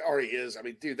 He already is. I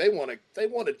mean, dude, they won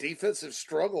a defensive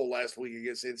struggle last week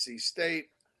against NC State.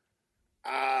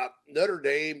 Notre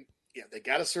Dame, they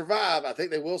got to survive. I think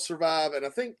they will survive, and I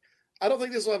don't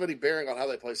think this will have any bearing on how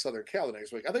they play Southern Cal the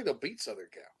next week. I think they'll beat Southern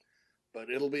Cal, but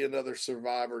it'll be another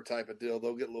survivor type of deal.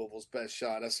 They'll get Louisville's best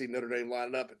shot. I see Notre Dame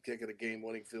lining up and kicking a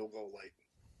game-winning field goal late.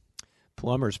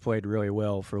 Plummer's played really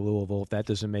well for Louisville. If that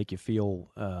doesn't make you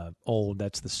feel old,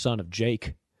 that's the son of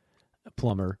Jake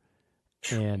Plummer.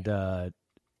 And, I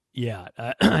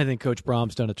think Coach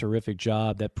Brom's done a terrific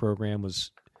job. That program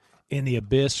was in the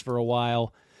abyss for a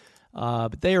while.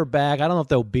 But they are back. I don't know if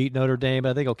they'll beat Notre Dame, but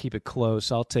I think I'll keep it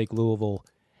close. I'll take Louisville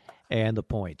and the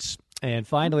points. And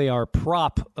finally, our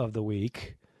prop of the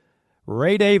week,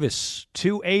 Ray Davis,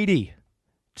 280.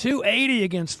 280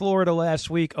 against Florida last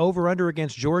week. Over-under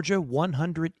against Georgia,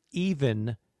 100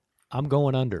 even. I'm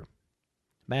going under.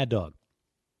 Mad Dog.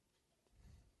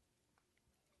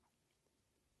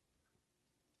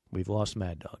 We've lost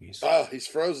Mad Dog. He's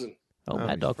frozen.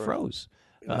 Mad Dog froze.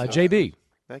 JB.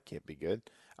 That can't be good.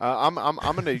 I'm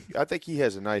gonna. I think he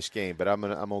has a nice game, but I'm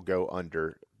gonna go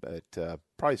under. But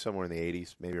probably somewhere in the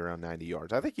 80s, maybe around 90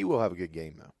 yards. I think he will have a good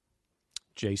game though.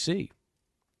 JC.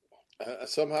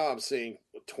 Somehow I'm seeing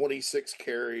 26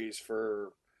 carries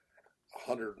for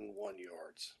 101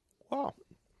 yards. Wow.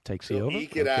 Takes the over.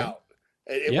 Eke it out.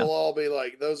 It will all be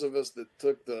like those of us that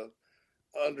took the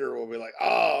under will be like,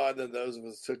 and then those of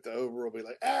us that took the over will be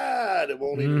like, and it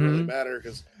won't even really matter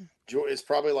because it's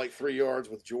probably like 3 yards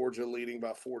with Georgia leading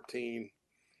by 14.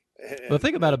 The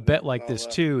thing about a bet like this,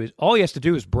 too, is all he has to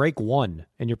do is break one,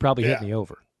 and you're probably hitting the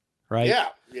over, right? Yeah,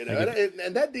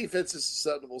 and that defense is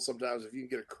susceptible sometimes if you can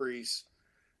get a crease.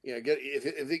 If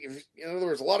in other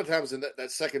words, a lot of times in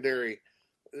that secondary,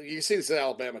 you can see this in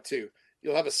Alabama, too.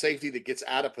 You'll have a safety that gets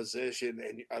out of position,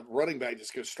 and a running back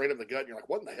just goes straight up the gut, and you're like,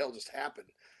 what in the hell just happened?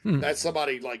 That's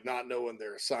somebody, like, not knowing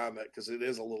their assignment because it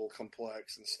is a little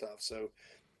complex and stuff. So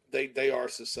they are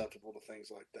susceptible to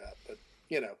things like that. But,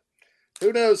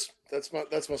 who knows? That's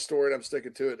my story, and I'm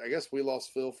sticking to it. I guess we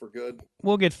lost Phil for good.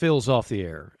 We'll get Phil's off the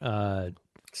air.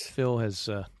 Phil has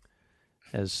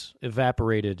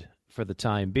evaporated for the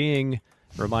time being.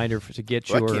 Reminder to get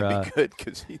that your. Can't be good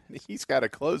because he's got to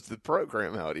close the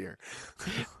program out here.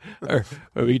 Are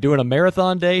we doing a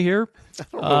marathon day here?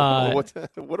 I don't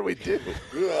know. What do we do?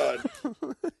 Good.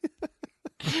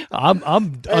 I'm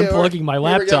unplugging my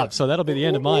laptop, so that'll be the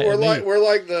end of my. We're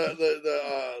like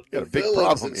the big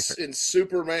villains in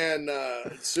Superman.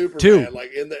 Superman, 2.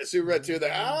 like in the Superman 2.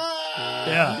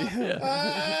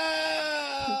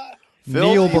 Phil,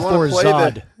 kneel before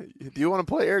Zod. Do you want to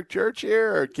play Eric Church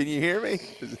here, or can you hear me?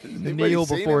 Kneel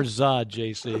before Zod,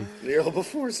 JC. Kneel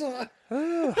before Zod.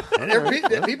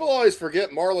 People always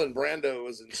forget Marlon Brando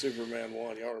was in Superman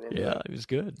 1. Y'all remember that? Yeah, he was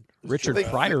good. Richard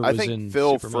Pryor was I think in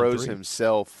Phil Superman froze 3.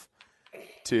 himself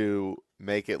to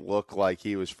make it look like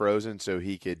he was frozen so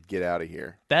he could get out of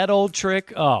here. That old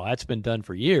trick, that's been done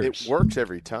for years. It works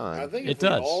every time. I think it if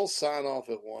does. we all sign off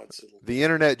at once. The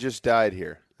internet just died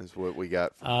here. Is what we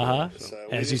got.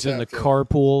 As he's in the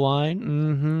carpool line.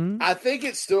 Mm-hmm. I think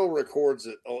it still records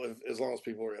it as long as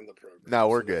people are in the program. No,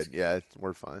 we're good. Yeah,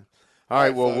 we're fine. All right,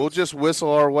 well, we'll just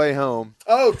whistle our way home.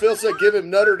 Oh, Phil said give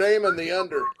him Notre Dame and the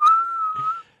under.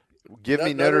 Give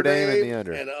me Notre Dame and the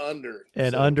under. And under.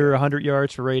 And under 100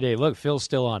 yards for Ray Day. Look, Phil's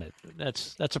still on it.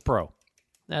 That's a pro.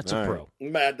 That's a pro.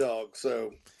 Mad Dog.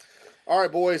 So, all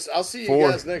right, boys. I'll see you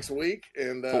guys next week.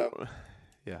 And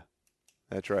yeah,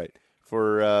 that's right.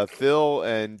 For Phil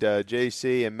and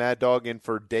JC and Mad Dog, and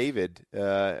for David,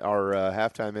 our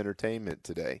halftime entertainment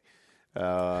today.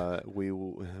 We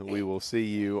will see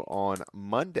you on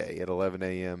Monday at 11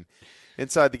 a.m.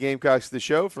 inside the Gamecocks, the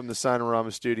show from the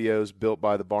Sinorama Studios, built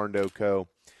by the Barn Dough Co.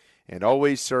 and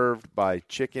always served by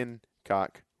Chicken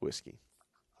Cock Whiskey.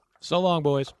 So long,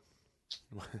 boys.